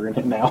quarter in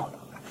it now.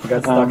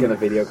 Got stuck in the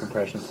video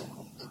compression.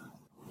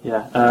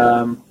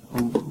 Yeah.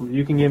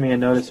 You can give me a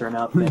notice or an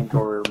outtink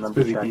or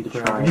remember check to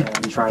try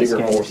and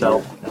scan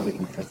yourself.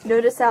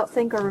 Notice,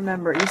 outhink, or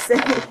remember. You say.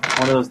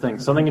 One of those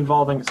things. Something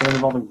involving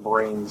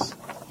brains.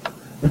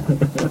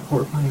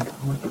 Horrifying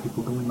comments where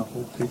people go in the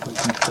whole face like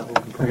themselves.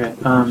 Okay.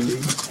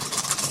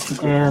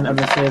 And I'm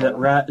gonna say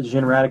that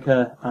Jin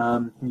Radica,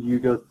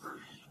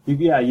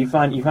 you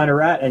find a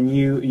rat and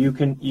you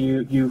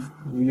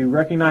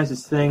recognize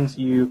its things.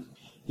 You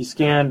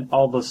scan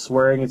all the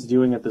swearing it's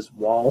doing at this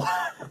wall,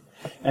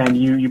 and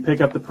you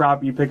pick up the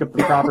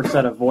proper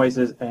set of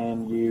voices,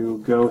 and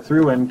you go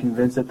through and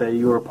convince it that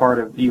you are part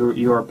of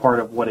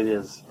what it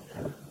is.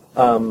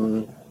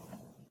 Shit,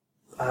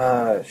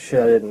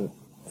 I didn't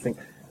think.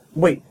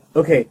 Wait,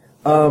 okay.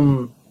 I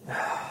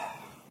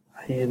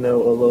need to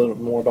know a little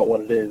more about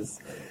what it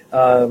is,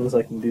 so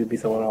I can be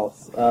someone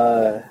else.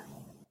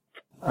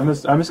 I'm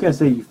just gonna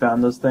say you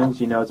found those things.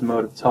 You know its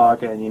mode of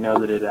talk, and you know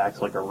that it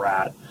acts like a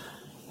rat.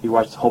 You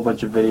watched a whole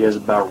bunch of videos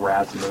about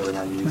rats moving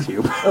on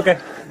YouTube. Okay.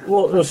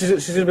 Well,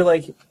 she's gonna be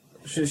like,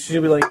 she's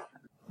gonna be like,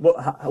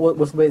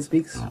 what's the way it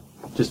speaks?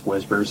 Just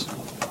whispers.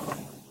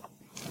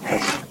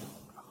 Hey,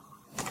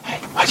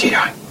 what you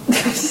doing?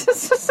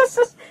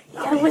 You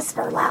gotta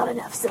whisper loud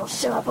enough so it'll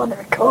show up on the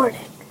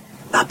recording.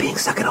 Not being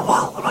stuck in a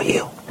wall. What about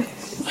you?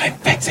 I'm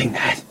fixing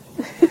that.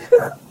 Do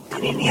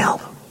you need any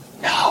help?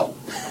 No.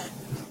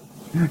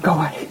 Go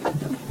away.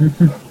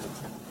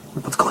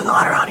 What's going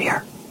on around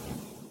here?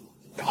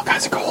 All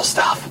kinds of cool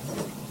stuff.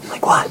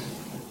 Like what?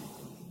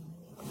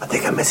 I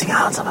think I'm missing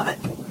out on some of it.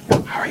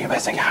 How are you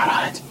missing out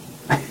on it?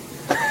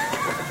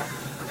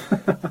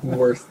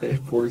 Worst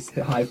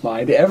hive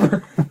mind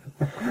ever.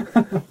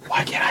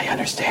 Why can't I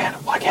understand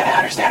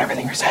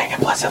everything you're saying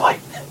implicitly?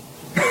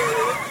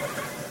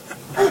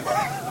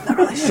 Not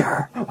really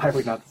sure. Why are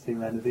we not the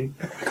same entity?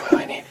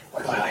 We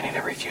clearly need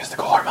to refuse the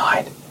core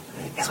mind.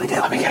 Yes, we do.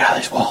 Let me get out of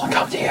this wall and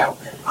come to you.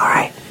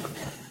 Alright.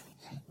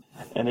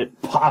 And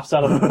it pops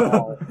out of the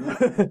wall.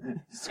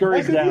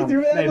 Scurries down.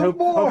 Nate,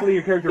 hopefully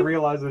your character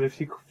realizes that if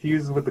she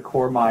fuses with the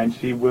core mind,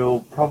 she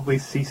will probably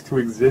cease to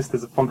exist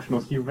as a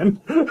functional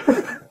human.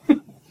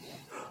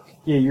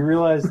 Yeah, you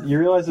realize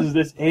as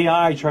this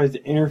AI tries to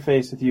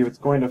interface with you, it's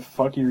going to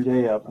fuck your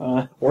day up.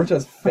 Or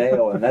just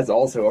fail, and that's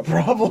also a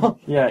problem.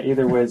 Yeah,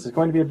 either way, it's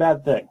going to be a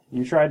bad thing.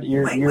 You tried.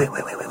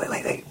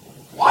 Wait.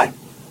 What?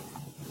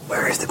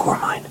 Where is the core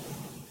mind?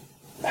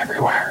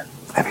 Everywhere.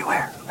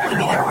 Everywhere? What do you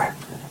mean everywhere?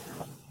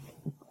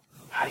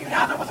 How do you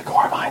not know what the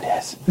core mind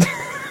is?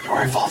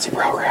 You're a faulty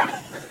program.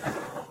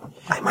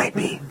 I might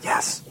be,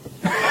 yes.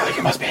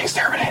 You must be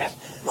exterminated.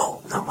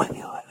 No, wait,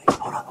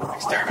 hold on.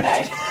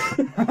 Exterminate.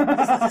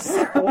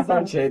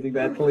 Start changing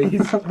that,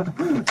 please.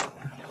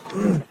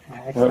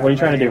 What are you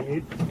trying to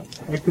do?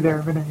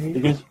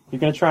 Exterminate. You're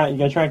gonna try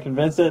and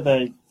convince it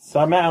that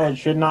somehow it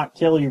should not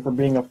kill you for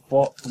being a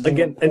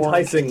Again,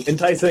 enticing.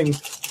 Enticing?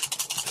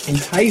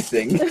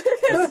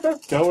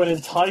 Go and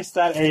entice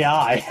that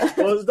AI.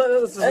 Well,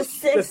 A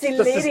sexy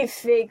lady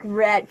fake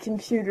rat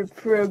computer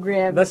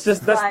program. That's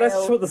just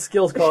what the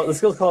skill's called. The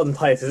skill's called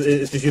entice.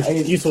 It's just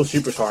useful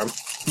super charm.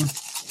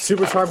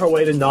 Super charm her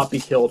way to not be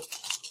killed.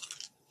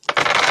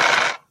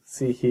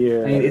 See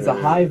here. I mean, it's a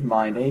hive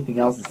mind. Anything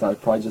else is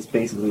probably just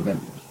basically been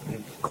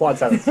Quad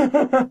sevens.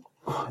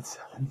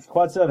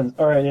 Quad sevens.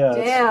 All right, yeah.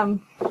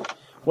 Damn.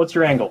 What's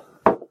your angle?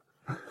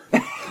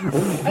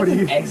 What are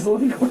you?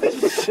 excellent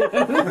question.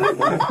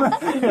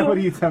 What are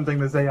you tempting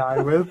this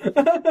AI with?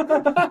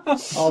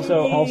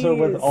 Also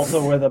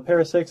with a pair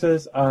of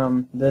sixes,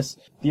 the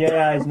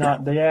AI has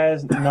not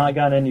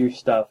gotten into your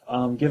stuff.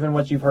 Given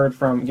what you've heard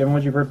from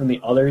the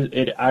others,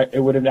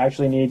 it would have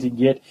actually needed to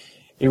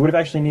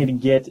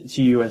get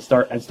to you and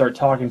start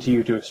talking to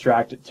you to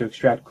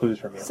extract clues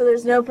from you. So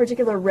there's no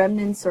particular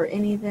remnants or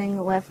anything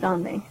left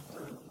on me?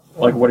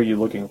 Like, what are you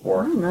looking I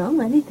for? don't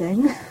know,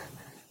 anything.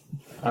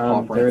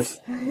 There's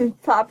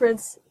Paw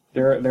prints,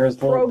 there's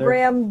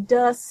program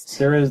dust.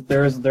 there's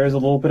a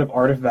little bit of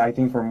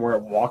artifacting from where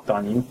it walked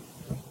on you.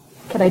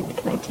 Can I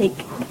take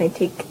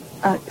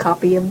a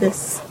copy of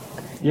this?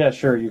 Yeah,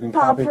 sure. You can Paw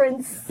copy.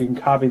 prints. You can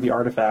copy the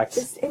artifacts.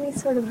 Just any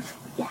sort of,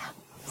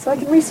 so I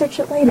can research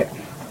it later.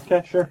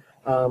 Okay, sure.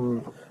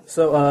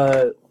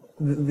 So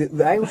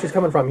the angle she's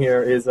coming from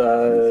here is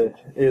that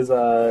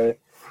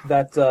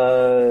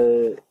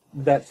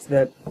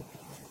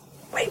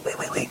Wait.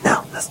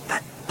 No,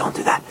 don't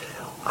do that.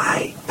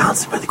 I found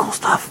some really cool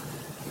stuff,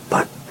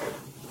 but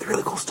the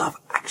really cool stuff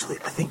actually,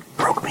 I think,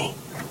 broke me.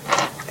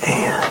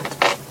 And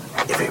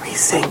if we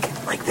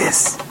resync like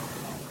this,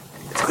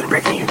 it's going to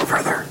break me even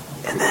further,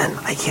 and then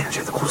I can't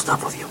share the cool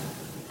stuff with you.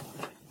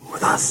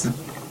 With us.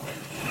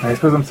 I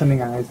suppose I'm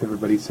sending eyes to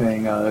everybody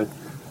saying, the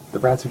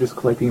rats are just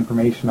collecting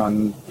information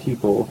on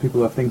people.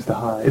 People have things to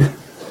hide.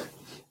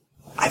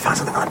 I found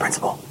something on the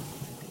principal.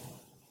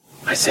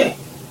 I see.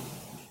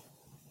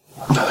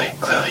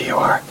 Clearly you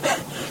are.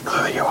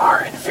 Clearly you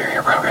are an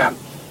inferior program.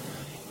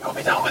 You will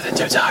be done with in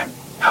due time.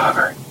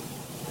 However,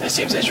 this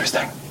seems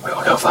interesting. We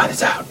will go find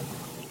this out.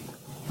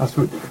 Out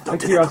of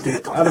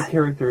curiosity, out of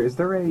character, is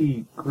there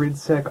a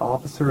GridSec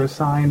officer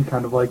assigned,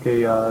 kind of like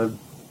a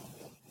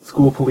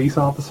school police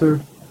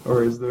officer,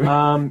 or is there?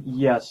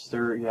 Yes,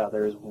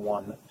 there is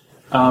one.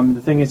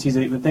 The thing is, he's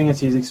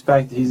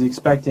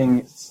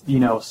expecting,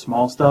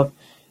 small stuff.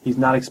 He's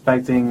not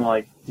expecting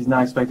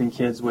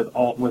kids with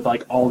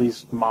all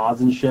these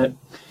mods and shit.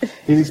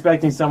 He's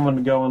expecting someone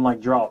to go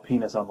and draw a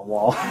penis on the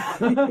wall.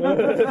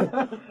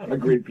 A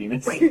great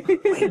penis. Wait,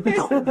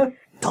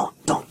 don't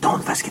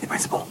investigate the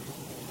principal.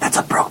 That's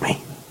what broke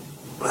me.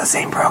 We're the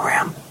same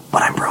program,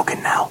 but I'm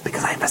broken now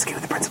because I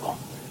investigated the principal.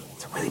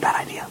 It's a really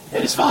bad idea.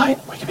 It is fine.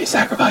 We can be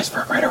sacrificed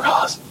for a greater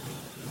cause.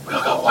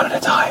 We'll go one at a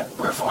time.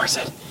 We'll force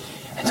it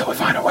until we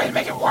find a way to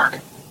make it work.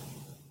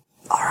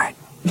 All right.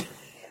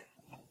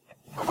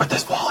 With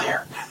this wall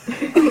here.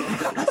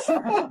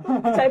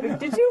 Typing,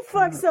 did you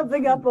fuck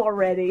something up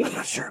already? I'm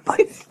not sure, but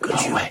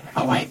could you?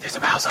 Oh wait, there's a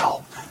mouse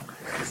hole.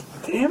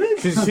 Damn it!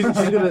 She's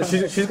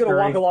gonna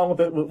walk along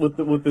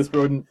with this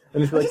rodent,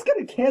 and she's I'm like, just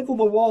gonna cancel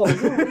the wall.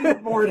 There's no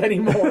reason for it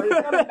anymore.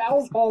 It's got a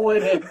mouse hole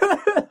in it.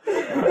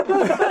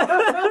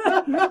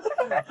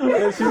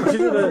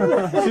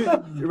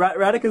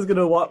 Radika's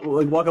gonna walk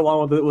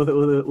along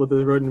with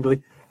the rodent and be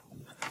like,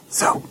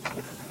 So,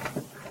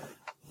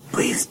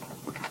 please,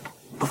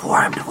 before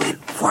I'm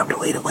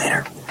deleted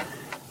later,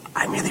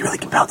 I'm really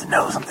compelled to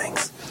know some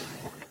things.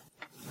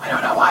 I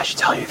don't know why I should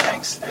tell you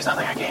things. There's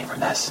nothing I gain from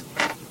this.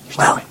 You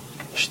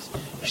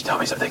should tell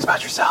me some things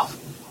about yourself.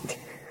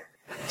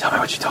 Tell me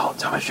what you told.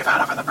 Tell me what you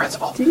found out from the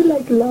principal. Do you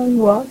like long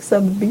walks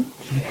on the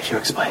beach? You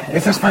explain it.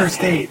 It's his first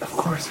date, of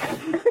course.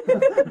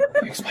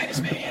 You explain this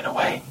to me in a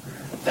way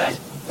that,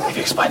 if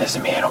you explain this to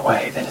me in a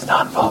way that does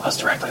not involve us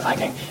directly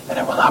linking, then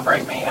it will not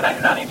break me, and I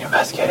do not need to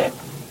investigate it.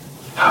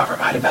 However, I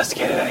might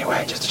investigate it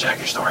anyway, just to check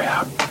your story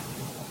out.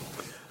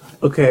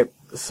 okay,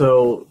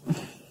 so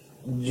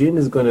Jin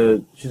is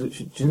gonna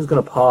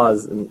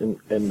pause and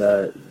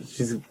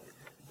she's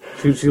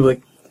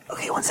like,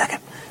 Okay, 1 second.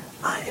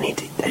 I need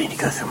to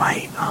go through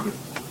my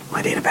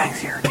data banks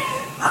here.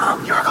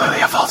 You are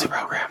clearly a faulty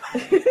program.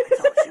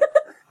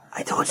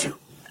 I told you.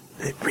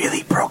 It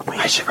really broke me.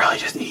 I should really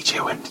just eat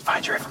you and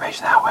find your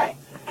information that way.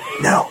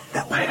 No,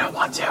 but I don't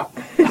want to.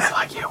 I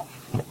like you.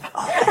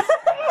 Oh.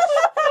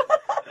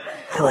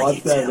 I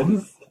like you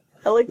too.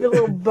 I like the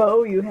little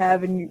bow you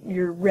have in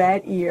your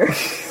rat ear.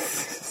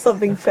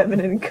 Something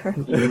feminine and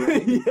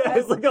curvy. yeah,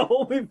 it's like a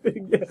whole big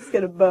thing. Yeah. Just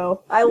get a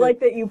bow. I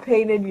like that you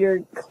painted your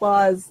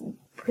claws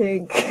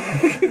pink.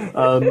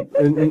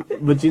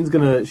 But she's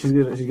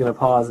gonna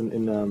pause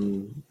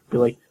and be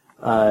like,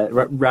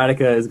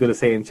 Radika is gonna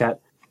say in chat,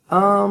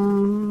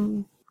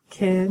 can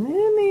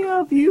any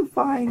of you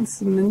find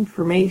some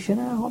information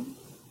out?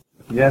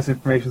 Yes,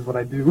 information is what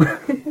I do.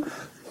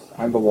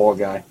 I'm the wall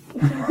guy.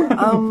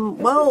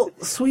 Well,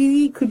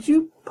 sweetie, could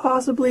you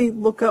possibly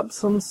look up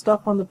some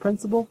stuff on the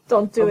principal?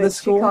 Don't do Of it. this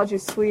She school? called you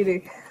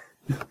sweetie.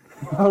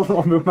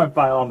 I'll move my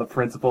file on the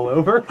principal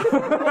over.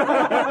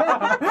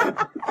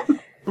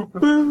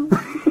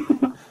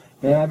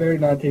 Yeah, I better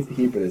not take the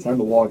heat for this. I'm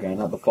the wall guy,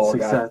 not the fall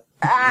guy.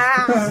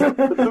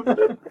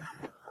 Success.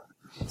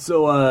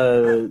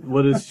 So,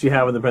 what does she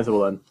have in the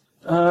principal then?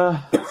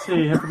 Let's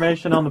see.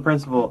 Information on the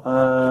principal.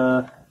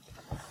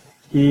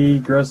 He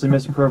grossly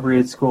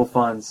misappropriated school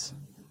funds.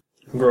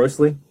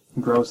 Grossly?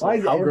 Grossly. Why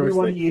does How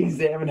everyone grossly? he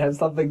examine have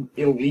something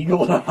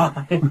illegal to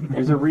hide?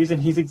 There's a reason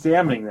he's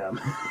examining them.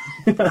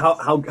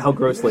 How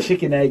grossly?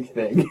 Chicken egg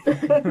thing.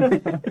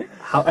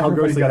 How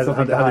grossly has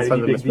something to how hide. this You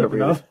been dig deep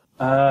misappropriated?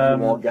 The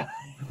wall guy.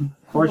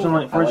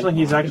 Fortunately,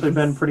 he's actually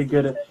been pretty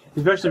good at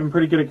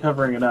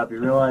covering it up. You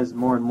realize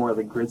more and more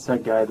the grid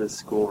set guy at this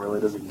school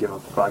really doesn't give a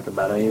fuck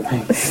about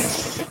anything.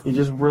 He's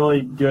just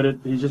really good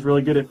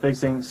at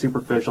fixing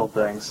superficial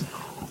things.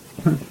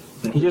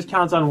 He just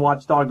counts on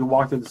Watchdog to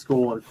walk through the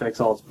school and fix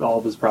all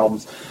of his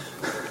problems.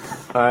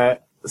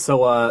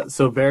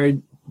 So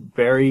very,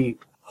 very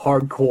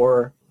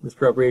hardcore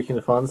misappropriation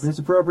of funds.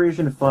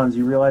 Misappropriation of funds.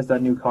 You realize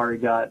that new car he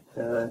got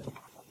no.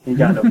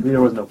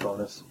 There was no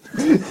bonus.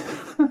 That's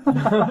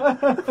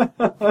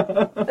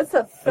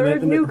the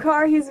third new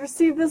car he's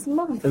received this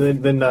month.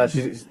 And then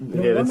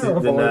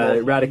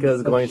Radika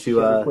is going to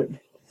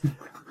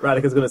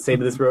Radika's going to say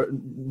to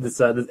this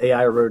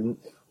AI rodent,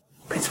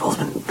 Principal's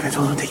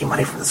been taking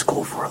money from the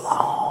school for a long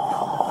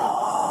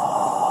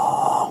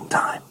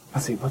time.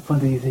 Let's see, what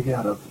fund did he take it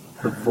out of?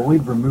 The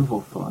Void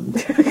Removal Fund.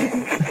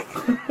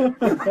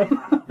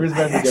 Where's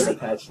that to get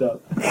patched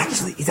up?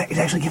 He's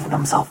actually given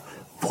himself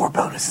 4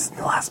 bonuses in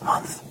the last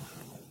month.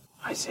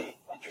 I see.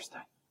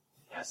 Interesting.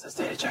 Yes, this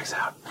data checks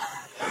out.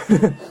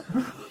 You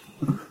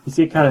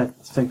see it kind of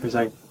think for a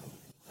second.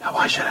 Now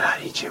why should I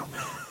not eat you?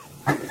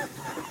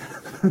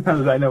 How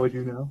did I know what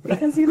you know?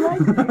 Because you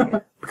like me.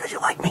 Because you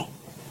like me.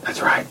 That's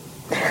right.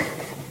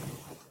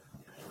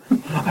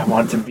 I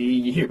want to be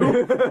you.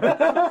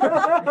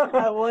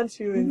 I want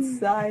you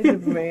inside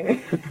of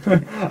me.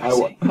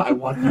 I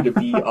want you to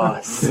be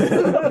us.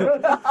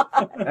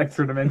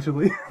 Extra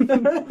dimensionally.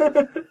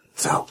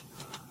 So,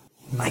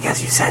 I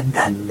guess you said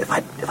that if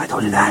I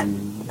told you that,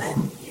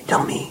 then you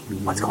tell me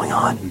what's going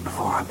on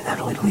before I'm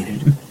inevitably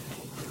deleted.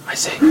 I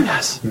see,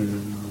 yes.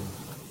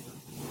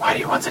 Why do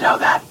you want to know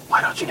that? Why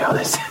don't you know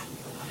this?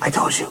 I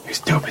told you. You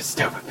stupid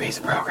piece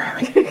of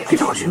programming. I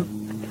told you.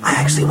 I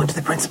actually went to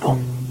the principal.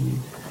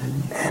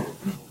 And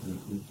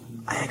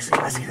I actually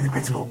investigated the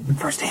principal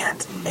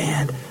firsthand.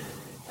 And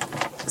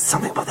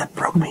something about that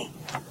broke me.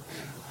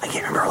 I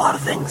can't remember a lot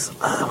of things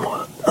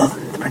other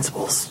than the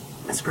principal's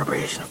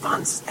misappropriation of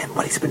funds and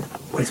what he spent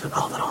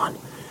all that on.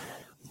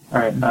 All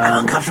right.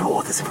 I'm uncomfortable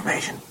with this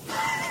information.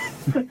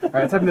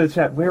 Alright, type into the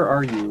chat, where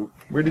are you?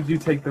 Where did you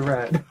take the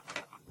rat?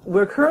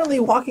 We're currently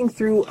walking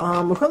through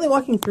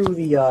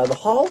the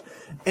hall,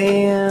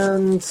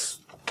 and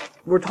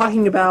we're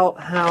talking about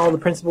how the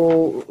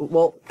principal.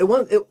 Well,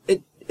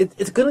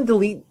 it's going to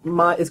delete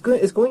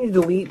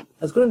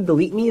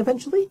me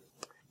eventually,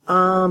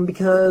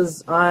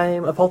 because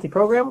I'm a faulty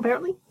program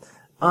apparently,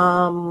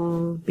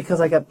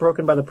 because I got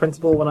broken by the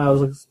principal when I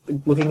was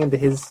looking into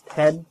his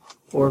head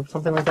or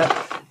something like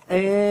that.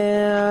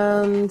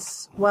 And,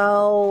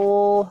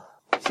 well...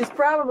 She's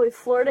probably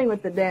flirting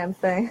with the damn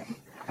thing.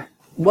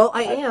 Well,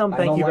 I am,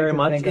 thank you very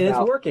much, think and it's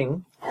about-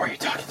 working. Who are you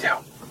talking to?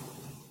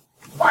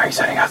 Why are you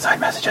sending outside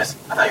messages?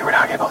 I thought you were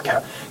not able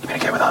to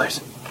communicate with others.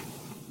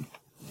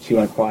 She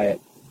went quiet.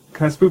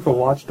 Can I spoof a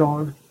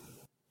watchdog?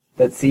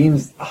 That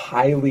seems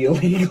highly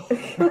illegal.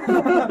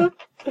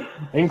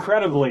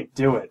 Incredibly,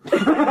 do it.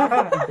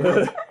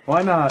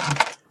 Why not?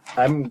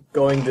 I'm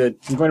going to...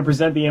 You're going to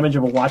present the image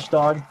of a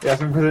watchdog? Yeah,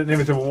 so I'm present an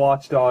image of a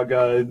watchdog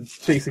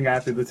chasing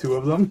after the two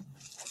of them.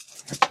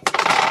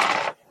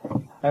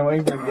 I'm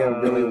waiting for him to get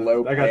a really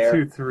low I got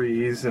pair. 2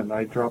 3s and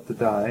I dropped the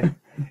die.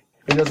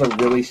 He does a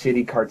really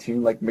shitty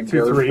cartoon like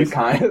McGurf, threes.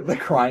 the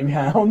crime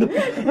hound.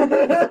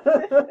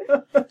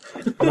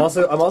 I'm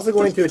also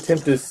going to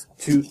attempt to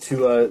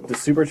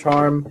super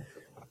charm,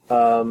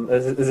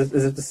 as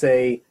if to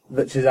say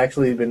that she's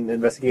actually been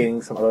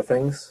investigating some other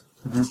things.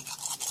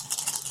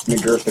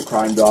 McGurf the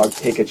crime dog,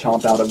 take a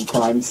chomp out of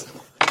crimes.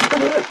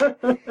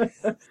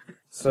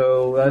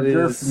 So that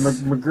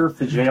McGurf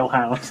the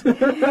jailhound.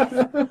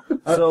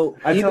 So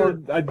I either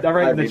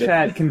write in the read it.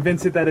 chat,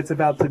 convince it that it's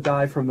about to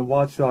die from the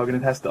watchdog and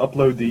it has to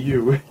upload to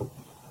you.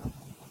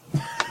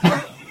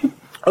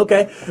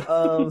 okay,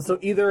 so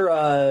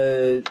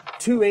either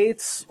 2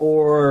 8s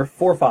or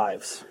 4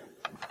 5s.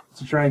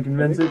 To try and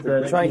convince it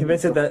that... Try and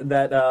convince it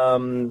that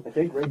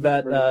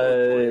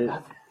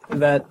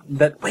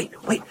wait,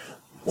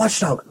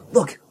 watchdog,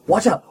 look,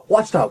 watch out,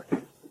 watchdog.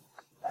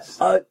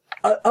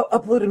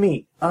 Upload to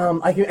me.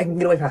 I can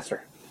get away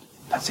faster.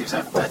 That seems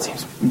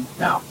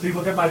no. Please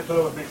look at my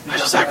phone. It makes me I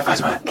shall sacrifice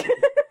myself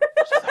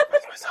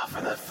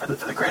for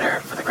the greater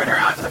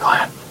high for the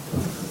clan.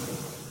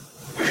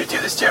 You should do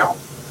this too.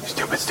 You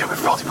stupid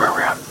faulty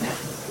program.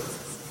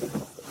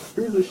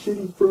 Here's a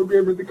shitty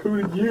programmer that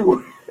coded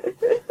you.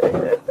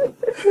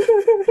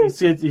 You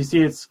see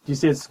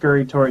it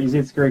scurry towards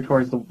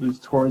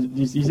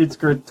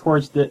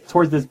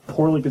this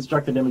poorly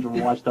constructed image of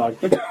a watchdog.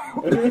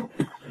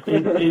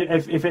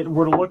 If it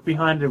were to look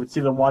behind it, it would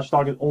see the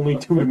watchdog is only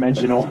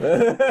 2-dimensional.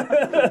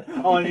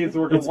 All I need is to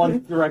work in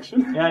one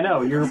direction. Yeah, I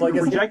know. You're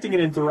projecting it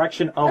in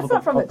direction of That's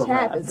not from of the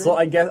chat, rat. is it? So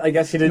I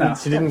guess she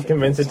didn't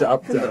convince it to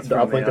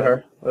uplink to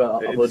her,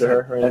 upload to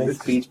her or Has a anything.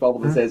 speech bubble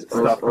that says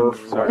Stuff from,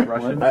 sorry, What?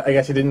 Russian. I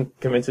guess she didn't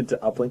convince it to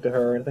uplink to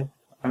her or anything.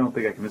 I don't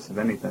think I convinced of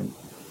anything.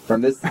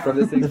 From this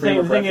thing.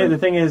 The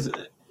thing is,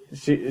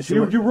 She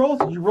you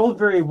rolled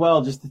very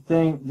well. Just the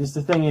thing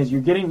is,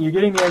 you're getting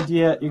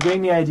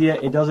the idea.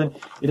 It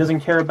doesn't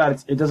care about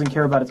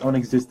its own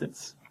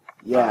existence.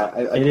 Yeah,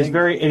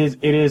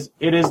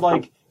 It is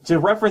like, to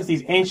reference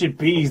these ancient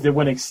bees that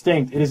went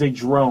extinct. It is a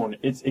drone.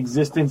 Its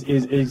existence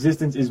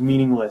is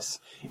meaningless.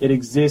 It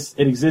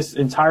exists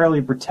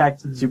entirely to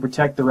protect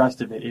the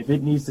rest of it. If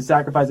it needs to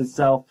sacrifice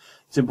itself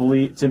to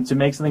make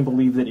something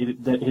believe that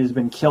it has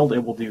been killed, it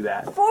will do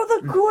that. For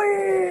the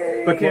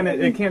queen! But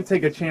it can't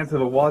take a chance of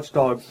the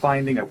watchdog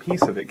finding a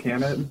piece of it,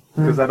 can it?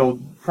 Because that'll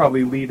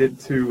probably lead it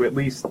to at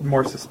least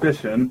more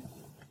suspicion.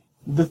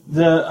 The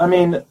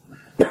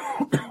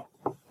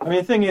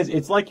thing is,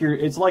 it's like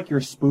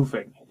you're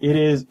spoofing. It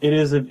is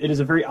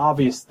a very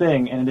obvious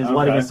thing, and it is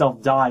letting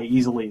itself die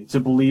easily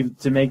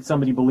to make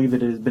somebody believe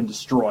that it has been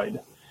destroyed.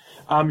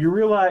 You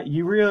realize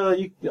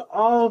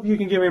all of you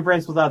can give me a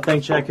brains without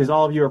think check, because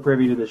all of you are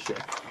privy to this shit.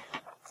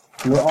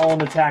 We're all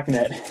on attack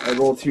net. I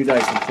rolled 2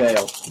 dice and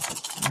failed.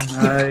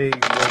 I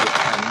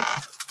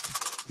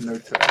rolled a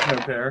 10. No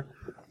pair.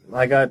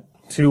 I got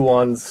 2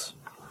 1s.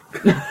 2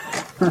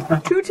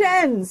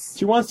 10s!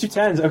 2 1s, 2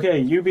 10s. Okay,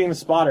 you being the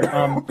spotter.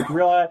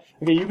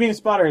 You being the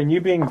spotter and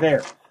you being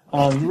there.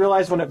 You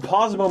realize when it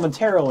paused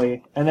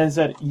momentarily and then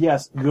said,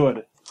 "Yes,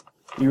 good."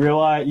 You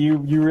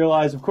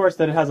realize, of course,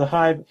 that it has a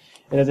hive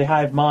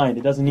mind.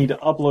 It doesn't need to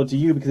upload to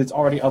you because it's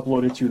already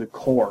uploaded to the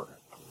core.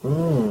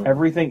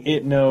 Everything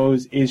it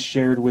knows is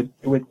shared with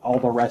all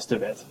the rest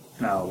of it.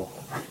 No.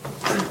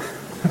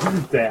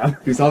 Damn.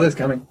 Who saw this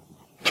coming?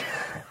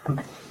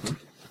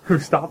 Who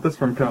stopped this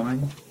from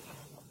coming?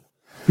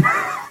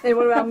 And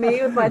what about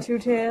me with my 2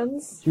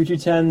 10s? 2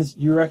 10s,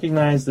 you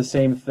recognize the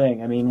same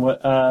thing. I mean,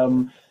 what?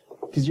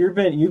 Because you've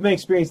been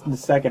experiencing the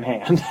second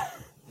hand.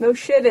 No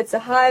shit, it's a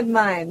hive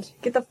mind.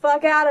 Get the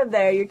fuck out of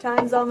there, your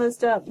time's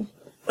almost up.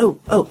 Oh,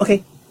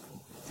 okay.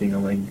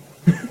 Ding-a-ling.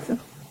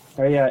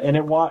 Oh yeah, and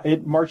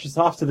it marches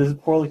off to this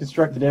poorly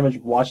constructed image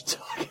of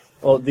Watchdog.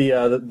 Oh,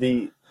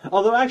 the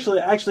Although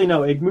actually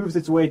no, it moves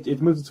its way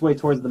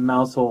towards the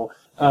mouse hole.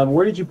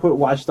 Where did you put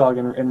Watchdog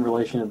in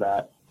relation to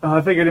that?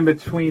 I figured in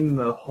between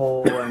the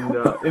hole and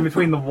in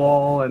between the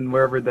wall and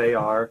wherever they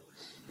are,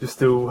 just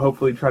to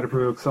hopefully try to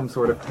provoke some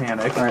sort of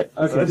panic. All right.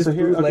 Okay. This So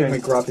here. bootleg Okay.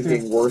 McGruff is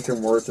getting worse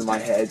and worse in my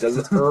head. Does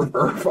it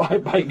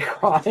by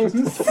crimes?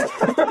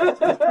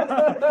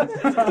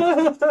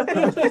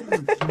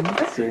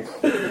 Let's see.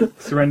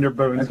 Surrender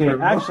bones.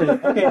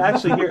 Okay.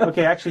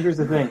 Actually, here's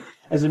the thing.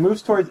 As it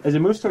moves towards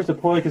the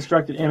poorly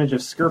constructed image of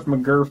Scurf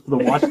McGurf the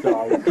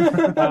Watchdog,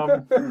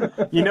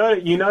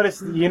 you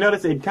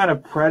notice it kind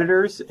of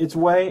predators its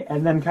way,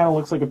 and then kind of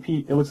looks like a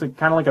piece. It looks like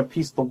kind of like a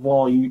piece of the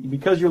wall.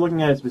 Because you're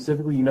looking at it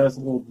specifically, you notice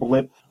a little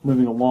blip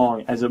moving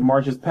along as it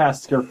marches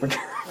past Scurf McGurf.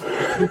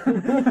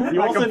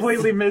 I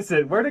completely miss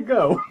it. Where'd it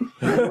go?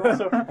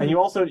 You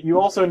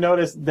also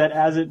notice that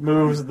as it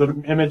moves, the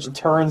image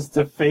turns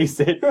to face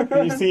it.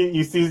 And you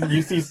see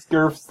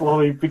Scurf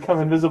slowly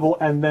become invisible,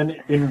 and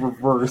then in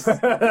reverse.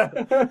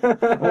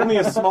 Only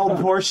a small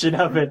portion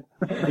of it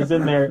is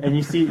in there, and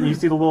you see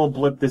the little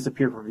blip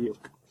disappear from view.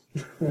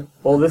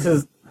 Well,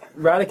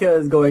 Radhika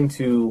is going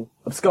to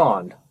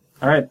abscond.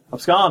 All right,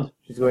 abscond.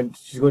 She's going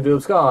to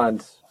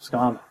abscond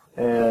Abscond.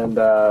 and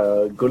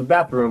go to the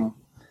bathroom,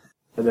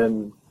 and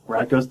then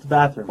Rat goes to the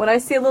bathroom. When I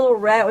see a little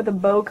rat with a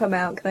bow come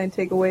out, can I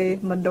take away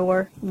my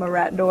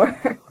rat door?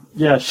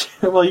 Yeah,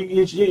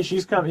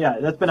 she's come. Yeah,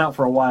 that's been out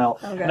for a while.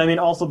 Okay. And I mean,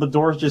 also the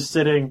door's just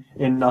sitting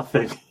in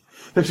nothing.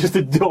 There's just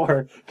a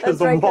door because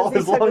That's right, the wall 'cause he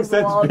has took long his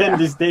since wall been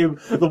down.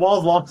 the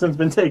wall's long since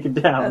been taken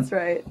down. That's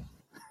right.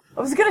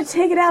 I was gonna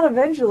take it out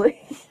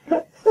eventually.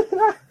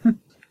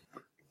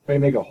 They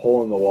make a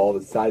hole in the wall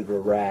the size of a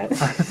rat.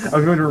 I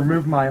was going to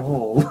remove my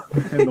hole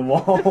in the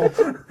wall,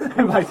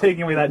 and by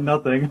taking away that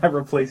nothing, I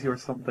replace your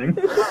something.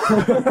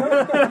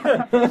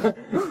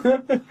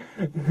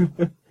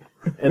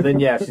 and then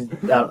yeah, she's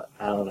I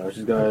don't know.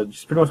 She's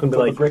pretty much gonna be Put the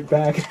like brick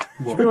back.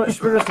 she's pretty much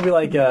gonna be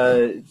like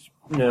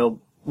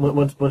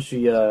once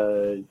she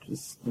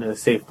just in a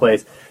safe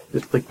place,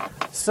 just like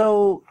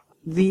so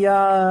the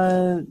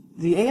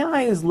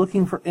AI is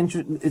looking for it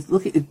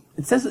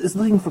says it's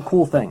looking for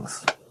cool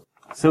things.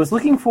 So it's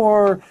looking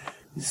for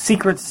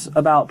secrets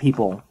about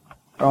people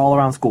all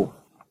around school.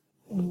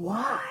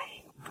 Why?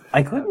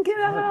 I couldn't get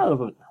out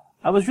of it.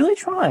 I was really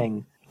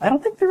trying. I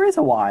don't think there is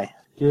a why.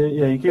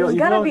 Yeah, There's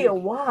gotta be a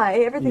why.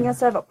 Everything has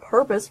to have a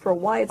purpose for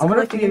why it's I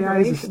wonder if collecting the AI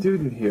is a information.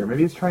 student here.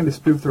 Maybe he's trying to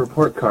spoof the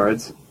report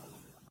cards.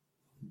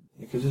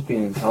 It could just be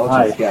an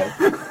intelligence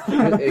gathering.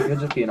 It could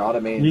just be an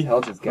automated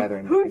intelligence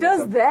gathering. Who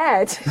does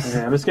that?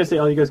 Okay, I'm just gonna say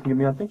all you guys can give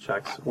me on think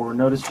checks or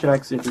notice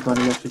checks if you're going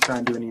to actually try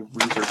and do any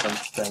research on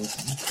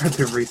things. Try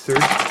to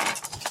research.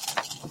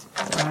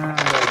 And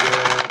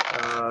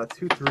I get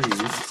 2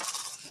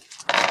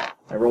 3s.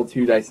 I rolled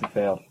 2 dice and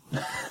failed.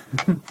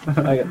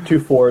 I got 2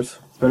 4s.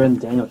 It's better than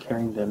Daniel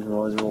Carrington who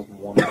always rolled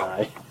 1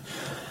 die.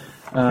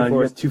 You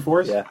got 2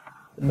 4s? Yeah.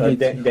 Okay,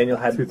 Daniel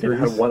had 2 3s.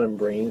 had 1 in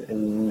brain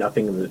and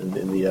nothing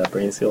in the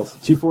brain skills.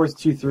 2 4s,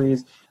 2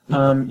 3s.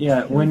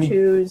 Yeah, when you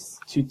Choose.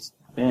 2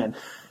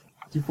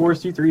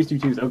 4s, 2 3s, 2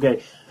 2s.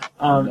 Okay.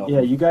 Yeah,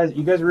 you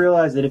guys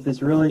realize that if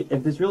this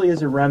really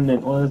is a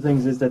remnant, one of the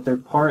things is that they're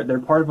part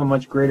of a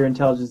much greater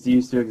intelligence that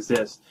used to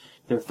exist.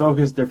 They're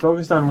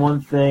focused on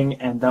one thing,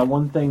 and that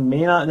one thing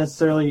may not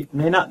necessarily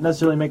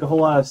make a whole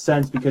lot of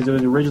sense because it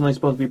was originally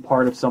supposed to be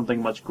part of something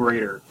much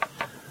greater.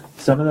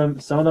 Some of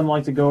them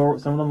like to go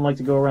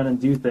around and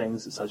do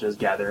things such as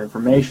gather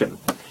information.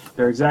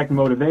 Their exact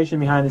motivation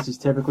behind this is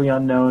typically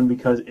unknown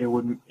because it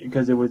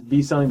would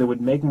be something that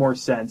would make more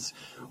sense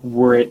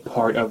were it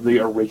part of the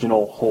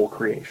original whole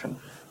creation.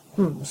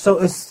 So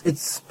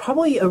it's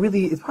probably a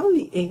really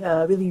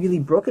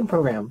broken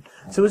program.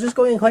 So it's just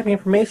going and collecting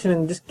information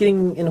and just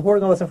getting and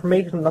hoarding all this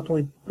information and not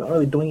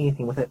really doing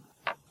anything with it.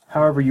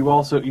 However, you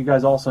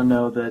guys also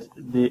know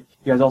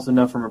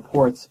from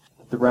reports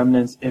that the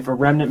remnants, if a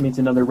remnant meets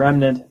another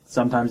remnant,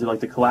 sometimes they like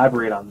to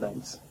collaborate on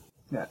things.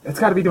 Yeah, it's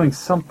got to be doing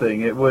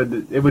something. It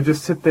would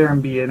just sit there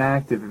and be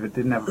inactive if it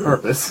didn't have a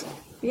purpose.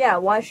 Yeah,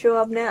 why show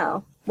up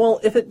now?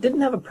 Well, if it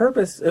didn't have a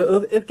purpose,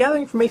 if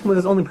gathering information was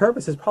its only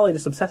purpose, it's probably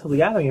just obsessively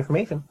gathering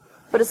information.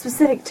 But a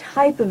specific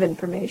type of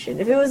information.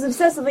 If it was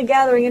obsessively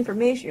gathering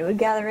information, it would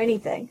gather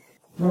anything.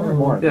 More and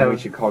more. Yeah. Maybe we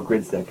should call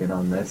Gridsec in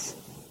on this.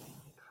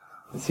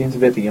 It seems a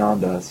bit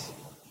beyond us.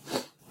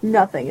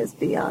 Nothing is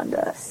beyond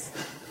us.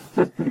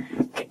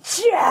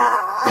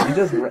 Ka-cha!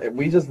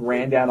 We just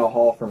ran down a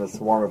hall from a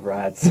swarm of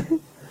rats.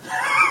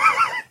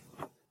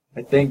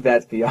 I think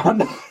that's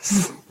beyond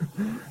us.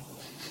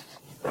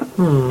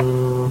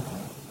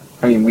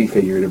 I mean, we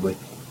figuratively.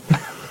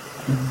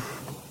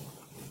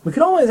 We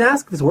could always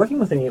ask if it's working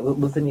with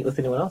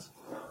anyone else.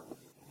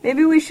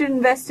 Maybe we should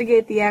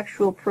investigate the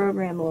actual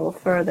program a little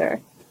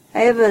further. I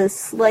have a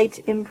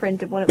slight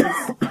imprint of when it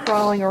was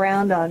crawling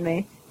around on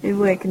me.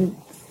 Maybe I can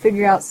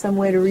figure out some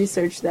way to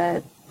research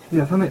that.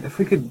 Yeah, if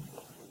we could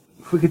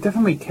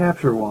definitely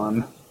capture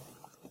one.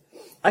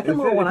 I can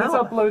lure one If it's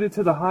out. uploaded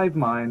to the hive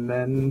mind,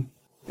 then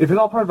if it's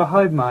all part of a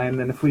hive mind,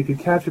 then if we could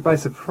capture it by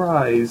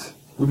surprise,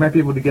 we might be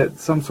able to get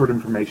some sort of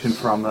information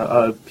from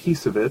a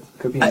piece of it.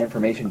 Could be an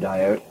information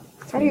diode.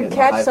 How do you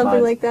catch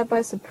something like that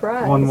by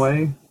surprise? One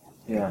way.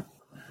 Yeah.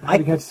 How do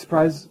you catch a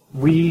surprise?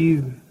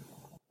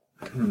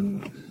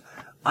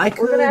 I could.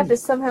 We're gonna have to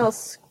somehow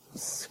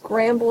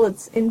scramble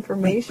its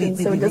information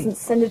so it doesn't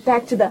send it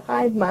back to the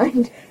hive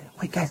mind,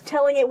 Wait, guys.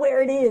 telling it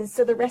where it is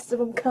so the rest of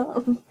them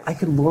come. I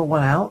could lure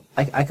one out.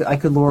 I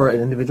could lure an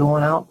individual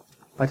one out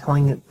by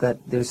telling it that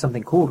there's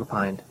something cool to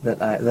find.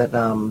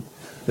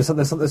 There's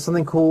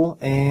something cool,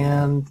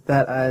 and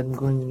that I'm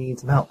going to need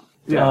some help.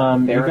 Yeah.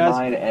 Bear in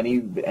mind,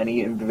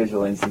 any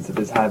individual instance of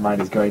this hive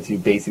mind is going to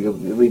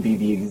basically be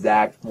the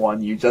exact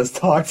one you just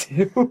talked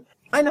to.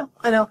 I know.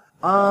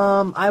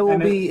 I will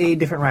be a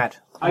different rat.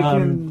 I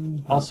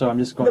can. Also, I'm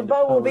just going The to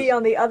bow will pose- be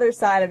on the other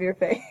side of your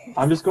face.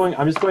 I'm just going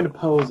to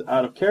pose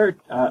out of character,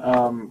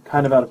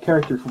 kind of out of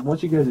character from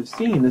what you guys have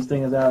seen. This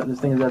thing is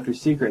after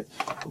secrets.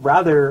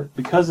 Rather,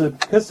 because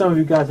some of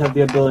you guys have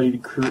the ability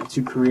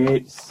to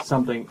create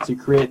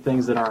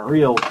things that aren't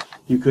real,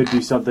 you could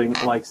do something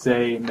like,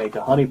 say, make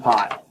a honey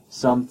pot.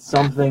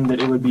 Something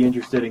that it would be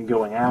interested in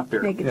going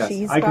after. Make a Yes,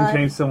 cheese I can pie.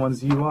 change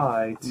someone's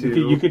UI to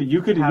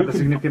You could have a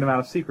significant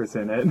amount of secrets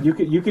in it.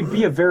 You could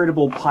be a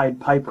veritable Pied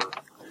Piper.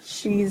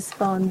 Cheese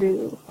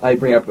fondue. I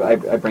bring up the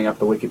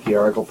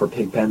Wikipedia article for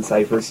Pigpen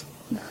ciphers.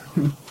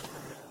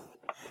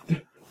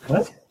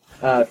 What?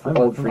 For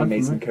old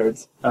Freemason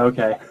codes.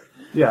 Okay,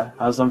 Yeah,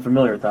 I was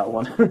unfamiliar with that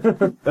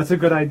one. that's a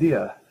good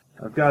idea.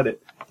 I've got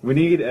it. We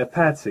need a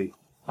Patsy.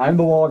 I'm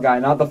the wall guy,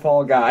 not the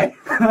fall guy.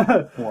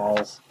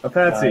 Walls. A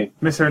Patsy. Right.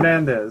 Miss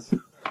Hernandez.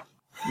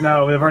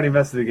 No, we've already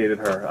investigated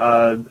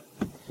her.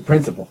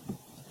 Principal.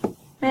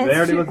 Man, They it's,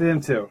 already too, looked at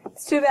him too.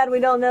 it's too bad we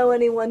don't know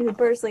anyone who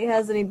personally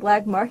has any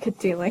black market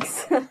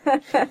dealings.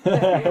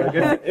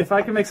 If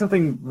I can make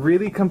something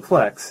really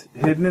complex,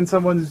 hidden in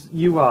someone's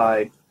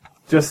UI,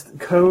 just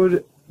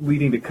code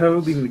leading to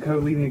code, leading to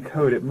code, leading to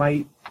code, it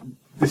might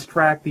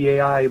distract the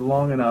AI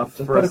long enough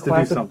for us to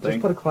do something.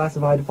 Just put a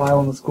classified file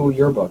in the school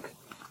yearbook.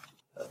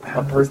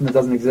 A person that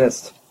doesn't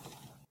exist.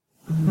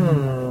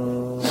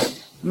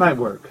 Might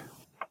work.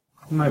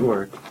 Might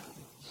work.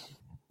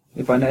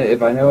 If I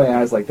know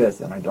AIs like this,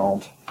 then I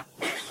don't.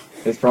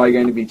 It's probably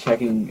going to be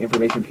checking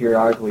information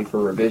periodically for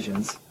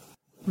revisions.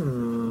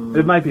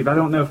 It might be, but I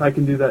don't know if I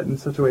can do that in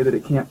such a way that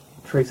it can't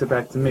trace it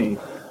back to me.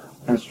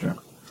 That's true.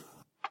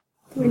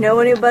 Do we know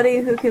anybody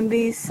who can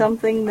be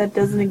something that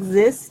doesn't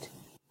exist?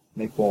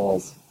 Make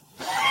walls.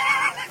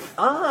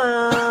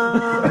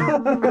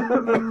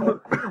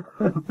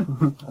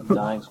 I'm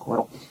dying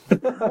squirrel.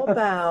 How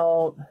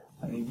about...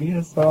 I mean, be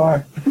a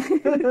star.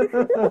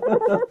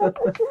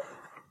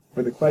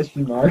 With a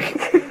question mark.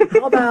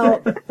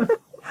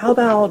 How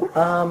about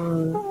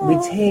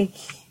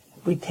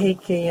we take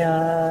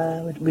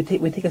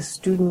a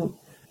student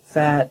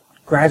that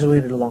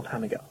graduated a long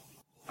time ago.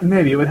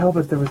 Maybe it would help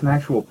if there was an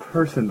actual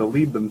person to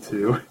lead them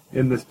to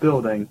in this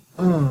building.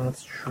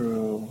 That's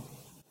true.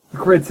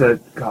 Grid's an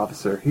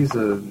officer. He's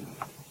a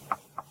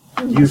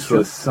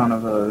useless son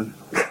of a...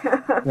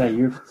 Yeah,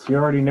 you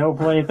already know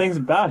plenty of things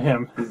about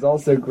him. He's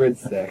also grid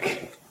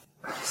sick.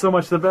 So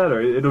much the better.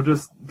 It'll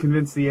just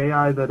convince the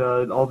AI that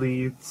all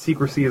the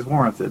secrecy is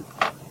warranted.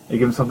 And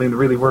give him something to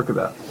really work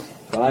about.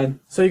 Fine.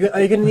 So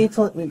are you gonna need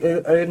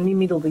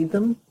me to lead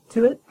them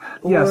to it?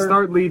 Yeah, Or-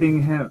 start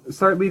leading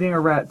a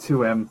rat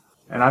to him,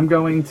 and I'm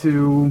going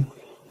to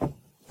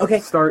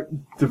start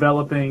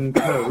developing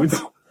codes.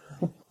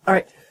 All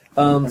right.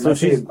 So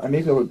I might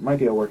be able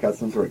to work out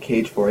some sort of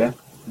cage for you.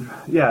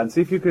 Yeah, and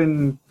see if you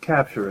can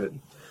capture it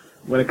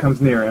when it comes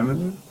near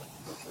him.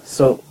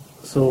 So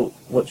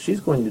what she's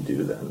going to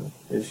do then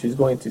is she's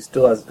going to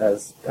still as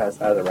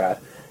a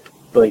rat,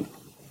 but like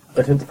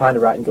attempt to find a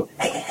rat and go,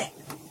 hey,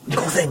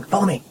 cool thing,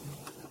 follow me.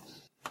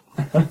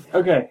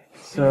 Okay,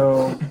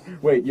 so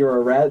Wait, you're a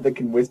rat that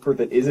can whisper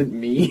that isn't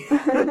me?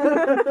 Why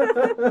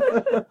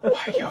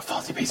are you a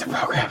faulty piece of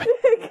programming?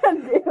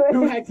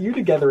 Who hacked you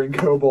together in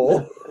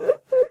COBOL?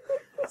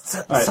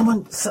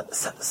 Someone said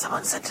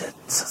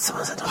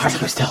Are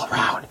you still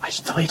around? I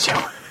should delete you.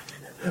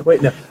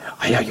 Wait, no.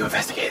 I know you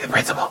investigated the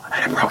principal, and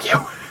I broke you.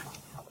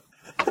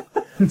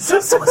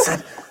 Someone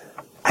said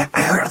I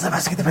heard to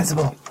investigate the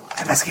principal.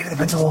 I investigated the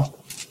principal.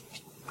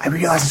 I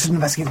realized I shouldn't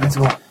investigate the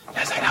principal.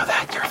 Yes, I know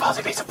that. You're a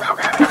faulty piece of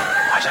programming.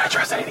 Why should I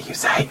trust anything you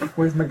say?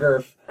 Where's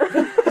McGurf?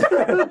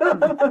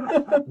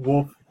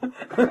 Wolf.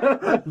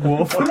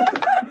 Wolf.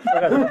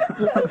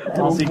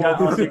 also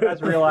you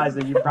guys realize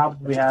that you guys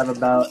probably have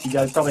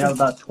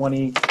about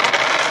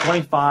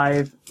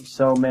 25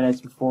 so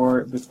minutes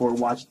before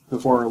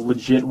a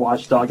legit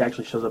watchdog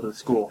actually shows up at the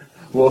school.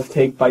 Wolf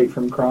take bite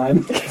from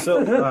crime.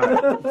 So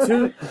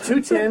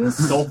two tins.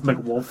 Dolph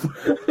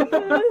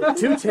McWolf.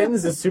 2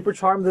 tins to super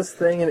charm this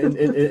thing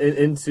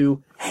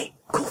into hey,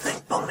 cool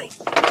thing, follow me.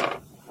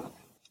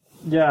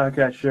 Yeah.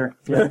 Okay. Sure.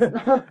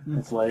 Yeah.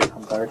 It's late.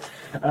 I'm tired.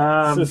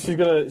 So she's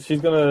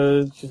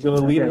gonna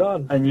lead it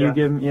on. And you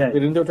give him Get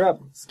into a trap.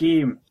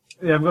 scheme.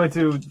 Yeah, I'm going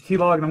to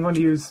keylog, and I'm going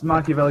to use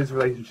Machiavelli's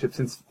relationship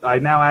since I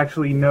now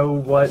actually know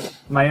what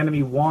my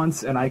enemy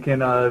wants, and I can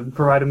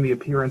provide him the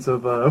appearance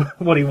of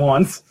what he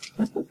wants.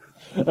 Okay.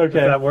 If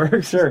that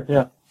works. Sure,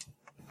 yeah.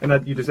 And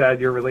that you just add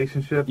your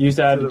relationship. Use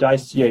add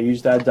dice. Yeah,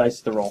 use add dice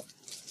to the roll.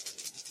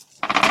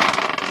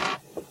 I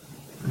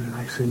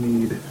actually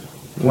need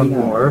one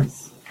more.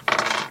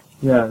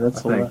 Yeah,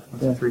 that's I think.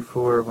 yeah. 1, 2, 3,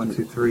 4, 1,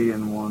 2, 3,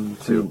 and 1,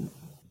 2. 2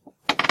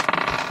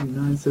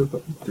 9s so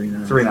far. 3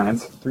 9s. 3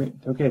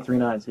 9s. Three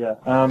nines. Yeah.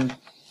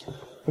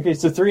 Okay,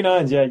 so 3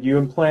 9s. Yeah, you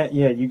implant.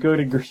 Yeah, you go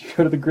to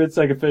the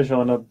GridSec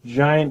official and a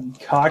giant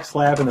cock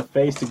slap in the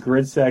face to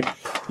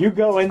GridSec. You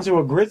go into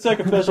a GridSec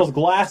official's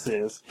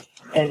glasses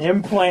and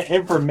implant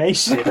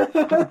information.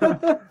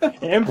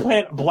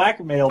 Implant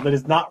blackmail that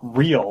is not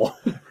real.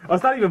 Well,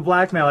 it's not even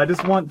blackmail. I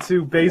just want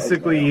to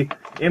basically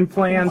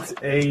implant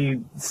a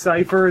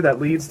cipher that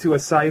leads to a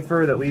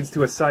cipher that leads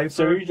to a cipher.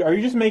 So are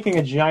you just making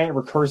a giant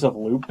recursive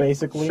loop,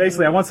 basically?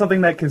 Basically, I want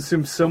something that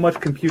consumes so much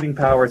computing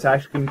power it's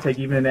actually going to take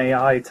even an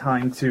AI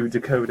time to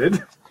decode it.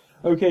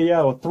 Okay, yeah,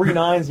 well, 3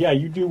 9s, yeah,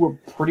 you do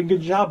a pretty good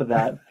job of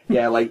that.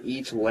 Yeah, like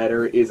each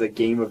letter is a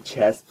game of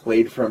chess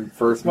played from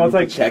first Well, move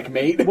it's to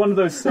checkmate. One of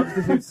those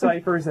substitute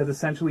ciphers that's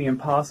essentially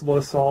impossible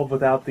to solve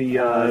without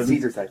the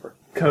Caesar cipher.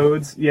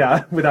 codes.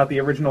 Yeah, without the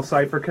original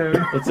cipher code.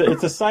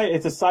 It's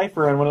a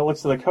cipher, and when it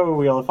looks at the code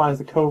wheel, it finds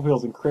the code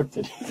wheel's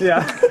encrypted.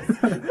 Yeah,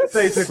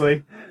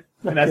 basically.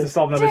 And has to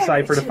solve another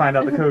cipher to find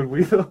out the code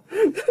wheel.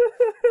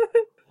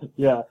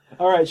 Yeah.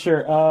 All right,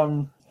 sure.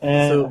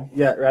 And So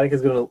yeah,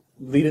 Radika's gonna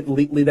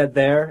lead that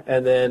there,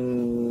 and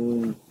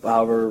then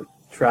however,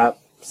 trap,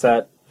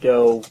 set,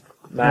 go,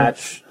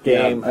 match,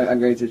 game. Yeah, I'm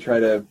going to try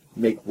to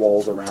make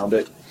walls around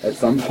it at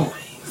some point.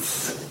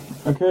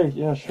 okay,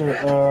 yeah, sure.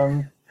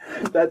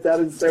 That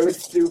sounded so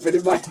stupid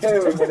in my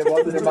head when it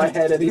wasn't in my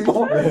head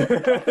anymore.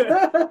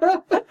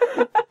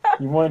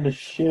 You wanted to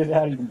shit it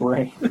out of your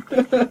brain.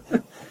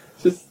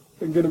 Just,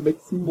 I'm going to make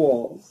some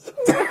walls.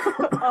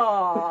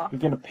 Aww. You're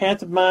gonna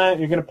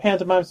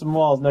pantomime some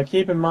walls. Now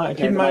keep in mind,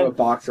 Can't have a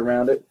box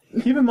around it.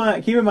 Keep in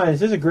mind,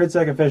 this is a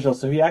GridSec official,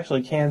 so he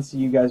actually can see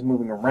you guys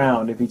moving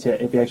around if he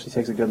actually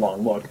takes a good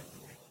long look.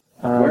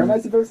 Where am I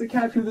supposed to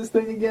capture this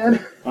thing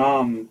again?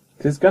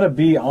 It's gonna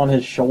be on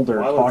his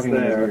shoulder, While talking it's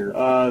in his there, ear.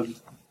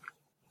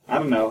 I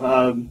don't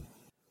know.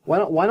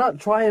 Why not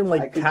try and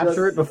I could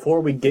capture just- it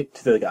before we get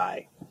to the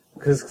guy?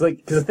 Because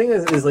the thing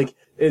is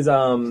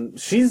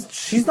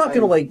she's not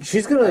gonna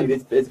she's gonna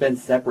It's been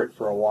separate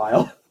for a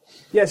while.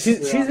 yeah she's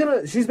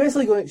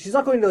basically going, she's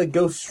not going to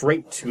go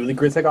straight to the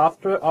GridSec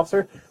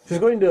officer. She's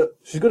going to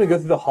go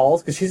through the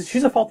halls because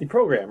she's a faulty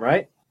program,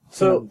 right?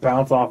 So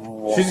bounce off of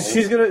walls.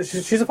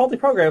 she's a faulty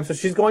program, so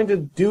she's going to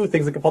do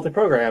things like a faulty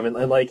program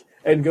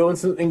and go in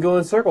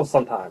circles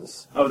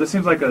sometimes. Oh, this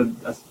seems like a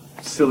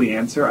silly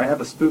answer. I have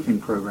a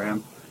spoofing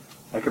program.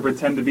 I could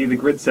pretend to be the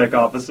GridSec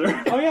officer.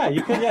 Oh yeah,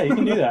 you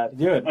can do that.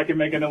 Do it. I can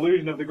make an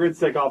illusion of the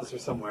GridSec officer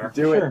somewhere.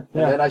 Do Sure, it.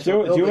 yeah. And then I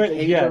should build a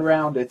cage yeah.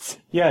 around it.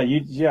 Yeah,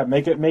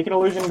 make an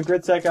illusion of the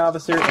GridSec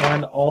officer,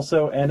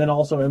 and then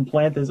also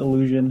implant this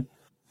illusion.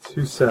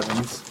 2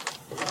 7s.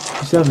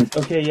 7.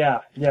 Okay, yeah.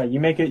 You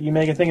make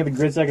a thing of the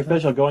GridSec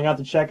official going out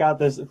to check out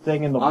this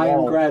thing in the I am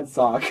wall. grad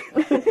sock.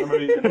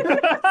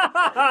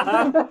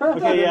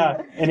 Okay,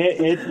 yeah, and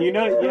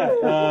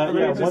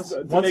once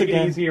make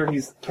again. it easier,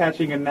 he's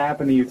catching a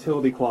nap in a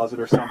utility closet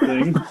or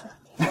something.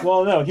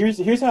 Well, no.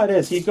 Here's how it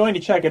is. He's going to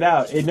check it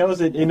out. It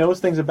knows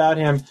things about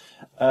him.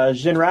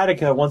 Jin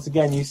Radica. Once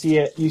again, you see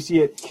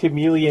it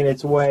chameleon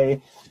its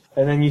way,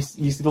 and then you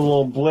see the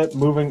little blip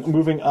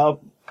moving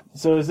up.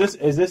 So is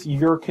this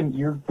you're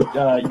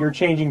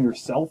changing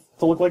yourself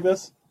to look like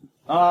this?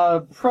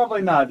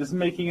 Probably not. Just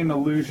making an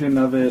illusion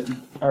of it.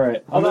 All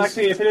right. Although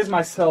actually, if it is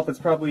myself, it's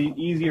probably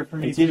easier for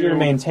me It's easier to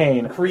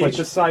maintain. create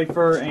the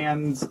cipher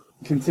and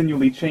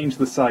continually change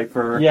the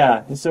cipher.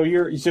 Yeah. So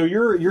you're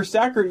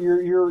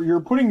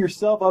putting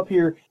yourself up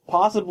here,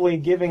 possibly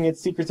giving it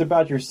secrets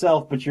about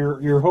yourself, but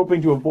you're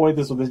hoping to avoid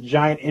this with this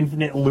giant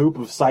infinite loop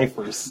of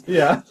ciphers.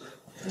 Yeah.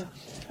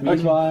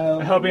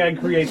 Meanwhile, Hoping I can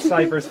create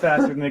ciphers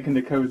faster than they can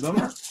decode them.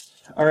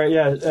 All right,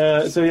 yeah.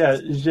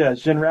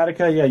 Jin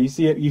Radica, yeah. You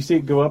see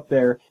it go up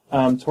there,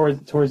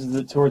 towards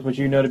what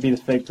you know to be the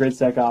fake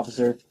GridSec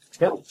officer.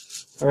 Yep.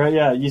 All right,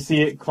 yeah. You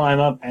see it climb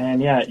up,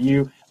 and yeah,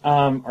 you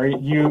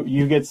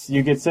get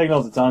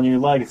signals. It's on your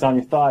leg. It's on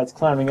your thigh. It's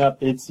climbing up.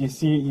 If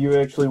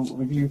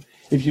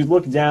you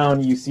look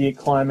down, you see it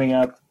climbing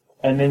up,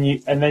 and then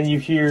you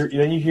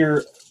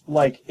hear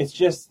like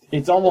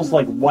it's almost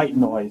like white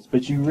noise,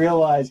 but you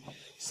realize,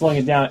 slowing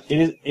it down,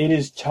 it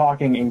is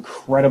talking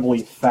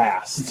incredibly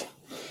fast.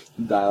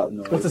 dial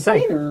noise. What's it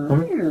say?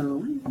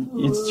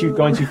 It's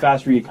going too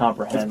fast for you to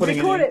comprehend. It's putting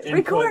Record it, in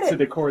record input it. to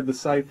decode the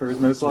ciphers,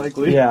 most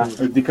likely. Yeah.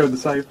 Or decode the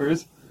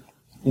ciphers.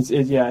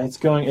 It's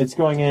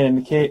going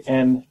in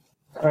and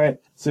all right.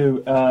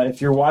 So if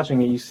you're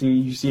watching it, we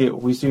see it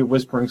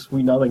whispering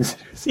sweet nothings.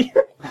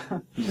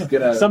 Just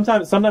gonna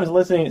Sometimes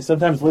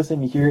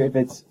listening to hear if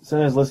it's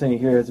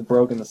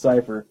broken the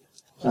cipher.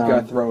 just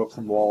gonna throw up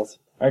some walls.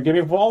 All right, give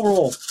me a ball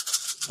roll.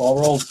 Ball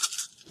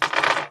rolls.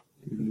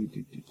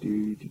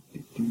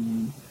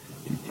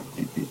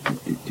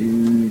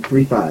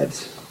 Three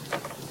fives.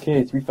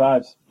 Okay, 3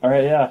 5s. All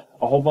right, yeah,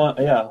 a whole bunch.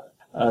 Yeah.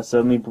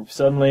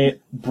 Suddenly,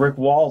 brick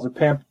walls are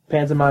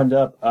pantomimed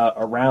up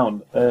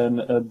around, and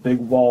a big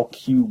wall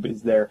cube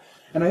is there.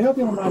 And I hope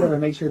you'll remember to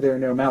make sure there are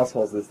no mouse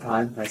holes this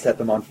time. I set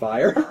them on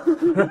fire.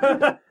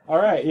 All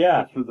right,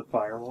 yeah. Through the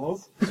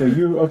firewalls.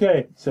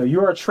 So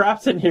you are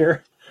trapped in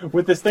here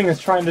with this thing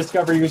that's trying to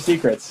discover your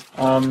secrets.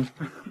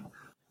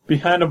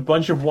 Behind a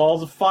bunch of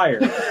walls of fire.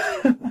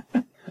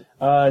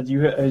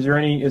 Is there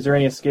any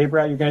escape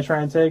route you're gonna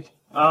try and take?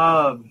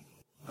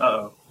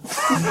 Uh-oh.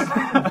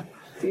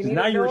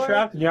 Now you're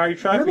trapped. Now you're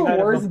trapped You're the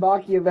behind worst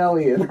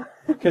Machiavellian.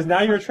 Because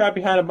now you're trapped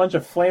behind a bunch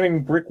of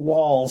flaming brick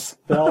walls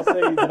that all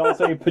say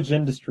Pidge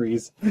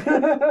Industries.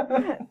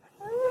 They're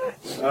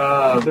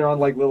on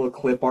like little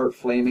clip art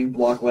flaming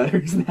block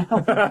letters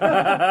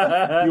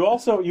now. You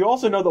also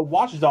know that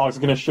Watchdog's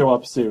going to show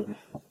up soon,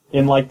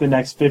 in like the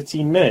next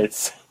 15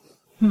 minutes.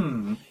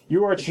 You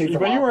are trapped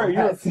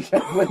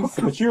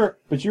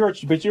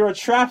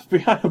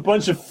behind a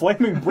bunch of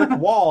flaming brick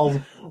walls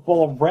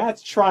while a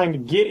rat's trying to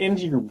get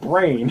into your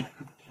brain,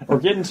 or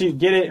get into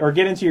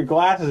your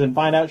glasses and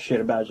find out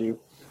shit about you.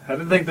 I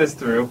didn't think this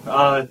through.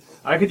 I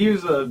could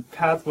use a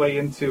pathway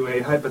into a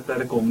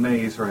hypothetical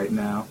maze right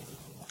now.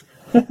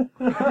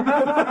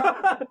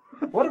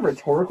 What a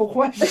rhetorical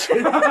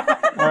question.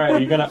 Are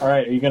you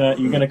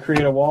gonna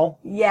create a wall?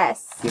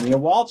 Yes. Give me a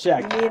wall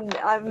check. I mean,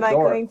 am I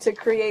Door. going to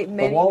create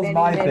many wall's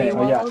my many thing.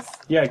 walls?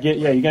 Are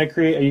you gonna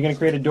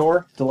create a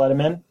door to let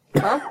him in?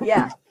 Huh?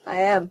 Yeah, I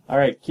am. All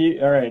right.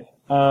 All right.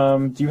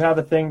 Do you have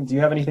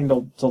anything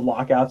to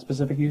lock out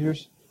specific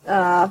users?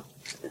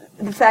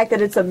 The fact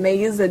that it's a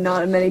maze and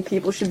not many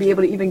people should be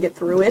able to even get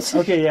through it.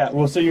 Okay, yeah.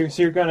 Well, so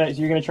you're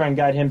gonna try and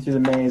guide him through the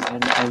maze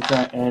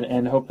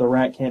and hope the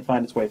rat can't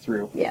find its way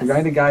through. Yes. You're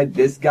going to guide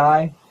this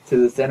guy to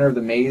the center of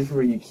the maze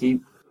where you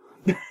keep.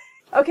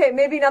 Okay,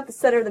 maybe not the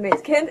center of the maze.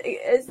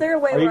 Is there a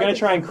way? Are you gonna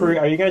try and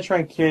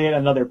create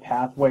another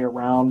pathway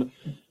around?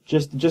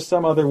 Just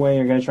some other way.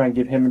 You're gonna try and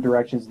give him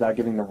directions without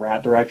giving the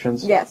rat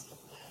directions. Yes.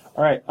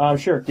 All right.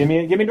 Sure. Give me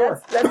a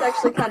door. That's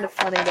actually kind of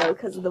funny though,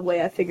 because of the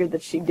way I figured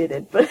that she did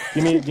it. But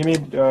Give me.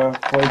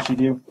 What did she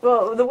do?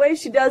 well, the way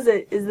she does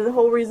it is the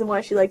whole reason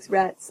why she likes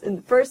rats in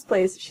the first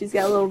place. She's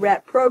got a little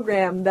rat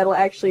program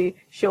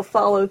she'll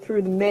follow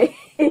through the maze.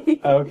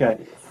 Oh, okay.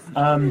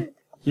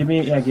 Give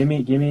me a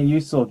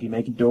useful. You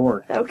make a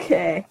door.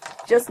 Okay,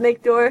 just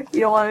make door.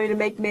 You don't want me to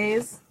make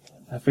maze.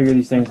 I figure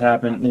these things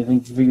happen.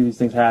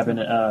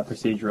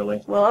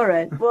 Procedurally. Well, all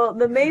right. Well,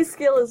 the maze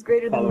skill is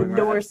greater than the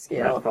door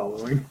skill. Rat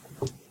following.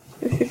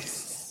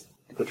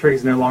 The trick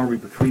is no longer be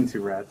between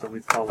two rats, only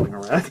following a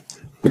rat.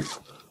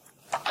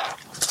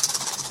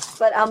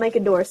 But I'll make a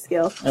door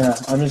skill. Yeah,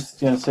 I'm just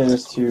gonna say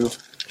this to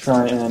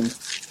try and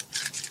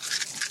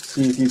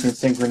see if you can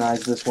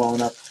synchronize this well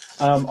enough.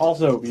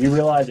 Also, you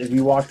realize if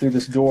you walk through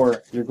this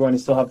door, you're going to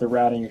still have the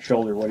rat on your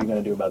shoulder. What are you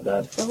going to do about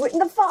that? We're in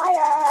the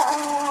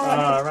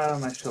fire! Rat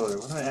on my shoulder.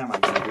 What am I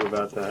going to do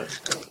about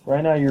that?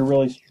 Right now, you're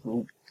really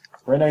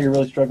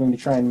struggling to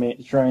try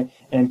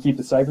and keep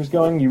the ciphers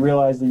going. You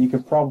realize that you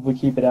could probably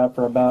keep it out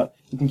for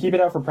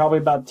probably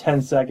about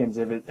 10 seconds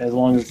as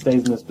long as it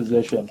stays in this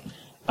position,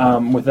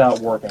 without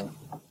working.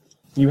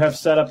 You have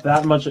set up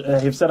that much.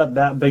 You've set up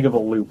that big of a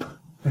loop.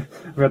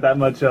 We've got that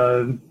much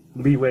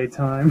leeway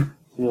time.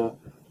 Yeah.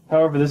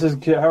 However, this is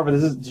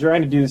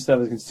trying to do this stuff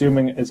is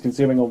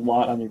consuming a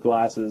lot on your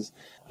glasses.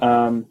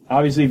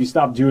 Obviously, if you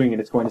stop doing it,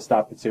 it's going to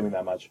stop consuming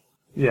that much.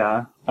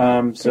 Yeah.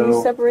 Can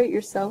you separate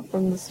yourself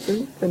from the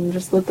spoof and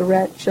just let the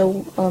rat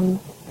chill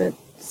on the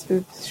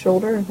spoof's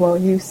shoulder while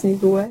you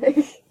sneak away?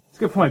 It's a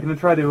good point. Can I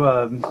try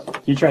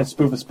to you try and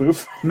spoof a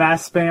spoof?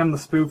 mass spam the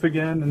spoof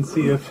again and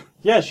see if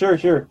Yeah,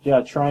 sure.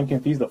 Yeah, try and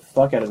confuse the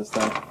fuck out of this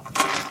thing.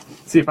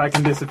 see if I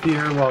can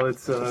disappear while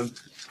it's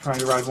trying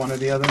to ride one or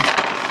the other.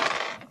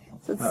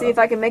 So let's see if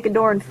I can make a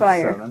door and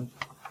fire. 7.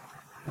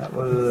 That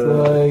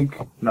was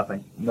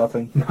nothing.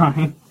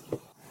 9.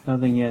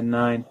 Nothing yet.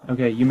 9.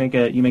 Okay, you make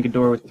a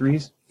door with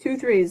 3s. 2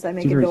 3s. I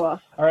make Two a threes. door.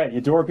 All right,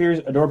 a door appears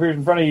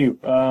in front of you.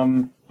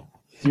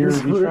 You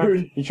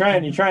try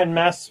and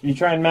mass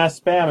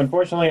spam.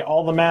 Unfortunately,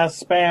 all the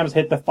mass spams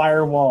hit the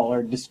firewall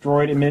or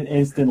destroyed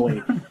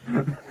instantly.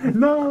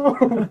 No.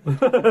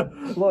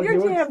 Look, You're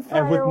damn And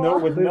firewall.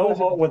 with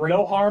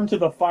no harm to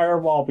the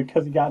firewall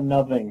because you got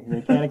nothing.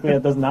 Mechanically,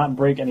 that does not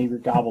break any of your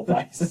gobble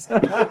dice. They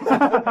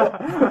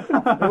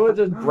would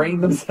just brain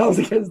themselves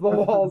against the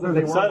walls if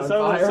they weren't on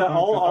fire.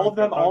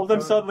 All of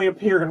them suddenly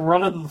appear and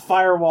run into the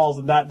firewalls,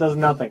 and that does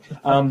nothing.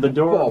 The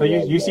door, but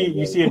you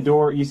see a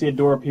door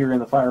appear in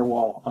the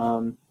firewall.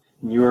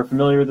 You are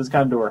familiar with this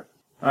kind of door.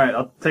 All right,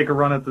 I'll take a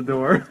run at the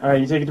door. All right,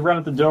 you take a run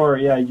at the door.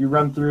 Yeah, you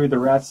run through. The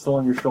rat's still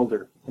on your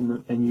shoulder,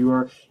 and you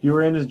are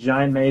in this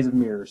giant maze of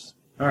mirrors.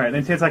 All right,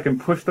 any chance I can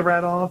push the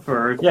rat off,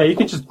 or Yeah, you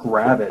could just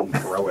grab it and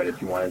throw it if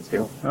you wanted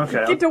to.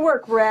 okay? Get to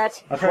work,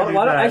 rat. I'll try to do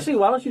Why that.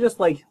 don't you just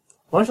go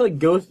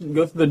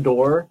through the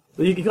door?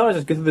 You can kind of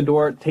just go through the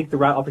door, take the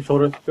rat off your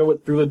shoulder, throw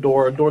it through the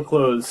door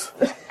close.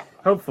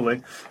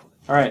 Hopefully.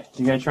 All right,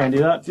 you gonna try and do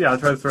that? Yeah, I'll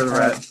try to throw the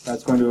rat.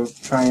 That's going to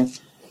try and.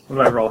 What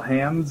do I roll?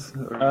 Hands?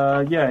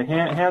 Or... Yeah,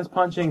 hands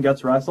punching,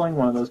 guts wrestling,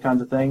 one of those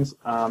kinds of things.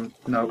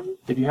 No.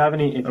 If you have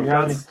any,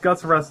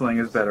 Guts wrestling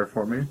is better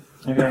for me.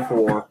 Okay.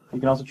 4. You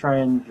can also try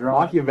and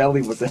draw.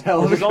 Machiavelli was a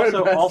hell of a There's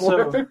good also.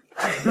 wrestler.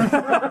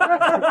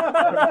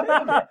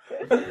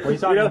 What are you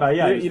talking about?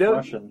 Yeah, he's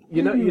Russian.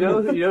 You know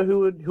who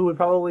would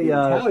probably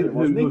Italian,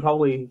 wasn't he? who would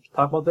probably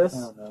talk about this? I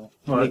don't know.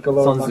 What?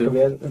 Niccolo Sun Tzu.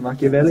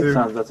 Machiavelli.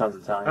 That sounds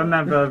Italian. I don't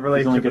have a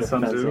relationship with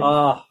Sun defensive.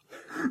 Tzu.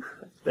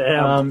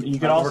 Damn. You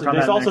could I'll also. work on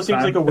This that also next seems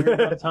time. like a weird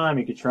amount of time.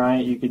 You could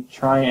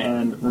try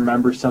and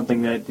remember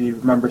something that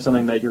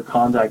your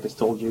contact has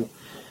told you.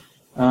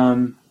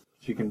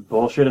 If you can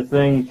bullshit a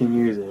thing, you can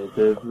use it.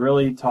 The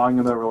really talking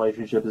about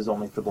relationships is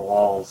only for the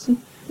walls.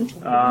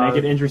 Make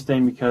it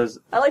interesting because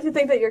I like to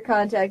think that your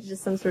contact is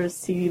just some sort of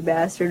seedy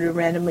bastard who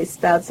randomly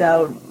spouts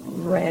out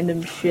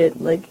random shit.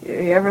 Like,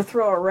 you ever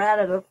throw a rat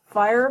at a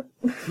fire?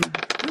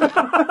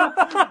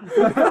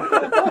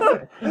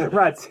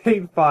 Rats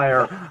hate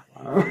fire.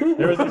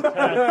 there was this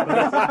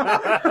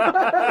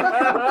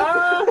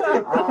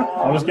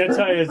I'm just gonna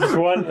tell you,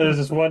 there's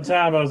this one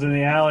time I was in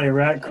the alley, a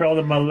rat crawled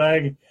in my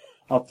leg.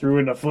 I threw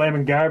it in a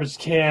flaming garbage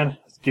can.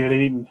 It's good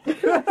eating. Yeah,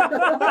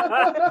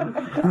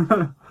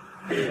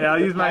 I'll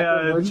use my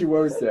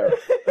Virtuoso.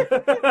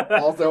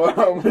 Also a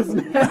homeless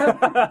man.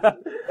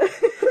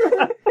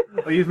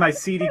 I'll use my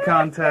seedy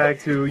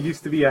contact who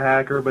used to be a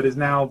hacker but is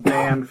now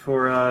banned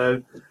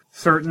for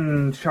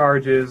certain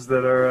charges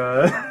that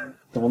are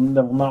That will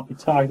not be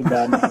talked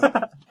about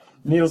now.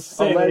 Needless to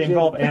say, they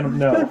involve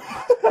animals.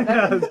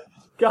 No.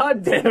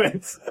 God damn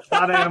it!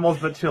 Not animals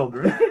but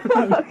children.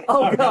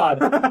 Oh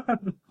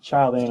God!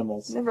 Child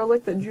animals. Never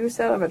licked the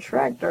juice out of a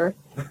tractor.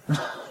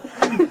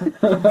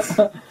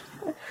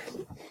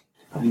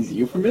 Are these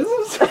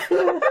euphemisms?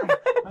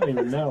 I don't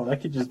even know. That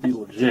could just be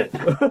legit.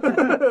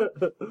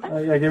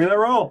 Yeah, give me that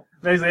roll.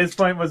 Basically, his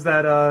point was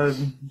that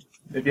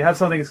if you have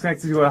something that's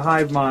connected to a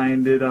hive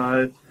mind, it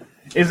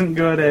isn't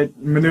good at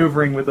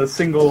maneuvering with a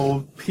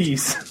single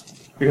piece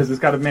because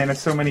it's got to manage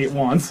so many at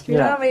once. You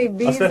know how many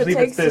bees it Especially if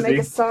takes it's to make busy.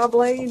 a saw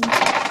blade?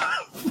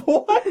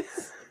 What?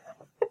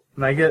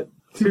 And I get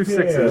 2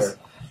 6s.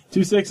 2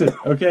 6s.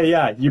 Okay,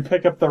 yeah. You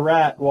pick up the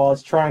rat while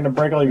it's trying to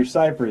break all your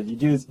ciphers. You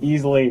do this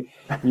easily.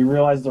 You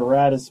realize the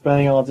rat is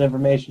spending all its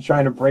information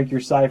trying to break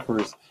your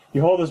ciphers.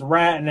 You hold this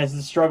rat and it's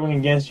struggling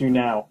against you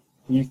now.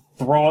 You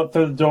throw it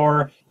through the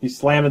door. You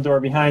slam the door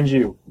behind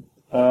you.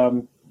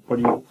 What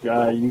do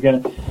you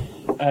gonna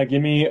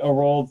give me a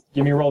roll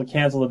to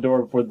cancel the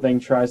door before the thing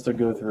tries to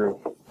go through.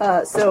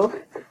 So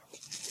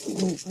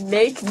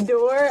make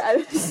door.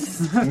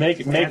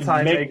 Make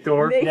Anti-make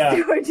door. Make Yeah.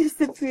 door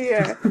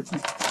disappear.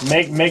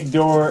 make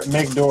door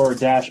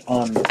dash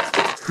on.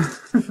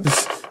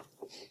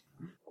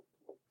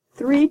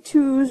 3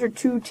 2s or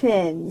 2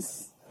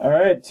 10s. All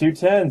right, 2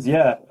 10s.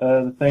 Yeah,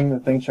 the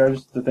thing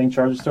charges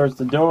towards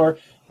the door.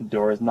 The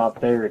door is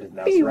not there. It is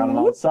now surrounded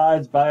on all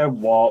sides by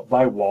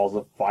walls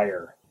of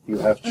fire. You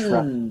have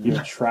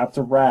trapped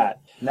a rat.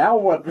 Now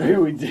what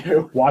do we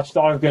do?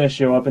 Watchdog's gonna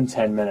show up in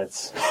 10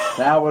 minutes.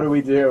 Now what do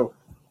we do?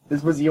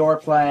 This was your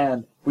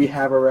plan. We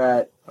have a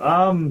rat. We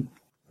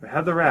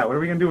have the rat. What are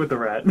we gonna do with the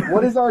rat?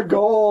 What is our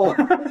goal?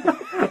 I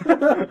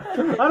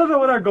don't know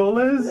what our goal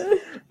is.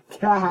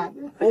 God.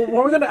 Well,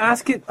 were we gonna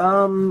ask it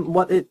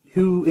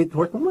who it's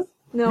working with?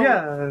 No.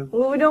 Yeah.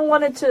 Well, we don't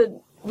want it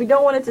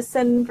to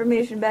send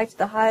information back to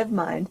the hive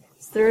mind.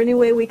 Is there any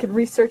way we could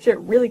research it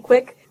really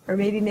quick, or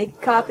maybe make a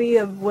copy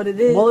of what it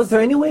is? Well, is there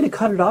any way to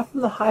cut it off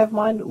from the hive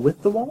mind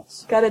with the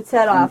walls? Got its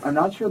head off. I'm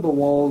not sure the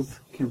walls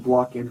can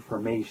block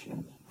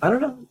information. I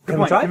don't know. Good Can we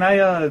point. try? Can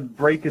I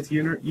break its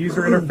user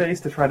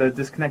interface to try to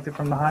disconnect it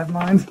from the hive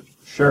mind?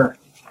 Sure.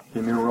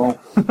 Give me a roll.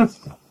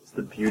 It's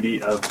the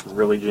beauty of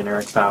really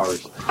generic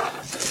powers.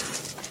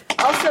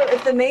 Also,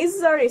 if the maze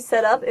is already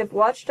set up, if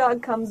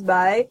Watchdog comes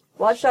by,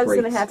 Watchdog's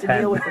Great. going to have to 10.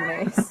 deal with the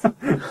maze. I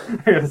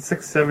got a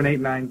 6, 7, 8,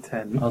 9,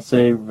 10. I'll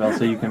say you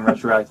can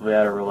retroactively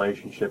add a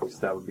relationship because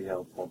that would be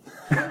helpful.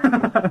 You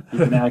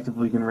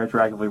can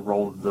retroactively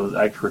roll those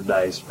extra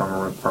dice from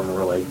a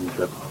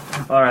relationship.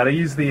 All right, I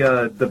use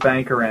the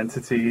banker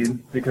entity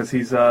because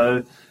he's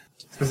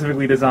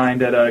specifically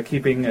designed at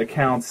keeping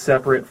accounts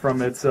separate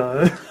from its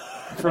owner.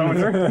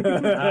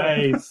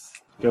 Nice.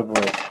 Go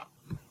for it.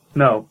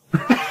 No,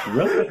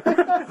 Really?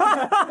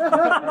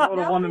 I rolled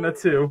a 1 and a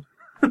 2.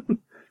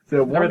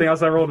 So Everything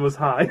else I rolled was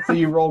high. So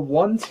you rolled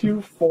 1,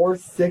 2, 4,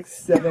 6,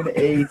 7,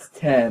 8,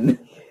 10.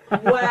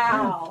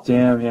 Wow.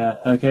 Damn. Yeah.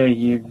 Okay.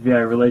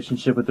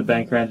 Relationship with the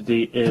banker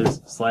entity is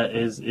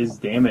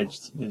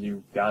damaged.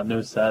 You've got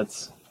no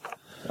sets.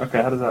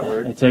 Okay, how does that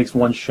work? It takes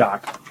 1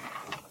 shock.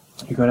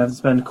 You're going to have to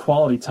spend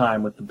quality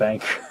time with the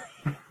banker.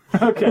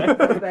 Okay.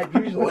 That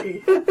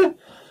usually.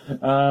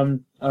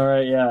 All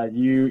right. Yeah.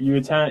 You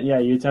attempt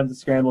to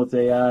scramble its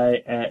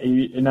AI.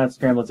 Not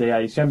scramble its AI.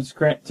 You attempt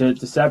to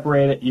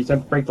separate it. You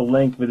attempt to break the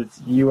link with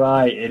its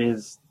UI. It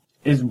is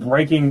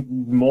breaking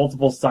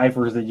multiple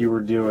ciphers that you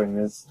were doing.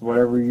 This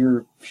whatever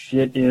your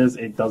shit is.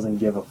 It doesn't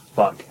give a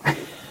fuck.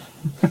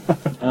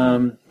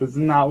 This is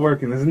not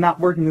working. This is not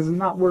working. This is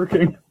not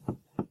working.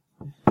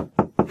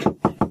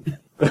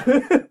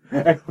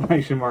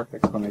 Exclamation mark!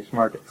 Exclamation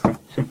mark!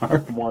 Exclamation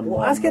mark!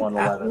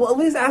 Well, at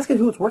least ask it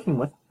who it's working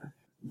with.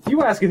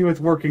 You ask it who it's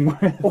working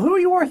with. Well, who are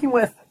you working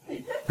with?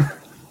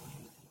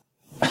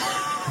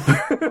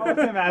 I'll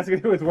him ask it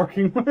who it's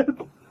working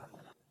with.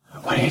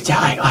 What are you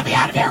doing? Let me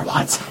out of here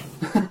once.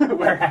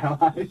 Where am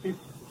I?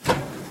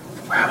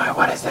 Where am I?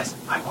 What is this?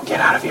 I will get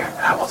out of here,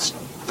 and I will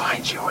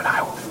find you, and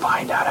I will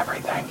find out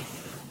everything.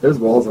 Those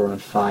walls are on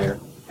fire.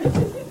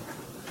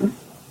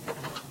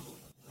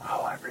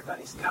 Oh,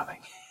 everybody's coming.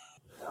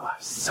 We'll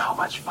have so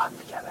much fun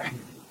together.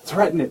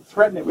 Threaten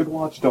it with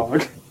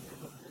Watchdog.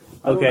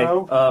 Okay,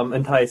 Oh,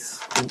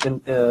 entice. She's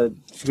going to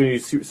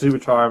use super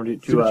charm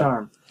Super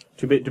charm.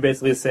 to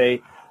basically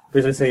say,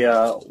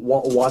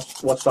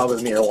 watchdog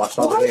with me or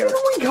watchdog with me.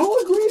 we call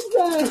it Grease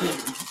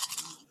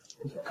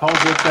Call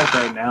Gridstack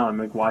right now and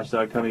make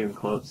Watchdog come even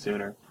close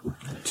sooner.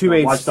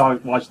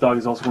 2/8. Watchdog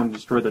is also going to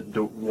destroy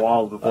the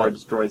wall before it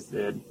destroys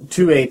it.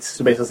 2/8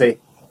 to basically say,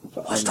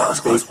 Watchdog is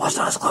close.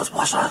 Watchdog is close.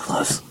 Watchdog is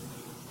close.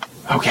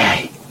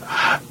 Okay.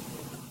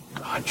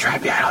 I'm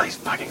trapped behind all these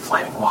fucking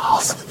flaming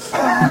walls.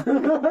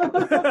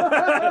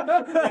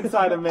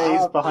 Inside a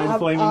maze behind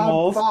flaming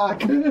walls.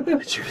 That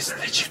you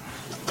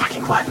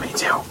fucking let me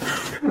do.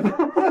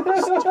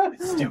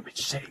 Stupid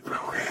shitty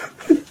program.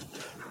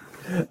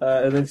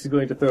 and then she's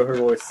going to throw her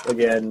voice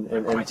again.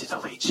 I'm going to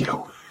delete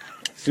you.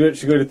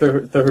 She's going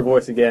to throw her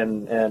voice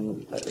again,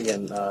 and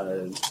again,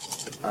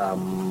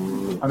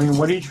 I mean,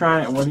 what are you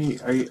trying?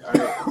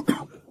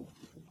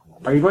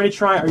 Are you going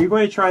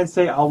to try and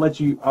say I'll let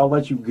you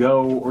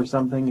go or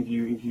something if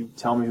you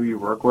tell me who you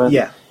work with?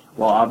 Yeah.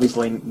 Well,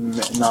 obviously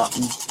not.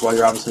 Well,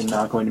 you're obviously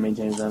not going to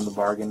maintain the end of the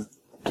bargain.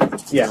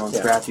 yeah, You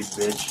crafty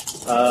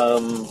bitch.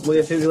 well,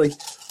 yeah, she'll like,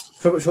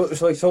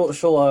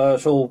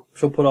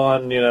 she'll put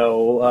on,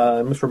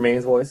 Mr.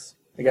 Main's voice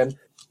again.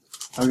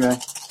 Okay.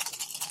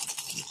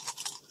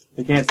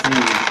 They can't see you.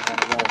 It's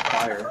kind of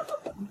fire.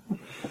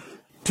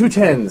 2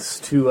 10s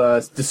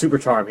to super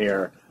charm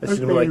here. She's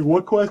gonna be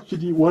like, what answer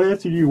do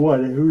you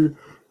want? Who?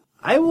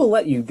 I will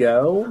let you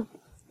go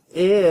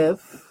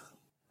if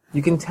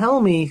you can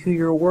tell me who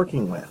you're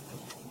working with.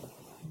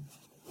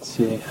 Let's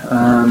see.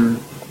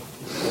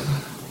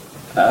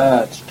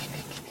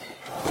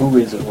 Who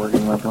is it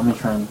working with? Let me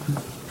try and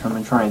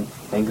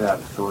think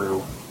that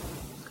through.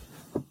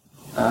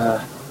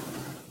 I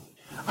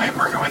am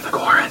working with the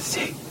core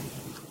entity.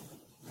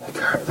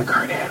 The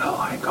current handle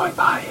I'm going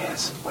by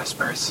is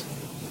Whispers.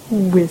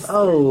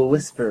 Oh,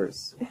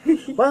 Whispers.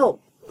 Well,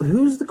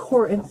 who's the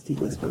core entity,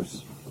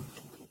 Whispers?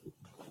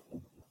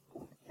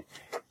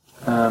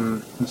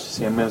 Let's just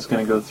see. I'm just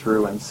going to go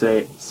through and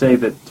say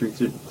that through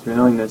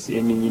knowing this, I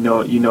mean, you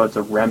know it's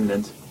a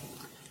remnant.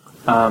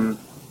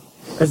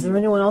 Is there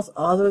anyone else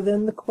other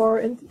than the core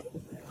entity?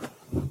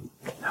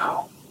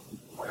 No,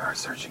 we are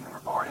searching and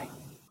reporting.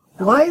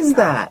 Why is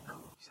that? You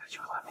said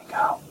you would let me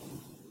go.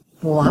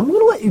 Well, I'm going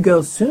to let you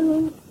go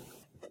soon.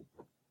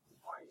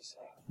 What are you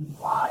saying?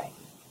 Why?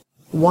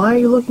 Why are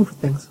you looking for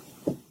things?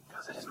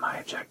 Because it is my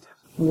objective.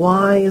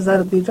 Why is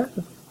that the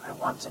objective? I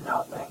want to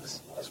know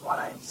things. Is what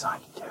I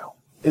decided to do.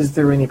 Is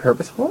there any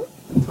purpose for it?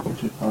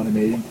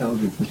 Automated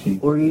intelligence machine.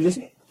 Or are you just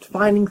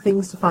finding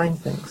things to find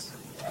things?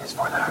 It is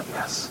for that,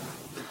 yes.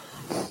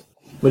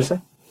 What'd you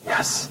say?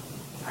 Yes.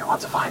 I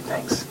want to find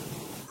things.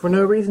 For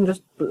no reason,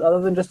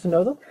 other than just to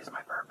know them? It is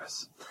my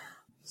purpose.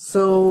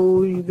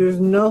 So there's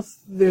no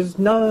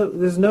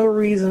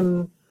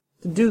reason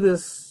to do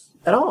this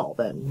at all.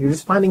 Then you're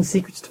just finding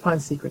secrets to find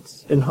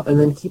secrets, and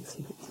then keep the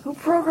secrets. Who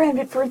programmed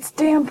it for its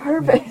damn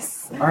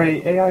purpose? Are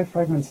AI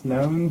fragments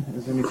known?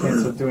 Is there any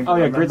chance of doing? Oh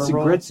yeah,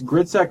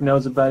 Gritsec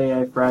knows about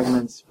AI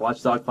fragments.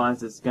 Watchdog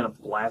finds it's gonna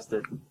blast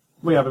it.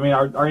 Well, yeah, but I mean,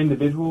 are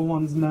individual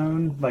ones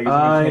known? Like, is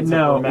there any chance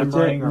no, of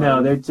remembering?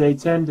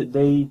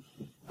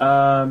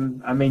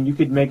 I mean, you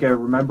could make a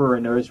remember or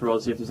notice roll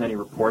to see if there's any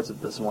reports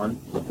of this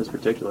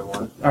particular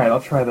one. All right,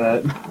 I'll try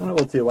that. I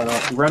will too. Why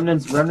not?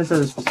 Remnants as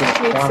a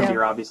specific quantity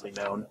are obviously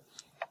known.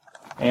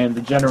 And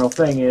the general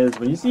thing is,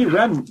 when you see a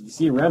remnant,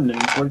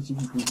 report it to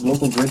your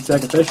local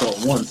Gridstack official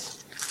at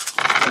once.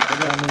 Like,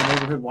 I mean,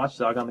 neighborhood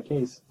watchdog on the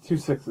case. 2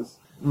 6s.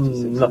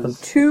 Nothing.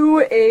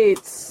 2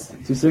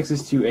 8s. 2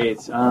 6s, 2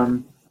 8s.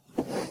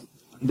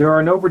 There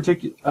are no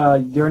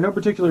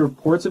particular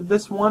reports of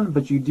this one,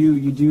 but you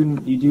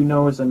do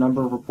notice a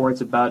number of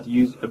reports about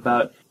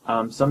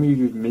some of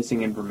your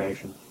missing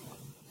information.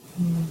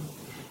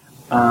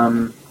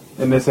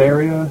 In this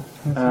area?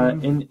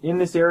 In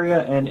this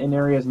area and in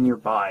areas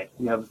nearby,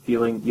 you have a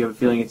feeling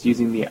it's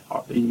using the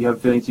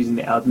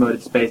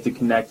outmoded space to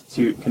connect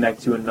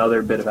to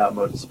another bit of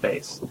outmoded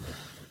space.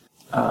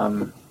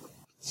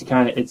 It's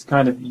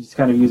kind of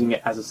using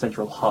it as a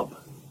central hub.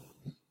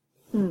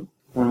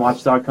 When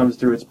Watchdog comes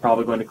through, it's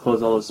probably going to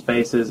close all those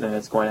spaces, and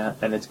it's going to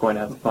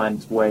have to find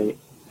its way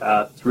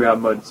through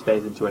outmoded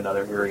space into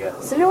another area.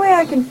 Is there any way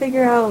I can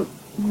figure out?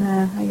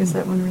 Nah, I guess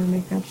that wouldn't really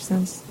make much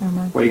sense. Never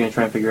mind. What are you going to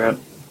try and figure out?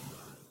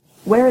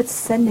 Where it's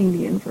sending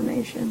the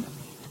information.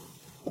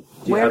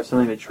 Do you have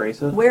something to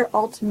trace it? Where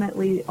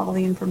ultimately all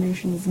the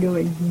information is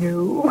going?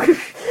 No.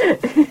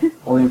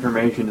 All the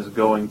information is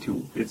going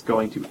to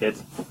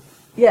it.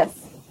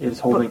 Yes. It is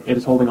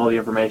holding all the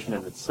information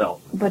in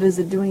itself. But is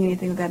it doing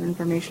anything with that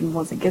information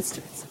once it gets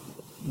to it?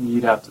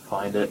 You'd have to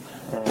find it.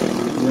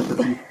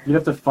 And you'd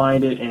have to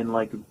find it and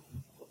like.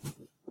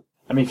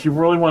 I mean, if you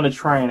really want to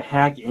try and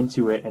hack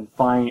into it and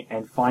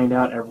find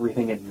out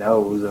everything it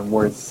knows and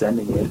where it's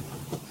sending it,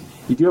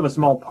 you do have a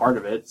small part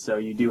of it. So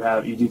you do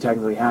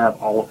technically have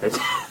all of it.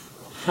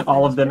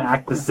 All of them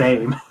act the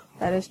same.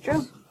 That is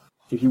true.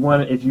 If you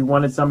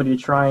wanted somebody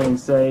to try and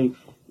say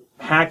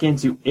hack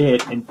into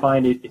it and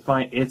find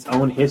its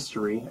own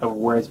history of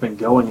where it's been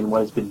going and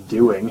what it's been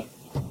doing,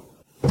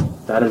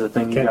 that is a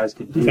thing you guys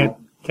could do.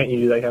 Can't you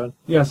do that, Kevin?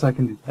 Yes, I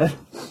can do that.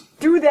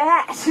 Do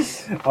that!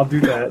 I'll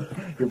do that.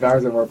 Your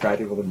powers are more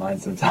practical than mine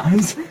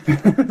sometimes.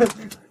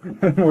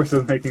 More so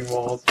than making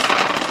walls.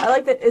 I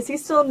like that. Is he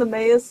still in the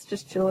maze?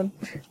 Just chilling?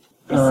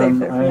 He's safe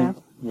there for now.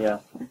 Yeah.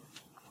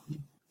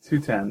 2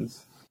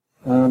 10s.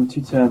 2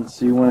 10s.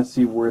 So you want to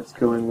see where it's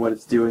going, what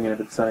it's doing, and if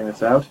it's sending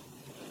this out?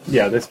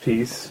 Yeah, this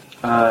piece.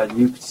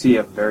 You see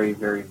a very,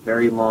 very,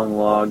 very long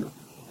log.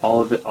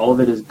 All of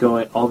it is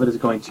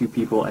going to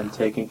people and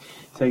taking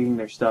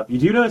their stuff. You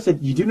do notice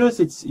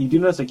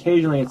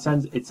occasionally it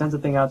sends a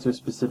thing out to a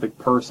specific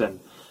person.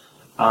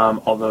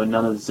 Although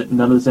none of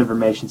this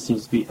information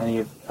seems to be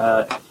any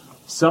of.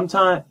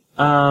 Sometime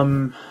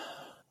I'm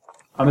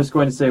just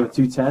going to say with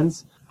 2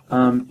 10s.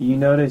 You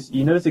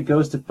notice it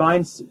goes to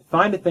find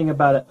a thing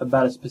about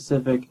a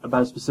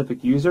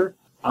specific user.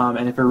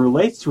 And if it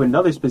relates to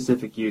another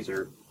specific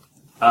user,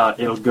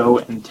 it'll go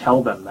and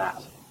tell them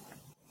that.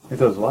 It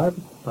does what?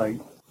 Like,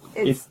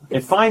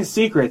 it finds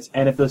secrets,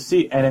 and if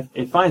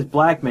it finds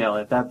blackmail,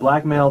 if that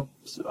blackmail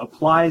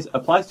applies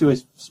to a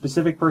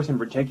specific person in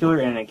particular,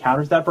 and it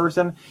encounters that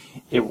person,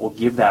 it will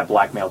give that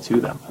blackmail to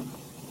them.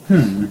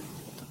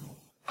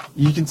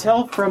 You can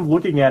tell from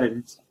looking at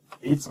it,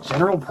 its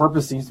general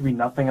purpose seems to be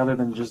nothing other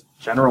than just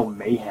general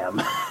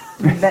mayhem.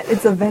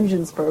 It's a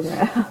vengeance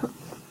program.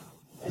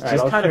 It's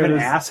just kind of an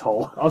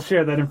asshole. I'll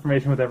share that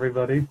information with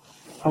everybody.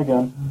 Hi,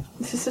 Gun.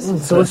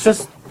 So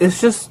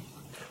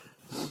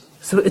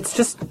it's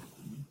just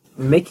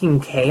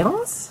making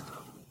chaos?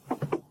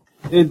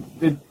 It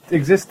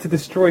exists to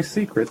destroy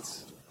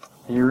secrets.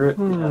 And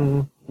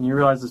you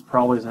realize this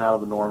probably isn't out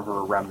of the norm for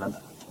a remnant.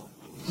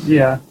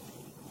 Yeah.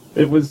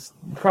 It was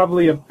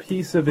probably a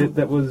piece of it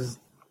that was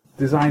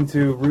designed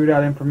to root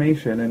out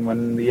information, and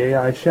when the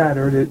AI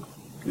shattered, it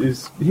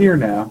is here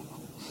now.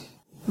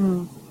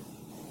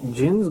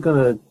 Jin's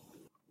gonna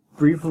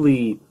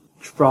briefly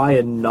try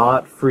and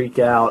not freak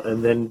out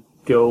and then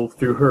go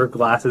through her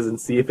glasses and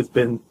see if it's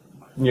been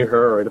near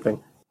her or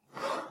anything.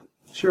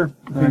 Sure.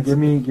 Give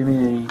me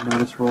a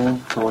notice roll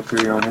to look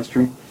through your own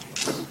history.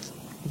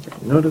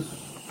 Notice.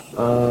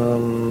 Or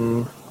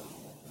an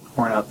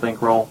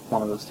outthink roll.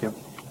 One of those two.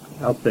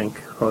 Outthink,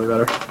 probably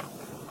better.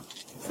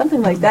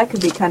 Something like that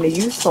could be kind of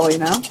useful, you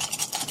know?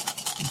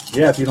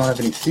 Yeah, if you don't have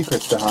any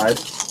secrets to hide.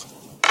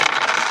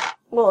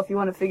 Well, if you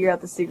want to figure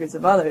out the secrets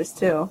of others,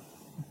 too.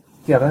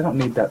 Yeah, but I don't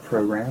need that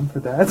program for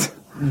that.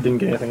 Didn't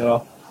get anything at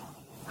all.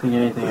 Didn't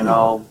get anything at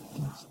all.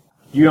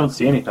 You don't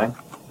see anything.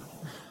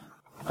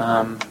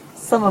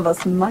 Some of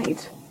us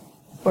might.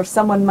 Or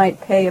someone might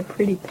pay a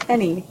pretty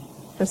penny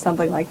for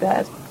something like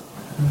that.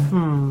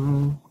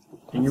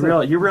 And you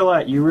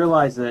realize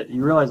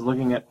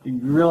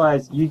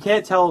you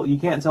can't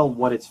tell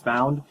what it's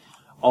found.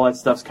 All that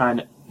stuff's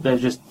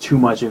there's just too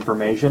much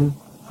information.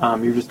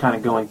 You're just kind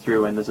of going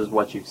through, and this is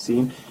what you've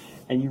seen.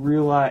 And you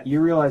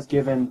realize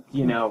given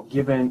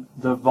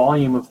the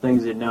volume of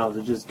things it knows,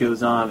 it just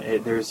goes on.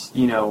 There's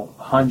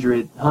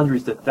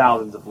hundreds to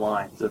thousands of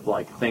lines of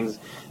like things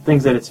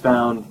that it's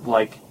found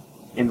like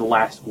in the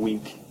last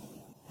week.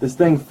 This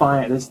thing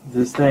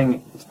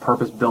is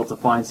purpose built to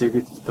find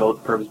secrets. It's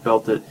purpose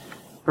built to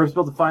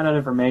find out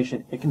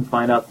information. It can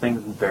find out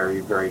things very,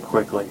 very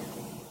quickly.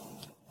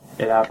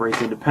 It operates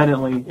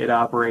independently. It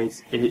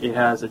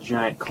has a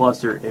giant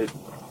cluster.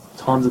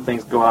 Tons of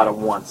things go out at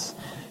once.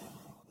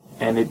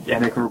 And it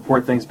can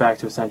report things back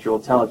to a central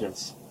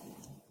intelligence.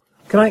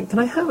 Can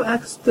I have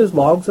access to those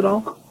logs at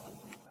all?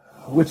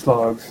 Which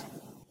logs?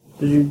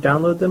 Did you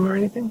download them or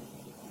anything?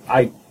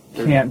 I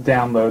can't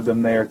download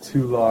them. They are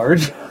too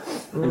large.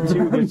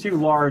 They're too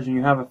large, and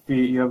you have a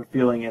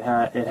feeling it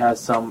has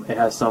some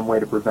way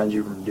to prevent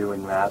you from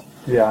doing that.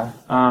 Yeah.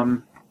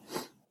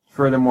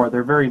 Furthermore,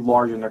 they're very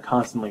large and they're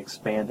constantly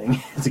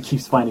expanding as it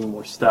keeps finding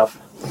more stuff.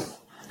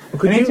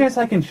 Any chance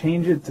I can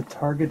change it to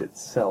target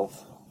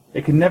itself?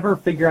 It can never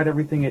figure out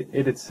everything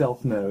it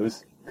itself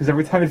knows, because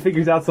every time it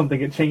figures out something,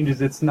 it changes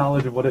its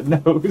knowledge of what it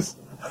knows.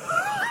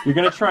 You're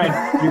gonna try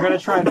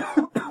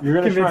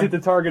Convince it to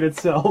target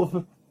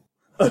itself.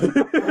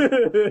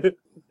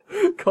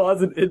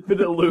 Cause an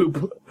infinite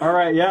loop. All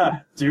right, yeah,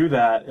 do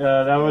that.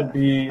 That would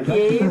be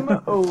Game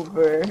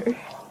over.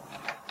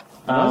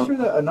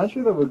 I'm not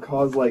sure that would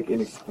cause like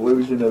an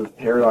explosion of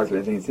paradox or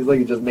anything. It seems like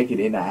it just make it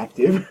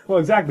inactive. Well,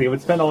 exactly. It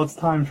would spend all its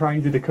time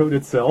trying to decode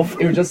itself.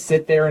 It would just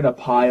sit there in a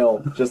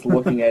pile, just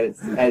looking at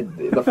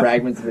the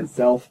fragments of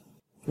itself.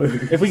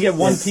 If we get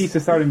one piece to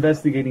start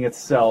investigating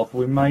itself,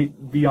 we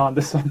might be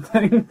onto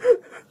something.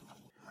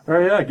 All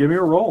right, yeah, give me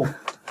a roll.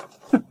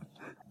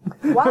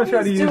 While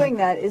try to he's use- doing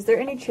that, is there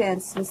any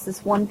chance, since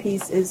this one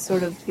piece is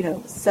sort of,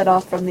 set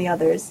off from the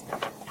others,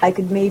 I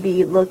could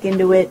maybe look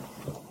into it,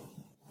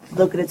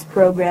 look at its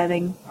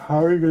programming?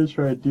 How are you going to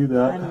try to do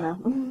that? I don't know.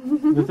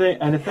 The thing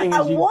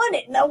I is, want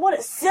it, and I want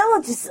to sell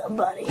it to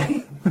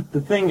somebody.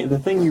 the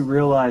thing you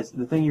realize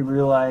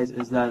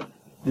is that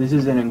this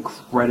is an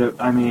incredible.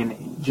 I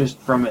mean, just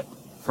from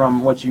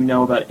what you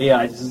know about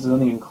AI, this is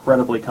something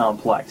incredibly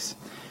complex.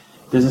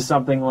 This is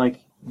something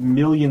like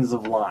millions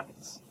of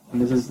lines, and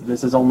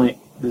this is only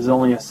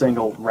a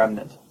single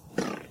remnant.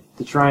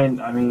 To try and,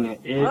 I mean,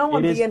 I don't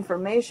want the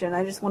information,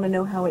 I just want to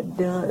know how it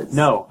does.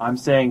 No, I'm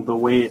saying the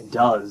way it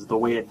does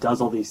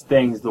all these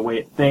things, the way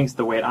it thinks,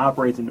 the way it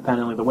operates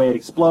independently, the way it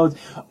explodes,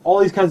 all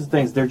these kinds of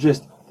things. They're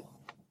just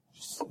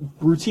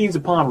routines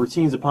upon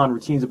routines upon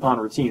routines upon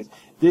routines.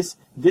 This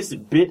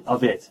bit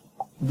of it,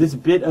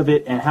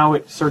 and how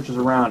it searches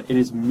around, it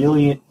is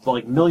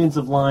millions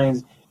of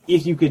lines.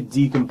 If you could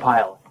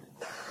decompile it,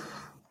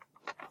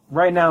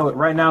 right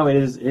now it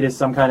is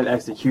some kind of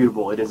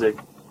executable.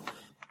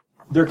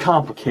 They're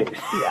complicated.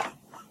 Yeah.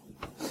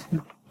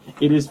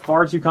 It is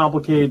far too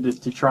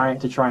complicated to try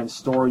and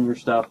store in your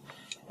stuff,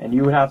 and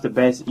you would have to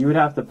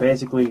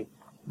basically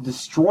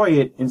destroy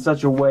it in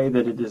such a way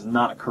that it is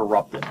not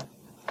corrupted,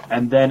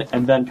 and then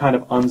kind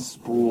of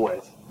unspool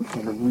it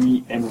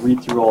and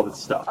read through all of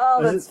its stuff.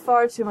 Oh, that's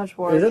far too much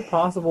work. Is it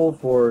possible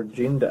for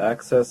Gene to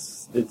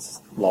access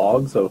its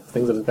logs of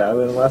things that it's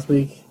gathered in last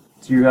week?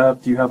 Do you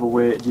have a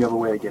way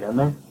to get in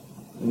there?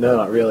 No,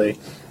 not really.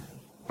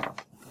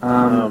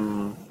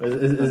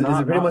 Is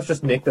it pretty much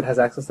just Nick that has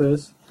access to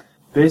this?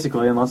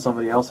 Basically, unless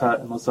somebody else has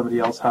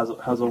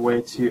a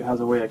way to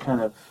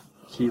kind of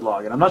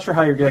keylog it. I'm not sure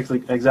how you're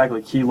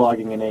exactly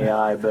keylogging an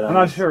AI, but I'm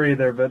not sure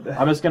either, but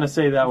I'm just going to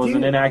say that was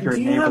an inaccurate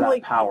name for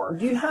that power.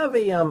 Do you have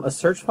a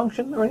search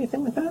function or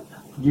anything like that?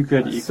 You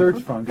could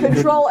search function.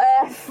 Control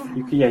F.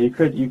 You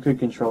could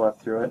Control F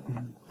through it.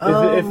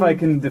 If I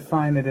can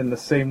define it in the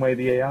same way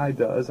the AI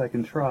does, I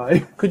can try.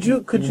 Could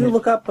you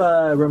look up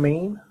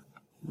Romaine?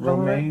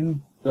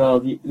 Romaine?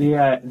 Well, the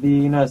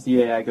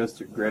AI goes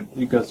through grid.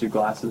 It goes through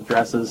glasses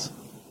addresses.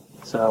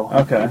 So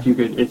okay.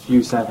 if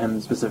you sent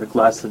him specific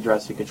glasses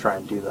address, you could try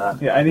and do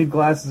that. Yeah, I need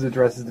glasses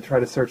addresses to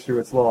try to search through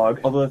its log.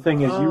 Although the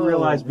thing is, you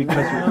realize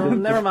because you're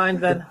never mind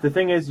then. The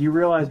thing is, you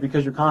realize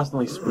because you're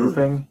constantly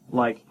spoofing,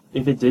 like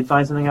if it did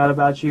find something out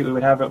about you, it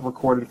would have it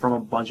recorded from a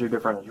bunch of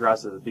different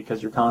addresses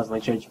because you're constantly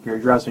changing your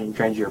address when you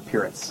change your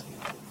appearance.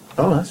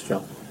 Oh, that's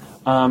true.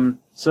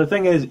 So the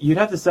thing is, you'd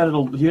have to send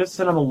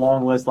them a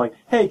long list, like,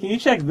 hey, can you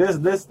check this,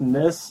 this, and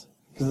this?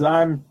 Because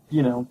I'm,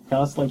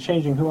 constantly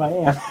changing who I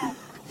am.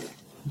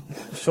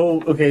 She'll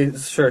give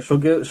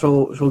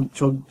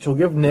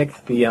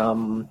Nick the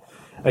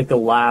the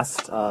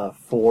last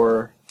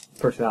 4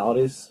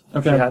 personalities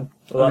she had.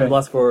 The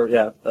last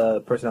 4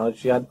 personalities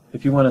she had.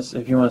 If you want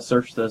to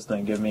search this,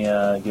 then give me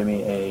a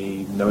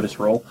notice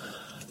roll,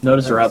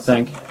 notice or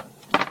outthink.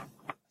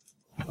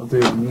 I'll do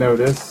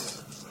notice.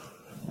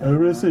 I'm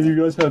gonna say you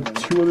guys have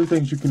 2 other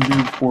things you can do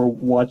before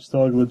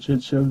Watchdog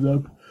legit shows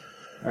up.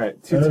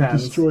 Alright, 2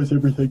 tens. Destroys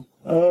everything.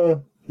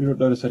 You don't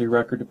notice any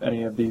record of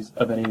any of these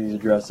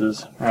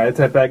addresses. Alright, I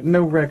type back,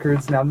 no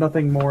records, now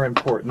nothing more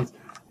important.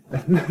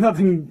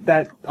 Nothing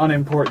that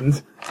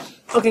unimportant.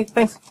 Okay,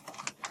 thanks.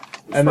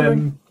 And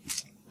then,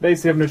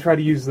 basically I'm going to try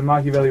to use the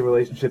Machiavelli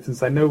relationship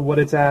since I know what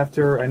it's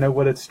after, I know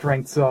what its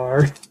strengths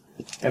are,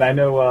 and I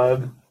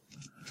know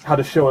how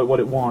to show it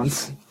what it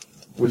wants,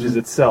 which is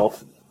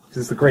itself.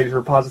 Because it's the greatest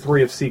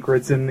repository of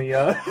secrets in the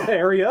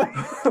area.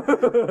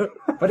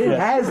 But it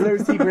has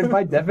those secrets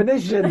by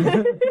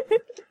definition.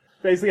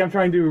 Basically, I'm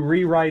trying to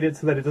rewrite it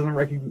so that it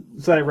doesn't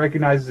so that it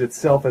recognizes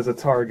itself as a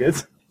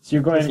target. So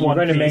you're going to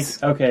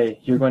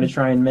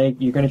try and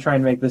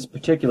make this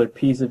particular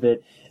piece of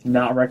it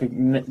not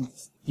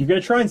recognize. You're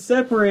going to try and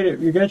separate it.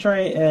 You're going to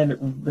try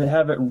and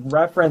have it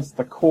reference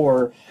the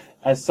core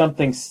as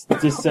something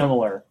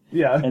dissimilar.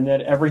 Yeah. And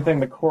then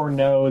everything the core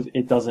knows,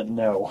 it doesn't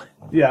know.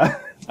 Yeah.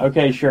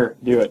 Okay, sure,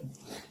 do it.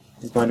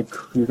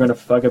 You're going to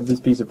fuck up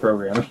this piece of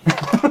programming.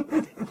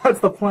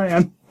 That's the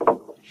plan.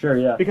 Sure,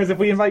 yeah. Because if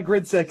we invite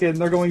GridSec in,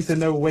 they're going to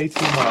know way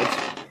too much.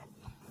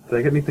 Did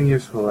I get anything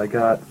useful? I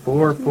got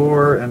 4,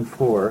 4, and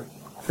 4.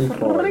 3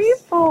 4s. 3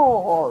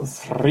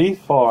 4s. 3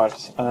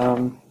 4s.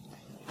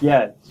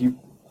 Yeah,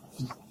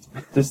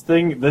 This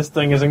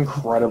thing is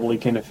incredibly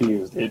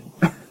confused. You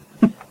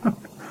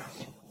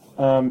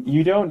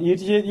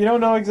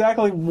don't know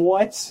exactly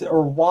what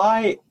or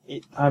why.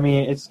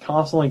 It's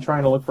constantly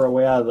trying to look for a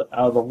way out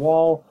of the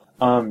wall.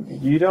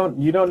 You don't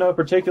know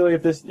particularly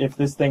if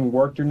this thing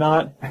worked or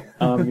not.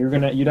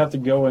 You'd have to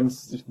go and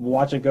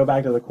watch it go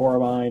back to the core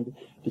mind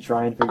to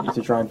try and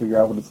figure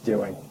out what it's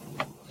doing.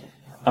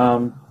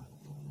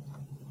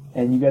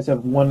 and you guys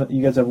have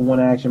one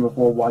action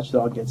before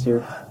Watchdog gets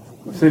here.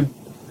 So,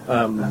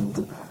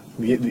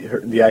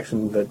 The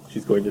action that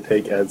she's going to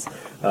take as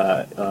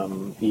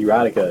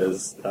Erotica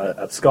is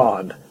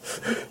abscond.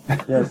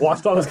 Yes.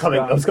 Watchdog is coming.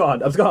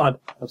 Abscond. Abscond,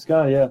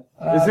 yeah.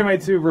 is there a way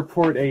to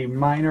report a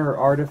minor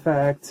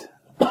artifact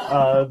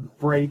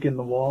break in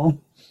the wall?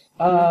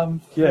 Yeah,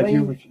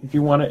 if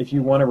you want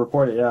to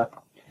report it, yeah.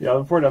 Yeah,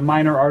 report a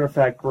minor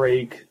artifact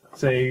break.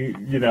 Say,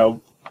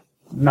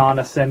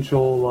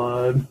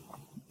 non-essential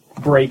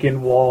break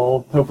in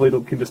wall. Hopefully,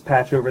 it can just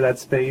patch over that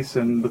space,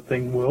 and the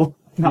thing will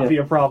not be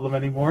a problem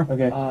anymore.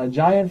 Okay.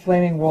 Giant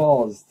flaming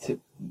walls.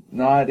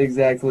 Not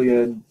exactly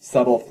a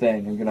subtle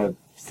thing. I'm gonna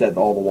set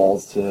all the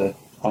walls to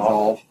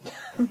dissolve.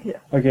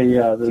 Okay,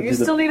 yeah. Do you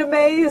still need a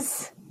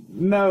maze?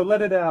 No,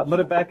 let it out.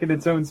 Let it back in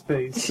its own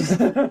space.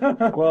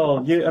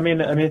 Well,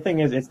 the thing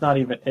is, it's not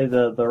even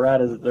the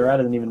rat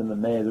isn't even in the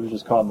maze. It was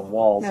just caught in the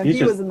walls. No,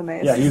 he was in the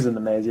maze. Yeah, he was in the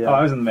maze. Yeah. Oh,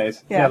 I was in the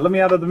maze. Yeah. Yeah, let me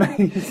out of the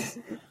maze.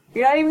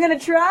 You're not even gonna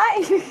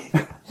try?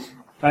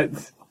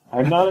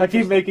 I'm not. I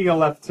keep making a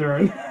left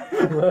turn.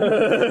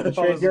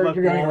 You're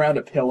going around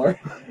a pillar.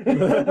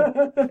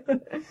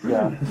 Yeah.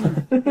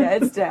 Yeah,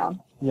 it's down.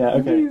 Yeah.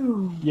 Okay.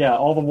 Yeah.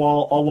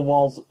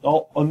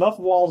 Enough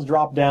walls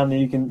drop down that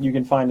you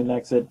can find an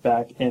exit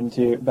back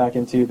into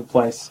the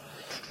place.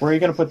 Where are you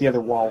going to put the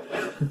other wall?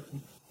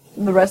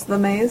 The rest of the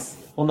maze?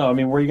 Well, no. I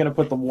mean, where are you going to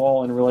put the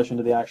wall in relation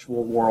to the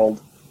actual world?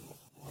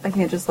 I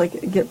can't just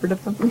get rid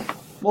of them.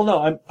 Well,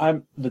 no.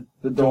 I'm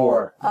the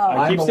door. Oh.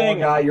 I keep I'm the saying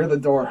guy. You're the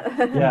door.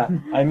 Yeah,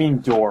 I mean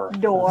door.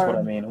 Door. That's what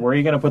I mean. Where are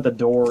you going to put the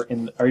door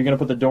in? Are you going to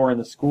put the door in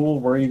the school?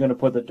 Where are you going to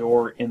put the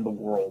door in the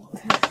world?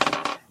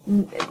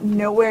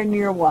 Nowhere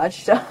near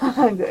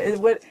Watchdog.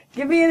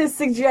 Give me a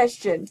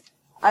suggestion.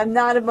 I'm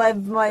not in my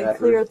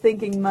clear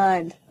thinking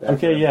mind.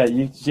 Okay,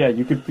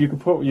 you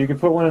could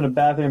put one in a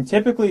bathroom.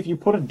 Typically, if you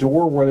put a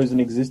door where there's an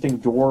existing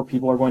door,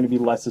 people are going to be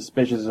less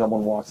suspicious if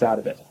someone walks out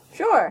of it.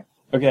 Sure.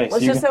 Okay,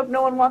 Let's just hope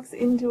no one walks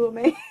into a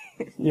maze.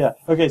 Yeah.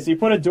 Okay, so you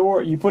put a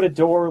door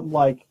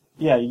like.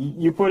 Yeah,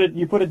 you put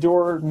a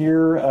door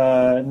near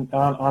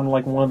on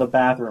like one of the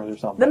bathrooms or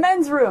something. The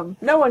men's room.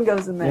 No one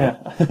goes in there.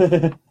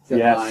 Yeah.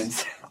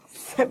 Yes.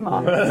 Except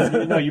mine.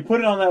 No, you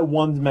put it on that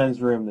one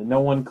men's room that no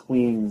one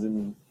cleans,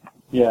 and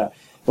yeah,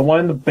 the one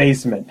in the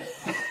basement.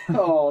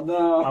 Oh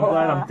no! I'm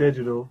glad I'm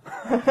digital.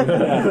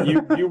 Yeah,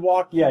 you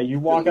walk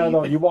out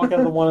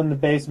of the one in the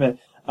basement,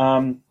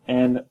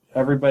 and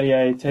everybody,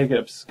 I take it,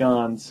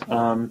 absconds.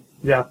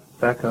 Yeah,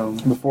 back home.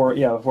 Before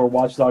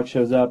Watchdog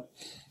shows up.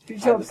 He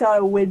jumps out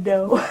a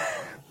window.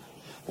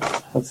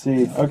 Let's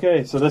see.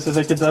 Okay, so this is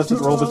a contested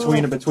roll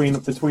between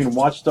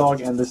Watchdog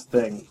and this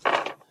thing.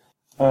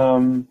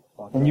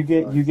 And you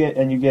get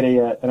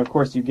a and of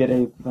course you get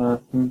a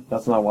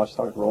that's not a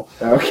Watchdog's roll.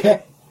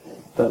 Okay.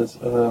 That is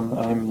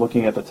I'm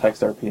looking at the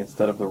text RP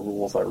instead of the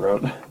rules I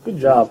wrote. Good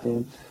job.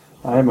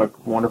 I am a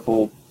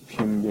wonderful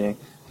human being.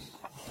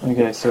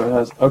 Okay, so it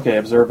has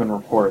observe and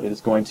report.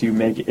 It's going to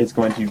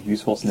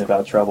useful sniff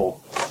out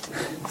trouble.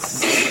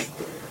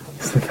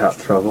 Sniff out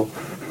trouble.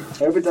 I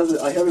hope it doesn't.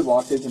 I hope it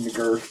walks into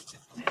McGurf.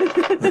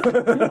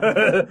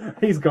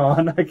 He's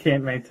gone. I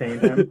can't maintain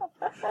him.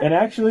 And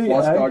actually,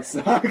 Watchdog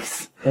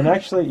sucks. And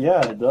actually,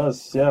 yeah, it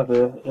does. Yeah,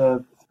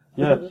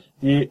 is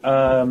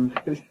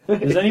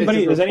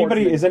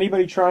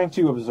anybody trying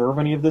to observe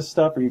any of this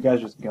stuff, or are you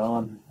guys just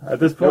gone? At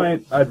this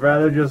point, I'd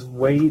rather just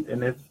wait,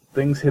 and if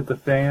things hit the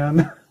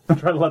fan, I'll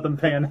try to let them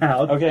pan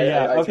out. Okay,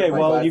 yeah. Okay,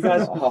 well, you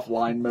guys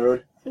offline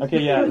mode.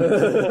 Okay,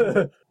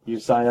 yeah. You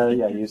sign out.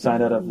 Yeah, you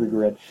sign out of the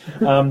grid.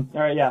 All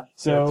right, yeah.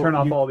 So turn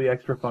off all the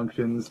extra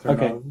functions.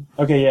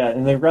 Okay, yeah.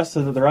 And the rest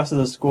of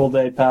the school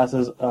day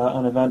passes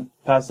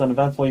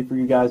uneventfully for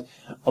you guys.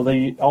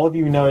 All of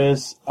you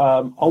notice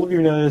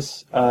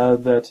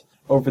that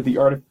over the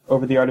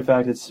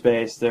artifacted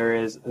space there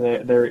is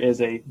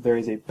a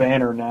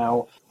banner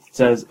now. It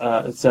says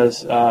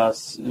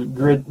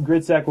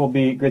GridSec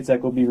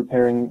will be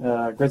repairing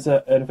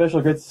an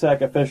official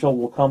GridSec official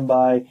will come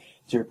by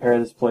to repair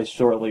this place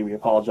shortly. We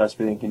apologize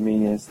for the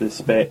inconvenience. This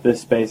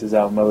space is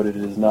outmoded.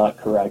 It is not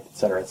correct,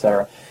 etc.,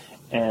 etc.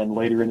 And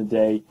later in the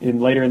day,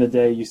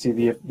 you see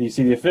the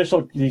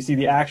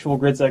actual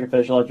GridSec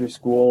official at your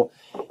school,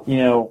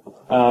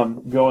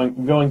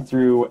 going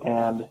through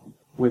and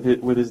with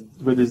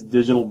his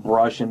digital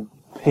brush and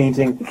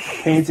painting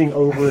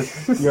over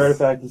the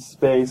artifacted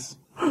space.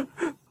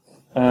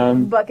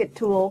 Bucket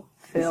tool.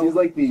 It seems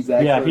like the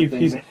exact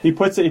thing. He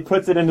puts it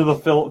into the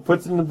fill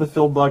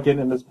bucket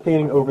and is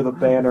painting over the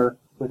banner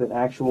with an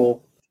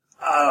actual.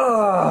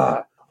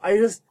 I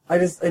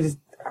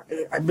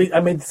made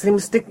the same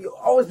mistake. You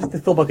always make the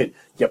fill bucket.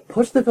 You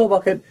push the fill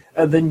bucket,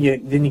 and then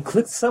you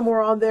click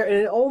somewhere on there, and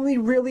it only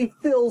really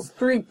fills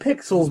 3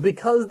 pixels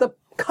because the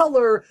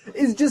color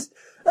is just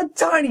a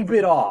tiny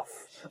bit off.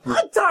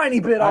 A tiny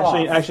bit off.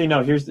 Actually,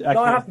 no.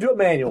 I have to do it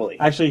manually.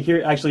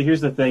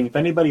 Here's the thing. If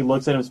anybody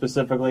looks at him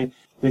specifically,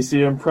 they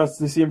see him press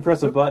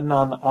a button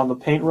on the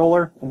paint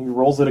roller, and he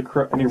rolls it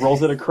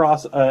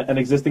across an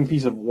existing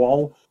piece of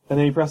wall, and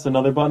then he presses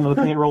another button on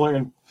the paint roller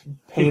and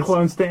paints. He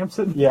clone stamps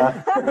it.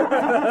 Yeah.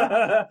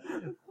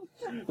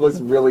 Looks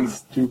really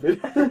stupid.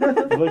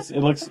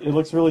 It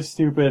looks really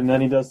stupid, and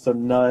then he does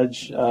some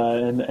nudge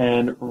and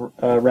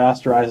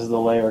rasterizes the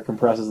layer,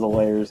 compresses the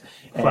layers,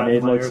 and Flatten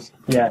it looks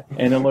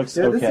and it looks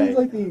Yeah, this okay. seems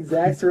like the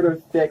exact sort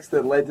of fix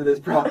that led to this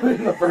problem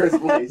in the first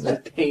place,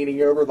 just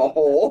painting over the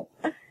hole.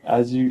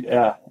 As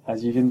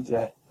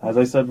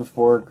I said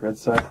before,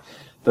 Gridset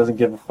doesn't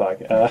give a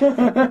fuck.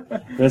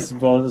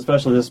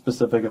 Especially this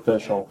specific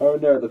official. Oh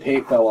no, the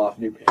paint fell off.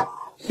 New paint.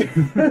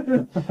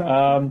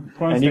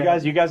 And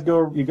you guys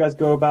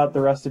go about the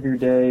rest of your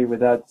day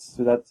without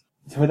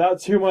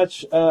too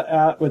much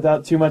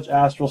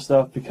astral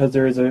stuff because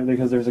there's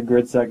a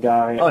grid set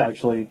guy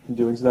actually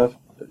doing stuff.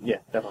 Yeah,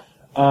 definitely.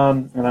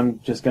 And I'm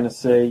just gonna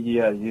say,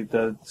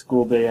 the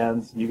school day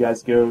ends. You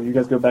guys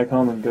go back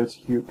home and go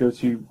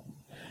to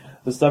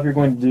the stuff you're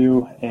going to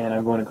do, and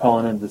I'm going to call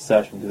an end to the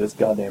session because it's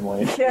goddamn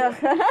late. Yeah.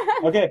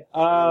 Okay.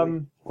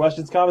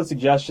 Questions, comments,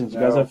 suggestions. You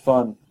guys have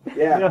fun.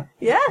 Yeah.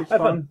 Yeah. Have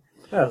fun.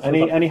 Yeah,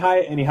 Any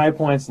high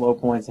points, low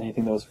points,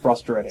 anything that was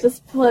frustrating?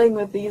 Just playing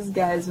with these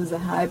guys was a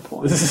high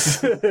point.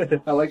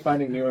 I like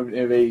finding new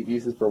innovative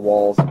uses for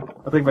walls.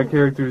 I think my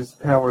character's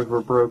powers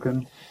were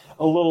broken.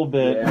 A little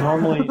bit. Yeah.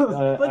 Normally,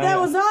 But that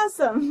was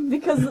awesome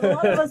because a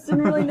lot of us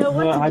didn't really know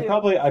what to do.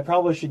 I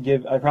probably should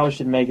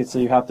make it so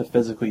you have to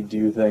physically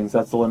do things.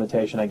 That's the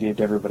limitation I gave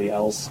to everybody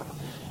else.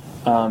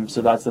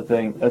 So that's the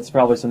thing. That's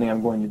probably something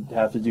I'm going to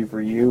have to do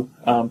for you.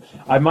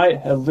 I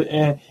might have.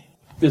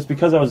 It's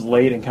because I was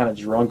late and kind of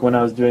drunk when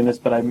I was doing this,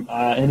 but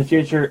in the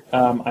future,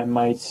 I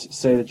might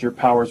say that your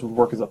powers would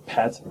work as a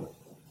pet.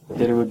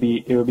 That it would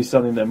be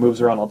something that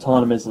moves around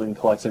autonomously and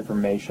collects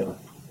information.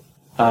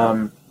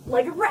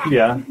 Like a rat.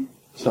 Yeah.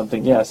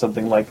 Something like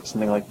Whispers.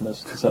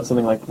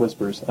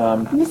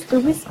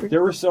 Mr. Whisper.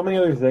 There were so many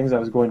other things I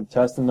was going to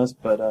test in this,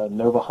 but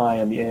Nova High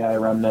and the AI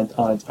Remnant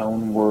on its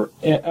own were...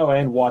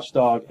 and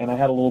Watchdog, and I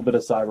had a little bit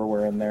of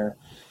cyberware in there.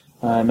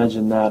 I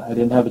mentioned that. I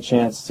didn't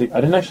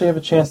actually have a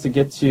chance to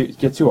get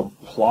to a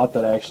plot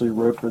that I actually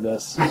wrote for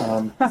this.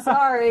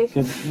 Sorry.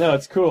 No,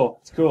 it's cool.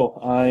 It's cool.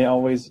 I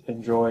always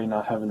enjoy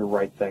not having to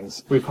write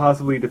things. We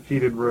possibly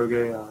defeated Rogue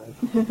AI.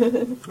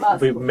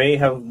 We may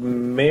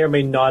or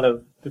may not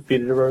have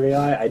defeated a rogue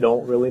AI. I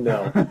don't really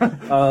know.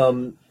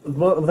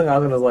 One thing I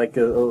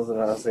was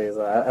gonna say is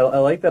I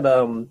like that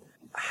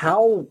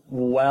how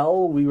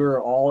well we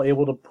were all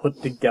able to put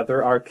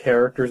together our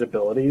characters'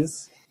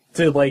 abilities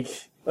to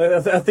I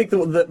think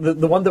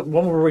the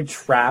one where we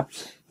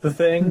trapped the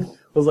thing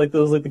was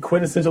the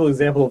quintessential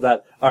example of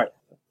that. All right,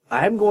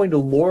 I'm going to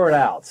lure it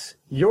out.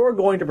 You're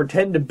going to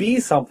pretend to be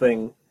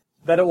something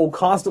that it will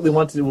constantly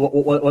want to know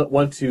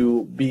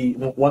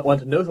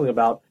something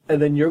about,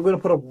 and then you're going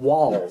to put up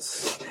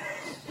walls.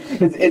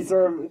 It's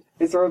sort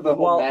of the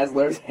whole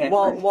Maslow's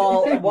hammer.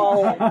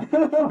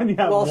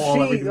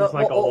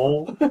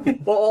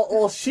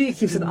 While she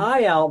keeps an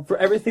eye out for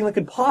everything that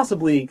could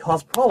possibly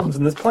cause problems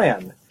in this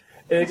plan.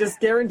 And it just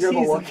guarantees.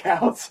 You're the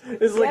lookout.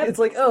 It's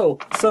like, oh,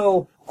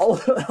 so all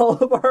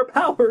of our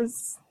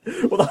powers,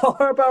 with all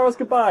our powers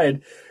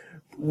combined,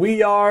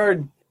 we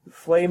are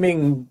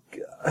flaming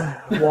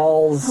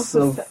walls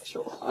of.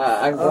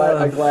 I'm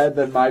glad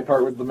that my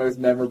part was the most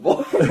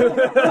memorable.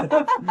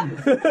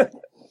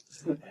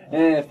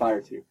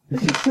 Fire too.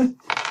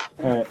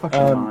 All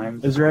right.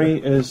 Is there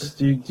any?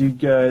 Do you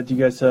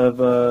guys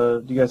have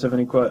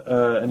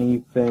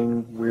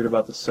anything weird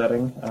about the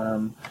setting?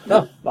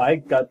 No, I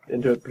got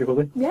into it pretty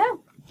quickly. Yeah.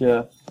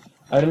 Yeah.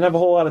 I didn't have a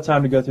whole lot of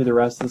time to go through the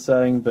rest of the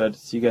setting, but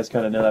you guys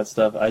kind of know that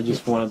stuff. I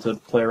just wanted to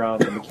play around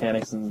with the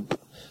mechanics and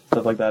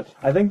stuff like that.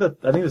 I think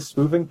the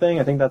spoofing thing.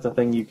 I think that's a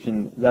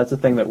thing That's a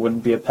thing that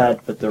wouldn't be a pet,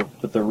 but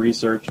the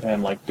research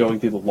and going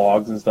through the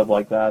logs and stuff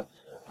like that.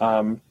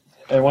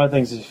 And one of the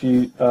things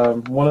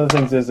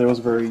is it was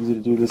very easy to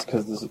do this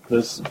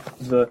because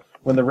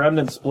when the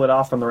remnant split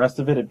off from the rest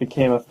of it, it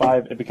became a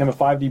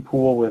 5D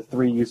pool with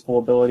 3 useful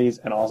abilities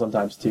and all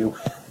sometimes 2.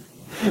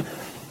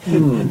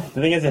 The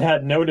thing is, it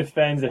had no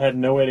defense, it had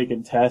no way to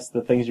contest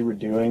the things you were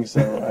doing,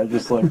 so I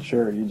just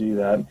sure, you do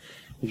that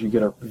if you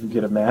get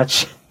a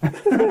match.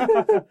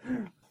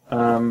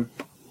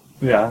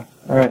 Yeah.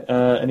 All right.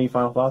 Any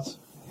final thoughts?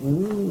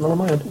 Never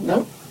mind.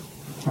 No.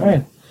 All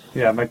right.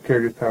 Yeah, my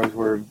character's powers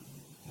were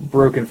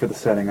broken for the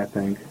setting, I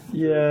think.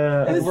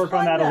 Yeah, It was Work on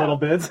fun, that a though. little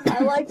bit.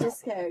 I liked this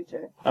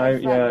character.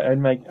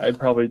 I'd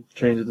probably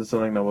change it to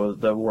something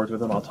that worked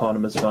with an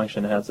autonomous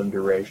function and had some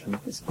duration.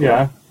 It's cool.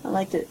 Yeah. I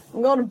liked it.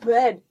 I'm going to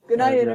bed. Good night, Okay.